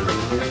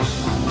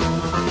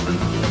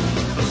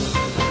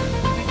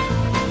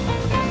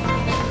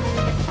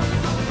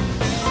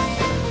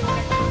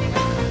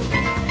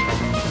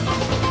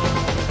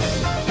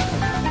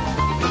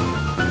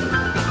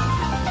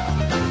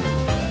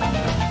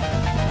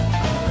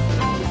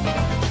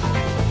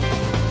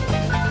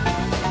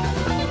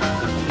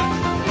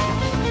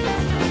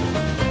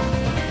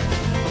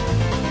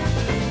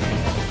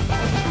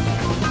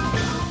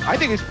 I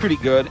think it's pretty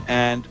good,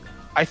 and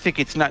I think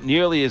it's not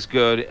nearly as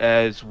good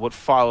as what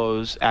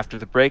follows after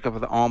the breakup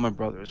of the Allman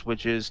Brothers,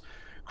 which is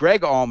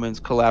Greg Allman's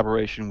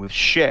collaboration with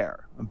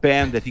Cher, a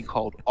band that he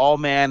called All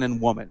Man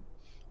and Woman,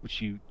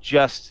 which you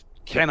just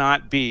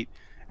cannot beat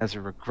as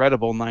a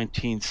regrettable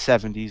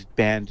 1970s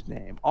band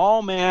name.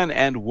 All Man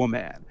and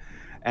Woman.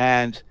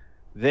 And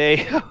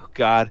they, oh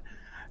God,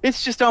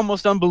 it's just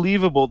almost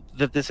unbelievable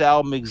that this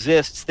album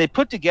exists. They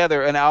put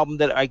together an album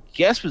that I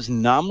guess was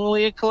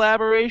nominally a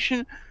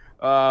collaboration,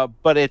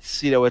 but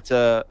it's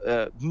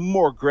a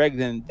more Greg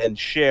than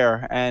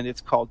Cher, and it's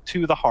called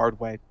To the Hard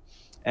Way,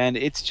 and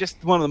it's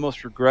just one of the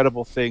most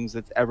regrettable things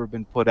that's ever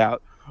been put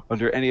out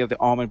under any of the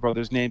Allman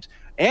Brothers names.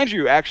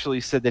 Andrew actually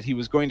said that he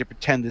was going to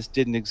pretend this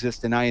didn't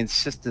exist, and I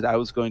insisted I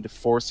was going to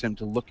force him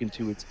to look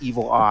into its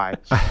evil eye.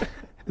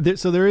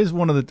 So there is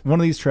one of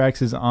these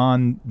tracks is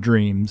on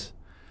Dreams.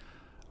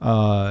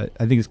 I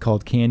think it's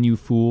called Can You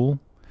Fool?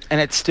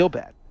 And it's still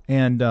bad.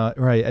 And and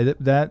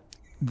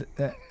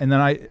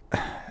then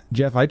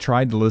Jeff, I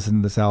tried to listen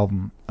to this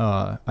album.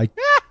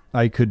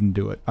 I couldn't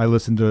do it. I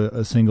listened to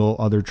a single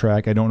other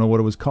track. I don't know what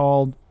it was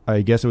called.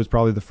 I guess it was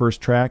probably the first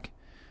track.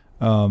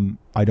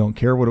 I don't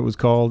care what it was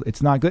called.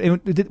 It's not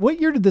good. What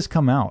year did this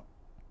come out?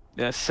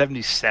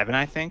 77,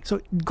 I think.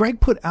 So Greg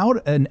put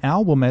out an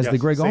album as the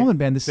Greg Allman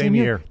Band the same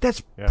year.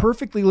 That's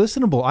perfectly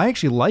listenable. I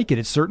actually like it.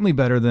 It's certainly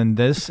better than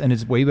this, and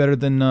it's way better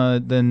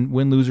than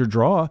Win, Lose, or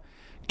Draw.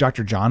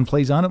 Dr. John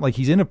plays on it. Like,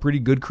 he's in a pretty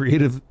good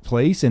creative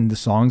place, and the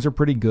songs are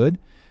pretty good.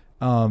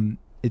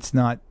 It's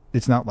not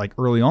like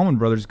early Allman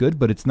Brothers good,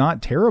 but it's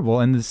not terrible.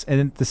 And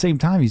at the same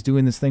time, he's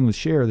doing this thing with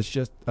Cher that's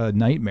just a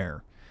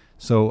nightmare.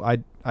 So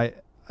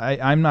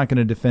I'm not going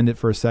to defend it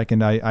for a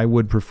second. I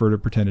would prefer to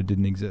pretend it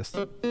didn't exist.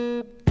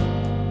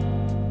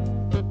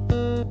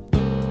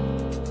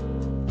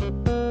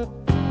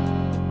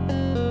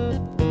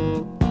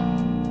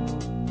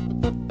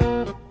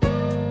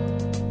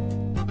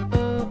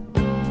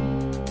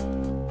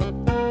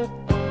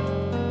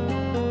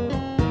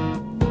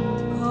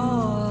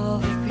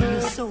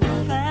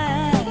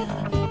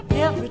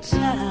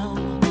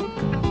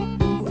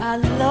 I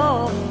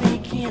love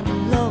making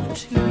love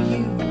to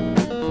you.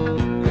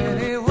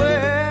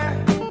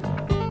 Anywhere,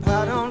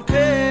 I don't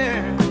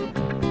care.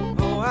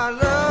 Oh, I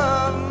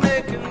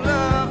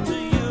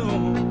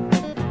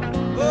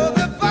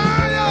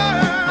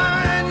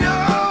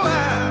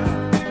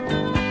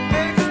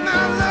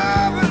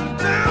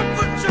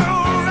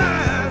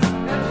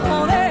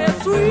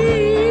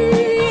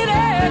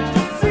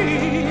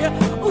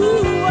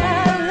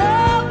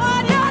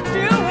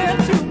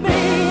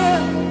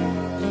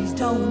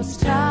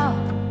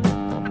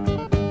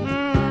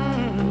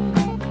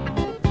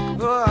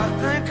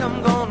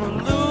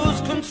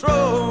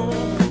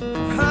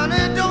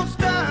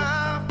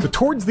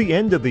towards the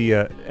end of the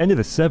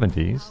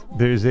 70s,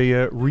 there's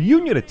a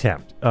reunion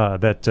attempt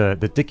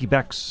that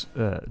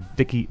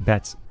Dickie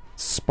Betts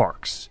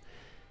sparks,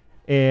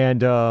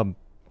 and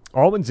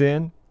Allman's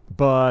in,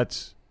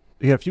 but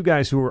you got a few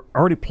guys who are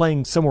already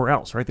playing somewhere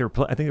else, right?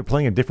 I think they're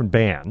playing a different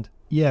band.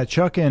 Yeah,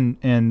 Chuck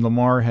and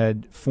Lamar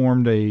had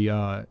formed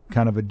a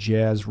kind of a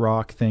jazz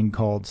rock thing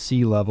called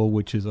Sea Level,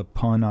 which is a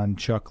pun on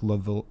Chuck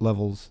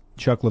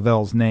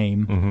Leavell's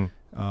name.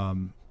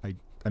 Mm-hmm.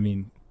 I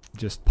mean,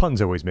 just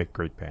puns always make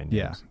great band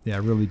names. Yeah,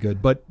 really good.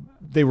 But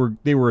they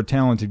were a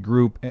talented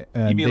group. You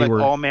mean like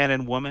All Man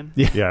and Woman?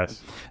 Yeah.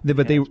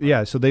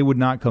 Yes. So they would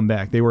not come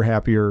back. They were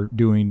happier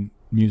doing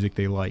music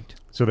they liked.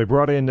 So they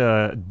brought in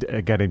a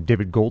guy named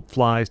David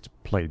Goldflies to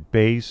play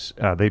bass.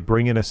 They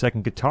bring in a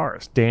second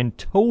guitarist, Dan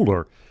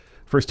Toller.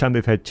 First time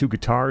they've had two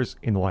guitars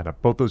in the lineup.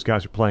 Both those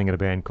guys are playing in a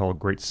band called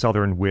Great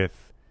Southern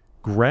with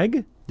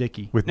Greg?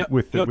 Dickie. With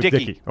Dickie.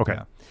 Dickie. Okay.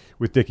 Yeah.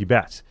 With Dickie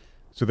Betts.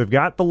 So they've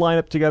got the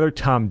lineup together.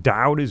 Tom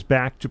Dowd is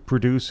back to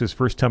produce his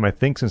first time, I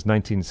think, since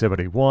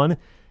 1971.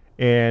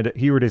 And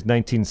here it is,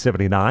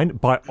 1979.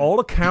 By all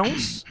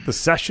accounts, the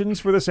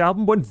sessions for this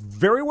album went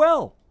very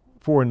well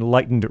for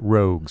Enlightened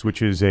Rogues,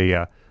 which is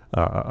a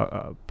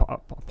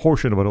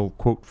portion of an old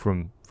quote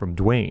from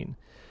Dwayne.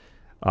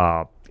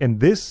 And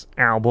this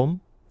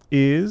album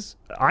is,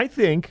 I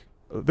think,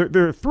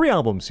 there are three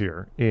albums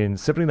here in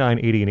 79,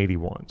 80, and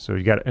 81. So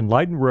you got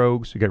Enlightened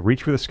Rogues, you got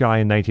Reach for the Sky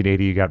in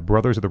 1980, you got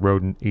Brothers of the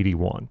Road in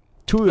 81.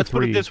 Let's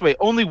put it this way: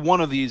 only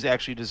one of these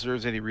actually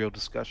deserves any real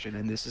discussion,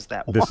 and this is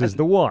that one. This is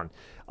the one.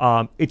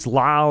 It's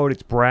loud,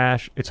 it's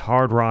brash, it's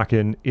hard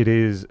rocking. It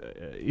is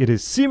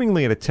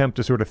seemingly an attempt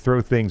to sort of throw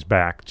things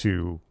back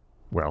to,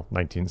 well,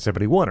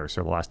 1971 or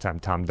so, the last time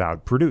Tom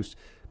Dowd produced,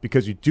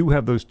 because you do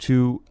have those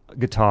two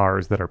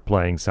guitars that are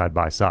playing side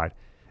by side.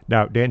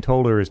 Now, Dan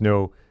Toller is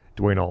no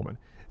Dwayne Allman.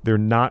 They're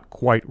not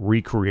quite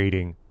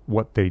recreating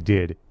what they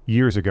did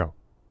years ago,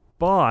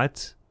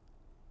 but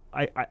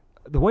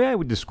the way I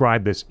would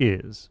describe this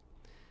is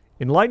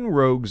Enlightened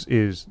Rogues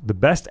is the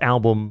best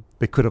album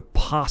they could have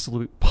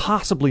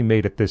possibly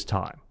made at this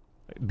time.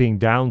 Being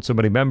down so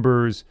many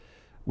members,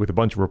 with a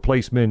bunch of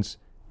replacements,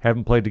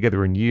 haven't played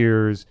together in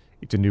years,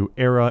 it's a new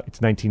era,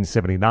 it's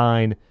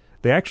 1979.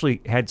 They actually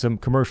had some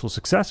commercial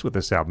success with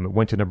this album. It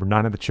went to number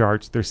 9 on the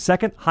charts. Their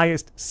second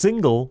highest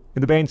single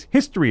in the band's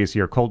history is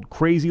here, called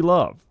Crazy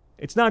Love.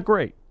 It's not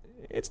great.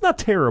 It's not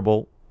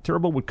terrible.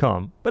 Terrible would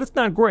come, but it's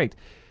not great.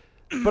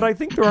 But I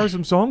think there are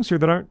some songs here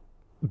that aren't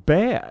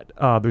bad.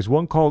 There's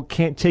one called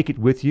Can't Take It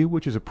With You,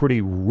 which is a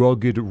pretty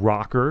rugged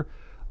rocker.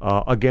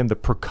 Again, the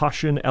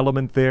percussion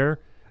element there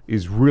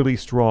is really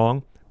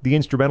strong. The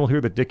instrumental here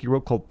that Dickie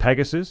wrote called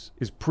Pegasus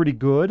is pretty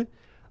good.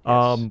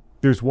 Yes.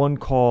 There's one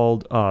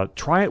called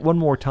Try It One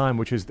More Time,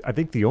 which is, I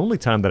think, the only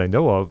time that I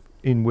know of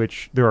in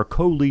which there are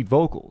co-lead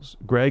vocals.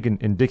 Greg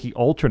and Dickie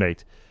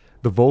alternate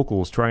the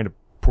vocals, trying to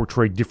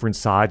portray different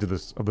sides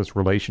of this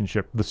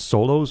relationship. The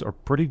solos are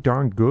pretty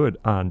darn good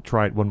on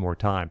Try It One More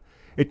Time.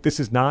 This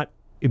is not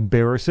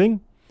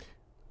embarrassing.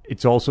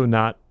 It's also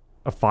not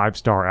a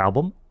 5-star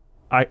album.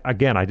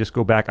 I just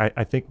go back.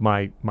 I think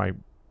my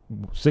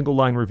single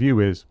line review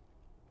is,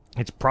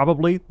 it's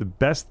probably the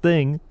best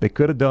thing they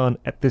could have done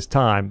at this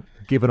time,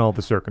 given all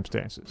the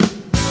circumstances.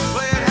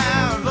 Play it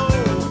high low,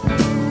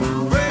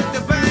 break the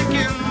bank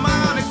in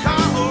Monte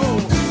Carlo.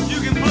 You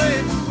can play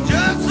it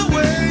just the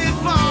way it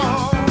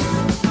falls.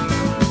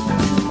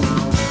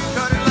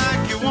 Cut it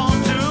like you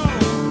want to,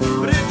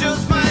 but it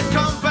just might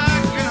come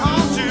back and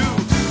haunt you.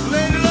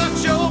 Lady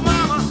luck's your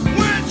mama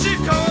when she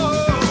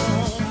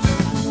calls.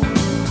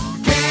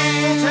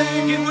 Can't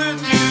take it with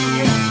you.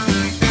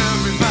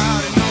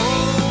 Everybody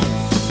knows.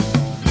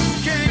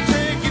 Can't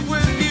take it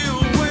with you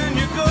when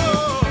you go.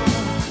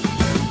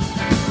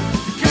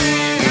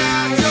 Can't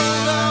hide your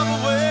love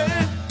away.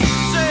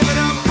 Save it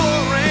up for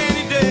a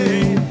rainy day.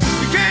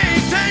 You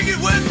can't take it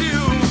with you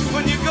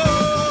when you go.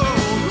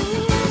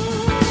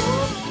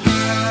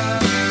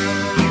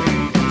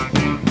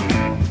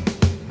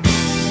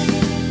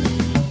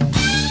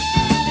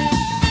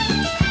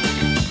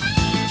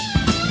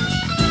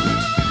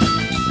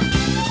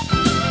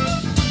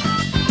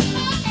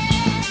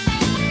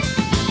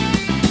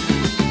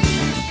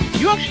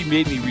 You actually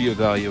made me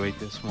reevaluate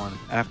this one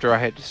after I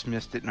had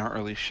dismissed it in our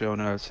early show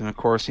notes, and of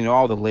course,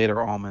 all the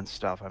later Allman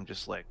stuff. I'm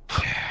just like,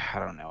 I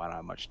don't know, I don't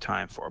have much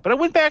time for it. But I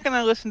went back and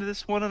I listened to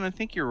this one, and I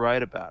think you're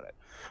right about it.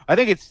 I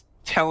think it's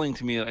telling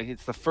to me, like,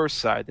 it's the first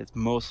side that's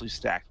mostly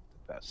stacked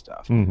with the best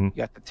stuff. Mm-hmm. You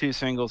got the two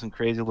singles and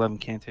Crazy Love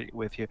and Can't Take It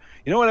With You.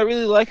 You know what I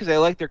really like is I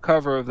like their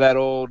cover of that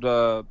old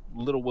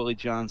Little Willie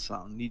John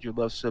song, Need Your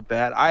Love So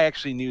Bad. I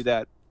actually knew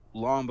that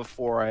long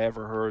before I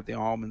ever heard the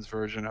Allman's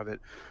version of it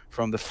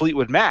from the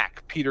Fleetwood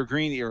Mac, Peter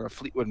Green era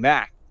Fleetwood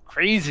Mac.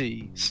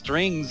 Crazy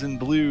strings and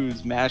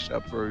blues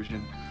mashup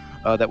version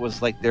that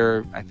was like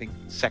their, I think,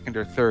 second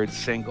or third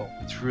single.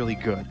 It's really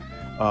good.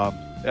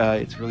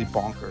 It's really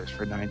bonkers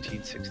for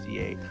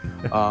 1968.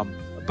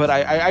 But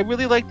I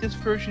really like this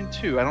version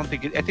too. I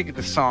think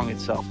the song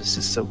itself is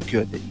just so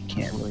good that you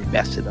can't really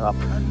mess it up.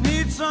 I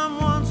need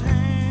someone's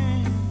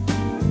hand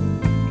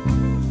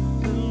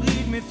to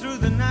lead me through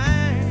the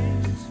night.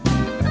 I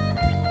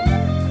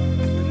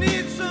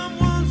need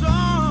someone's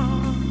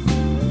arms,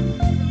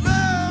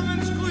 love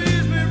and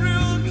squeeze me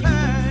real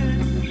tight.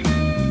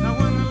 Now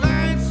when the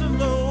lights are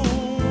low,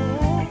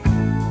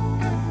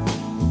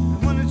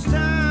 and when it's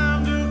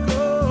time to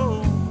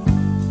go,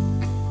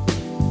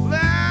 well,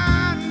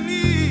 I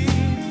need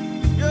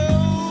your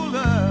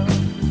love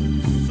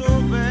so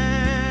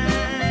bad.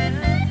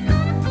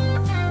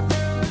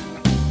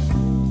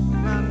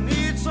 I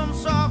need some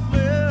soft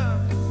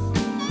lips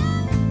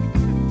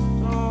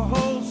to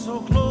hold so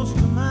close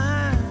to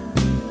mine.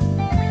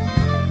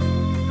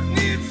 I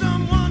need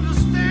someone to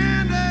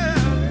stand up,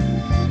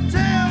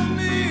 tell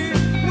me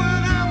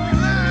when I'm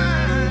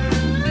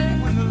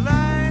alive, when the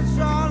lights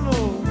are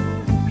low,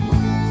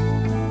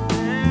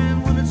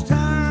 and when it's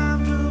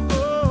time to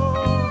go.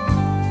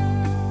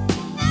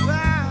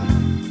 I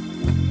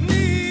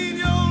need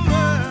your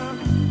love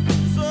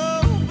so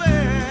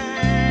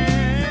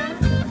bad.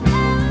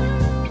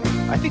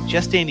 I think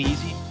 "Just Ain't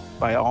Easy"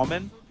 by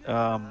Allman.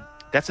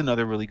 That's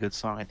another really good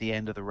song at the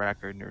end of the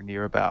record or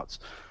nearabouts.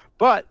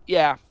 But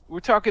yeah, we're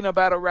talking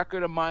about a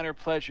record of minor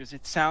pleasures.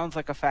 It sounds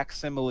like a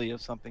facsimile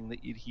of something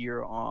that you'd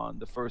hear on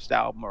the first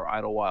album or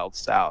Idlewild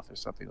South or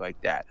something like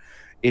that.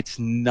 It's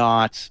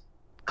not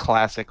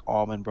classic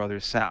Allman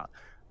Brothers sound,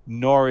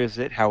 nor is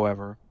it,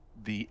 however,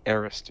 the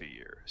Arista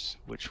years,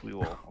 which we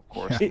will, of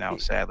course, now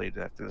sadly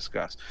have to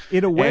discuss.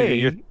 In a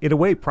Andrew,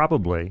 way,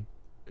 probably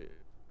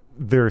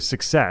their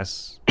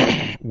success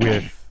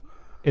with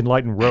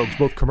Enlightened Rogues,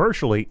 both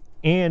commercially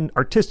and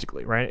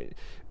artistically, right?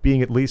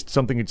 Being at least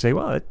something you'd say,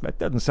 well, that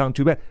doesn't sound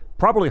too bad,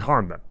 probably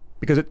harmed them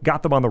because it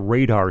got them on the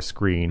radar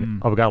screen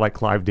of a guy like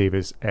Clive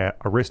Davis at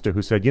Arista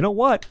who said, you know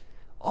what?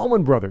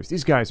 Allman Brothers,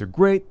 these guys are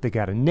great. They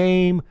got a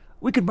name.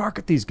 We can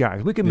market these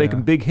guys. We can make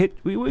them big hit.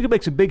 We can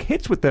make some big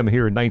hits with them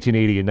here in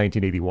 1980 and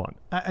 1981.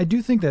 I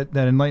do think that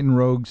Enlightened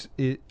Rogues,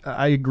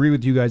 I agree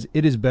with you guys.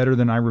 It is better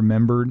than I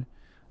remembered.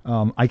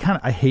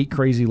 I hate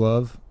Crazy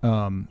Love.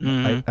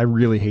 I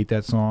really hate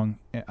that song.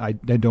 I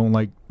don't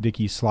like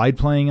Dickie's slide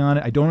playing on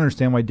it. I don't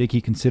understand why Dickie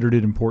considered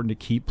it important to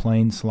keep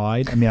playing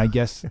slide. I mean, I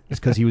guess it's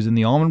because he was in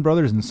the Allman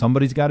Brothers and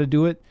somebody's got to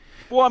do it.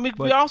 Well, I mean,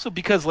 but also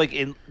because like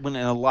when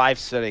in a live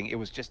setting, it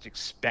was just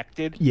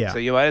expected. Yeah. So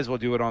you might as well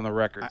do it on the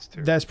records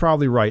too. That's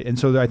probably right. And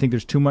so I think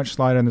there's too much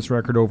slide on this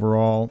record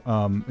overall.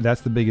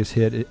 That's the biggest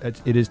hit.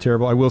 It is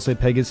terrible. I will say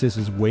Pegasus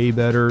is way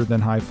better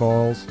than High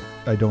Falls.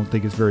 I don't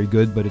think it's very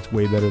good, but it's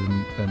way better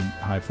than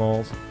High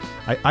Falls.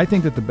 I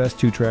think that the best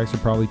two tracks are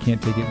probably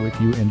Can't Take It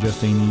With You and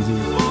Just Ain't Easy.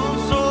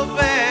 So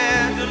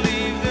bad to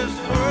leave this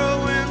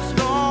whirlwind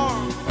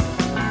storm,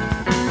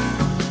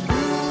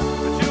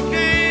 but you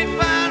can't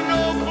find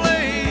no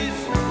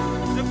place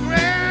to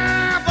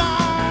grab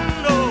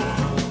on, no.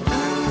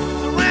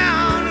 So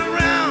round and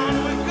round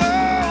we go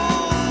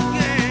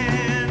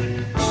again.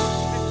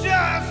 It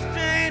just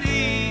ain't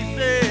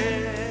easy.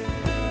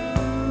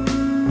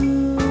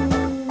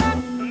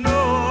 No,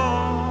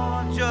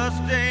 it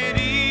just ain't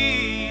easy.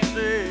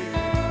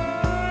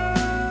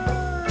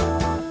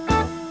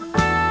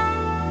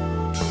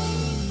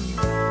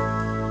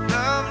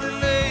 Lovely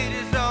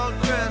ladies all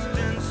dressed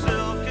in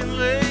silk and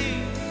lace.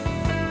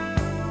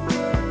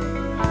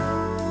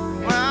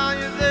 While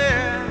you're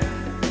there,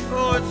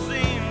 oh, it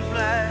seems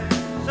like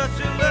such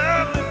a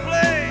lovely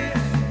place.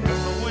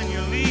 But when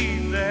you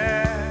leave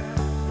there,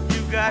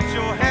 you got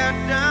your hat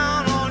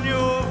down on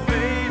your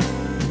face.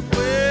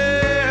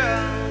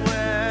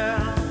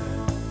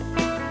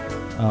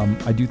 Well,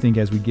 I do think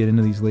as we get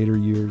into these later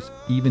years,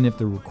 even if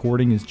the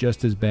recording is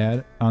just as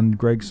bad on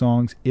Greg's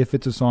songs, if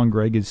it's a song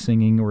Greg is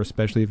singing, or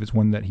especially if it's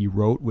one that he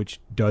wrote, which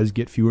does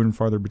get fewer and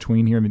farther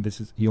between here. I mean,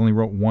 he only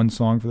wrote one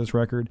song for this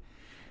record.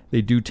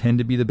 They do tend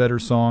to be the better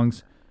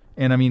songs.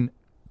 And I mean,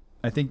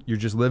 I think you're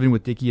just living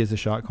with Dickie as the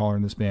shot caller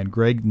in this band.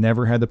 Greg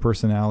never had the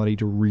personality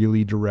to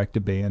really direct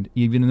a band.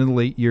 Even in the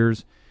late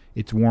years,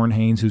 it's Warren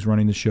Haynes who's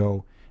running the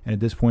show. And at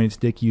this point, it's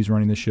Dickie who's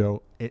running the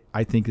show.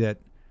 I think that,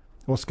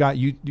 well, Scott,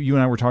 you and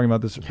I were talking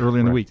about this earlier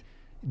in the week.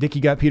 Dickie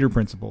got Peter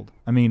principled.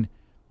 I mean,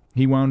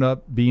 he wound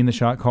up being the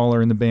shot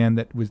caller in the band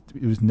it was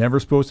never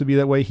supposed to be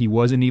that way. He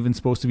wasn't even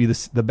supposed to be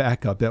the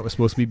backup. That was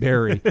supposed to be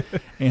Barry.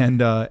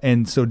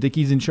 and so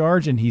Dickie's in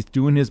charge, and he's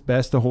doing his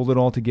best to hold it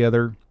all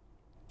together.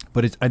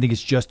 But I think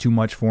it's just too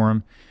much for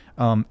him.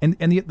 And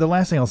the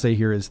last thing I'll say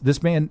here is this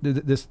band,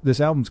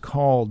 this album's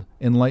called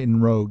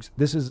Enlightened Rogues.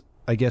 This is,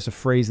 I guess, a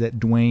phrase that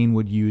Dwayne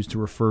would use to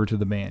refer to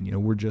the band. You know,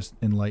 we're just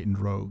enlightened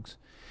rogues.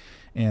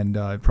 And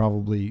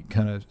probably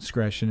kind of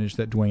scratched an itch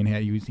that Dwayne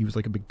had. He was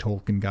like a big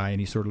Tolkien guy, and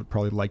he sort of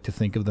probably liked to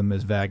think of them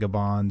as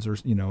vagabonds or,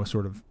 you know,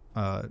 sort of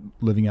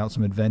living out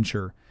some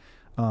adventure.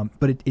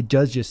 But it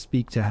does just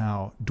speak to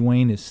how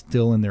Dwayne is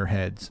still in their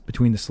heads.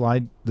 Between the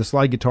slide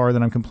guitar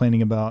that I'm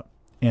complaining about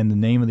and the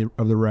name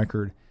of the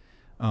record,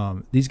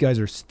 these guys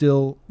are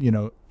still,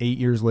 8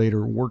 years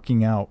later,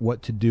 working out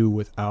what to do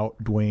without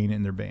Dwayne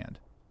in their band.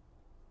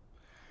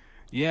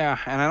 Yeah,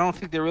 and I don't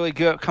think they really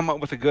come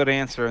up with a good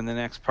answer in the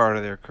next part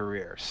of their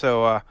career.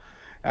 So,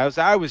 as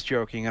I was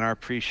joking in our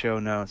pre-show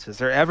notes, has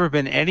there ever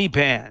been any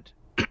band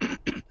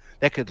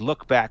that could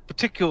look back,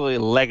 particularly a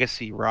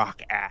legacy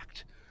rock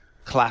act,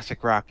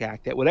 classic rock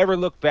act, that would ever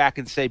look back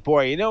and say,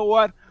 boy, you know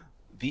what?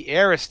 The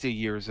Arista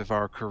years of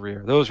our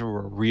career, those were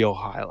a real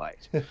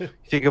highlight.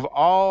 Think of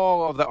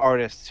all of the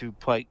artists who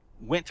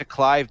went to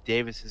Clive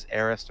Davis's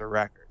Arista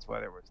records,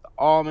 whether it was the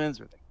Allmans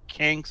or the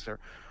Kinks, or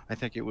I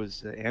think it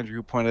was Andrew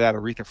who pointed out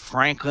Aretha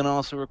Franklin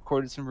also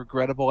recorded some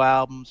regrettable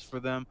albums for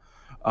them.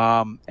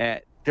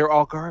 And they're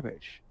all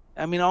garbage.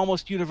 I mean,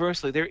 almost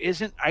universally. There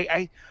isn't.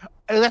 I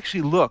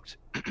actually looked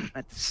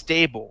at the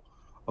stable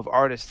of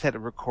artists that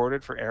had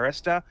recorded for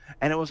Arista,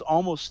 and it was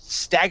almost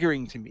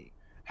staggering to me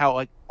how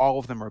like all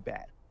of them are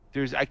bad.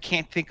 I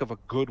can't think of a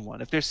good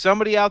one. If there's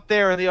somebody out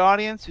there in the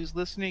audience who's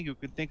listening who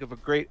can think of a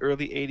great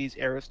early '80s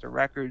Arista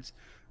Records,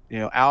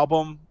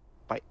 album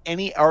by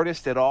any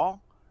artist at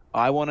all,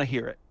 I want to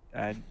hear it.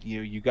 And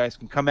you guys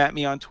can come at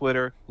me on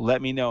Twitter,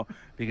 let me know,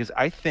 because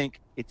I think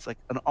it's like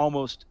an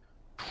almost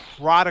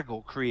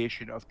prodigal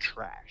creation of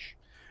trash.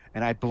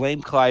 And I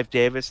blame Clive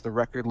Davis, the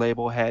record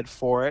label head,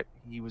 for it.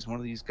 He was one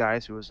of these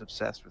guys who was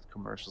obsessed with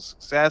commercial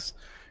success,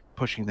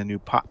 pushing the new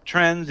pop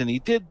trends, and he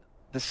did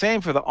the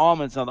same for the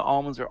Allmans. Now, the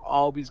Allmans are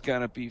always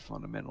going to be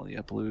fundamentally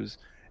a blues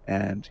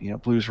and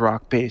blues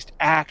rock based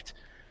act.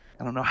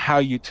 I don't know how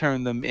you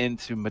turn them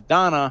into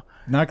Madonna.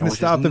 Not going to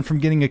stop them from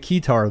getting a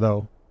keytar,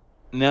 though.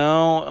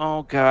 No,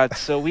 oh God.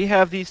 So we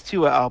have these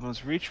two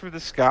albums, Reach for the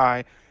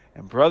Sky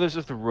and Brothers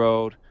of the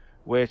Road,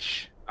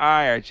 which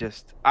I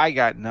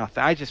got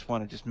nothing. I just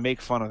want to just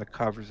make fun of the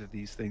covers of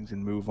these things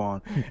and move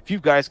on. If you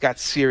guys got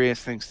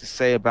serious things to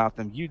say about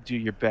them, you do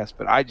your best,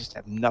 but I just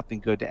have nothing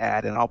good to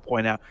add. And I'll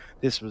point out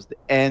this was the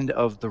end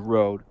of the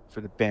road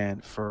for the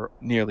band for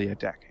nearly a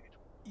decade.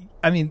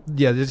 I mean,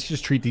 yeah, let's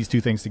just treat these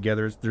two things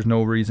together. There's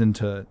no reason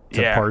to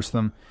parse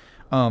them.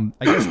 I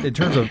guess in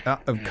terms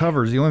of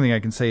covers, the only thing I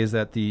can say is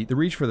that the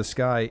Reach for the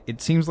Sky, it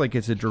seems like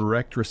it's a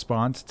direct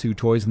response to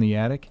Toys in the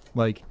Attic.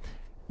 Like,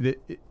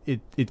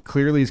 it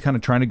clearly is kind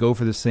of trying to go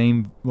for the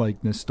same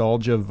like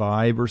nostalgia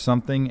vibe or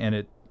something, and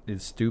it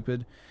is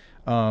stupid.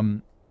 I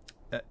mean,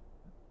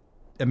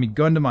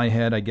 gun to my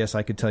head, I guess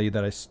I could tell you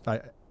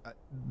that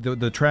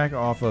the track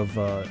off of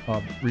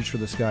Reach for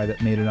the Sky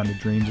that made it onto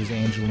Dreams is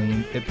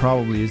Angeline. It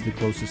probably is the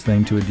closest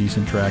thing to a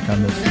decent track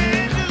on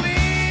this.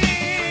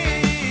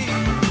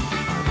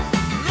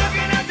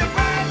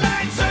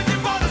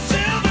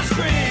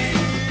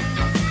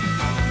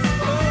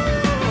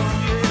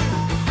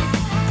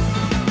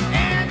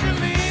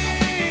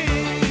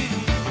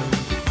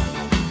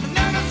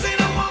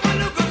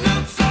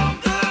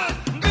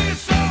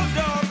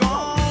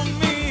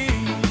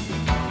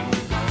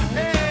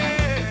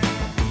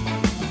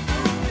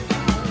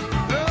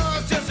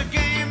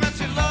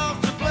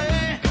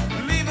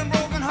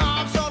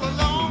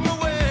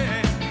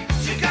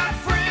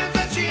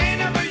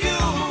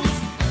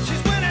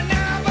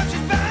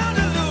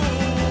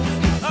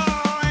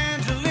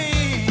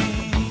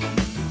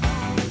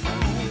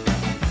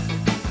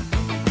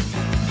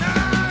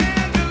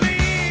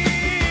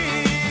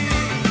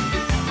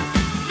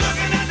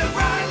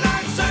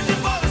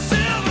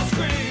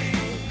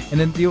 And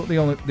then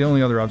the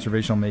only other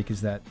observation I'll make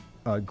is that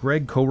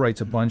Greg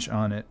co-writes a bunch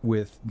on it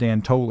with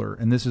Dan Toller,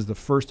 and this is the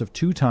first of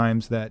two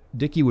times that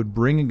Dickie would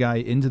bring a guy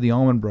into the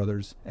Allman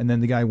Brothers, and then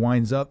the guy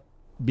winds up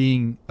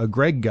being a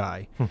Greg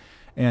guy,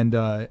 and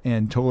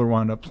Toller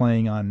wound up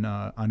playing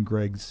on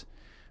Greg's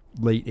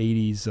late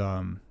 '80s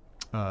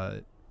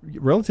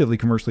relatively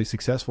commercially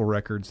successful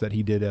records that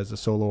he did as a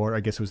solo, or I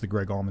guess it was the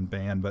Greg Allman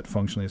Band, but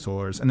functionally a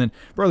solo artist. And then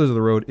Brothers of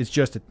the Road,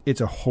 it's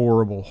a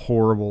horrible,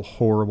 horrible,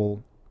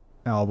 horrible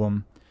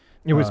album.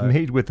 It was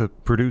made with a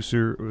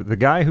producer, the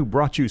guy who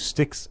brought you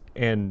Styx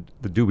and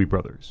the Doobie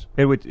Brothers.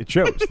 It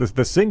shows.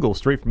 the single,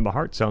 Straight from the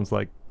Heart, sounds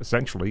like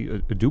essentially a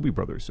Doobie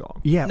Brothers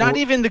song. Yeah, Not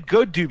even the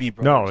good Doobie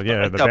Brothers. No,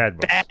 yeah, like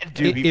the bad ones.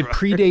 Doobie it Brothers.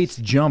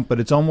 predates Jump, but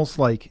it's almost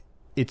like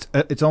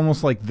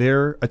almost like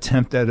their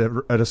attempt at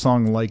a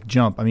song like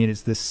Jump. I mean,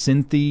 it's this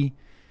synthy,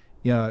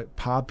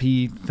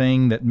 poppy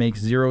thing that makes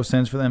zero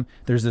sense for them.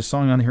 There's this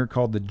song on here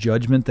called The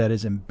Judgment that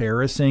is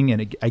embarrassing,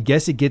 and I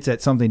guess it gets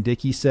at something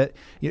Dickie said.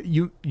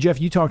 Jeff,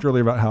 you talked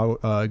earlier about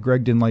how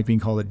Greg didn't like being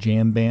called a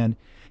jam band.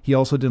 He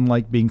also didn't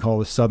like being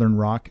called a Southern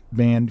rock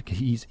band.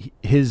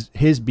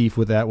 His beef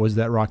with that was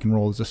that rock and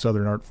roll is a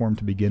Southern art form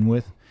to begin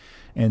with,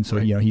 and so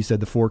right. He said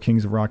the four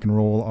kings of rock and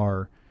roll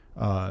are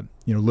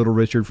Little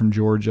Richard from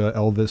Georgia,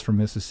 Elvis from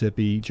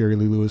Mississippi, Jerry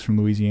Lee Lewis from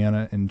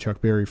Louisiana, and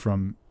Chuck Berry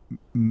from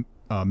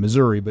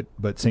Missouri,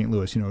 but St.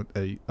 Louis,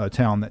 a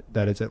town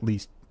that is at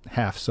least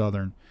half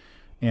Southern.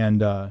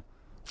 And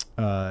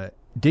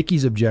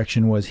Dickie's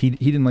objection was he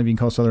didn't like being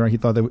called Southern rock. He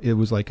thought that it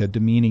was like a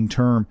demeaning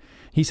term.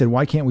 He said,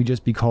 why can't we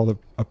just be called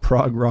a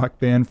prog rock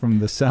band from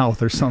the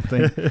South or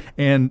something?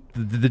 And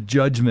the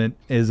Judgment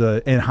is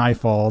and High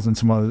Falls and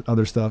some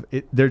other stuff.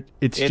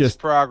 It's just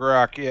prog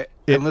rock. Yeah.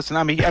 And listen,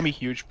 I'm a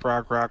huge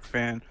prog rock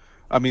fan.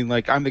 I mean,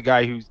 like, I'm the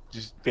guy whose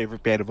just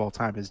favorite band of all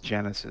time is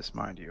Genesis,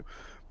 mind you.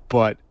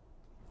 But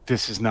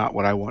this is not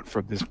what I want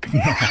from this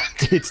band.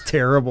 It's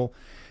terrible.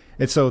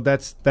 And so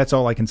that's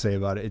all I can say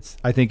about it.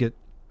 I think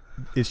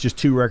it's just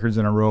 2 records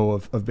in a row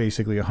of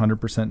basically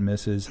 100%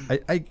 misses.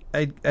 I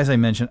as I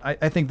mentioned,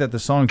 I think that the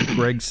songs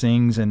Greg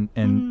sings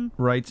and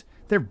writes,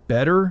 they're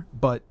better,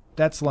 but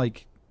that's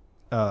like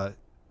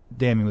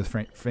damning with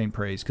faint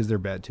praise because they're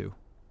bad too.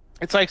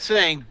 It's like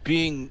saying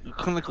being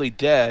clinically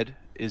dead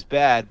is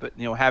bad, but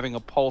having a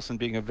pulse and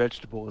being a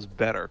vegetable is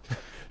better,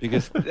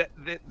 because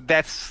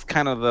that's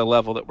kind of the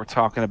level that we're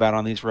talking about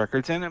on these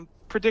records. And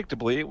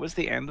predictably, it was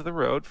the end of the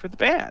road for the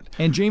band.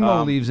 And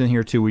J-Mo leaves in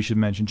here too. We should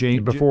mention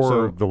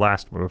before the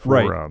last one. Before,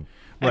 right.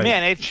 And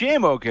man, if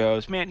J-Mo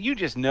goes, man, you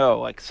just know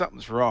like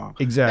something's wrong.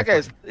 Exactly.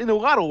 That guy's, in a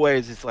lot of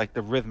ways, it's like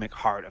the rhythmic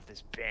heart of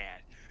this band.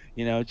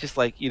 Just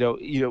like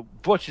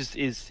Butch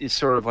is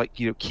sort of like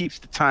keeps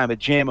the time, but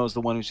J-Mo's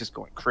the one who's just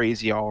going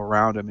crazy all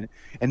around him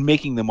and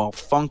making them all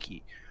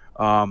funky.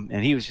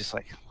 And he was just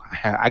like,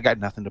 I got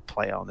nothing to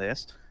play on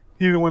this.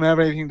 He didn't want to have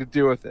anything to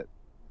do with it.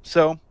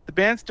 So the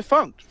band's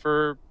defunct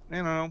for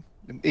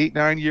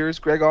 8-9 years.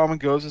 Greg Allman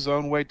goes his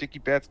own way. Dickie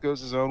Betts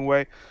goes his own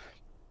way.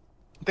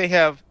 They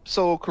have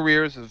solo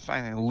careers of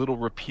little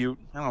repute.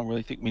 I don't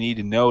really think we need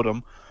to note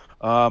them.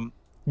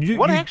 You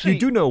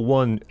do know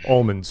one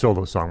Allman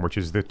solo song, which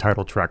is the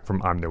title track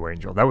from I'm No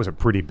Angel. That was a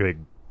pretty big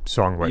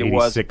song, right?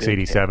 86,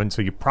 87,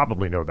 so you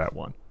probably know that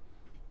one.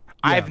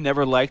 Yeah. I've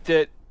never liked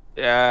it,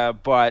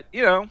 but,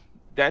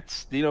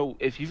 that's,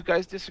 if you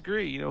guys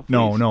disagree, please.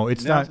 No,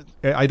 it's not.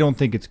 I don't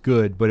think it's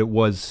good, but it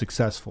was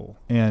successful.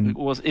 And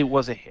it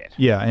was a hit.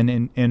 Yeah,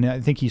 and I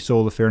think he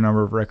sold a fair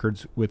number of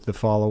records with the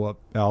follow-up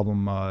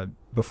album,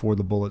 Before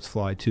the Bullets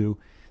Fly, too.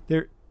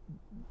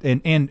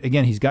 And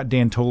again, he's got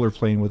Dan Toller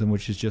playing with him,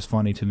 which is just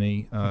funny to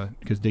me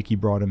because Dickie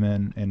brought him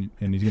in,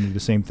 and he's going to do the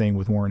same thing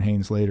with Warren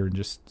Haynes later and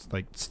just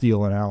like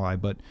steal an ally.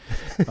 But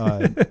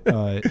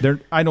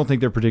I don't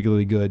think they're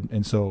particularly good,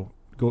 and so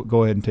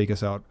go ahead and take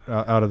us out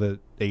of the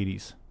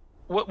 80s.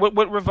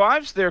 What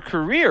revives their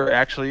career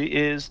actually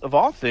is, of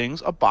all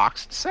things, a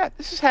boxed set.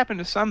 This has happened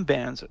to some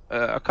bands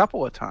a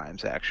couple of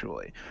times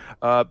actually.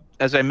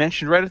 As I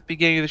mentioned right at the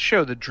beginning of the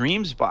show, the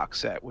Dreams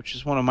box set, which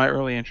is one of my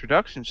early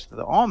introductions to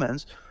the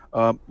Allmans.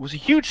 Was a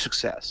huge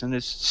success and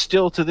is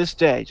still to this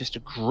day just a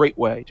great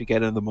way to get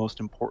into the most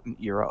important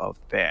era of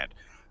the band.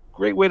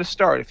 Great way to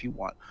start if you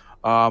want.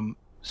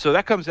 So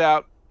that comes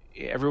out,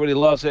 everybody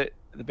loves it.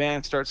 The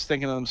band starts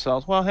thinking to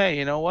themselves, well, hey,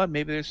 you know what?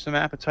 Maybe there's some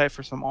appetite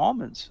for some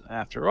Allmans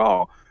after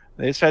all.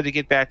 They decide to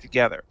get back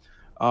together.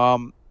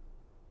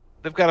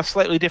 They've got a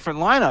slightly different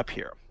lineup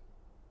here.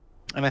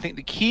 And I think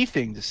the key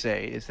thing to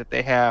say is that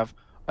they have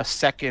a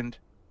second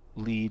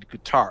lead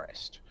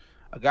guitarist,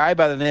 a guy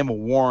by the name of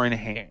Warren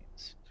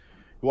Haynes,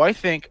 who I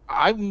think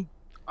I've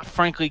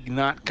frankly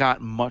not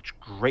got much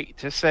great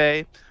to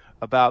say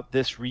about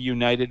this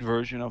reunited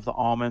version of the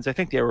Allmans. I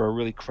think they were a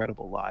really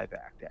credible live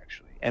act,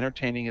 actually.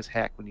 Entertaining as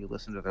heck when you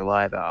listen to their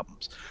live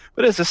albums.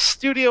 But as a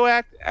studio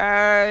act,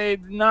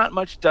 not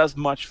much does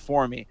much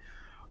for me.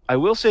 I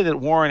will say that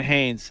Warren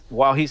Haynes,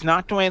 while he's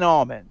not Duane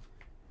Allman,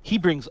 he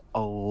brings a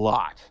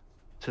lot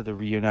to the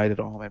reunited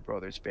Allman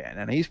Brothers band.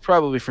 And he's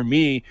probably, for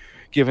me,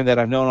 given that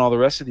I've known all the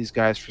rest of these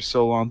guys for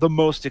so long, the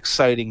most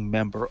exciting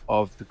member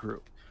of the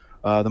group.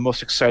 The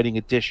most exciting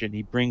addition.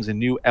 He brings a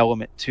new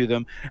element to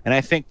them, and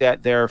I think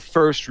that their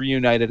first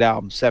reunited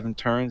album, Seven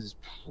Turns, is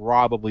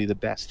probably the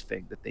best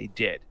thing that they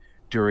did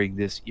during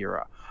this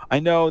era. I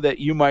know that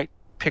you might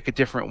pick a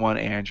different one,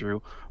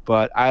 Andrew,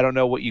 but I don't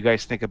know what you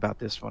guys think about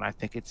this one. I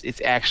think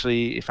it's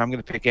actually, if I'm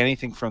going to pick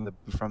anything from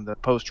the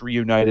post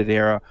reunited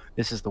era,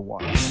 this is the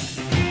one.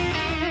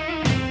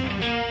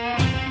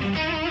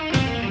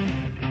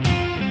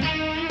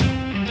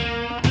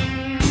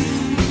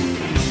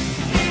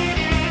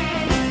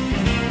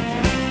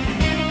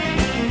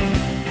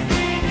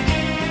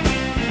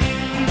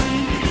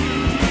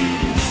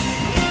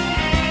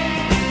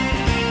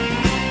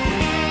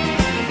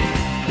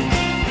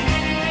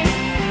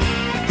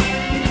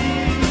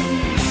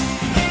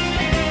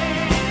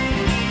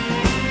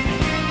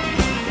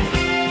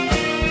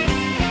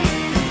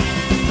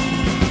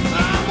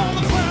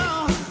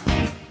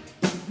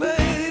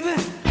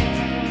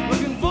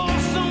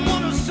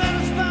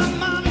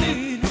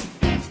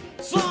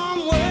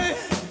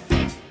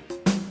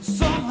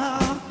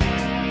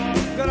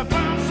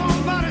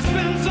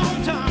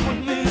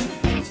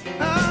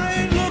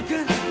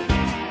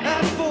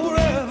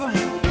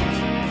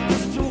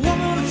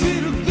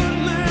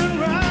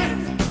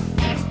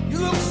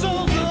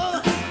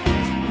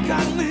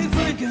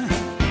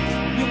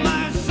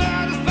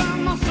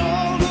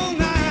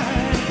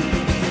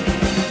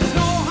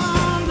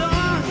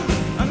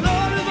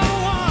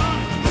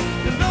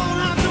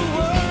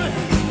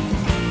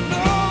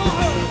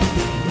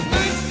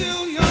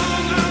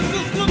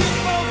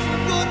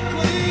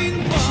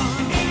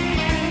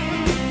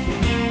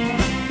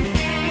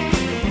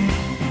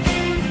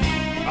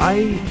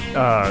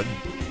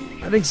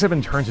 I think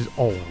Seven Turns is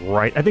all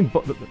right. I think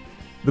both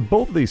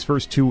of these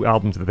first two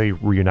albums that they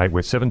reunite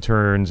with, Seven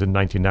Turns in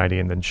 1990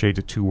 and then Shades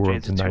of Two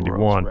Worlds in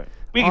 91, right.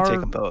 We can take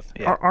them both.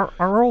 Yeah. Are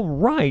all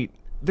right.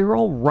 They're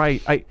all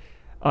right.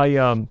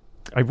 I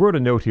wrote a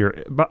note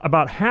here.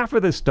 About half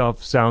of this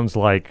stuff sounds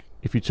like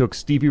if you took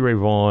Stevie Ray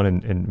Vaughan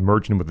and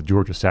merged him with the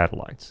Georgia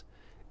Satellites.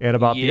 And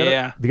about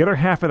the other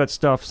half of that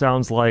stuff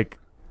sounds like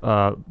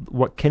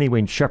what Kenny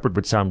Wayne Shepherd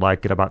would sound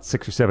like in about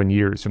 6 or 7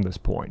 years from this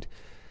point.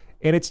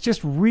 And it's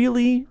just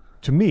really,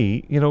 to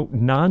me,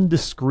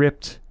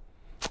 nondescript,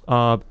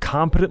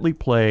 competently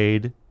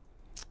played.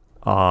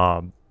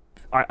 Warren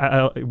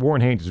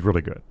Haynes is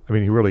really good. I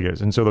mean, he really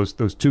is. And so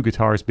those two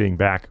guitars being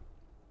back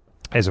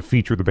as a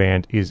feature of the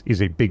band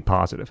is a big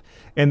positive.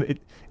 And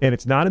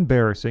it's not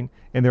embarrassing.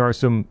 And there are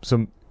some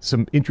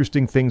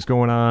interesting things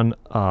going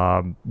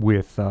on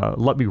with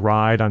Let Me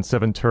Ride on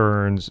 7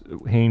 Turns.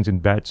 Haynes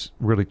and Betts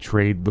really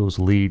trade those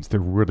leads. They're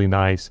really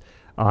nice.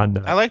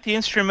 I like the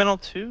instrumental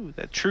too.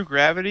 That True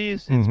Gravity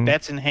is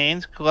Betts and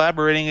Haynes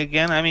collaborating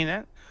again. I mean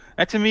that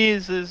to me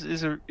is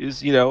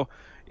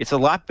it's a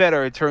lot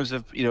better in terms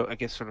of I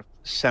guess sort of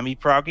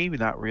semi-proggy, but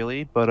not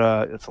really. But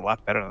it's a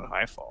lot better than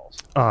High Falls.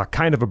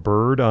 Kind of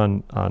Bird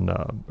on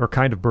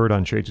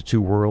Shades of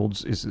Two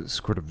Worlds is a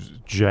sort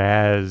of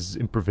jazz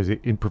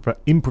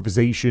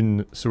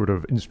improvisation sort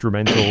of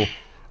instrumental.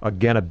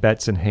 Again, a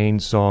Betts and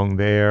Haynes song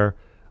there.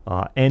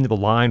 End of the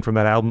Line from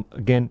that album,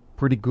 again,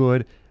 pretty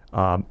good.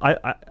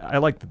 I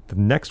like the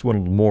next one a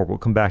little more. We'll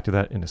come back to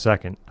that in a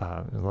second.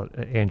 I'll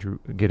let Andrew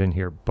get in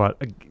here.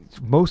 But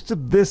most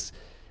of this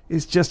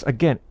is just,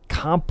 again,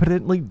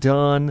 competently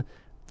done.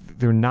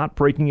 They're not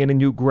breaking any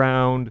new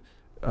ground.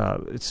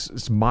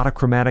 It's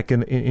monochromatic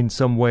in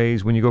some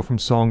ways. When you go from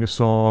song to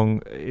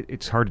song,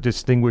 it's hard to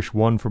distinguish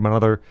one from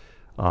another.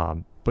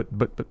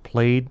 But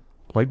played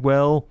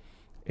well,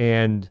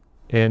 and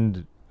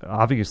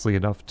obviously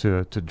enough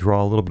to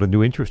draw a little bit of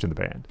new interest in the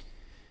band.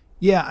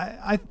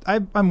 Yeah,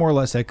 I more or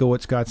less echo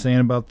what Scott's saying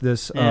about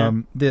this. Yeah.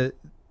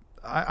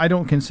 I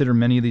don't consider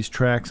many of these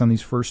tracks on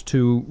these first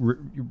two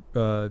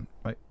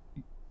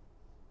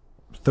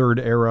third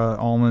era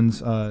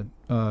Allman's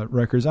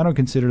records. I don't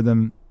consider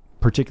them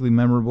particularly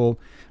memorable.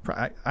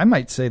 I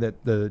might say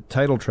that the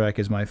title track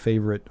is my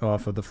favorite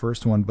off of the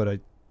first one,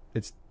 but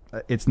it's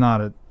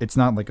not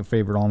like a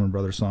favorite Allman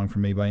Brothers song for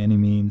me by any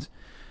means.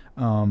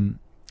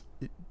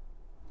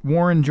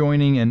 Warren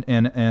joining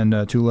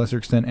and to a lesser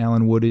extent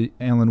Alan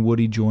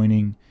Woody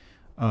joining,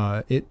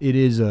 it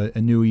is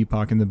a new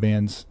epoch in the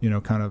band's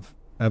kind of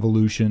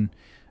evolution.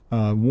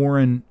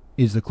 Warren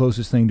is the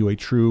closest thing to a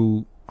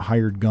true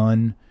hired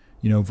gun,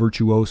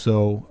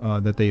 virtuoso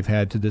that they've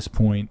had to this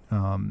point.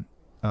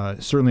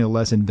 Certainly a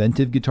less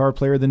inventive guitar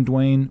player than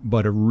Duane,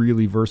 but a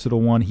really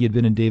versatile one. He had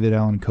been in David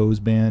Allan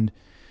Coe's band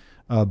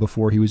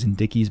before he was in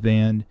Dickey's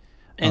band.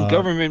 And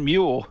Government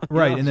Mule.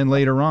 Right, and then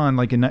later on,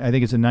 I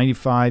think it's in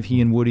 95,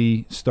 he and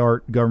Woody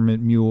start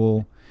Government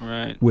Mule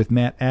with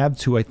Matt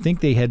Abts, who I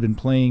think they had been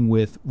playing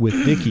with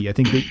Dickey. I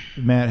think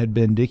Matt had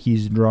been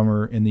Dickey's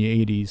drummer in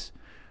the 80s.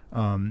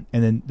 And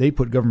then they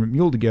put Government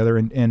Mule together,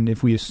 and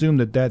if we assume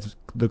that that's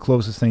the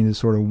closest thing to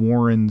sort of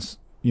Warren's,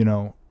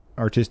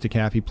 artistic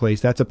happy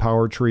place, that's a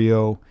power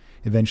trio,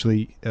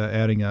 eventually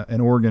adding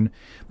an organ,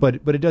 but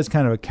it does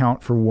kind of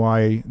account for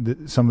why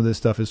some of this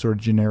stuff is sort of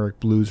generic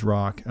blues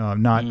rock.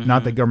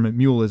 Not that Government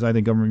Mule is. I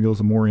think Government Mule is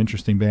a more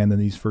interesting band than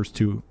these first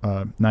two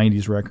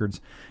 90s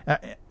records.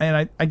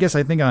 And I guess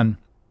I think on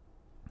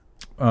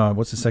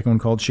what's the second one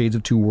called, Shades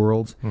of Two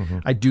Worlds,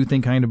 I do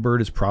think Kind of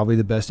Bird is probably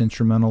the best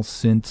instrumental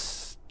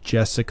since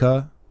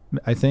Jessica,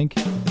 I think.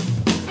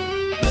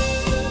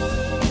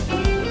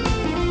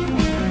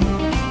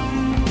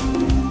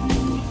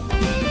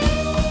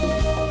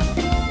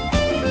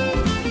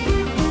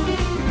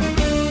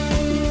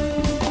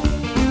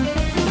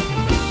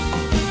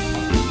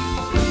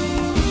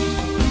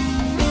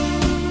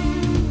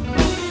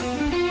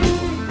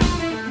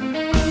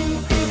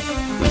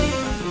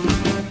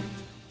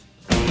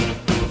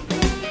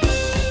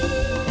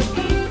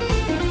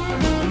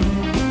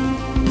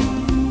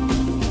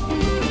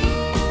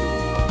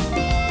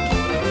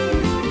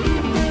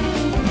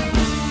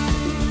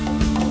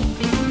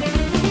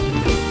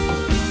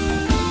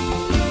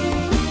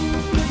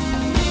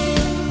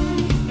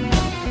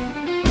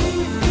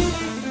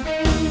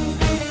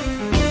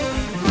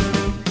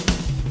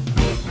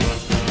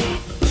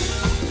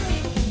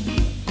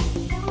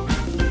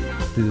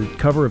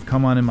 Cover of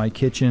Come On In My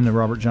Kitchen, a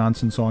Robert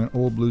Johnson song, an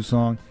old blues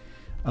song.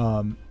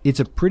 It's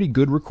a pretty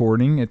good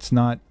recording. It's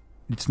not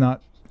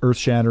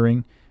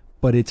earth-shattering,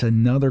 but it's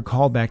another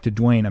callback to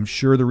Duane. I'm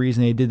sure the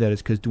reason they did that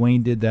is because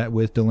Duane did that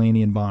with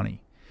Delaney and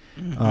Bonnie.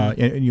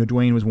 And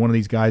Duane was one of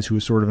these guys who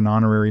was sort of an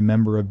honorary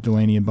member of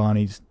Delaney and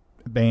Bonnie's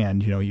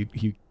band.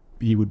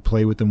 He would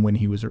play with them when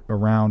he was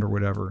around or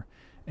whatever.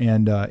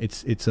 And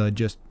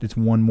it's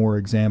one more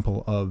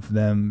example of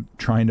them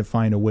trying to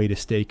find a way to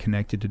stay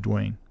connected to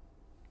Duane.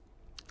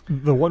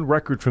 The one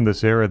record from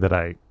this era that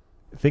I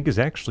think is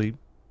actually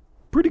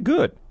pretty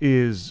good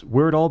is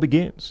Where It All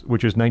Begins,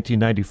 which is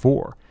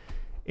 1994.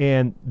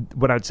 And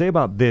what I'd say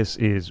about this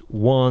is,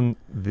 one,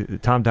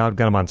 Tom Dowd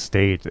got him on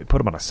stage. They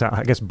put him on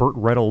Burt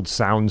Reynolds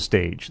sound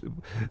stage.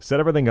 Set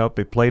everything up.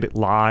 They played it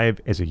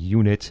live as a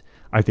unit.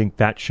 I think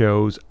that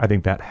shows. I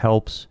think that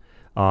helps.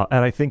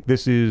 And I think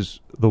this is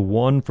the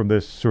one from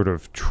this sort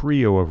of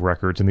trio of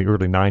records in the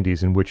early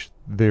 90s in which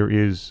there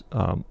is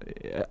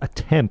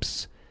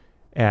attempts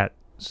at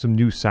some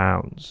new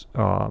sounds.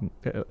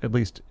 At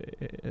least,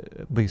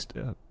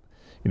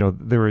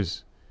 there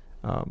is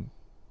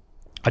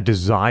a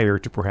desire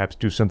to perhaps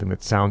do something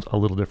that sounds a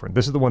little different.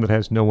 This is the one that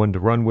has No One to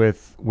Run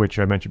With, which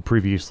I mentioned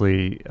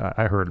previously.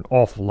 I heard an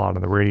awful lot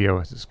on the radio.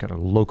 It's this kind of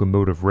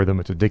locomotive rhythm.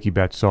 It's a Dickie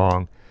Betts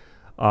song.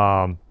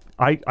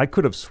 I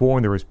could have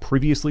sworn there was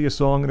previously a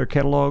song in their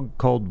catalog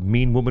called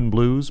Mean Woman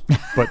Blues,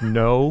 but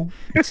no,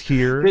 it's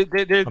here on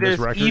this There's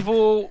record.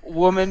 Evil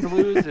Woman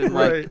Blues and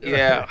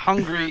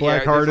Hungry.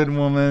 Black-hearted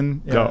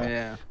woman. Yeah. No.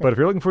 Yeah. But if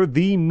you're looking for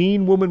the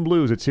Mean Woman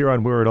Blues, it's here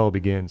on Where It All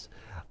Begins.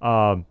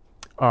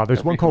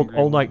 There's one called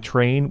All Night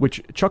Train,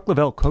 which Chuck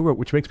Leavell co-wrote,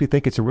 which makes me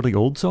think it's a really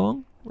old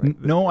song. Right?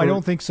 No, I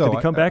don't think so. Did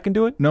he come back and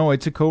do it? No,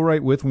 it's a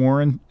co-write with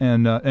Warren,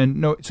 and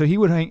no. So he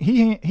would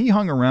he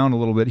hung around a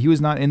little bit. He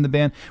was not in the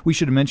band. We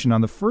should have mentioned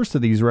on the first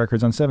of these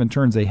records, on Seven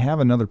Turns, they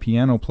have another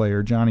piano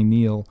player, Johnny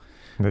Neal.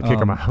 And they kick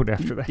him out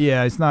after that.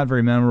 Yeah, it's not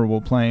very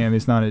memorable playing. I mean,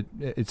 it's not.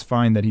 It's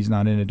fine that he's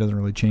not in. It doesn't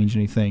really change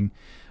anything.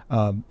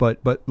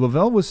 But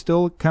Leavell was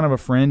still kind of a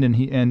friend,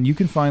 and you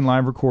can find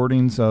live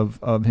recordings of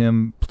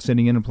him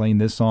sitting in and playing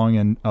this song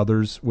and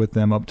others with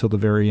them up till the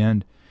very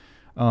end.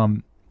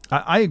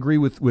 I agree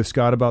with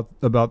Scott about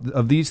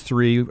of these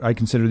three. I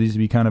consider these to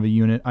be kind of a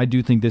unit. I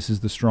do think this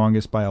is the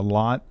strongest by a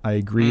lot. I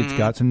agree. It's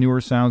got some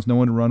newer sounds. No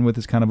One to Run With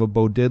is kind of a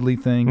Bo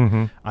Diddley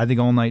thing. I think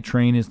All Night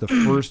Train is the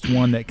first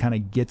one that kind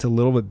of gets a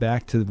little bit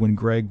back to when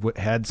Greg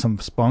had some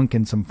spunk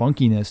and some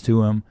funkiness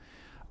to him.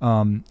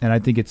 And I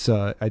think it's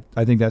I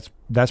think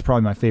that's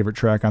probably my favorite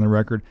track on the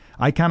record.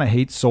 I kind of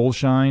hate Soul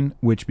Shine,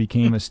 which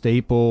became a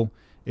staple.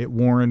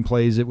 Warren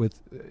plays it with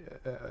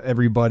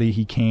everybody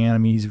he can. I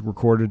mean, he's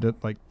recorded it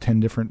like 10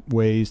 different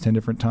ways, 10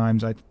 different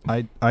times. I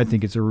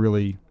think it's a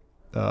really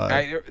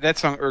that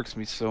song irks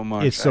me so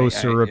much. It's so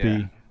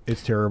syrupy.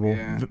 It's terrible.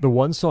 Yeah. The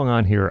one song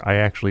on here I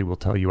actually will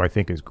tell you I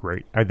think is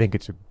great. I think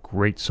it's a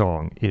great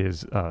song.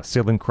 Is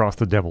Sailing Across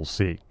the Devil's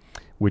Sea,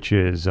 which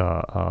is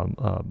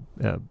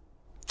a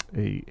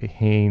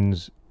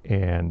Haynes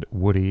and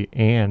Woody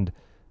and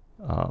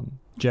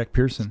Jack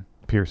Pearson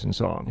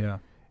song. Yeah.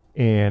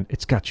 And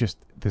it's got just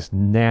this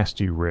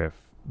nasty riff.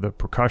 The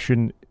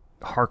percussion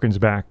harkens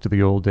back to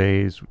the old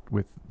days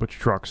with Butch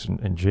Trucks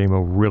and J-Mo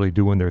really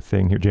doing their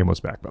thing here.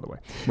 J-Mo's back, by the way.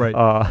 Right.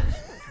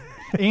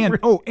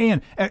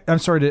 And I'm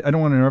sorry, I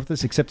don't want to interrupt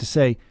this except to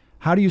say,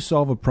 how do you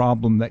solve a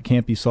problem that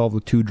can't be solved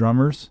with two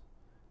drummers?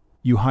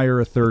 You hire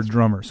a third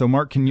drummer. So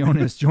Mark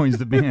Quinones joins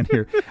the band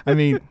here. I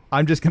mean,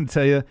 I'm just going to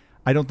tell you,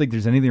 I don't think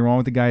there's anything wrong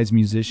with the guy as a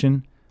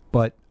musician,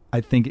 but I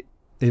think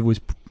it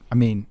was, I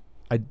mean,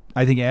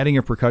 I think adding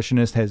a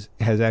percussionist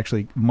has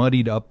actually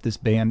muddied up this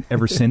band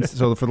ever since.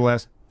 So for the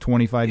last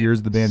 25 years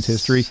of the band's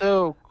history.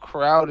 So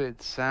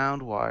crowded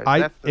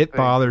sound-wise. It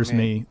bothers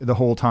me the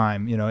whole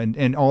time,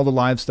 and all the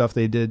live stuff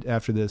they did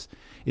after this.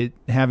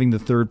 Having the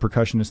third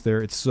percussionist there,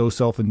 it's so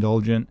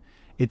self-indulgent.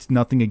 It's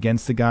nothing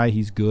against the guy;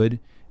 he's good,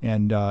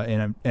 and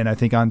I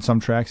think on some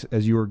tracks,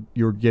 as you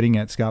were getting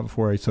at, Scott,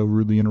 before I so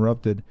rudely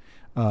interrupted,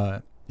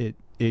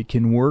 it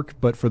can work,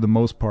 but for the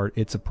most part,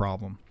 it's a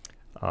problem.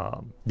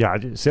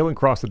 Sailing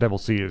Across the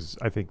Devil's Sea is,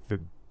 I think, the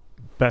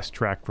best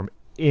track from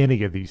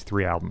any of these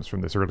three albums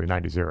from this early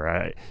 90s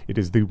era. It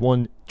is the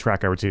one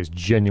track I would say is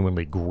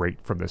genuinely great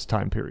from this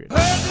time period. Heard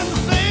them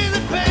say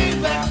the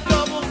payback's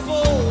double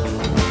fold.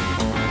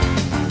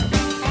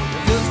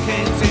 I just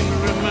can't seem to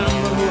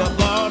remember who I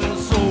bought and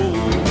sold.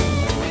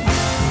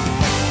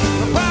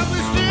 I'll probably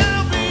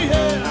still be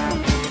here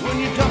when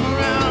you come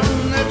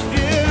around next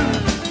year,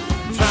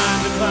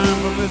 trying to climb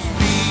from this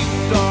deep,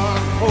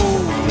 dark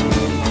hole.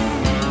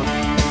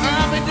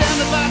 I'll be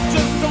damned if I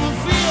just don't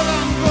feel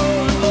I'm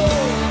growing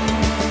old.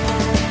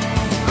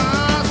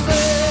 I'm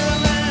sailing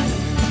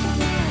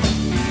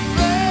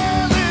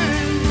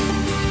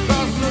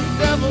across the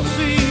devil's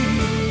sea.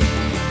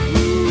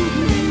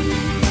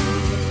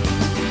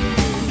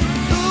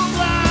 Too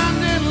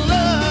blind in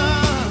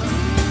love,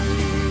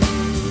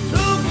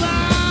 too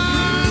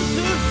blind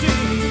to see.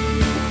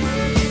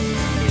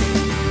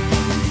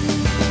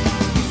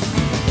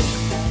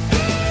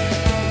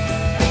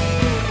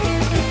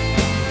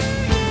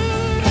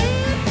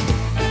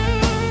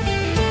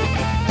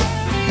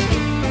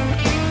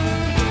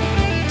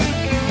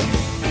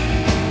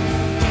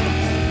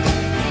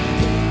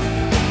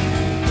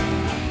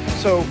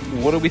 So,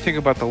 what do we think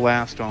about the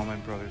last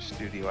Allman Brothers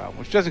studio album,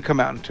 which doesn't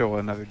come out until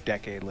another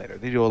decade later?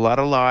 They do a lot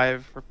of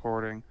live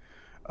recording,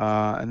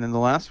 and then the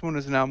last one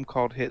is an album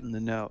called Hitting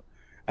the Note.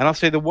 And I'll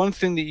say the one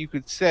thing that you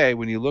could say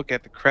when you look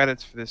at the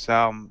credits for this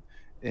album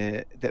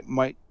that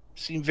might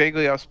seem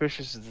vaguely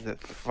auspicious is that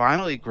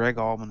finally Greg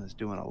Allman is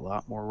doing a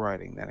lot more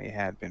writing than he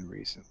had been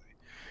recently.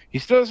 He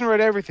still doesn't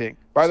write everything.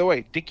 By the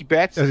way, Dickie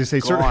Betts As I say,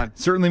 is gone.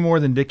 certainly more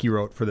than Dickie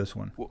wrote for this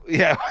one. Well,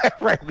 yeah,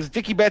 right. Because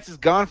Dickie Betts is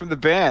gone from the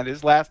band.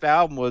 His last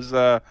album was,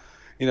 the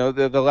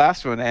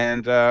last one,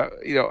 and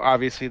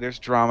obviously there's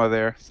drama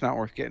there. It's not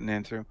worth getting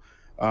into.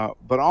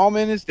 But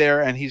Allman is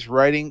there, and he's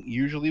writing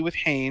usually with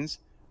Haynes.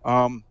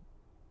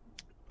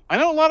 I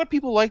know a lot of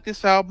people like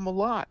this album a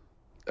lot.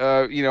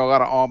 A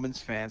lot of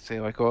Allman's fans say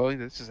like, "Oh,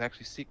 this is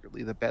actually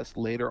secretly the best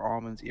later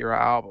Allman's era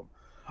album."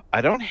 I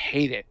don't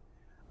hate it.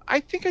 I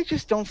think I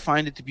just don't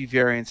find it to be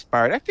very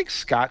inspired. I think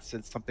Scott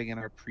said something in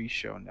our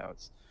pre-show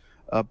notes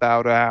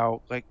about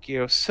how,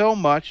 so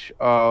much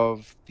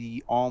of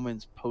the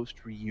Allman's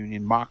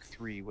post-reunion, Mach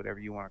 3, whatever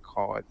you want to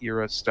call it,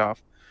 era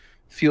stuff,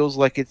 feels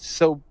like it's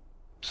so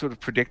sort of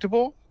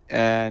predictable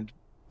and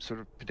sort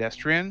of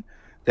pedestrian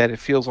that it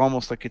feels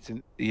almost like it's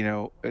an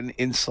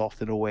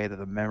insult in a way to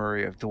the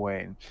memory of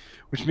Dwayne,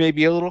 which may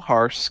be a little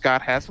harsh.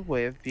 Scott has a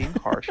way of being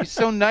harsh. He's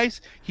so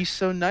nice. He's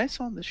so nice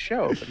on the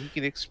show, but he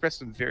can express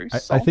some very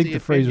salty I think the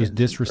phrase was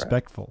opinions.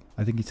 disrespectful.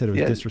 I think he said it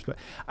was disrespect.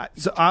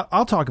 So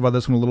I'll talk about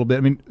this one a little bit.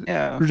 I mean,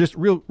 just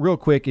real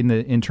quick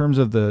in terms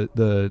of the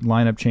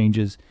lineup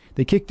changes,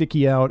 they kicked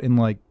Dickie out in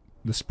like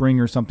the spring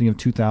or something of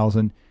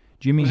 2000.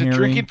 Jimmy Was it Herring,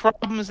 drinking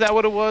problem? Is that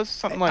what it was?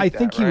 Something like that.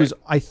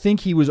 I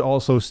think he was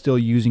also still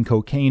using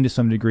cocaine to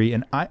some degree,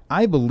 and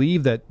I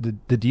believe that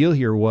the deal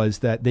here was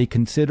that they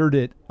considered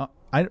it.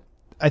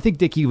 I think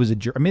Dickie was a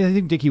jerk. I mean, I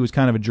think Dickie was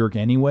kind of a jerk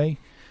anyway,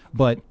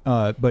 but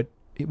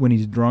when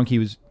he's drunk, he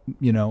was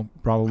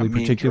probably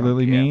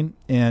particularly mean,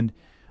 and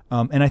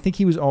I think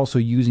he was also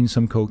using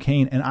some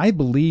cocaine. And I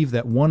believe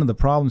that one of the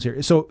problems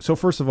here. So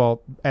first of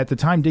all, at the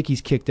time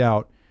Dickie's kicked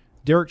out,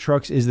 Derek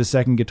Trucks is the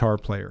second guitar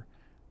player.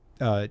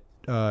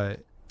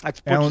 That's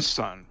Butch's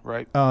son,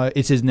 right?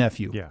 It's his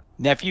nephew. Yeah.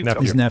 Nephew.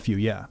 His nephew.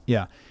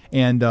 Yeah.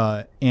 And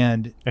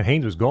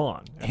Haynes was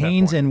gone.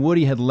 Haynes and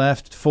Woody had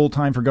left full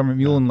time for Government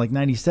Mule in like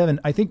 '97.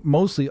 I think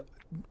mostly,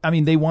 I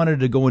mean, they wanted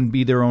to go and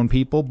be their own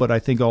people, but I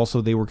think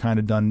also they were kind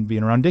of done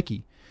being around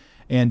Dickie,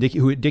 and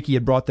Dickie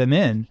had brought them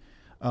in.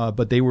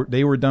 But they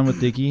were done with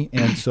Dickie,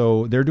 and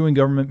so they're doing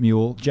Government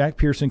Mule. Jack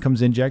Pearson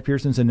comes in. Jack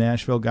Pearson's a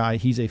Nashville guy.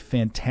 He's a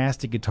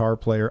fantastic guitar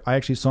player. I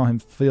actually saw him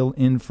fill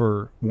in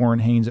for Warren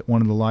Haynes at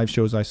one of the live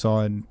shows I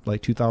saw in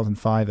like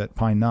 2005 at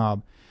Pine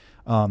Knob.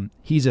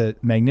 He's a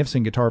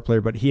magnificent guitar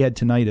player, but he had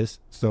tinnitus,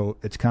 so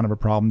it's kind of a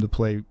problem to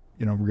play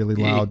really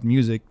loud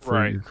music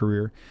for your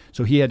career.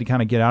 So he had to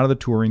kind of get out of the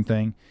touring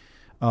thing.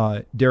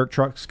 Derek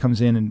Trucks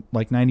comes in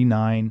like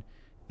 '99.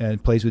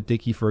 And plays with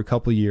Dickie for a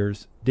couple of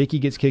years. Dickie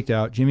gets kicked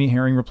out. Jimmy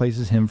Herring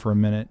replaces him for a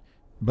minute,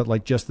 but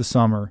like just the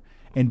summer.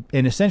 And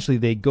essentially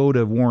they go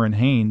to Warren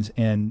Haynes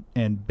and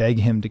beg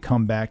him to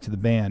come back to the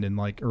band in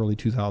like early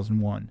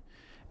 2001.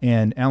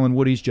 And Alan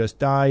Woody's just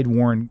died.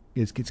 Warren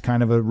it's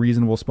kind of a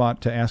reasonable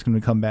spot to ask him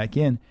to come back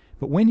in.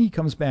 But when he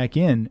comes back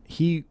in,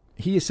 he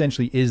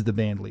essentially is the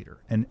band leader.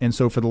 And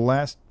so for the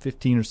last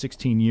 15 or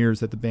 16 years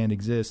that the band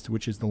exists,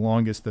 which is the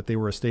longest that they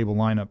were a stable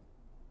lineup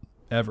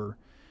ever,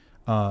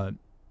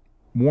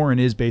 Warren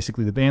is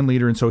basically the band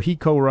leader, and so he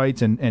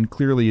co-writes and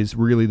clearly is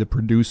really the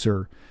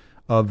producer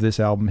of this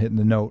album, Hitting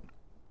the Note.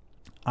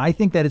 I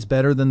think that it's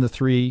better than the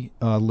three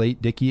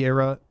late Dickie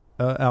era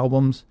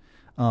albums.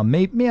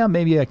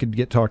 Maybe I could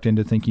get talked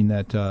into thinking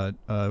that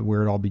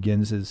Where It All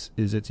Begins is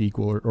its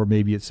equal, or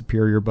maybe it's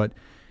superior, but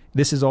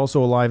this is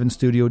also a live in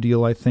studio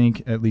deal, I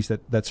think. At least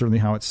that's certainly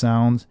how it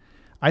sounds.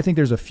 I think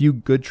there's a few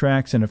good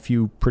tracks and a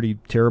few pretty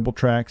terrible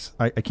tracks.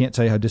 I can't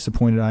tell you how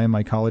disappointed I and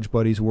my college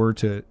buddies were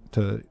to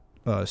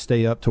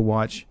stay up to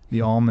watch the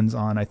Allmans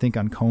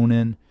on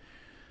Conan,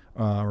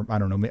 or I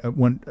don't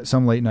know,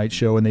 some late night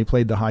show, and they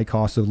played The High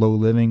Cost of Low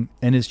Living,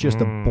 and it's just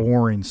a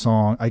boring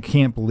song. I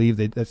can't believe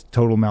that's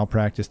total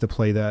malpractice to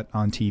play that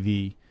on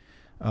TV.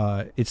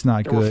 It's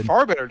not good. There were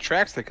far better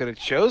tracks they could have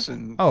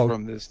chosen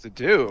from this to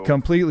do.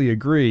 Completely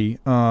agree.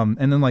 And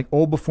then like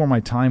Old Before My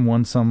Time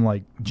won some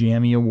like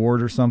Jammy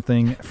Award or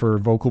something for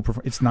vocal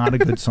performance. It's not a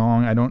good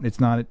song.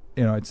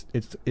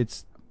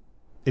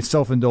 It's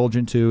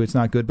self-indulgent too. It's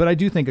not good. But I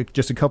do think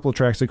just a couple of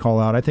tracks to call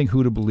out. I think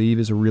Who to Believe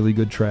is a really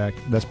good track.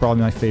 That's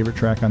probably my favorite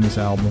track on this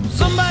album.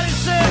 Somebody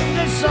said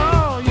they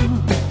saw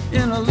you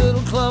in a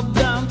little club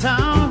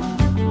downtown.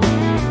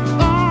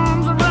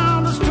 Arms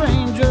around a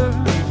stranger.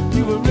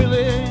 You were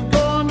really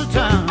going to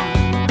town.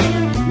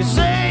 You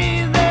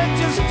say they're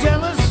just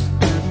jealous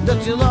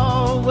that you'll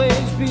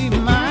always be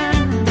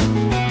mine.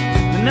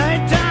 The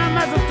nighttime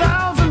has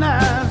 1,000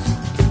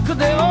 eyes. Could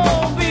they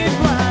all be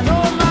blind?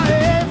 Oh, my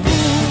head.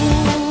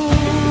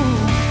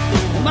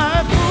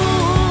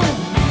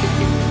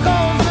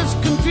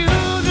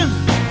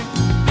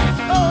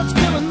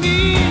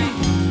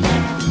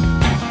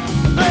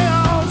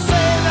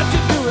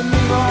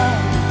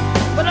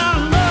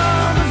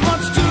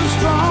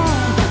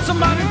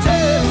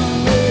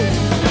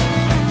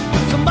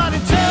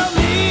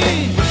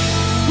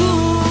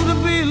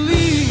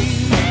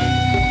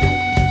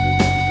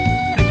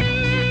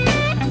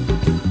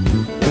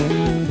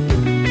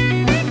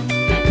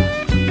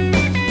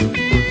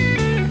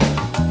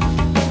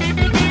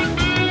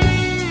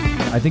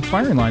 I think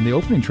Firing Line, the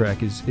opening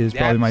track, is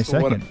probably my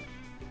second.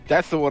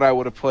 That's the one I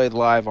would have played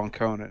live on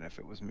Conan if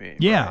it was me.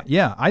 Yeah, right?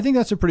 Yeah. I think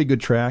that's a pretty good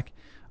track.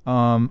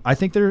 I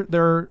think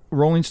their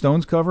Rolling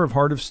Stones cover of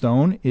Heart of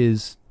Stone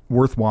is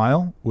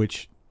worthwhile,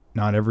 which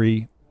not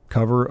every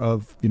cover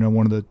of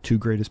one of the two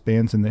greatest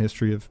bands in the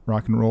history of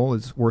rock and roll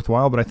is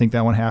worthwhile. But I think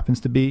that one happens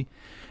to be.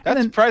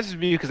 That surprises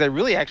me because I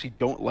really actually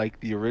don't like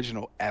the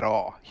original at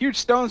all. Huge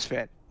Stones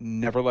fan,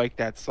 never liked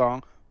that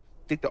song.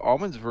 I think the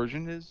Allman's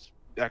version is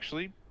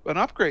actually an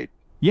upgrade.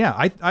 Yeah,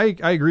 I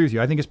agree with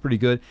you. I think it's pretty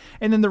good.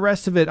 And then the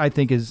rest of it, I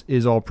think,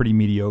 is all pretty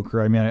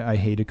mediocre. I mean, I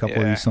hate a couple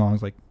of these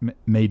songs, like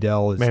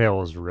Maydell.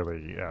 Maydell is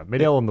really,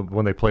 Maydell and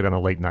when they played on a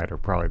late night are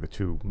probably the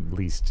two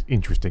least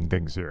interesting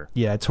things here.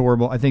 Yeah, it's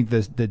horrible. I think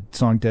the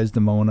song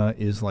Desdemona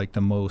is like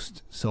the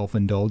most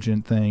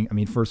self-indulgent thing. I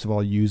mean, first of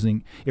all,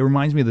 it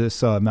reminds me of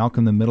this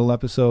Malcolm in the Middle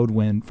episode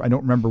when, I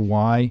don't remember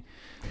why,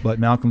 but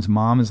Malcolm's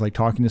mom is like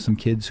talking to some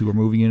kids who are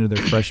moving into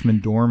their freshman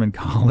dorm in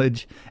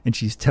college, and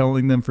she's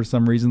telling them for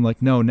some reason,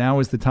 like, no, now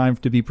is the time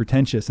to be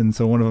pretentious. And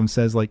so one of them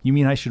says, like, you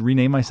mean I should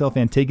rename myself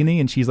Antigone?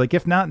 And she's like,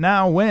 if not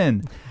now,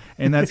 when?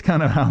 And that's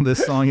kind of how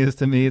this song is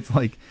to me. It's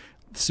like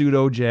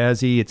pseudo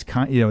jazzy. It's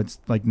it's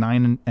like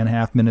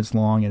 9.5 minutes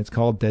long, and it's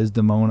called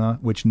Desdemona,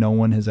 which no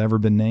one has ever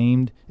been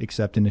named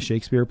except in a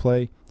Shakespeare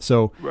play.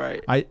 So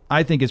right.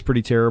 I think it's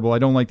pretty terrible. I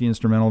don't like the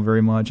instrumental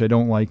very much. I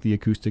don't like the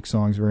acoustic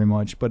songs very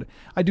much, but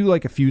I do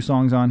like a few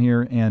songs on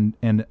here.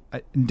 And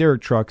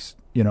Derek Trucks,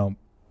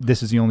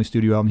 this is the only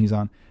studio album he's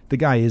on. The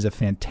guy is a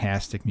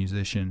fantastic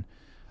musician.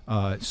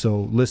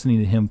 So listening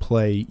to him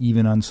play,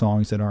 even on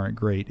songs that aren't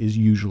great, is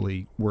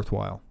usually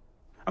worthwhile.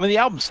 I mean, the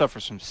album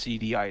suffers from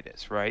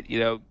CD-itis, right?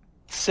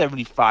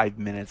 75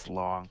 minutes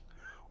long.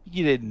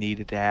 You didn't need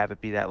it to have it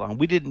be that long.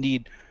 We didn't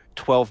need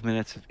 12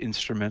 minutes of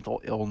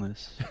instrumental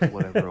illness,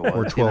 whatever it was.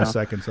 Or 12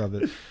 seconds of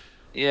it.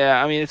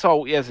 Yeah, I mean,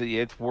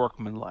 it's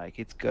workmanlike.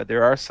 It's good.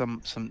 There are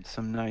some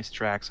nice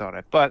tracks on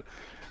it, but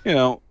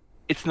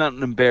it's not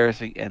an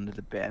embarrassing end of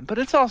the band. But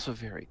it's also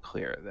very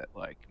clear that,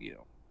 like,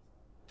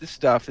 this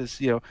stuff is,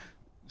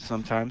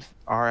 sometimes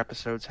our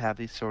episodes have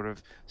these sort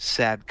of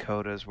sad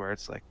codas where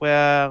it's like,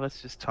 well,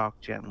 let's just talk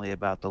gently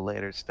about the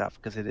later stuff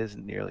because it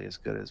isn't nearly as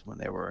good as when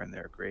they were in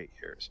their great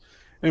years.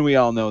 And we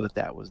all know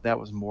that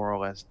was more or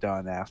less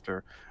done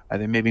after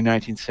either maybe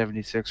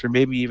 1976 or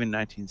maybe even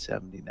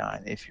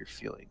 1979 if you're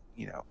feeling,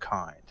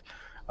 kind.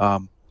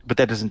 But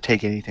that doesn't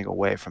take anything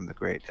away from the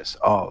greatness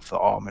of the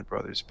Allman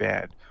Brothers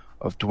Band,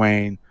 of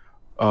Dwayne,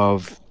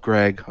 of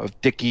Greg, of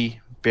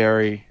Dickie,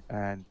 Barry,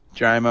 and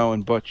Jimo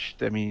and Butch.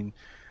 I mean,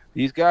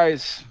 these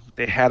guys,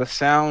 they had a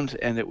sound,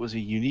 and it was a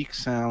unique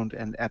sound,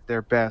 and at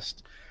their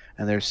best,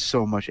 and there's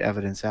so much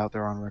evidence out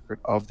there on record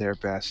of their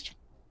best,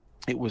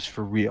 it was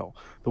for real.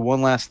 The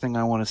one last thing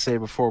I want to say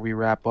before we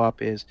wrap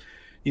up is,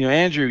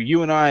 Andrew,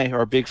 you and I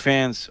are big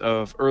fans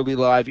of early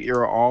live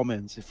era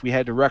Allmans. If we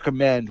had to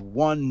recommend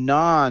one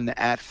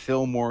non-at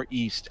Fillmore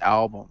East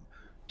album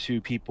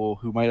to people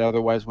who might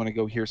otherwise want to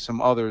go hear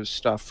some other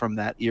stuff from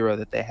that era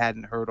that they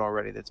hadn't heard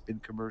already that's been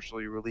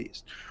commercially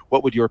released,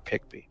 what would your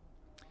pick be?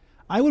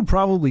 I would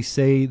probably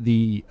say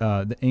the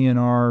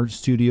A&R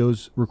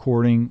Studios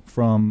recording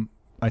from,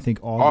 I think,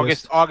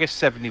 August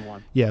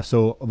 71. Yeah,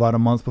 so about a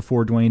month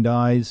before Dwayne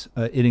dies.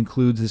 It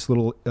includes this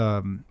little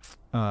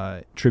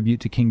tribute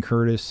to King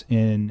Curtis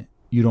in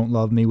You Don't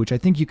Love Me, which I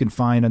think you can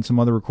find on some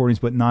other recordings,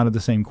 but not of the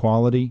same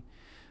quality.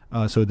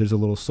 So there's a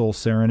little soul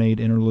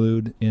serenade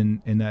interlude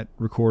in that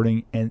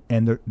recording, and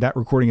that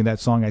recording of that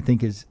song I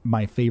think is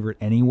my favorite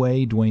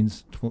anyway.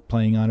 Dwayne's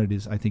playing on it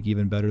is, I think,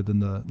 even better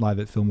than the Live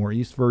at Fillmore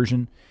East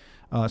version.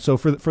 So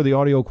for the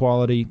audio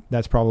quality,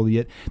 that's probably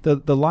it.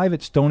 The live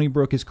at Stony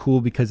Brook is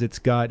cool because it's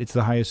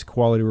the highest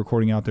quality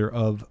recording out there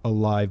of a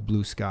live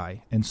Blue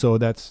Sky, and so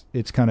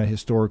it's kind of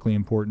historically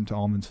important to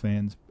Allman's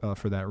fans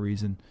for that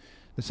reason.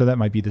 So that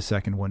might be the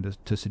second one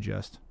to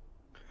suggest.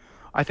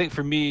 I think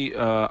for me,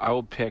 I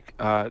will pick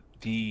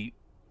the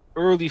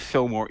early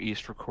Fillmore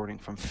East recording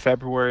from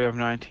February of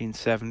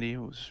 1970. It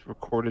was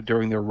recorded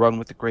during their run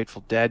with the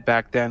Grateful Dead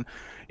back then.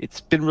 It's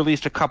been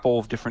released a couple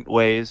of different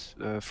ways.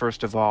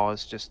 First of all,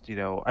 it's just,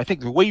 I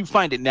think the way you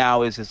find it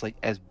now is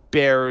as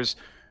Bears,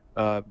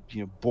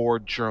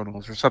 board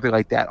journals or something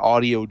like that,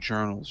 audio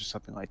journals or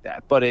something like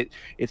that. But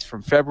it's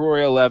from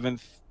February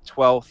 11th,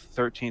 12th,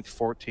 13th,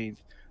 14th,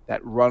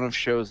 that run of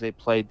shows they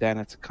played then.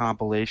 It's a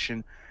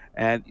compilation.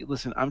 And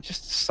listen, I'm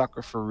just a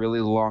sucker for really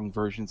long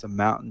versions of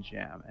Mountain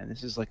Jam. And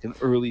this is like an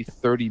early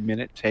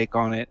 30-minute take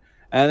on it.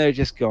 And they're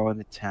just going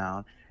to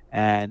town.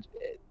 And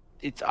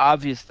it's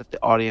obvious that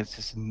the audience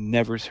has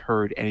never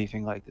heard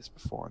anything like this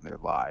before in their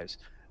lives.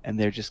 And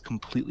they're just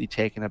completely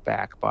taken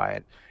aback by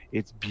it.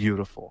 It's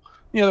beautiful.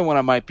 The other one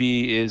I might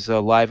be is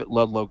Live at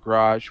Ludlow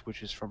Garage,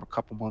 which is from a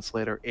couple months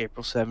later,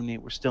 April 70.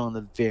 We're still in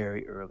the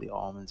very early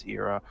Allman's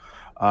era,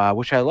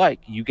 which I like.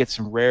 You get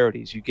some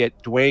rarities. You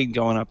get Dwayne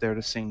going up there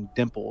to sing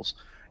Dimples.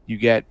 You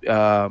get,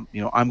 I'm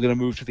going to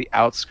move to the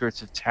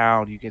outskirts of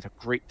town. You get a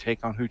great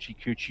take on Hoochie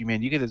Coochie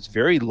Man. You get this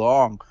very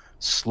long,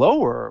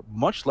 slower,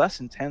 much less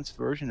intense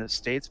version of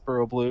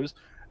Statesboro Blues.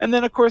 And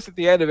then, of course, at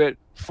the end of it,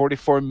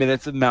 44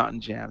 minutes of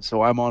Mountain Jam.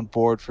 So I'm on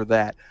board for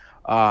that.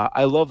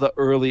 I love the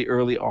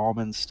early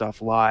Allman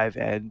stuff live,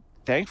 and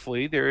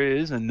thankfully there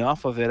is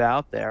enough of it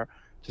out there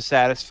to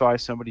satisfy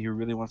somebody who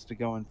really wants to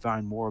go and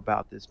find more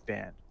about this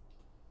band.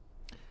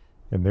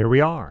 And there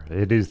we are.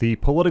 It is the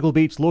Political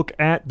Beats look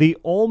at the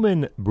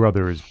Allman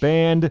Brothers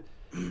Band.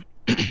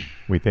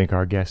 We thank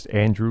our guest,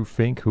 Andrew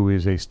Fink, who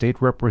is a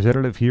state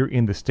representative here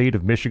in the state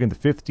of Michigan, the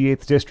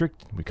 58th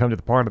District. We come to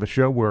the part of the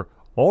show where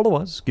all of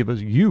us give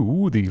us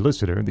you, the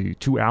listener, the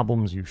 2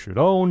 albums you should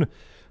own,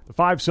 the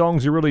 5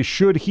 songs you really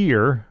should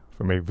hear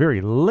from a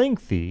very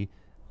lengthy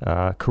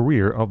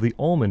career of the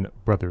Allman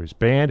Brothers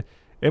Band.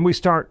 And we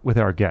start with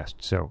our guest.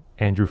 So,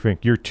 Andrew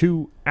Fink, your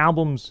 2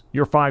 albums,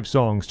 your 5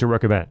 songs to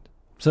recommend.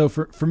 So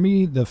for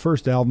me, the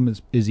first album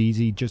is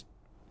easy, just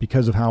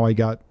because of how I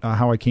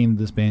came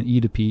to this band.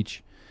 Eat a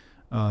Peach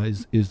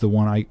is the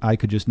one I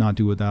could just not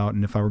do without.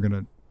 And if I were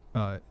going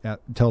to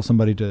tell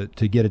somebody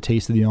to get a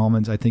taste of the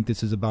Allmans, I think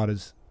this is about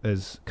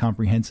as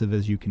comprehensive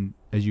as you can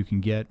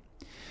get.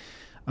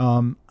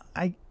 I'm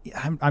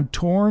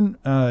torn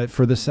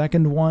for the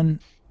second one.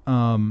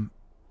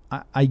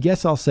 I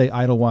guess I'll say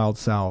Idlewild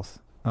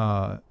South,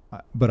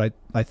 but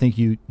I think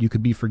you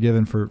could be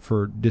forgiven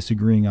for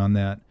disagreeing on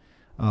that.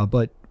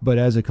 But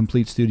as a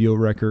complete studio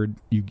record,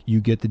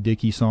 you get the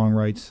Dickey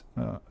songwriting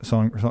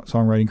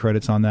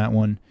credits on that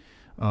one.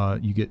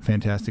 You get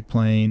fantastic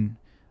playing,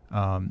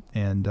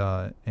 and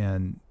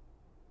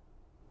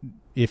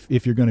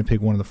if you're going to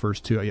pick one of the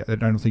first 2, I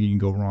don't think you can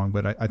go wrong.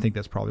 But I think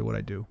that's probably what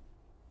I do.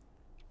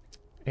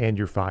 And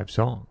your 5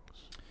 songs.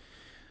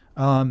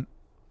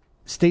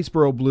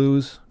 Statesboro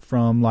Blues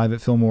from Live at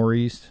Fillmore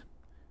East.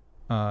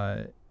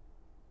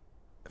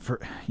 For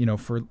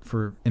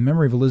in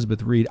memory of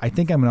Elizabeth Reed, I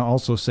think I'm going to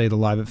also say the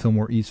Live at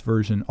Fillmore East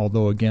version,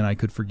 although again I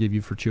could forgive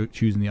you for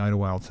choosing the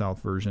Idlewild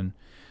South version.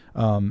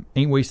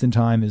 Ain't Wasting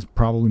Time is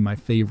probably my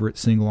favorite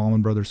single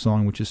Allman Brothers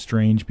song, which is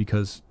strange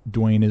because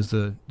Dwayne is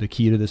the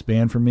key to this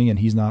band for me and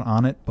he's not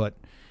on it, but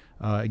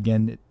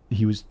again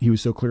he was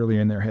so clearly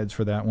in their heads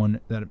for that one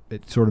that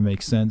it sort of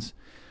makes sense.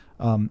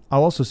 I'll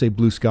also say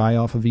Blue Sky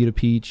off of Eat a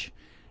Peach,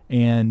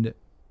 and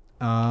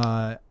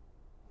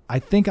I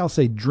think I'll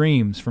say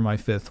Dreams for my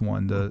 5th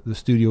one, the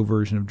studio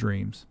version of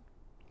Dreams.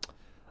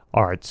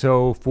 All right,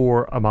 so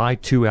for my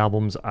 2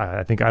 albums,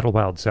 I think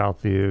Idlewild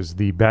South is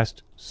the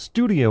best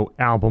studio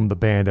album the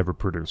band ever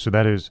produced. So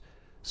that is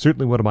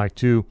certainly one of my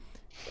 2.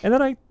 And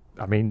then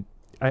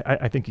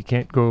I think you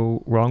can't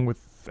go wrong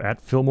with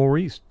at Fillmore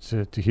East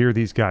to hear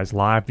these guys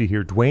live, to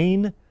hear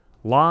Dwayne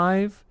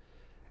live,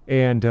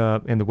 and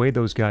the way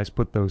those guys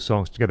put those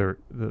songs together,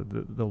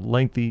 the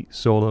lengthy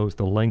solos,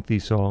 the lengthy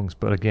songs,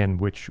 but again,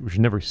 which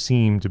never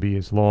seem to be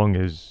as long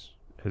as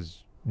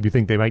you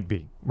think they might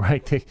be,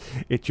 right?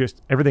 It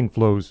just, everything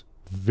flows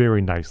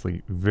very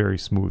nicely, very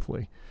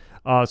smoothly.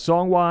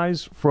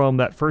 Song-wise, from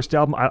that first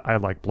album, I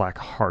like Black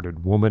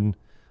Hearted Woman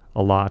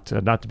a lot,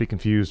 not to be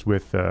confused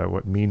with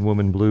Mean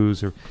Woman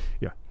Blues, or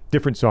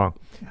different song.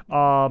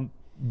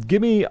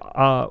 Give me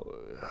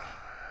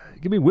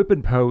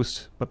Whippin'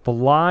 Post, but the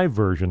live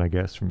version, I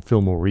guess, from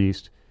Fillmore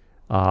East.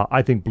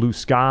 I think Blue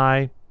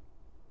Sky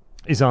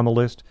is on the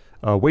list.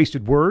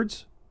 Wasted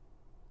Words.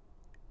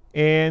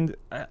 And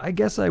I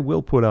guess I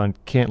will put on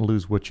Can't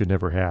Lose What You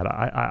Never Had.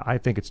 I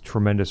think it's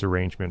tremendous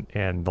arrangement,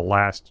 and the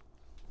last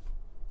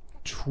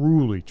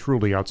truly,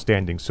 truly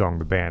outstanding song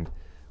the band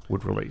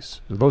would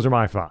release. So those are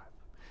my 5.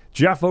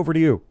 Jeff, over to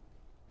you.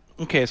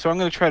 Okay, so I'm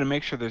going to try to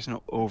make sure there's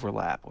no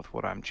overlap with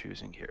what I'm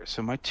choosing here.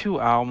 So my 2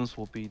 albums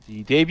will be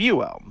the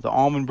debut album, the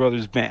Allman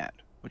Brothers Band,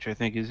 which I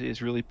think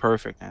is really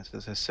perfect.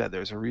 As I said,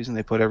 there's a reason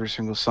they put every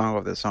single song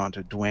of this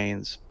onto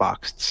Dwayne's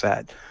boxed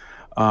set.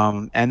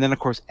 And then, of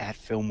course, At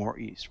Fillmore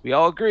East. We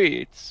all agree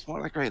it's one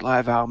of the great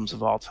live albums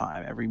of all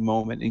time, every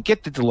moment. And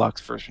get the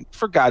deluxe version,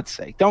 for God's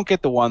sake. Don't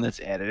get the one that's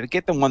edited.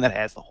 Get the one that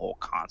has the whole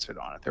concert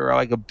on it. There are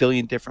like a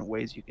billion different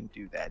ways you can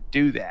do that.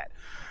 Do that.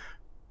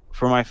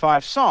 For my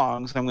 5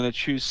 songs, I'm going to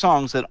choose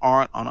songs that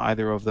aren't on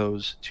either of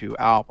those 2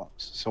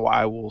 albums. So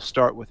I will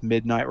start with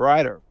Midnight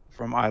Rider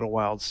from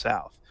Idlewild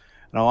South.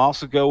 And I'll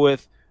also go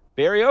with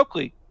Barry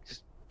Oakley,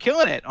 just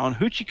killing it on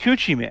Hoochie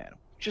Coochie Man.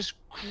 Just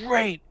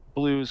great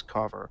blues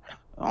cover,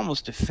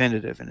 almost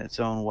definitive in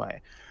its own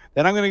way.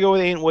 Then I'm going to go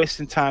with Ain't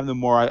Wasting Time no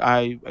more.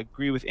 I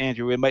agree with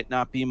Andrew. It might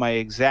not be my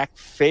exact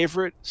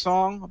favorite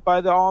song by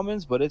the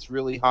Allmans, but it's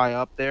really high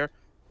up there.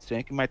 It's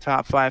making my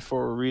top 5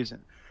 for a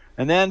reason.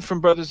 And then from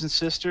Brothers and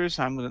Sisters,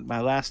 my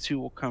last 2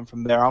 will come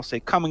from there. I'll say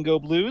Come and Go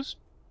Blues,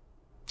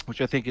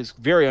 which I think is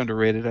very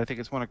underrated. I think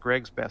it's one of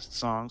Greg's best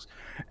songs.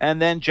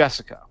 And then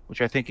Jessica,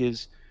 which I think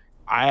is,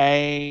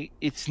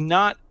 it's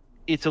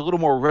a little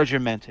more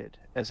regimented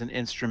as an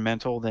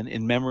instrumental than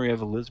In Memory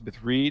of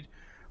Elizabeth Reed,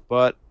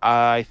 but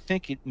I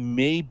think it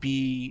may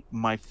be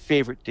my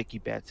favorite Dickie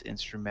Betts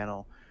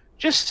instrumental,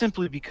 just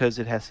simply because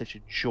it has such a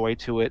joy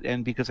to it,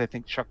 and because I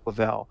think Chuck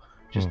Leavell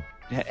just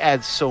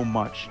adds so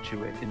much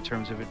to it in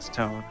terms of its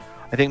tone.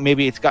 I think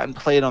maybe it's gotten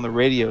played on the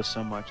radio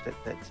so much that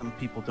some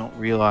people don't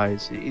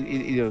realize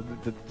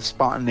the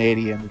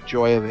spontaneity and the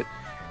joy of it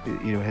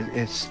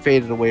has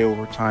faded away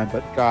over time.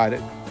 But God,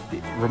 it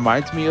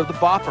reminds me of the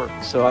Bopper.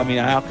 So I mean,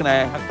 how can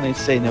I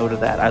say no to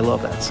that? I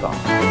love that song.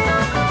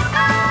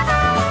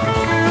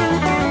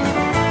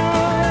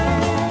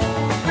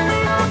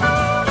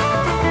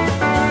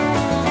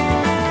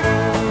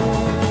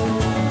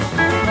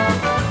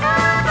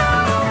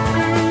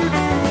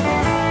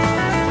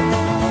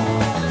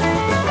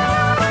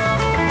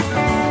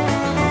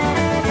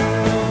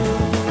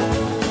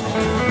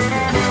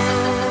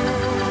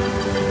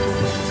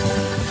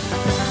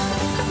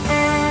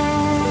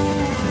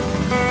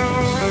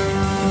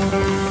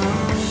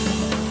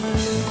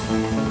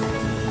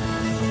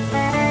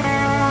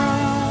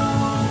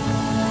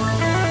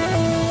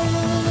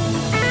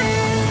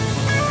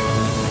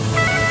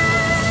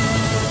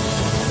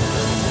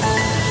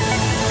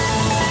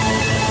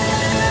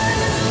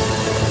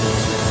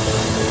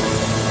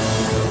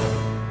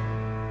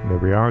 There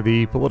we are,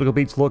 the Political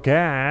Beats look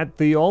at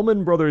the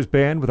Allman Brothers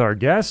Band with our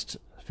guest,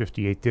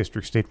 58th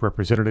District State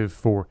Representative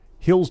for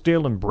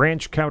Hillsdale and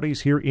Branch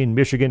counties here in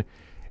Michigan,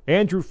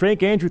 Andrew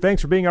Fink. Andrew,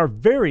 thanks for being our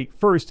very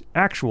first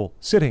actual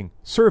sitting,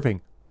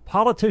 serving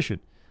politician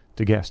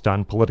to guest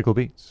on Political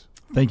Beats.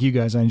 Thank you,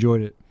 guys. I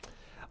enjoyed it.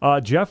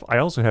 Jeff, I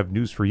also have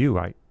news for you.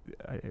 I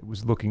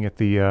was looking at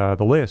the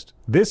list.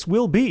 This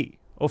will be,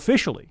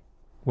 officially,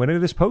 when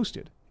it is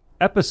posted,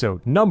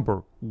 episode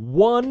number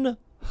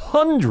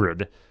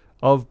 100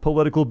 of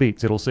Political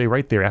Beats. It'll say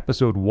right there,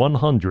 episode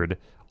 100,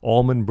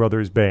 Allman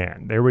Brothers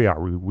Band. There we are.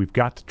 We've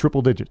got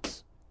triple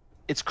digits.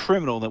 It's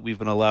criminal that we've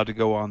been allowed to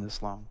go on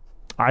this long.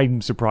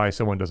 I'm surprised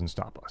someone doesn't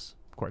stop us,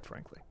 quite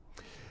frankly.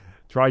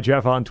 Try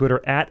Jeff on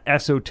Twitter at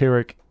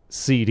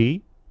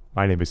EsotericCD.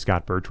 My name is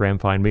Scott Bertram.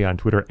 Find me on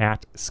Twitter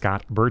at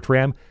Scott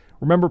Bertram.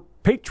 Remember,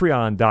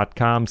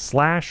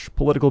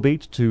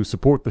 patreon.com/politicalbeats to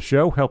support the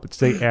show. Help it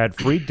stay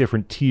ad-free.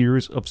 Different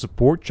tiers of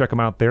support. Check them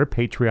out there,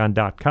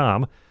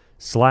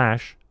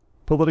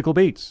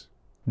 patreon.com/politicalbeats.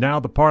 Now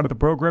the part of the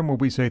program where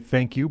we say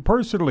thank you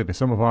personally to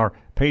some of our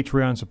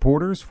Patreon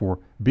supporters for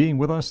being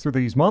with us through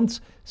these months.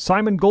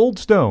 Simon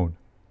Goldstone,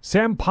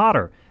 Sam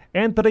Potter,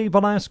 Anthony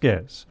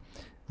Velasquez,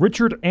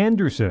 Richard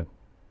Anderson,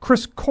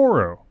 Chris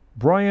Coro,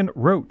 Brian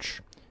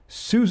Roach,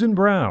 Susan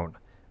Brown,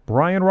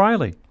 Brian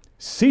Riley,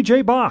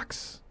 C.J.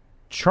 Box,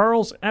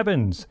 Charles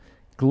Evans,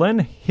 Glenn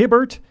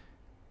Hibbert,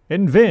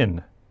 and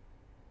Vin.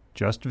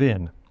 Just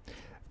Vin.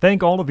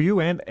 Thank all of you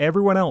and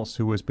everyone else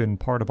who has been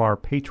part of our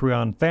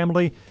Patreon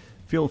family.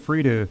 Feel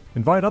free to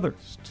invite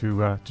others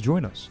to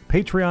join us.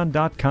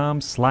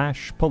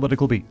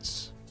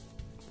 Patreon.com/politicalbeats.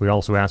 We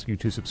also ask you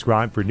to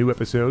subscribe for new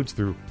episodes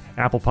through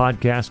Apple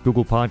Podcasts,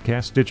 Google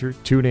Podcasts, Stitcher,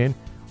 TuneIn,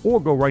 or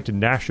go right to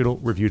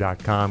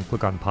nationalreview.com,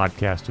 click on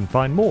podcast, and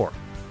find more.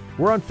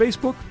 We're on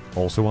Facebook,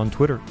 also on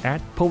Twitter,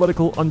 at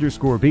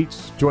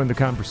political_beats. Join the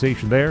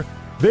conversation there.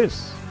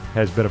 This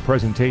has been a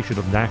presentation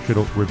of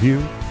National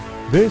Review.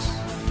 This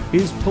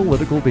is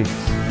Political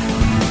Beats.